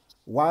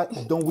 Why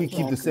don't we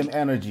keep the same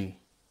energy,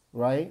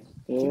 right?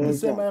 Keep the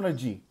same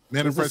energy.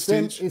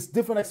 It's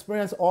different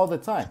experience all the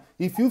time.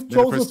 If you've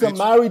chosen to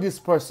marry this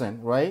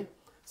person, right?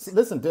 See,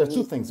 listen, there are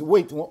two things.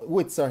 Wait,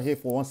 sir, here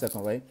for 1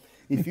 second, right?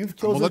 If you've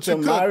chosen to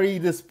marry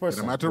this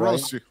person, I'm about to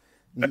roast you.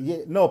 Yeah,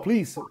 no,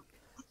 please.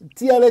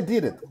 TLA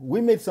did it.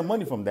 We made some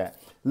money from that.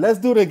 Let's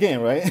do it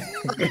again, right?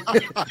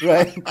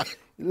 Right?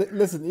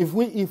 Listen,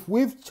 if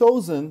we've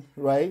chosen,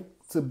 right,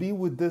 to be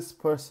with this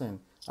person,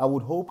 I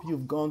would hope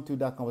you've gone through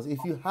that conversation.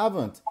 If you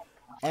haven't,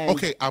 I'm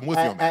with you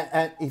on that.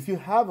 And if you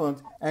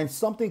haven't, and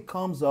something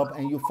comes up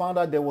and you found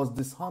out there was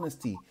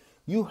dishonesty,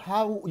 you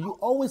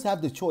always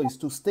have the choice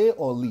to stay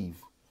or leave.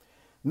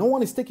 No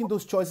one is taking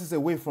those choices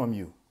away from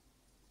you.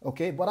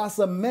 Okay? But as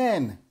a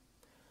man,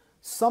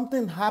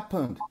 something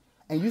happened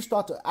and you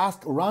start to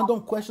ask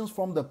random questions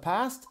from the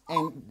past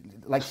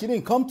and like she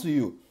didn't come to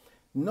you.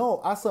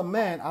 No, as a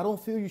man, I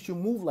don't feel you should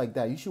move like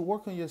that. You should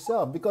work on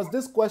yourself because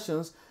these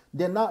questions,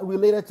 they're not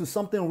related to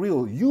something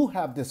real. You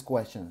have these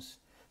questions.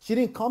 She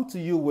didn't come to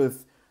you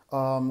with,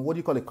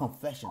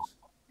 confessions.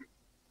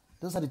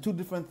 Those are the two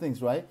different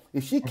things, right?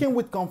 If she came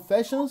with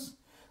confessions,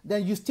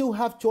 then you still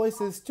have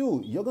choices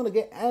too. You're going to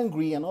get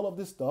angry and all of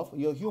this stuff.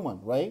 You're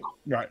human, right?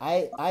 Right.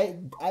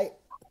 I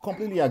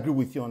completely agree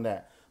with you on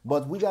that.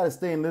 But we got to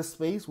stay in this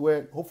space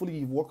where hopefully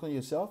you've worked on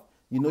yourself.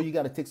 You know you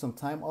got to take some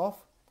time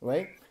off,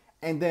 right?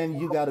 And then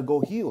you got to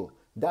go heal.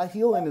 That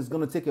healing is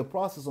going to take a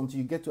process until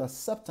you get to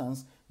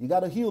acceptance. You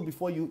got to heal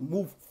before you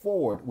move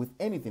forward with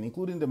anything,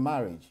 including the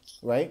marriage,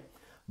 right?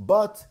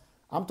 But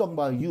I'm talking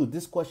about you.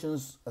 This question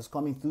is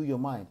coming through your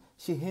mind.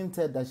 She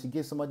hinted that she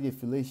gave somebody a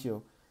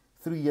fellatio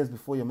 3 years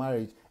before your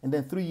marriage. And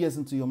then 3 years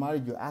into your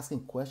marriage, you're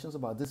asking questions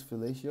about this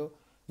fellatio.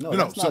 No,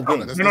 that's not it.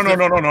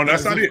 No,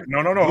 that's not it.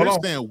 No,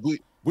 hold on.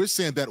 We're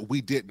saying that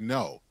we didn't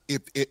know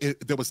if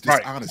there was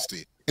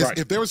dishonesty. Right.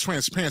 If there was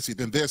transparency,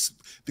 then there's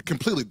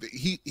completely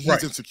he's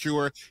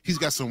insecure. He's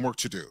got some work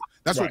to do.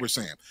 That's what we're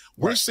saying.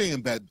 We're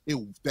saying that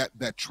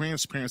that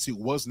transparency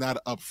was not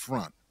up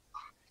front,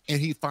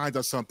 and he finds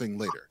out something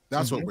later.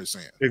 That's what we're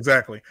saying.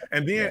 Exactly.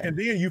 And then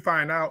you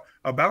find out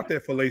about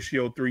that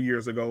fellatio 3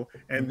 years ago,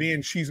 and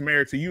then she's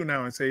married to you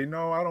now and say,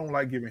 no, I don't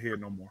like giving head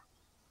no more.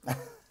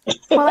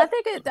 Well, I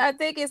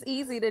think it's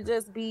easy to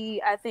just be,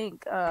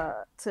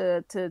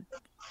 to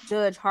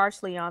judge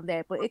harshly on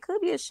that, but it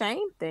could be a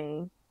shame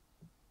thing.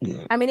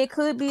 I mean, it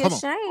could be a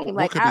shame.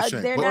 Like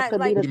they're not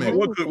like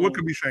what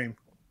could be shame?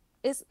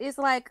 It's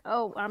like,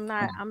 oh, I'm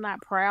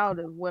not proud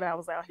of what I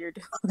was out here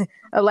doing.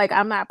 Like,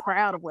 I'm not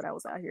proud of what I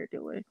was out here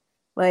doing.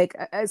 Like,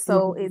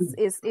 so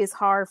it's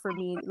hard for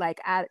me. Like,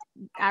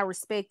 I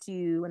respect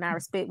you and I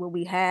respect what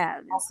we have,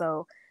 and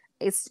so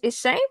it's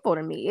shameful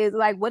to me. It's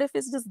like, what if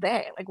it's just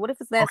that? Like, what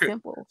if it's that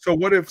simple? So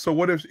what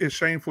if it's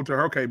shameful to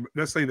her? Okay,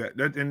 let's say that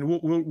and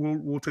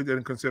we'll take that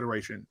in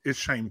consideration. It's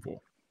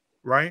shameful,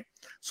 right?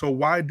 So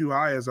why do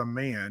I, as a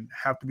man,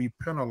 have to be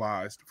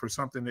penalized for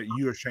something that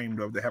you're ashamed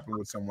of that happened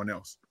with someone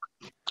else?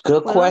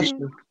 Good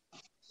question.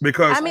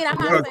 Because I mean,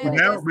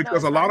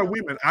 because a lot of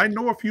women, I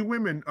know a few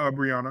women,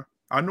 Brianna.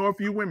 I know a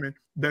few women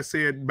that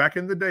said back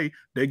in the day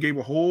they gave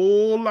a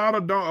whole lot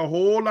of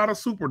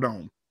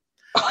Superdome.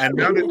 And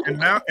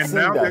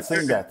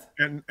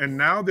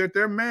now that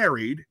they're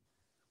married,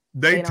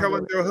 they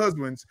telling their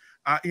husbands,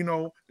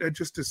 that's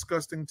just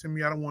disgusting to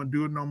me. I don't want to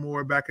do it no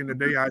more. Back in the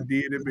day, I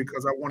did it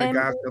because I wanted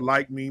guys to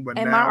like me. But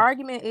now, my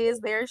argument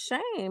is they're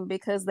ashamed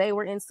because they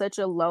were in such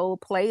a low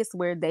place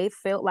where they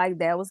felt like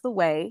that was the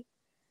way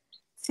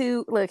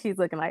to look. He's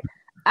looking like,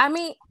 I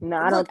mean, no,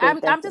 I don't.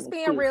 I'm just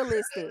being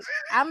realistic.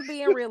 I'm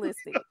being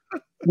realistic.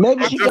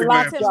 Maybe she got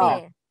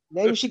lockjaw.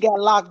 Maybe she got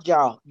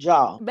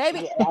lockjaw.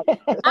 Baby,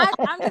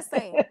 I'm just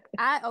saying.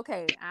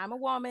 I'm a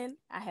woman.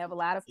 I have a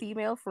lot of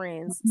female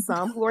friends,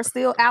 some who are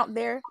still out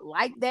there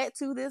like that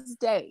to this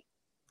day.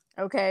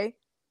 Okay.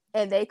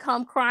 And they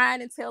come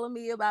crying and telling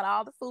me about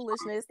all the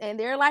foolishness, and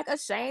they're like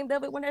ashamed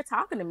of it when they're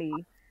talking to me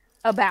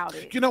about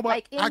it. You know what?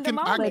 Like, I can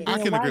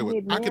agree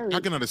with. I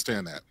can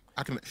understand that.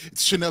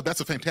 Chanel, that's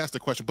a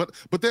fantastic question, but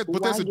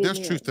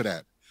there's truth to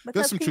that.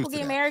 Because people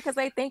get married because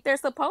they think they're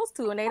supposed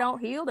to, and they don't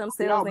heal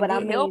themselves. No, but I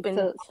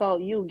mean, so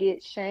you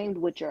get shamed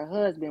with your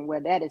husband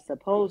where that is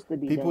supposed to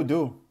be. People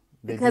do.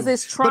 Because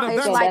it's trying.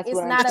 It's like it's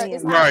not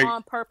an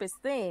on purpose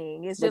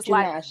thing. It's just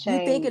like you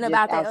thinking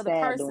about that other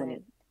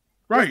person.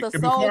 Right. It's the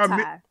soul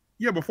tie.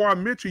 Before I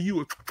met you, you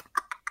were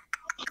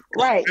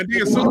right. And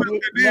then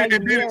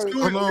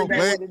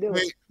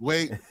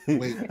wait.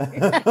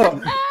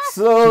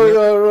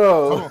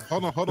 So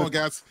hold on,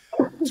 guys.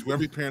 To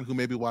every parent who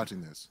may be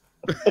watching this,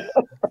 I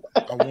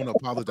want to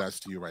apologize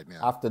to you right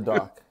now. After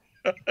dark.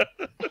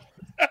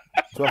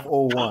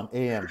 12:01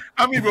 a.m.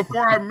 I mean,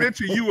 before I met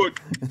you, you were,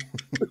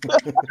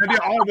 and then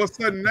all of a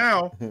sudden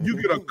now you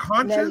get a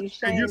conscience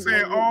and you're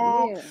saying,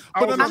 "Oh,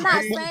 I'm not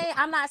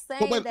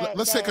saying wait, that."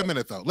 Let's take a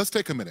minute though. Let's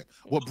take a minute.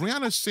 What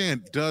Brianna's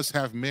saying does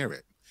have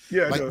merit.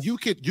 Yeah, like you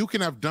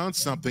can have done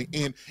something,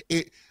 and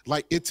it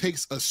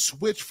takes a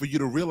switch for you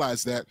to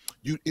realize that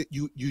you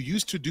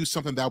used to do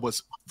something that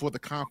was for the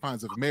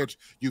confines of marriage.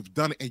 You've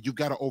done it, and you've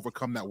got to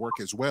overcome that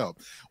work as well.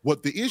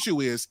 What the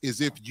issue is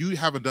if you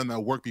haven't done that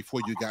work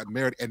before you got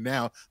married, and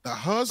now the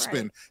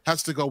husband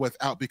has to go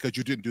without because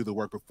you didn't do the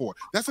work before.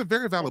 That's a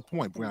very valid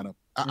point, Brianna.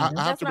 I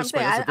have to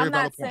respect. I'm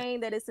not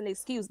saying that it's an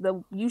excuse.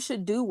 You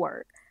should do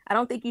work. I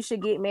don't think you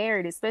should get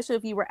married, especially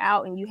if you were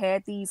out and you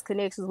had these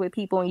connections with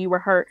people and you were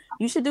hurt.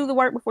 You should do the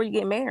work before you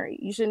get married.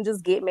 You shouldn't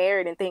just get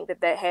married and think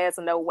that has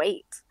no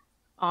weight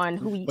on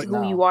who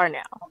you are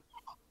now.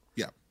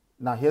 Yeah.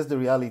 Now, here's the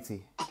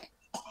reality.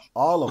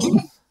 All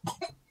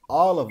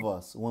of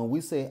us, when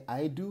we say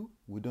I do,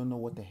 we don't know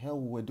what the hell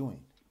we're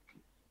doing.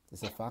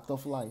 It's a fact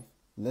of life.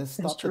 Let's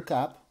stop the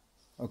cap,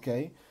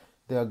 okay?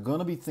 There are going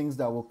to be things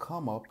that will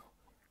come up,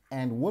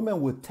 and women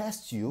will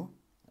test you,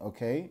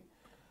 okay?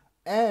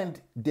 And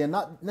they're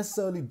not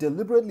necessarily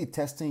deliberately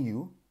testing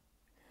you.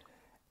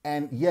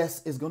 And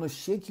yes, it's going to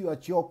shake you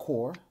at your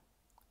core,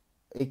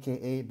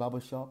 aka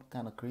barbershop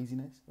kind of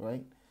craziness,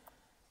 right?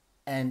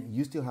 And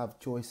you still have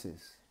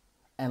choices.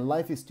 And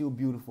life is still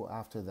beautiful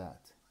after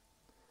that.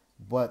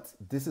 But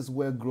this is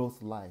where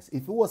growth lies.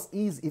 If it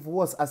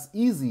was as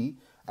easy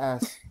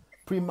as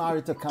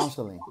premarital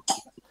counseling,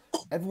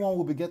 everyone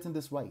will be getting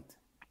this right.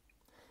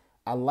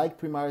 I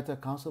like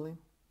premarital counseling.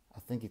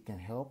 I think it can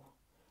help.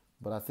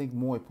 But I think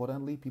more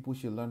importantly, people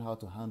should learn how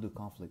to handle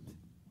conflict.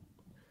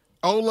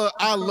 Ola,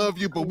 I love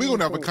you, but we're going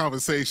to have a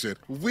conversation.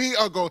 We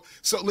are going.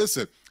 So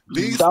listen,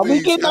 these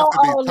things have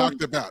to be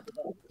talked about.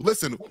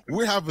 Listen,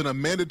 we're having a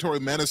mandatory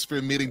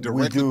manosphere meeting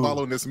directly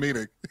following this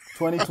meeting.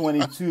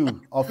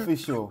 2022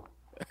 official.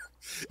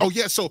 Oh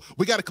yeah, so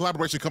we got a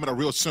collaboration coming up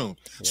real soon.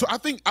 Yeah. So I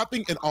think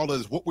in all of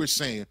this, what we're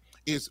saying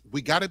is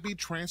we got to be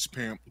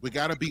transparent, we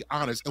got to be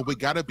honest, and we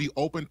got to be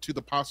open to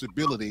the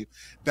possibility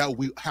that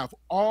we have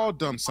all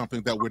done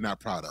something that we're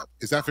not proud of.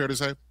 Is that fair to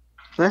say?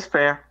 That's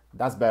fair.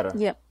 That's better.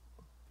 Yep.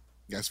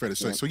 Yeah, it's fair to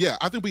say. So yeah,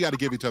 I think we got to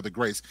give each other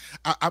grace.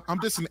 I'm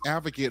just an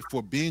advocate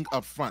for being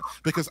upfront,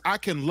 because I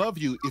can love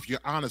you if you're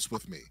honest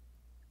with me,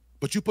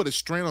 but you put a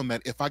strain on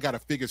that if I got to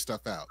figure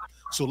stuff out.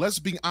 So let's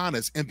be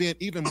honest, and then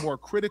even more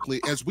critically,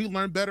 as we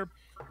learn better,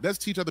 let's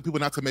teach other people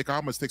not to make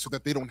our mistakes so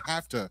that they don't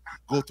have to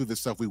go through the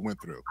stuff we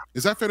went through.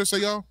 Is that fair to say,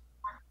 y'all?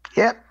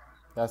 Yep.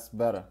 That's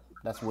better.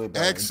 That's way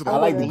better. Excellent. I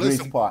like the Listen,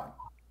 grace part.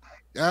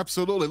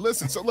 Absolutely.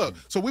 Listen, so look,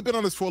 so we've been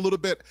on this for a little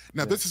bit.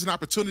 Now, this is an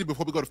opportunity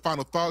before we go to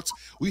final thoughts.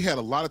 We had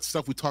a lot of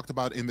stuff we talked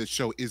about in this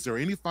show. Is there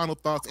any final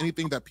thoughts,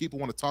 anything that people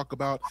want to talk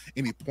about,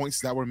 any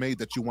points that were made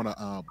that you want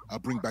to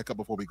bring back up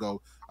before we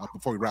go,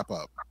 before we wrap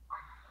up?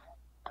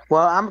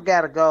 Well, I'm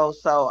gotta go,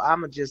 so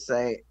I'm gonna just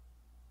say,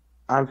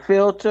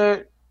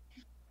 Unfiltered,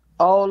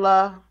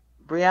 Ola,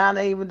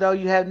 Brianna, even though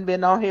you haven't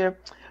been on here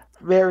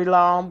very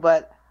long,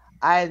 but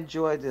I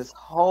enjoyed this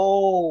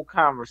whole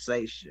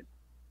conversation.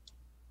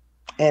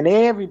 And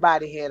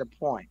everybody had a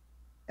point,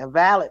 a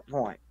valid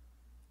point.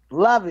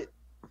 Love it.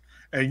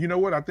 And you know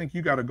what? I think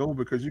you got to go,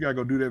 because you got to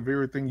go do that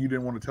very thing you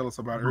didn't want to tell us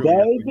about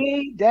earlier.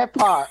 Baby, that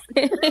part.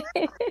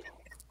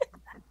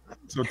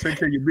 So take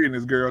care of your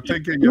business, girl.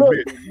 Take care of your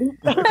business.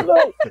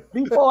 Look,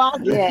 before I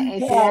get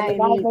and see, I ain't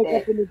need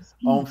that.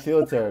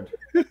 Unfiltered.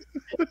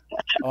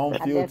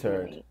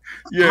 Unfiltered.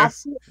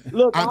 Yes. I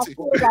feel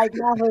like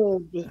my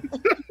husband.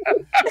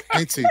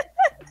 Auntie,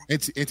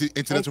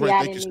 that's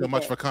right. Thank you so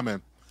much for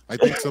coming.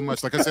 Thanks so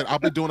much. Like I said, I'll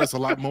be doing this a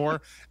lot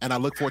more, and I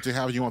look forward to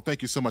having you on.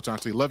 Thank you so much,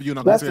 Auntie. Love you,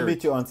 and Nice to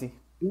meet you, Auntie.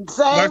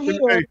 Same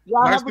here.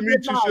 Nice to meet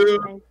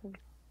you, Shug.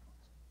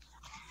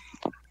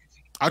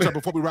 All right,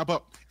 before we wrap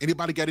up,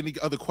 anybody got any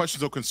other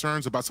questions or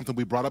concerns about something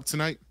we brought up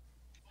tonight?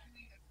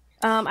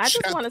 I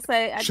just want to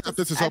say,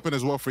 this is open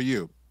as well for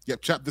you.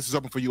 Yep, chat, this is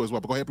open for you as well.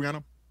 But go ahead,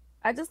 Brianna.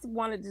 I just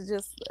wanted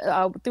to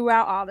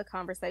throughout all the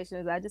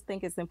conversations, I just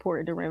think it's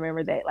important to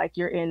remember that, like,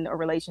 you're in a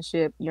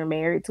relationship, you're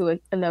married to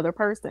another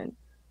person.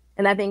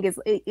 And I think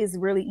it's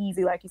really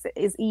easy, like you said,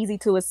 it's easy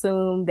to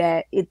assume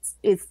that it's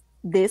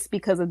this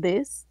because of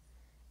this.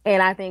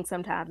 And I think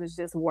sometimes it's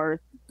just worth,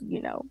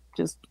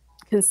 just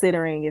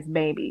considering if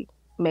maybe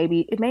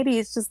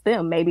it's just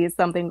them. Maybe it's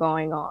something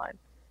going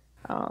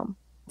on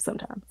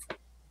sometimes.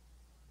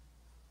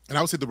 And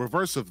I would say the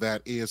reverse of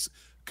that is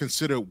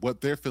consider what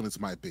their feelings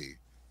might be.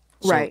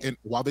 So, right. And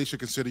while they should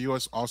consider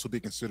yours, also be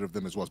considerate of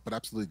them as well. But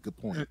absolutely good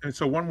point. And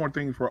so one more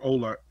thing for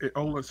Ola.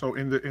 So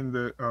in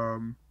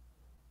the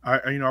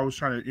I was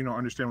trying to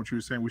understand what you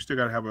were saying. We still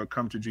got to have a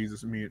come to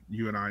Jesus,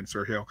 you and I and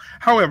Sir Hale.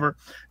 However,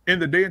 in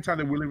the day and time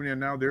that we're living in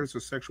now, there's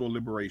a sexual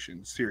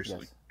liberation, seriously.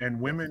 Yes.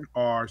 And women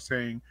are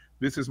saying,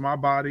 this is my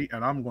body,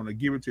 and I'm going to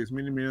give it to as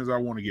many men as I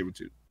want to give it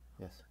to.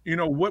 Yes.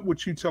 What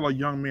would you tell a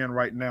young man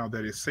right now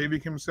that is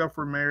saving himself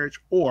for marriage,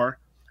 or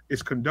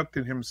is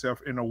conducting himself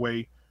in a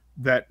way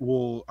that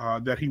will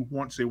that he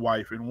wants a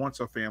wife and wants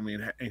a family,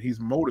 and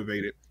he's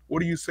motivated? What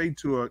do you say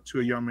to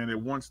a young man that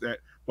wants that,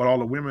 but all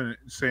the women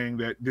saying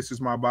that this is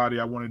my body,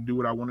 I want to do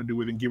what I want to do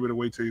with it and give it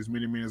away to as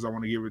many men as I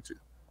want to give it to?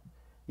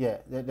 Yeah,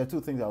 there are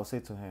two things I will say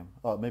to him,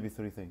 or maybe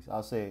three things.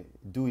 I'll say,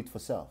 do it for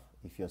self.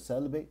 If you're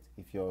celibate,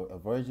 if you're a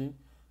virgin,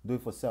 do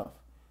it for self.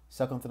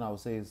 Second thing I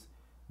would say is,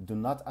 do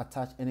not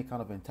attach any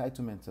kind of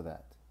entitlement to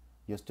that.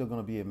 You're still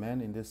going to be a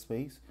man in this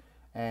space,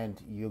 and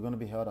you're going to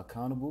be held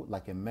accountable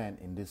like a man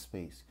in this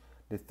space.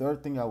 The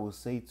third thing I will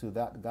say to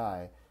that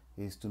guy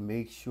is to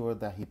make sure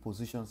that he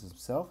positions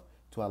himself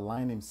to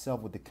align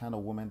himself with the kind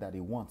of woman that he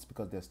wants,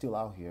 because they're still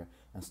out here,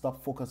 and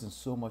stop focusing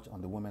so much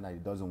on the woman that he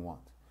doesn't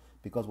want,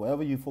 because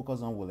whatever you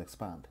focus on will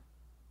expand.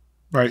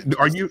 Right.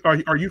 Are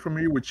you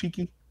familiar with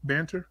cheeky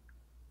banter?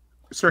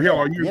 Sir Hale,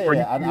 are you?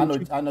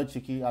 I know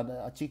Cheeky.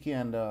 Cheeky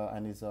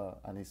and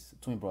his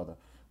twin brother.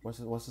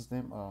 What's his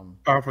name?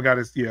 I forgot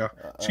his.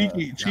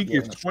 Cheeky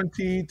is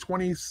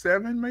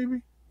 27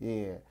 maybe.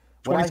 Yeah.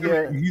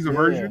 27. He's a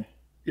virgin.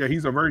 Yeah,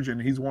 he's a virgin.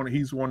 He's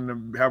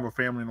wanting to have a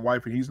family and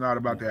wife, and he's not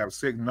about to have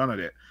sex. None of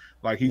that.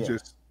 Like, he's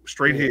just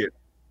straight head.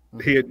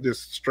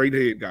 Just straight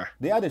head guy.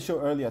 They had a show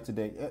earlier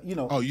today.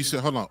 Oh, you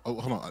said hold on.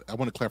 I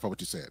want to clarify what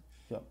you said.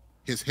 Yep.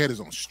 His head is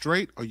on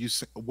straight, or you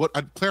say what?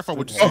 I clarify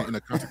what you said in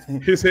the context.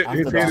 His head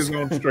is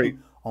on straight.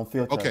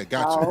 Unfiltered. Okay,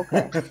 gotcha. Oh,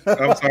 okay.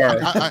 I'm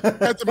sorry. I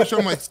had to make sure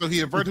I'm like, so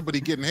he inverted, but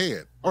he getting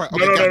head. All right.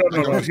 Okay,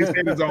 no. His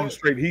head is on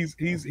straight.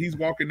 He's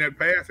walking that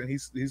path, and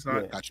he's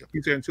not. Gotcha. He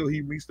said until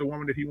he meets the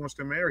woman that he wants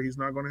to marry, he's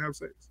not going to have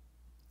sex.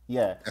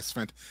 Yeah, that's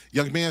fantastic,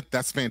 young man.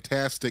 That's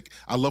fantastic.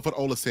 I love what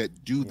Ola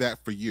said. Do that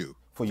for you.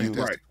 For you,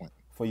 right? Point.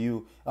 For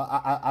you,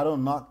 I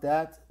don't knock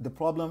that. The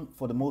problem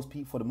for the most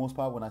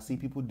part, when I see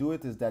people do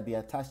it, is that they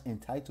attach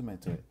entitlement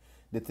to it.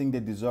 They think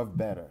they deserve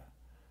better,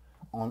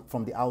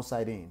 from the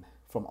outside in,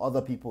 from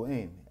other people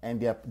in, and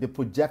they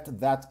project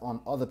that on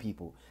other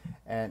people,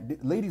 and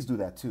ladies do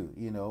that too,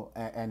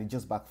 and it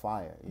just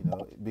backfire,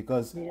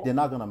 because they're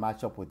not gonna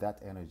match up with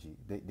that energy.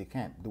 They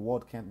can't. The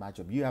world can't match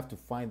up. You have to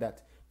find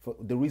that. For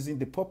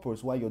the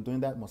purpose why you're doing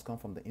that must come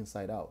from the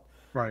inside out.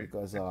 Right.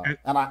 Because and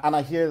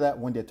I hear that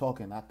when they're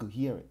talking, I could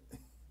hear it.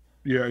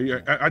 Yeah.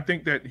 I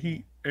think that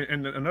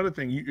and another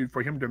thing,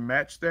 for him to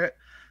match that,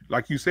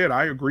 like you said,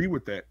 I agree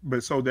with that.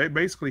 But so that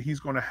basically he's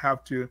going to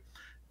have to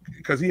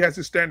because he has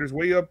his standards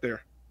way up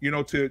there,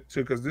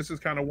 because this is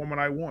kind of woman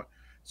I want.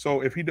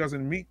 So if he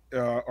doesn't meet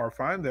or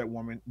find that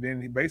woman,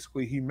 then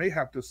he may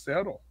have to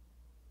settle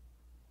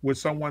with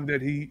someone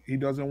that he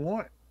doesn't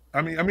want.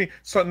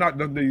 So not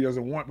that he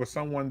doesn't want, but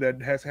someone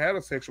that has had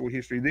a sexual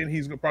history. Then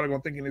he's probably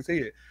going to think in his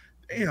head,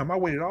 damn, I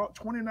waited all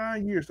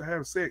 29 years to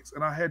have sex,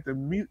 and I had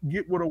to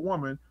get with a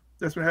woman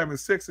that's been having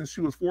sex since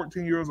she was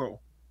 14 years old.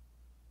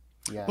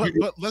 Yeah.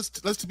 But let's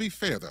to be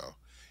fair though,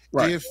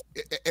 right? If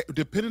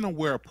depending on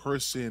where a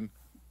person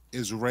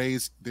is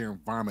raised, their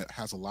environment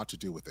has a lot to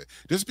do with it.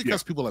 Just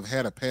because people have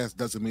had a past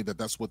doesn't mean that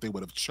that's what they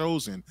would have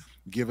chosen,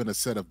 given a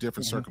set of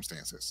different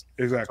circumstances.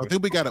 Exactly. So I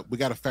think we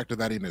gotta factor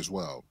that in as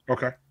well.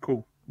 Okay,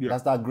 cool. Yeah,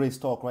 that's that grace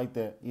talk right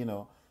there.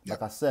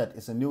 Like I said,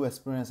 it's a new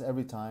experience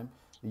every time.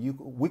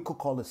 We could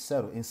call it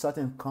settle. In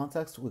certain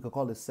contexts, we could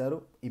call it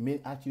settle. It may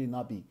actually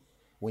not be.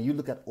 When you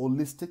look at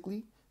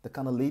holistically, the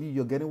kind of lady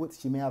you're getting with,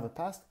 she may have a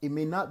past. It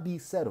may not be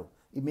settle.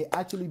 It may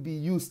actually be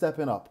you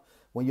stepping up.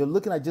 When you're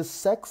looking at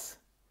just sex,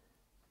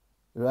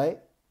 right?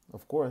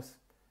 Of course,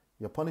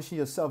 you're punishing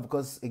yourself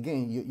because,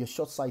 again, you're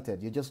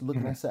short-sighted. You're just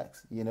looking at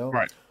sex,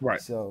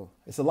 Right. So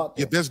it's a lot.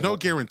 Yeah, there's no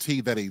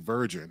guarantee that a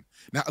virgin.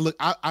 Now, look,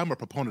 I'm a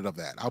proponent of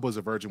that. I was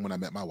a virgin when I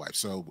met my wife,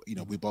 so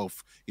we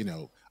both,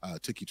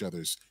 took each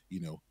other's,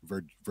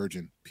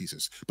 virgin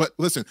pieces. But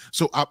listen,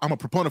 so I'm a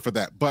proponent for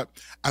that. But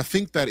I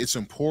think that it's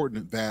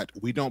important that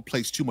we don't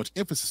place too much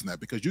emphasis on that,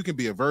 because you can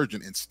be a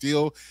virgin and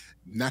still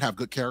not have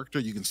good character.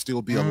 You can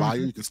still be a liar.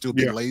 You can still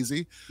be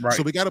lazy. Right.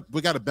 So we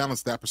gotta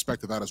balance that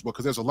perspective out as well,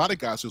 because there's a lot of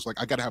guys who's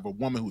like, I gotta have a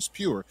woman who's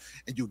pure,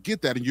 and you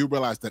get that, and you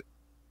realize that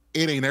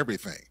it ain't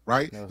everything,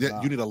 right? No,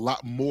 you need a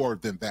lot more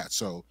than that.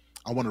 So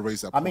I want to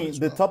raise that point. I mean,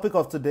 the topic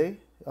of today,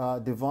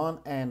 Devon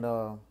and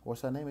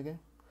what's her name again?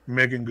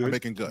 Meagan Good.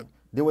 Meagan Good.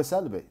 They were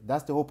celibate.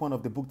 That's the whole point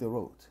of the book they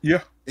wrote.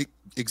 Yeah.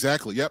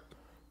 Exactly. Yep.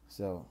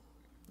 So,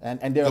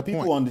 and there are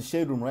people on the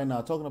shade room right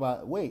now talking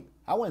about, wait,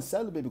 I went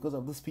celibate because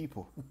of these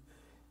people.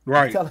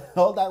 Right.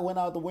 All that went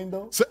out the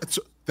window. So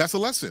that's a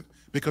lesson,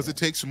 because it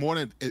takes more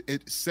than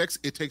sex.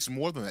 It takes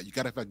more than that. You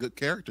got to have a good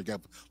character. You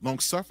got to have long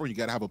suffering. You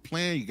got to have a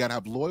plan. You got to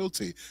have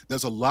loyalty.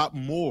 There's a lot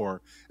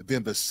more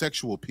than the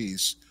sexual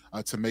piece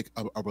to make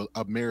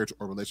a marriage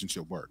or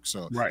relationship work.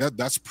 So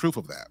that's proof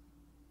of that.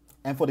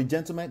 And for the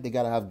gentlemen, they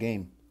got to have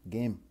game.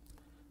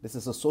 This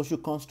is a social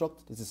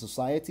construct. This is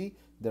society.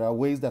 There are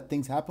ways that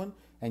things happen,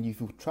 and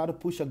if you try to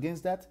push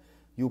against that,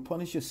 you'll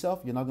punish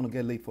yourself. You're not going to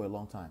get laid for a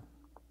long time.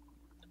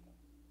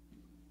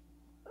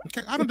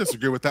 Okay, I don't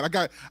disagree with that.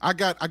 I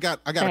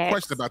got a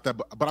question about that,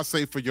 but I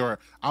say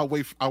I'll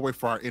wait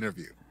for our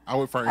interview.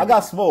 I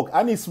got smoke.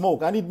 I need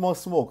smoke. I need more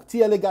smoke.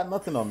 TLA got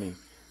nothing on me.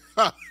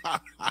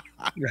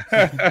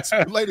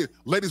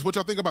 ladies, what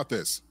y'all think about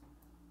this?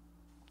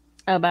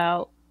 Can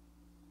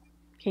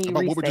you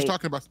about restate? what we're just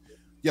talking about?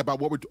 Yeah,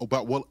 about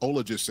what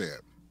Ola just said.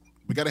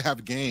 We got to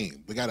have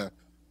game.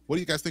 What do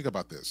you guys think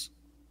about this?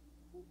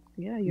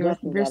 Yeah, you're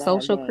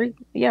social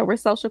creatures. Yeah, we're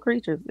social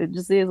creatures. It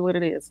just is what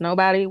it is.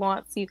 Nobody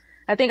wants you.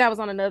 I think I was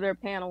on another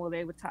panel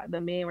where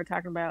the men were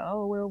talking about,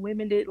 oh, well,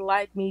 women didn't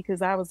like me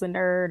because I was a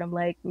nerd. I'm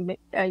like, you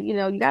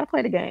got to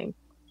play the game.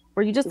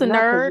 Were you just a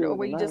nerd, or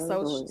were you just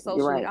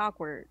socially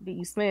awkward? Did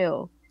you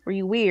smell? Were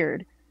you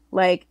weird?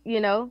 Like,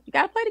 you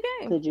got to play the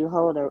game. Could you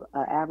hold an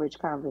average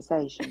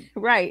conversation?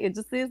 Right. It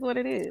just is what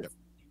it is. Yep.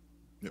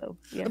 So,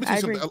 yeah, Let me tell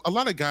you something. A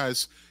lot of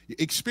guys,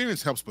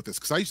 experience helps with this,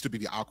 because I used to be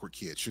the awkward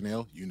kid.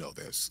 Chanel, you know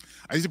this.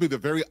 I used to be the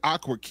very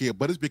awkward kid,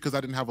 but it's because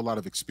I didn't have a lot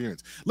of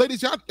experience.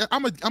 Ladies, y'all,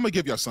 I'm gonna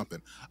give y'all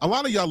something. A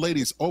lot of y'all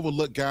ladies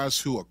overlook guys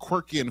who are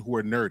quirky and who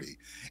are nerdy,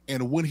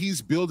 and when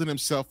he's building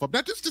himself up,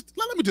 let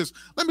me just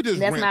That's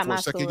rant not for my a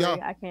second, story.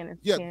 y'all. I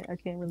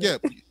can't really.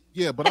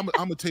 Yeah, but I'm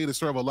gonna tell you the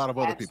story of a lot of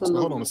other people. So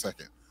hold on a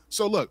second.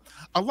 So look,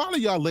 a lot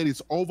of y'all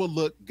ladies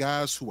overlook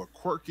guys who are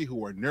quirky,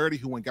 who are nerdy,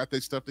 who ain't got their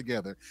stuff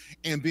together,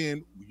 and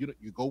then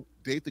you go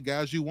date the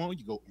guys you want.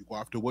 You go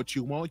after what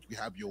you want. You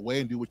have your way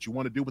and do what you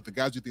want to do with the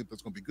guys you think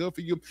that's going to be good for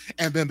you.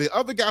 And then the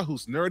other guy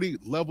who's nerdy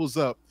levels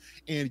up,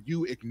 and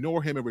you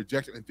ignore him and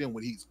reject him. And then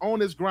when he's on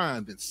his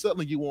grind, then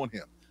suddenly you want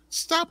him.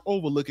 Stop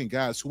overlooking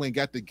guys who ain't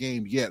got the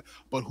game yet,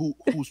 but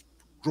who's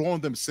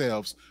growing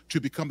themselves to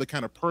become the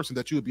kind of person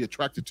that you would be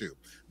attracted to.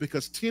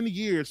 Because 10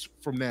 years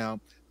from now,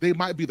 they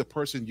might be the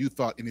person you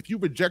thought. And if you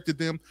rejected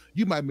them,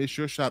 you might miss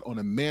your shot on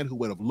a man who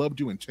would have loved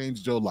you and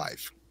changed your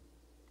life.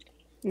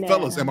 Nah,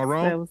 fellas, am I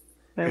wrong?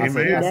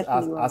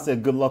 I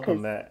said good luck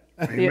on that.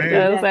 These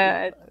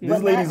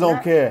ladies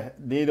don't care.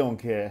 They don't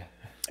care.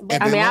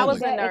 I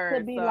was a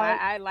nerd, so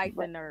I like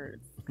the nerds,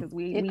 because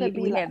we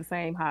had the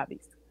same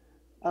hobbies.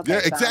 Okay,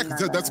 yeah,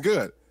 exactly. That's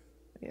good.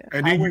 Yeah.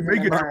 And then you may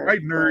get the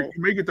right nerd.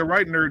 You may get the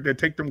right nerd that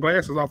take them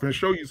glasses off and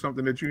show you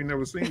something that you ain't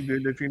never seen,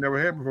 that you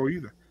never had before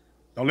either.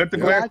 Don't let the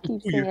glasses fool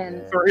you.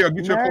 Sorry,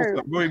 get your close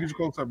up. Go ahead, get your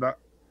close up, Doc.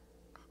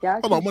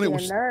 Y'all keep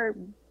saying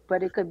nerd,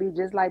 but it could be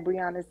just like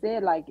Brianna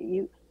said. Like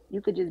you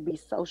could just be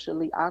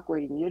socially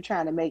awkward, and you're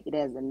trying to make it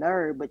as a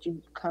nerd, but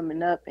you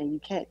coming up and you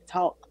can't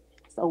talk.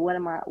 So what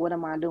am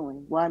I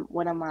doing?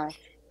 What am I?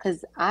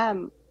 Because I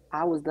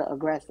was the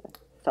aggressor.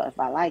 So if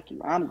I like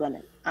you, I'm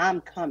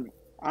coming.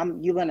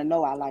 You're gonna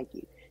know I like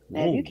you.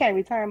 Now, if you can't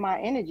return my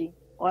energy,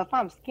 or if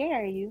I'm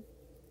scaring you,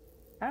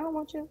 I don't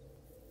want you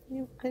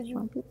because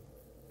you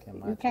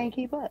can't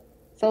keep up.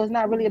 So it's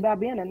not really about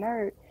being a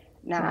nerd.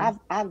 Now,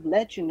 I've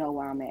let you know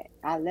where I'm at.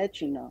 I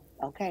let you know,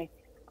 okay,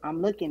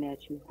 I'm looking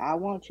at you. I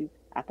want you.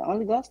 I can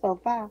only go so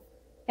far.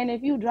 And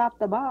if you drop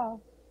the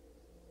ball,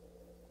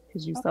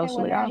 because you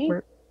socially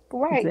awkward.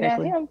 Right,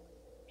 exactly. Now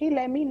he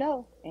let me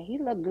know, and he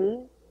look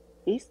good.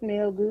 He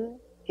smell good.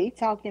 He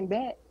talking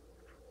back.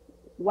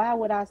 Why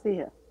would I sit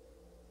here?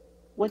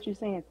 What you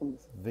saying to me?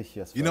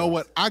 Vicious. You know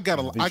what? I got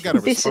a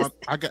response.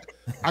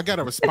 I got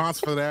a response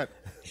for that,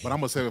 but I'm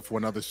gonna save it for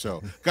another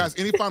show. Guys,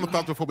 any final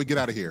thoughts before we get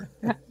out of here?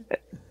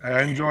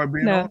 I enjoy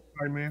being on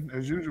tonight, man,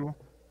 as usual.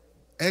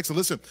 Excellent.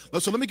 Listen,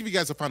 so let me give you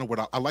guys a final word.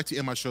 I like to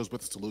end my shows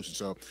with a solution.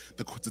 So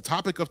the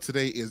topic of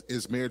today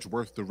is marriage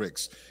worth the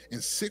risk? In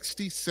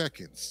 60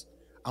 seconds,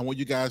 I want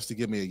you guys to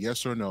give me a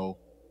yes or no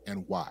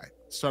and why.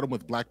 Starting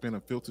with Black Men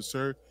Unfiltered,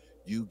 sir,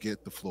 you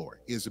get the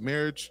floor. Is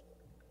marriage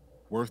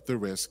worth the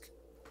risk?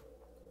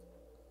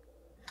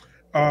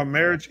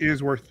 Marriage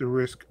is worth the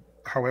risk.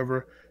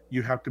 However,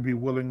 you have to be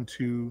willing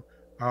to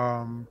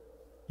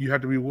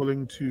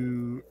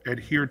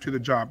adhere to the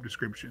job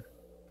description.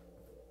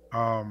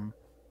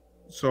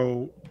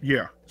 So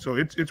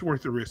it's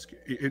worth the risk.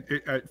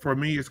 For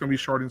me, it's going to be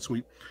short and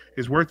sweet.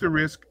 It's worth the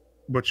risk,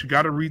 but you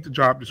got to read the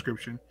job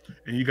description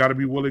and you got to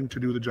be willing to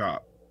do the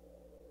job.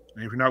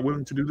 And if you're not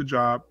willing to do the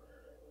job,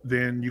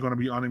 then you're going to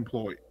be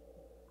unemployed.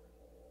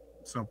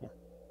 Simple.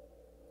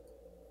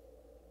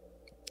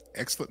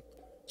 Excellent.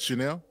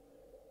 Chanel,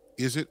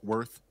 is it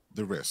worth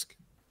the risk?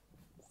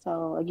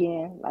 So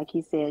again, like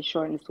he said,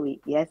 short and sweet.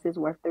 Yes, it's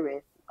worth the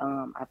risk.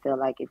 I feel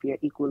like if you're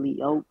equally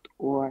yoked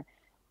or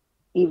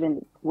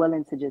even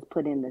willing to just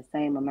put in the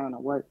same amount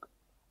of work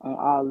on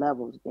all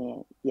levels,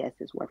 then yes,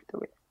 it's worth the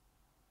risk.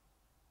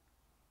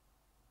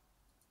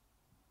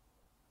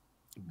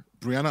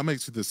 Brianna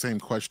makes it the same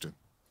question.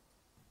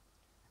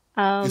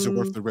 Is it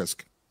worth the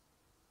risk?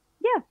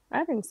 Yeah,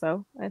 I think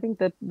so. I think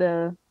that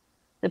the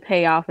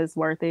payoff is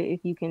worth it if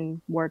you can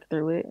work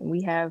through it.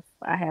 And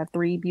I have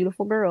 3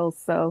 beautiful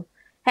girls. So,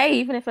 hey,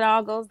 even if it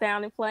all goes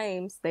down in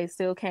flames, they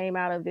still came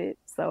out of it.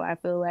 So I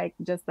feel like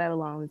just that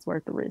alone is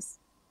worth the risk.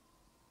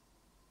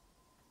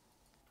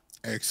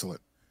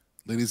 Excellent.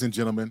 Ladies and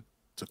gentlemen,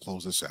 to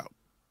close us out,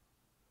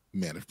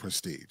 man of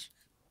prestige.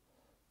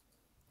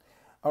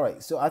 All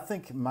right, so I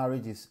think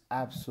marriage is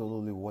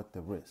absolutely worth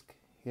the risk.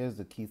 Here's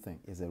the key thing: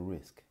 it's a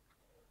risk.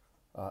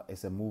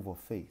 It's a move of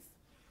faith.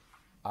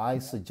 I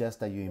suggest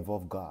that you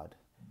involve God.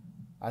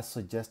 I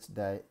suggest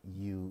that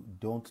you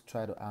don't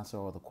try to answer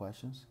all the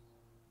questions.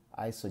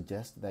 I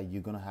suggest that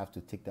you're going to have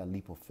to take that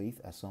leap of faith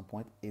at some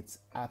point. It's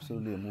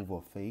absolutely a move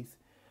of faith.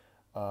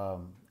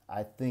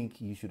 I think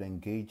you should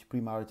engage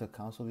premarital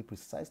counseling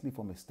precisely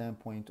from a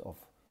standpoint of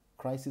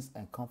crisis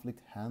and conflict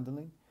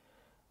handling.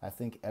 I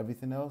think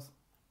everything else,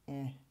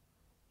 you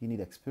need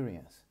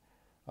experience.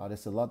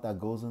 There's a lot that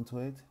goes into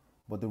it,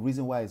 but the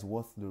reason why it's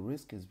worth the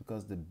risk is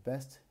because the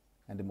best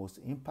and the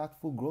most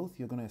impactful growth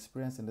you're going to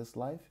experience in this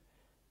life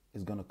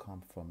is going to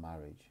come from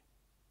marriage.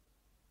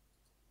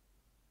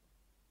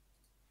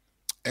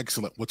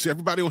 Excellent. Well, to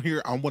everybody on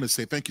here, I want to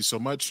say thank you so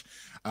much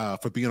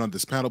for being on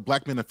this panel.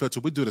 Black Men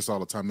Unfiltered, we do this all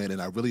the time, man,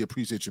 and I really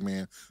appreciate you,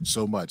 man,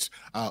 so much.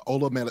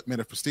 Ola, man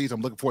of prestige,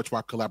 I'm looking forward to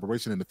our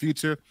collaboration in the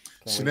future.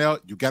 Chanel,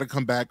 you got to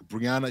come back.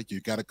 Brianna, you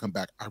got to come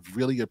back. I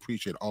really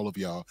appreciate all of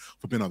y'all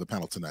for being on the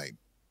panel tonight.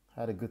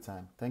 Had a good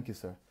time. Thank you,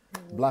 sir.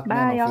 Black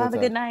Bye, y'all. Have a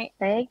good night.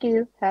 Thank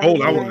you. I'm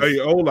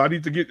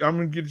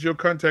gonna get your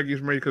contact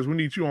information because we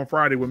need you on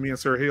Friday with me and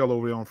Sir Hale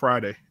over there on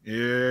Friday.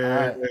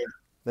 Yeah. Right.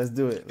 Let's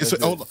do it.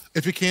 Ola,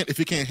 if you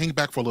can't hang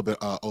back for a little bit,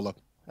 Ola.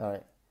 All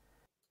right.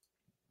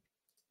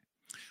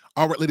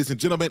 All right, ladies and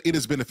gentlemen, it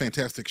has been a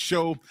fantastic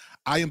show.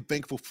 I am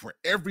thankful for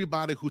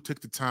everybody who took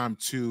the time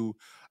to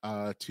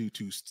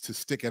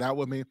stick it out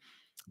with me.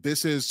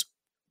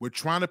 We're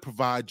trying to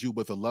provide you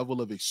with a level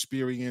of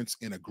experience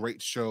in a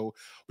great show.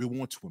 We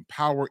want to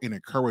empower and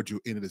encourage you,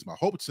 and it is my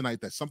hope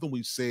tonight that something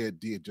we've said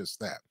did just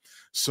that.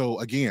 So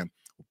again,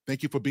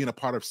 thank you for being a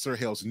part of Sir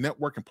Hale's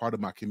network and part of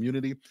my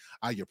community.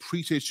 I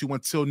appreciate you.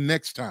 Until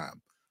next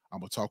time, I'm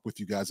going to talk with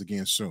you guys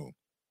again soon.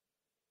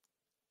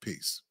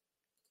 Peace.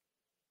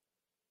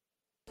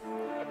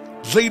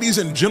 Ladies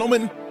and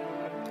gentlemen,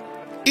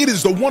 it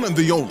is the one and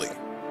the only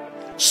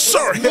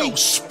Sir Hale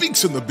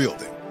Speaks in the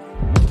building.